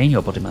you regain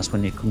your body mass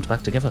when it comes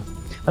back together?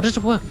 How does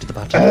it work? Do the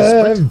particles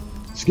split?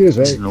 Excuse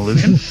Is it me. an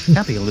illusion?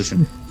 Can't be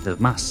illusion. The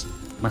mass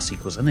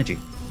equals energy.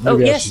 Oh,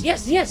 Maybe I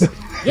yes. This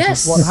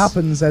is what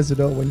happens,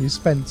 Ezador, when you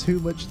spend too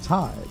much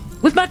time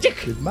With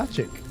magic! with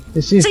magic.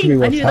 This seems See, to be I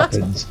what knew that.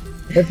 happens.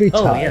 Every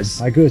Oh, time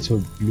yes. I go to a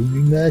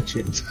blooming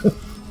merchant.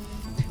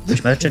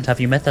 Which merchant have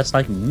you met that's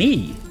like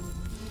me?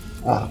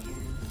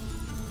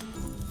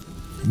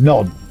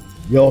 None.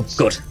 You're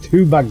Good.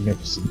 too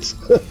magnificent.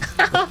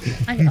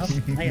 I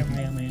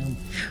am.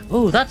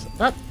 Oh, that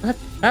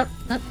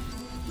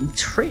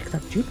trick,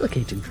 that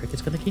duplicating trick,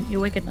 is going to keep me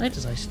awake at night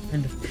as I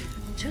kind of...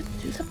 Do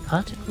the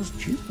particles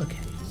duplicate?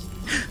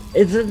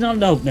 No,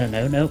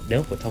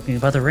 we're talking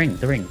about the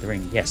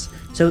ring, yes.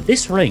 So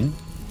this ring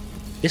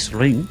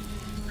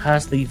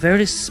has the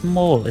very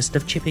smallest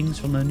of chippings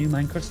from the new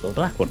mine crystal,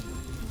 black one.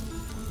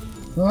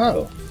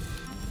 Oh.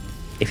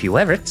 If you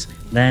wear it,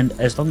 then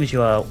as long as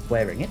you are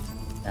wearing it,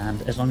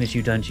 and as long as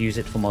you don't use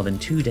it for more than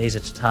 2 days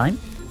at a time,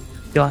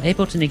 you are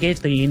able to negate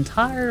the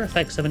entire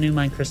effects of a new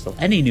mine crystal,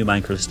 any new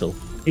mine crystal,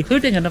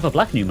 including another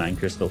black new mine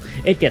crystal.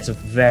 It gets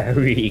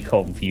very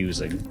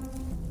confusing.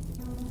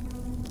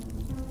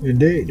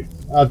 Indeed.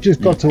 I've just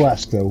got to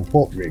ask though,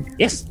 what ring?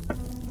 Yes.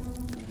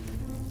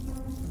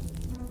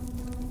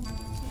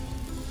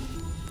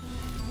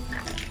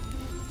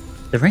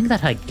 The ring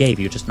that I gave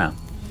you just now.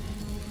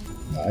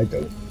 I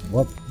don't.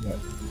 What? No.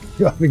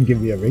 You haven't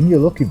given me a ring, you're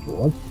looking for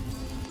one.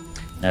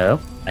 No,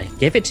 I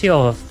gave it to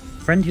your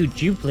friend who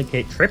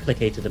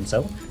triplicated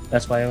himself.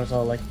 That's why I was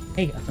all like,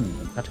 hey, I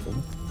found a particle.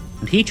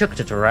 And he chucked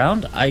it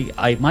around.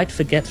 I might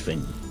forget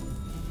things.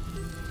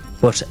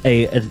 But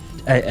a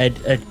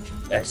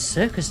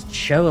circus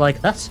show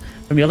like that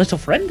from your little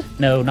friend?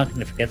 No, not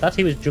going to forget that.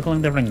 He was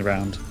juggling the ring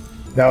around.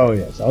 Oh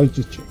yes, I was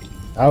just joking.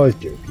 I was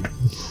joking.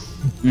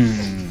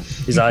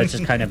 His eyes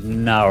just kind of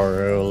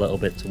narrow a little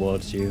bit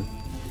towards you.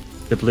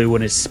 The blue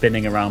one is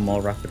spinning around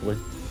more rapidly.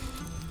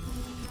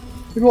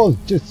 It was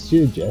just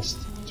sheer jest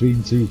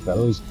between two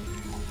fellows.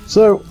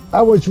 So,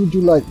 how much would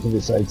you like for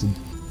this item,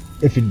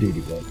 if indeed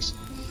it works?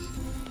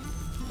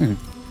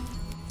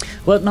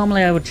 Well,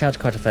 normally I would charge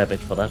quite a fair bit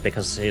for that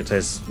because it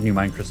is new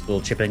mine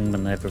crystal chipping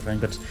and everything,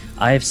 but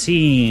I've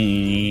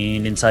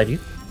seen inside you.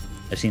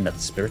 I've seen that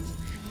spirit,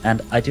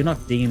 and I do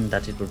not deem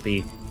that it would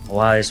be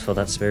wise for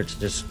that spirit to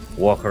just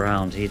walk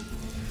around. Very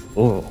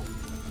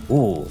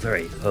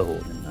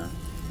cold in there.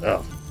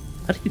 Oh,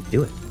 how do you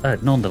do it?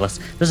 Nonetheless,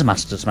 doesn't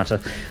matter.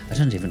 I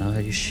don't even know how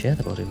you share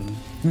the body with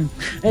me.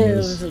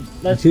 Yes.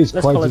 Let's It is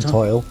call quite a it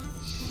toil.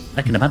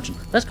 I can imagine.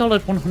 Let's call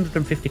it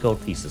 150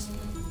 gold pieces.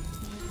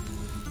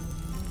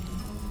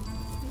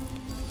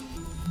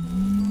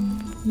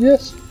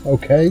 Yes,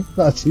 okay,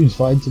 that seems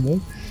fine to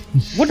me.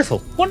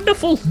 Wonderful,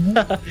 wonderful.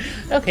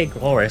 Okay,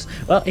 glorious.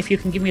 Well, if you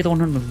can give me the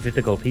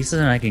 150 gold pieces,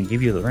 then I can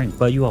give you the ring.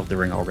 Well, you have the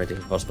ring already,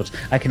 of course, but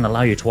I can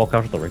allow you to walk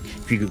out of the ring.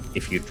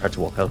 If you try to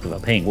walk out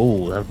without paying,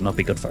 oh, that would not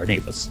be good for any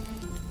of us.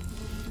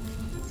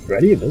 For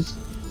any of us?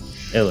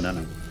 Oh,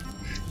 no.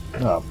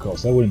 No, of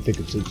course, I wouldn't think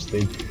of such a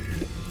thing.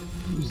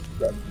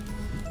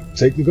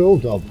 Take the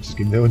gold. I'll just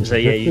give me the 150. So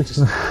yeah, you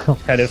just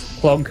kind of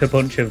plonk a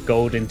bunch of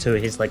gold into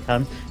his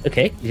hand.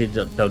 Okay, you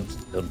don't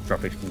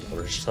drop it into the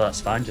register. That's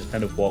fine. Just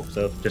kind of walks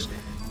up, just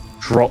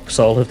drops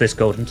all of this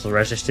gold into the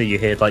register. You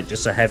hear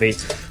just a heavy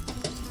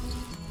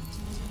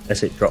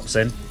as it drops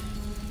in.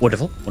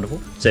 Wonderful.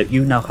 So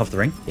you now have the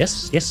ring.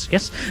 Yes.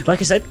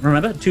 Like I said,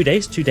 remember, 2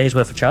 days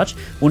worth of charge.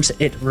 Once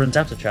it runs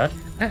out of charge,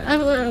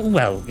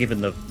 well,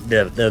 given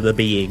the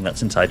being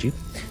that's inside you,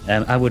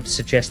 I would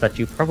suggest that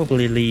you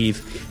probably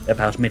leave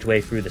about midway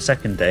through the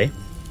second day,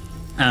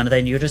 and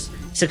then you just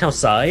sit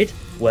outside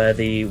where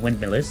the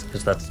windmill is,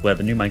 because that's where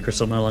the new mine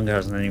crystal no longer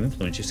has any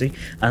influence, you see,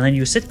 and then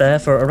you sit there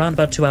for around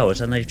about 2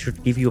 hours, and they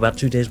should give you about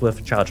 2 days worth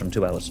of charge on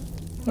 2 hours.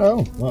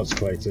 Oh, that's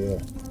quite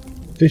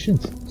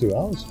efficient. 2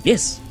 hours.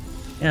 Yes.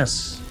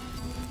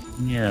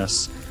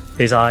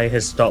 His eye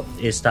has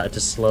started to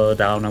slow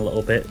down a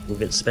little bit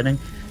with it spinning.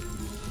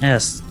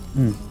 Yes.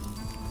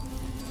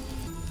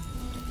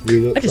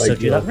 I just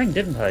showed you that ring,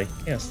 didn't I?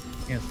 Yes.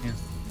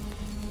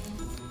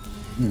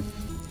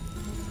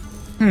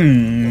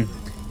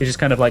 He's just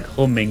kind of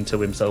humming to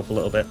himself a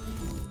little bit.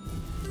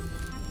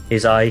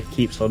 His eye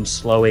keeps on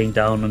slowing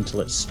down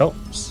until it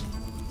stops.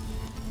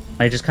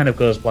 And he just kind of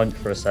goes blank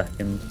for a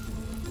second.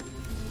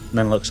 And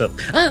then looks up.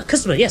 Ah,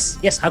 customer, yes,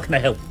 how can I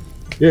help?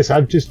 Yes,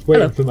 I'm just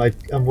waiting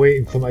I'm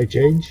waiting for my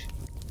change.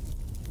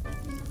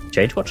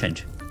 Change? What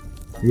change?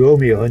 You owe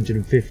me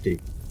 150.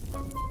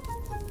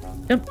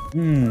 Do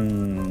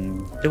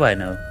I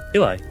know?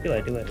 Do I?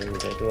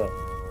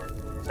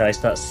 So I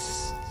start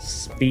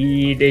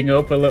speeding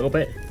up a little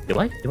bit. Did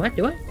I?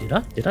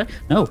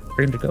 No,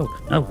 300 gold.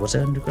 No, was it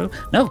 100 gold?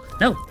 No,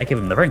 I give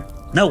him the ring.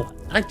 No,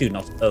 I do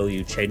not owe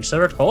you change,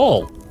 sir, at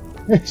all.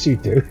 Yes, you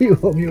do. You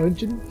owe me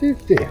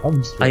 150.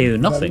 I owe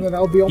nothing.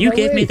 You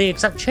gave me the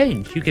exact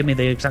change. You gave me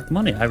the exact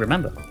money, I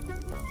remember.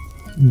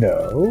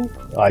 No,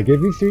 I gave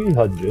you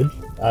 300.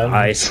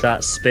 I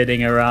start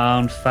spinning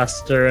around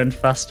faster and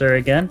faster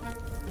again.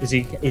 Is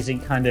he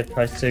kind of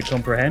tries to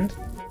comprehend?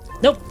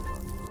 Nope,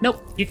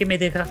 you give me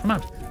the exact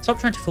amount. Stop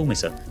trying to fool me,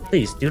 sir.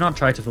 Please, do not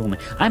try to fool me.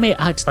 I may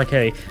act like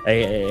an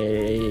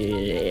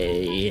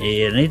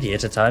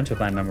idiot at times with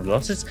my memory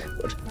losses,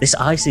 but this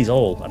eye sees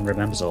all and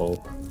remembers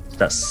all.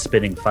 That's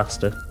spinning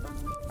faster.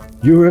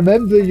 You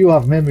remember you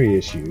have memory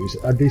issues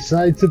and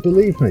decide to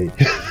believe me.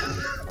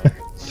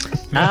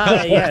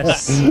 Ah,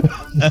 yes.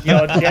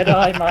 Your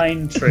Jedi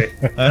mind trick.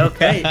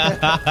 Okay.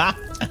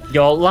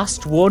 Your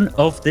last one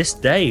of this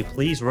day.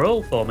 Please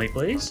roll for me,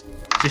 please.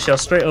 Just your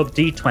straight up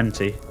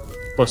D20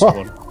 plus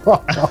 1.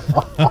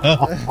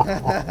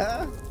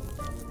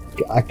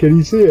 Can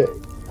you see it?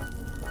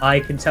 I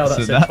can tell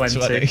that's a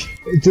 20.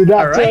 It's a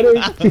nat 20.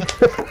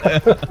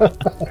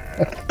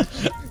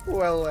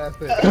 Well worth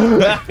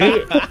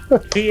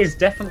it. He is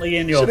definitely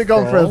in your Should have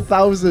gone for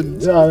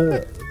 1,000.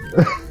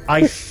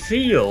 I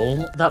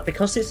feel that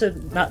because it's a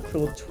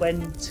natural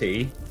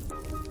 20,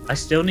 I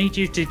still need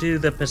you to do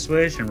the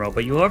persuasion roll,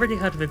 but you already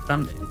had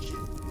advantage.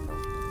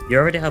 You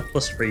already have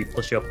 +3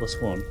 plus your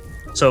 +1.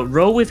 So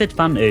roll with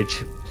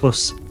advantage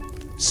 +7.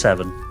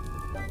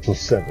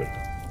 +7.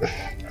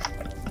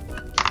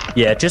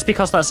 Yeah, just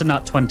because that's a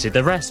nat 20.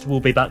 The rest will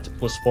be back to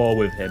 +4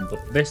 with him,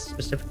 but for this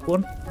specific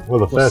one... Well,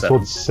 the first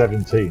one's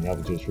 17,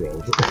 I've just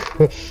rolled.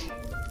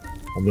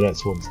 And the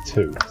next one's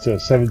 2. So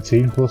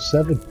 17 plus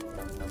 7.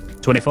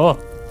 24.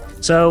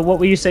 So what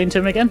were you saying to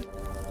him again?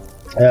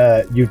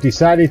 You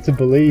decided to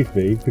believe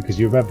me because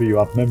you remember you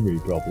have memory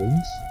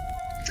problems.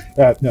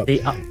 No,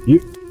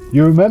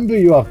 you remember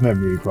you have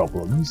memory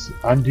problems,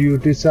 and you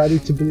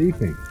decided to believe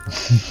me.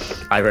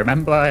 I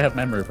remember I have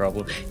memory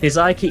problems. His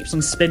eye keeps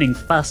on spinning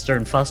faster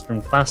and faster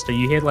and faster.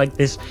 You hear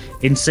this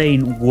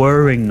insane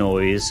whirring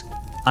noise,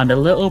 and a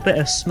little bit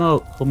of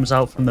smoke comes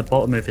out from the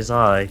bottom of his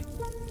eye.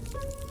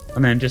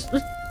 And then just...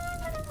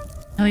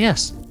 Oh,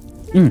 yes.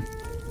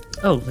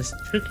 Oh, this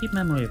tricky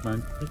memory of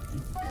mine.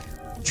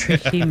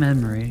 Tricky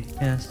memory.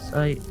 Yes,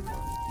 sorry,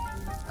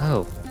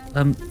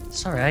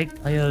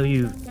 I owe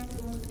you...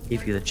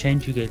 Gave you the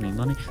change, you gave me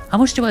money. How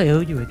much do I owe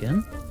you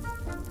again?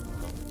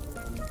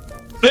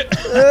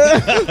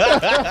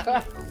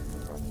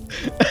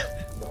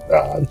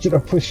 Should I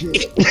push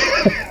it?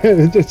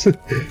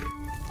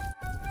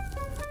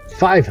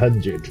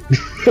 500.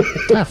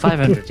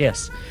 500,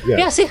 yes. Yeah.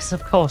 Yes,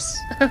 of course.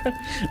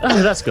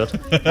 Oh, that's good.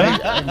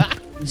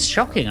 It's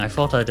shocking. I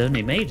thought I'd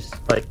only made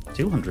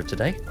 200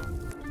 today.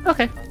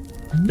 Okay.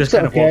 Just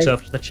kind of walks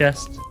over to the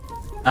chest,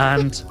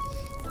 and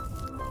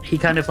he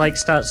kind of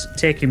starts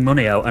taking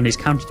money out, and he's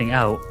counting it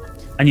out,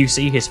 and you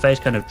see his face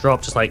kind of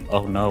drop, just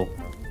oh no.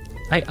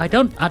 I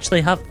don't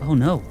actually have. Oh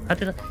no! How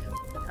did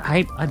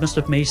I must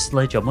have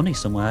mislaid your money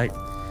somewhere.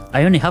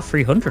 I only have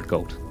 300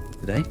 gold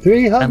today.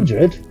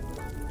 300?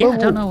 Yeah, I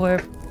don't know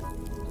where.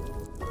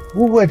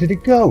 Well, where did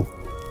it go?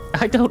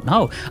 I don't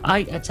know.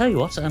 I tell you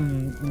what.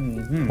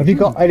 Have you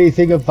got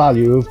anything of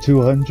value of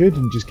 200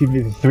 and just give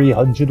me the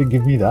 300 and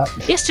give me that?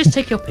 Yes, just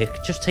take your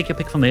pick. Just take your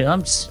pick from me.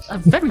 I'm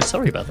very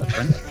sorry about that,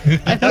 friend.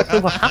 I don't know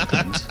what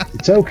happened.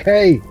 It's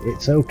okay.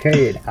 It's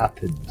okay. It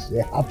happens.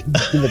 It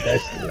happens to the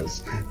best of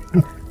us.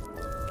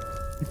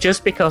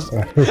 Just because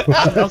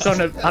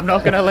I'm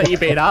not gonna let you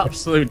be an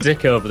absolute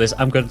dick over this.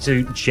 I'm going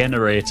to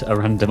generate a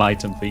random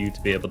item for you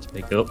to be able to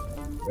pick up.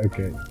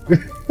 Okay.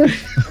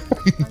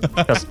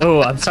 Because,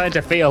 I'm starting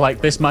to feel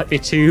like this might be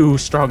too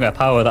strong a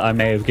power that I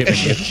may have given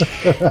you.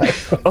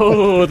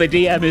 The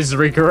DM is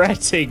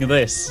regretting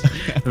this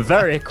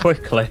very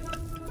quickly.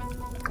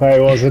 I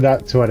wasn't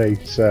at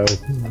 20, so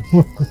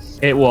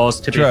It was,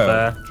 to be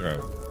fair.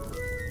 True.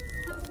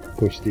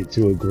 pushed it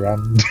to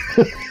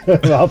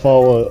 $1,000. I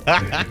thought,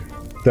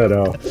 don't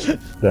know.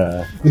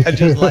 Nah. I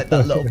just like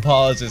that little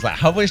pause. It's like,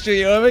 how much do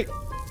you owe me?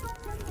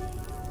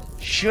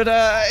 Should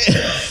I?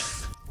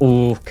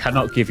 Oh,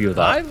 cannot give you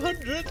that.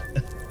 500?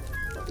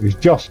 It was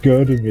Josh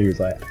Gordon. He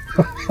was like,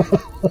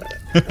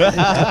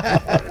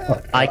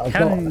 I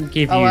can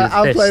give you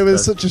I'll this. play with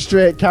though. such a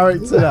straight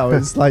character now.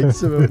 It's like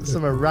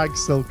some rag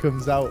still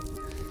comes out.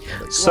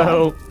 Like,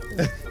 So,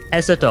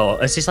 Ezador,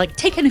 as he's like,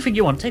 take anything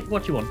you want, take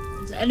what you want,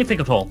 anything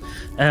at all.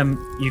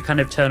 You kind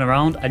of turn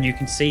around and you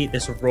can see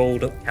this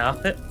rolled up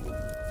carpet.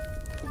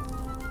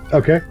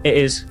 okay. It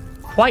is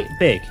quite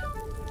big.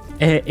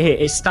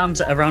 It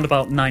stands at around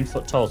about 9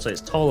 foot tall, so it's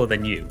taller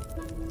than you.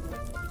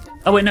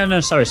 Oh wait, no,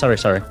 sorry.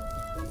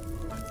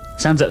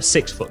 Stands at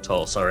 6 foot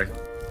tall. Sorry,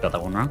 got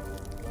that one wrong.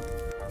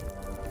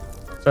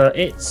 So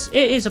it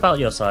is about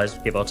your size,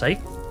 give or take.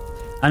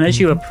 And as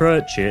you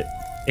approach it,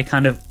 it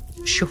kind of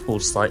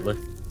shuffles slightly.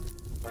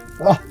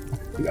 Oh,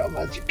 you got a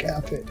magic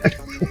carpet.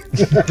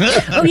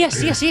 Oh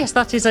yes, that's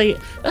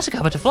a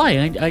carpet to fly.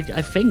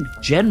 I think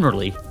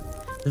generally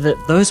that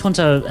those ones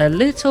are a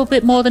little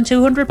bit more than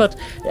 200, but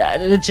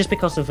just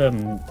because of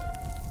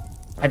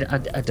I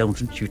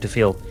don't want you to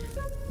feel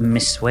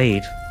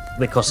miswayed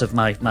because of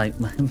my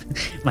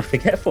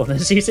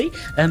forgetfulness. You see,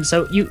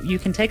 so you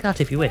can take that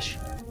if you wish.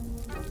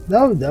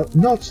 No,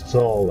 not at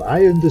all.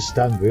 I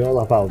understand. We all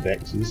have our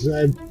vexes.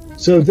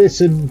 So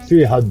this and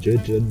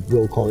 300, and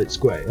we'll call it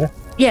square.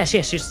 Yeah?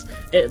 Yes.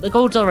 The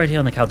gold's already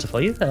on the counter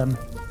for you.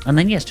 And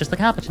then yes, just the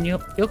carpet, and you're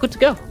good to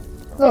go.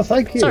 Oh,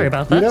 thank you. Sorry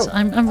about You that. know,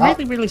 I'm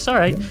really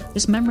sorry.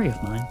 This memory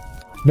of mine.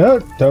 No,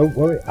 don't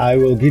worry. I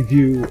will give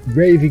you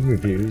raving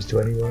reviews to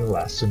anyone who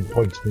asks and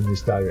point them in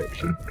this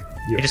direction.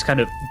 You just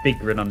kind of big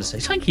grin on his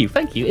face. Thank you.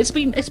 It's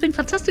been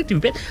fantastic to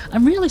be.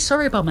 I'm really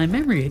sorry about my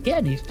memory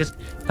again. He's just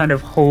kind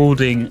of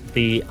holding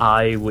the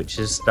eye, which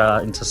is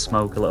starting to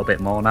smoke a little bit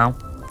more now.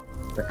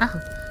 But,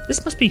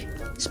 this must be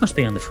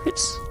on the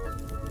fritz.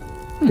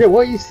 Yeah,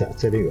 what is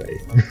that anyway?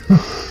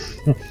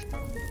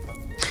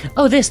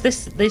 Oh, this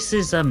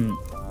is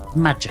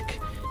magic.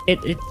 It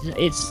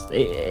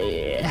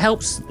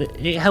helps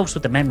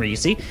with the memory. You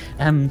see,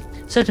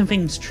 certain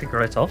things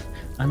trigger it off,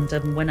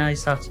 and when I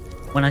start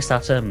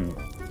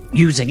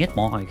using it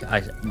more,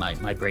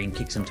 my brain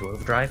kicks into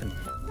overdrive, and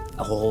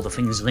all the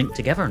things link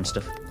together and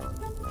stuff.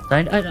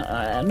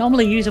 I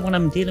normally use it when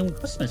I'm dealing with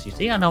customers. You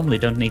see, I normally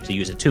don't need to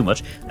use it too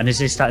much, and as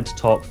he's starting to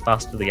talk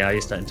faster, the eye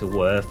is starting to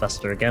whir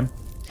faster again.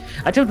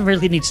 I don't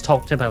really need to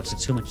talk about it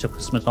too much to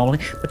customers normally,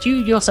 but you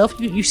yourself,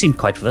 you seem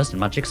quite versed in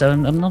magic, so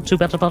I'm not too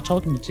bad about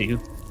talking to you.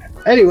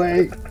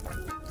 Anyway,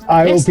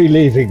 I will be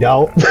leaving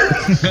now.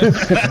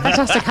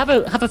 Fantastic. Have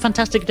a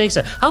fantastic day,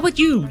 sir. How about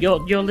you, your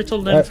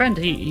little friend?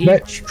 He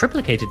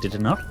triplicated, did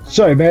it not?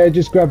 Sorry, may I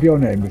just grab your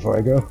name before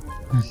I go?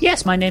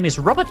 Yes, my name is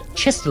Robert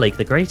Chesterlake,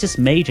 the greatest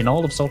mage in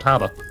all of Salt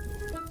Harbour.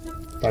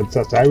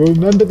 Fantastic. I will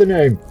remember the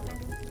name.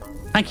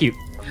 Thank you.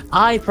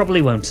 I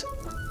probably won't.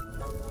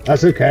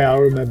 That's okay.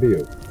 I'll remember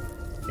you.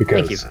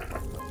 Because Thank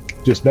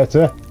you. just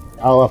better.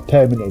 I'll have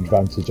permanent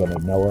advantage on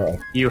him now, won't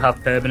I? You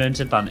have permanent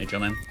advantage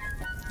on him.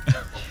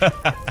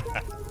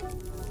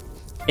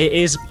 It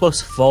is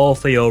 +4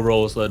 for your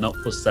rolls, though, not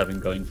 +7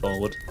 going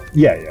forward.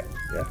 Yeah.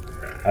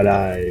 And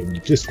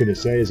I'm just going to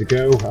say as I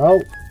go,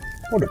 oh,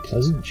 what a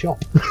pleasant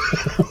shop.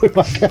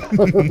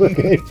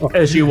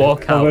 As you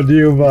walk out, I'm a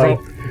new man.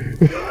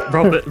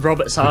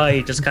 Robert's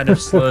eye just kind of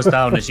slows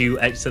down as you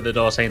exit the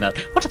door, saying that.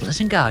 What a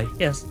pleasant guy.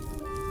 Yes,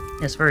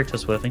 very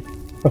trustworthy.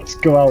 Let's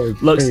go out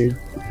with Looks- speed.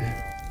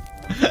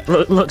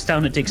 Looks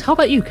down at Diggs. How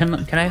about you? Can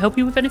I help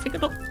you with anything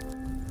at all?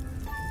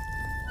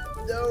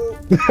 No.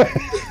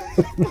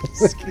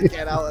 Just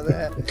get out of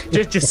there.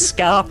 Just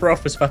scarper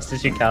off as fast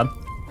as you can.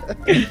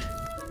 Like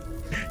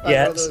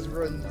Yeah. one of those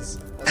runs.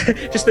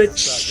 Just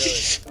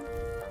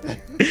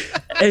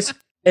Start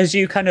as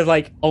you kind of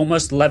like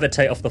almost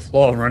levitate off the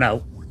floor and run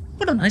out.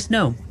 What a nice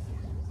gnome.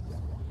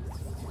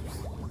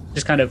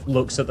 Just kind of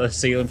looks at the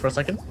ceiling for a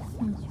second.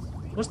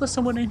 Was there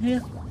someone in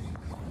here?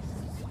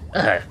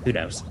 Who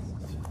knows?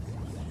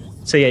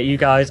 So yeah, you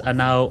guys are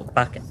now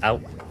back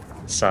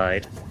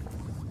outside.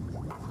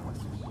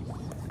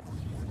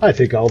 I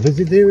think I'll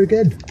visit there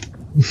again.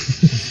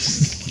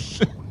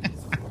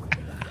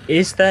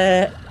 Is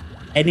there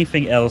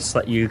anything else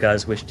that you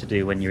guys wish to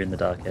do when you're in the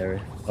dark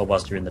area? Or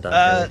whilst you're in the dark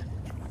area?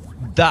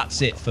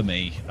 That's it for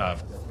me.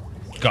 I've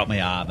got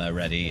my armor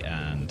ready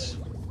and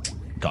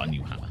got a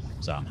new hammer,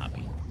 so I'm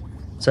happy.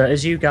 So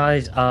as you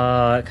guys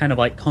are kind of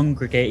like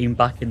congregating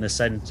back in the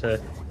center,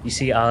 you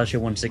see Aja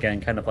once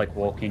again kind of like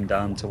walking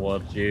down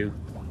towards you.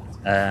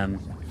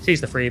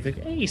 Sees the three of you.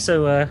 Hey,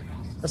 so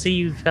I see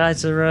you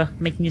guys are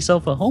making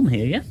yourself at home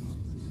here, yeah?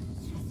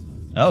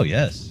 Oh,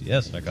 yes.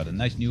 I got a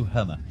nice new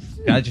hammer.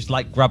 Can I just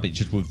like grab it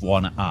just with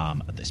one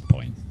arm at this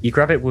point? You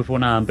grab it with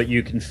one arm, but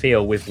you can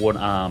feel with one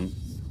arm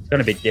it's going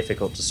to be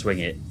difficult to swing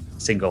it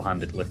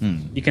single-handedly.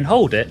 You can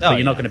hold it, but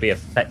you're not going to be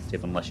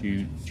effective unless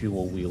you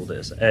dual wield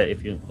it.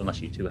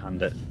 Unless you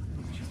two-hand it.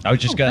 I was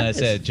just going to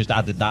say, just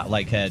added that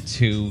like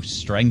 2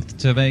 strength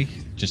to me.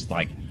 Just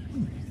like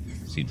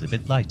seems a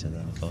bit lighter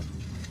than I thought.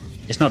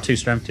 It's not 2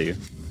 strength to you.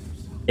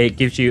 It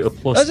gives you a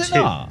plus Does it 2.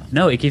 not?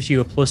 No, it gives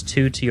you a plus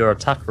 2 to your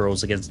attack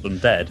rolls against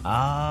undead,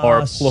 or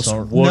a plus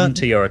 1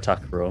 to your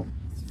attack roll.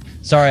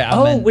 Sorry,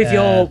 I meant, with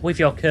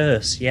your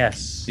curse,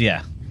 yes.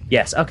 Yeah.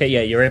 Yes, okay,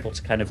 yeah, you're able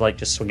to kind of like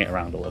just swing it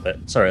around a little bit.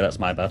 Sorry, that's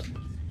my bad.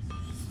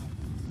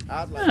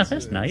 I'd like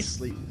that's nice.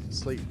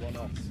 Sleep one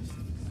off.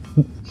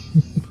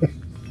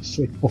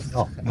 Sleep one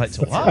off. Like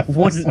to what?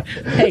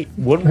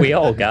 Wouldn't we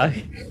all,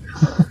 guy?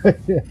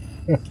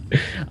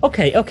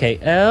 Okay.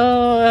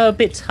 A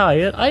bit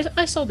tired.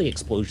 I saw the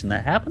explosion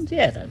that happened.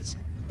 Yeah, that's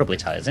probably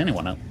tires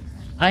anyone out.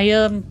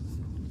 I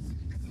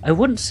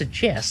wouldn't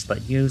suggest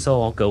that you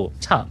all go up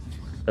top,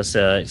 because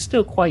it's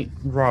still quite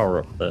raw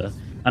up there.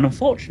 And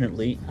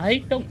unfortunately, I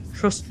don't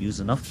trust you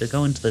enough to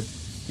go into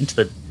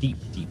the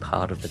deep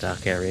part of the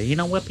dark area. You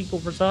know where people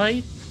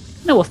reside?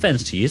 No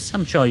offense to you,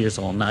 I'm sure you're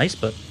all nice,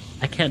 but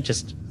I can't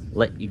just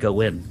let you go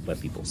in where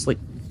people sleep.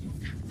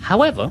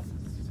 However,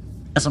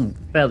 as I'm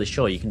fairly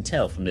sure you can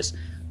tell from this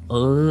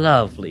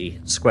lovely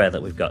square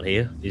that we've got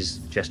here, is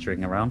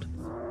gesturing around,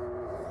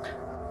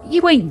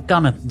 you ain't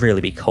gonna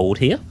really be cold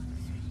here,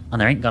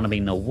 and there ain't gonna be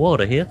no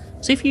water here,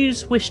 so if you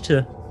just wish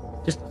to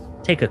just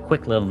take a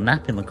quick little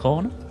nap in the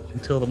corner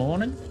until the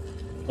morning,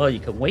 or you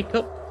can wake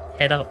up,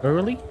 head out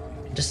early,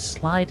 and just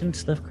slide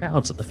into the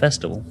crowds at the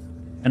festival,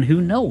 and who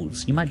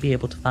knows, you might be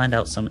able to find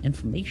out some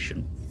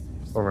information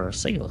for a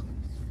sailor.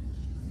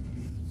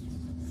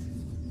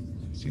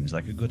 Seems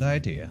like a good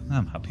idea.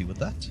 I'm happy with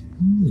that.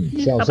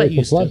 Sounds like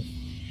a plan.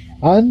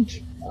 And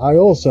I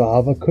also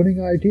have a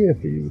cunning idea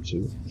for you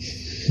two.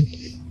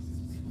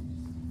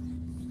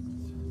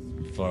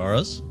 For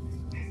us?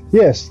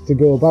 Yes, to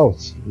go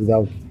about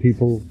without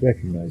people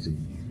recognizing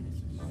you.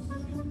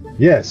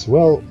 Yes,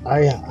 well,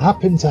 I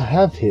happen to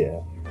have here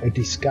a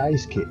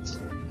disguise kit.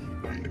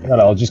 And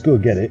I'll just go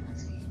get it.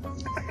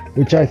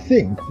 Which I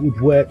think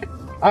would work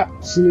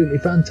absolutely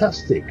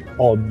fantastic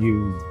on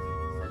you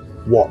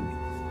one.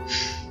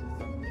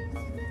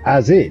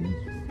 As in,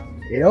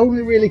 it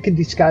only really can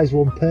disguise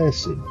one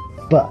person,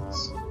 but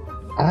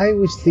I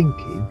was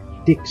thinking,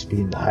 Dix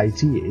being the height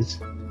he is,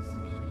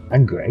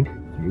 and Greg,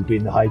 you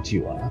being the height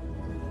you are,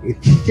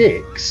 if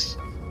Dix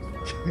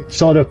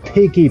sort of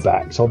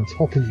piggybacks on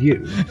top of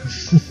you,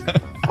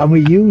 and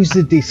we use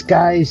the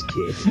disguise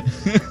kit,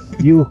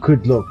 you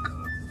could look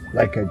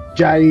like a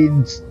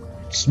giant,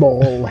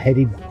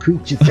 small-headed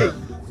creature thing.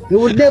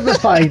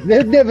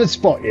 They'd never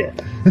spot you.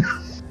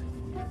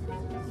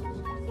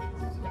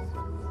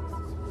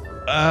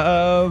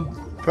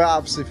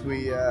 Perhaps if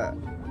we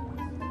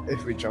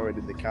joined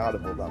in the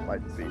carnival, that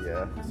might be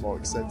more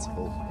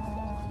acceptable.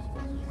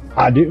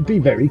 And it would be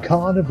very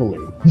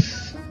carnival-y.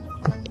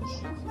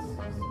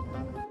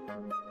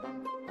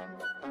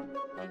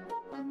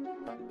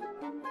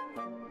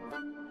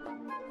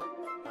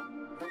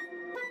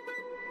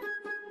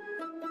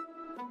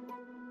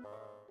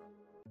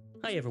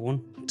 Hi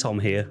everyone, Tom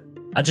here.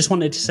 I just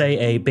wanted to say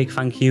a big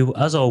thank you,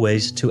 as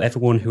always, to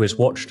everyone who has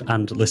watched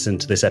and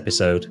listened to this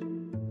episode.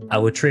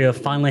 Our trio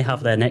finally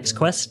have their next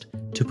quest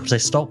to put a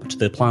stop to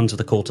the plans of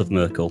the Cult of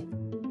Merkel.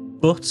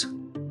 But,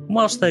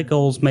 whilst their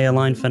goals may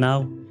align for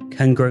now,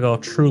 can Gregor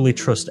truly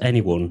trust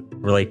anyone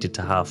related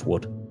to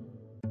Halfwood?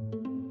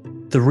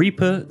 The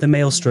Reaper, the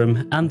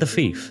Maelstrom, and the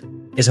Thief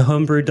is a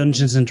homebrew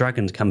Dungeons &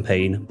 Dragons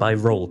campaign by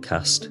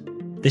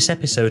RollCast. This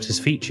episode has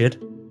featured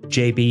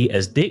JB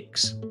as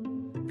Dix,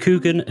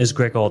 Coogan as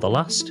Gregor the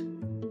Last,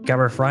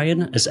 Gareth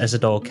Ryan as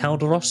Ezador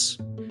Calderos,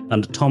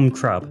 and Tom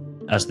Crab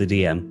as the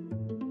DM.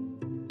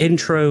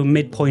 Intro,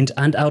 midpoint,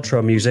 and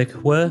outro music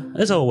were,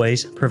 as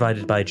always,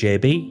 provided by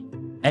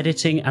JB.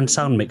 Editing and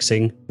sound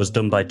mixing was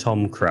done by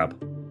Tom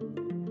Crab.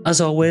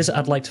 As always,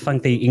 I'd like to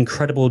thank the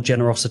incredible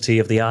generosity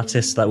of the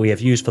artists that we have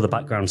used for the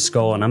background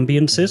score and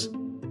ambiences.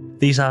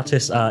 These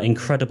artists are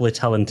incredibly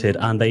talented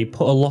and they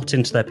put a lot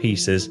into their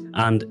pieces,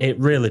 and it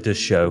really does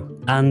show.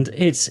 And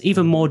it's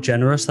even more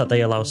generous that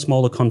they allow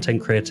smaller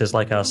content creators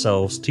like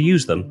ourselves to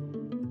use them.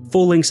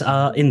 Full links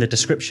are in the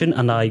description,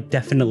 and I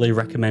definitely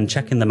recommend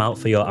checking them out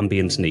for your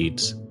ambience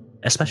needs.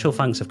 A special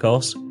thanks, of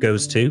course,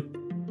 goes to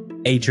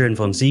Adrian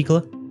von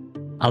Ziegler,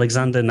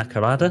 Alexander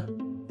Nakarada,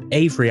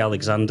 Avery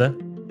Alexander,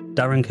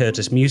 Darren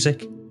Curtis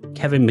Music,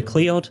 Kevin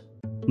McLeod,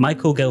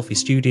 Michael Gelfie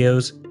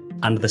Studios,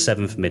 and The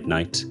Seventh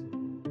Midnight.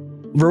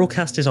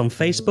 RollCast is on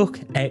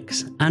Facebook,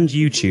 X, and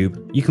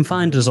YouTube. You can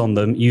find us on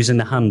them using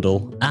the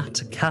handle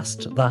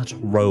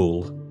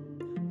 @CastThatRoll.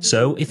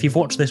 So if you've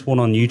watched this one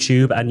on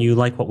YouTube and you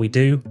like what we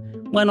do,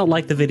 why not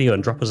like the video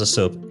and drop us a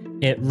sub?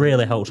 It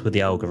really helps with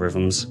the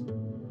algorithms.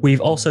 We've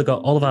also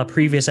got all of our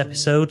previous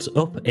episodes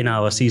up in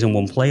our Season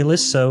 1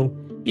 playlist, so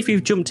if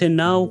you've jumped in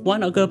now, why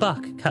not go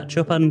back, catch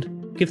up, and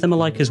give them a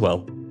like as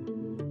well.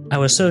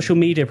 Our social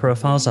media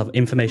profiles have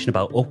information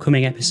about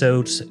upcoming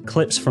episodes,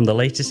 clips from the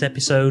latest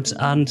episodes,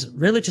 and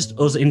really just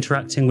us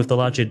interacting with the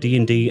larger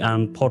D&D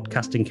and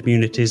podcasting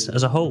communities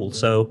as a whole,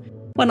 so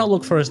why not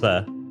look for us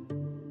there?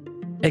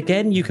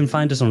 Again, you can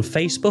find us on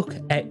Facebook,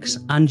 X,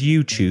 and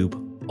YouTube,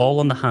 all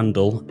on the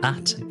handle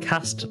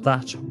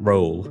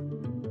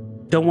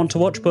 @CastThatRoll. Don't want to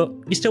watch, but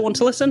you still want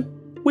to listen?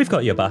 We've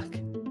got your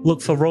back.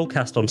 Look for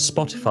RollCast on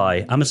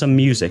Spotify, Amazon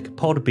Music,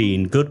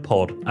 Podbean,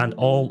 GoodPod, and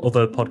all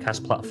other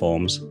podcast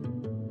platforms.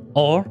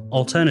 Or,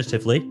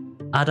 alternatively,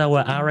 add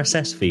our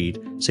RSS feed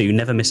so you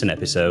never miss an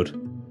episode.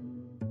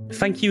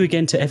 Thank you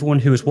again to everyone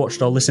who has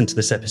watched or listened to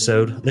this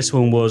episode. This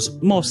one was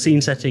more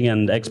scene setting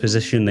and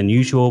exposition than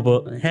usual,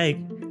 but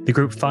hey, the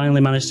group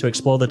finally managed to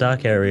explore the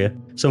dark area,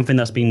 something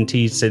that's been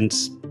teased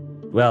since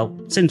well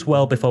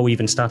before we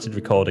even started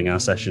recording our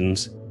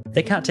sessions.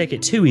 They can't take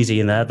it too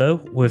easy in there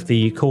though, with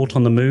the Cult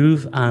on the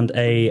Move and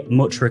a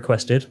much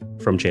requested,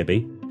 from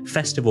Chibi,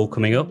 festival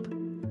coming up.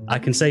 I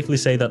can safely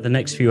say that the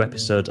next few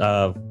episodes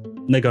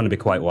they're going to be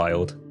quite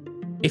wild.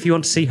 If you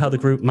want to see how the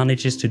group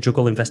manages to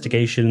juggle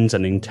investigations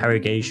and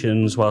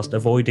interrogations whilst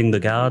avoiding the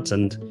guards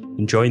and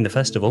enjoying the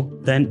festival,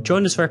 then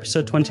join us for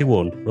episode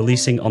 21,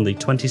 releasing on the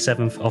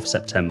 27th of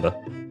September.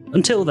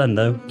 Until then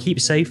though,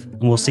 keep safe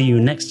and we'll see you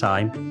next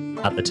time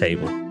at the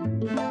table.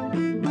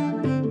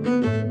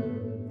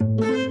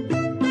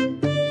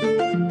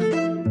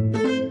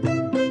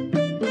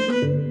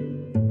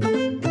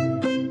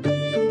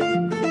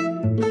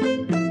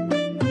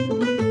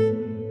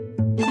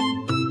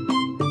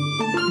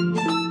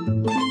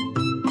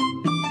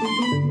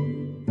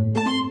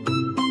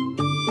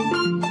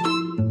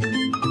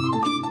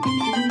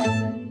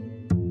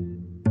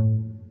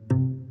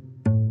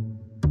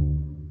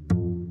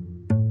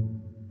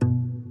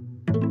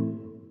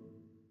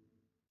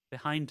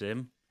 Behind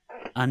him,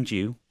 and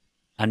you,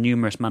 are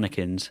numerous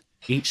mannequins,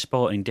 each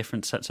sporting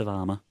different sets of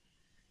armour.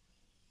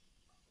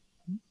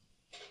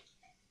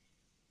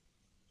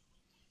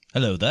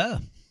 Hello there.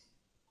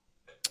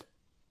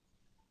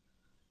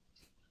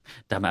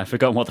 Damn it, I've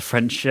forgotten what the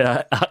French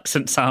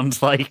accent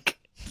sounds like.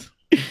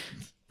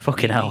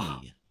 Fucking hell. I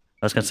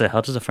was going to say,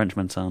 how does a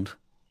Frenchman sound?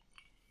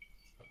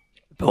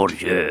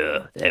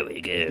 Bonjour, there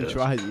we go.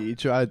 You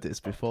tried this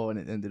before and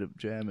it ended up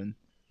German.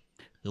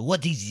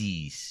 What is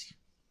this?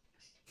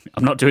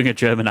 I'm not doing a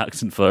German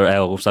accent for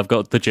elves. I've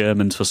got the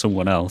Germans for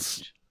someone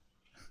else.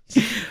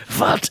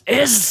 What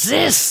is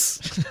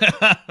this?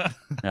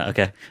 Yeah,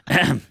 okay.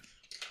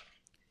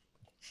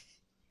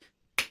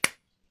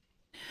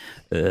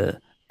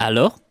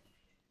 Hello?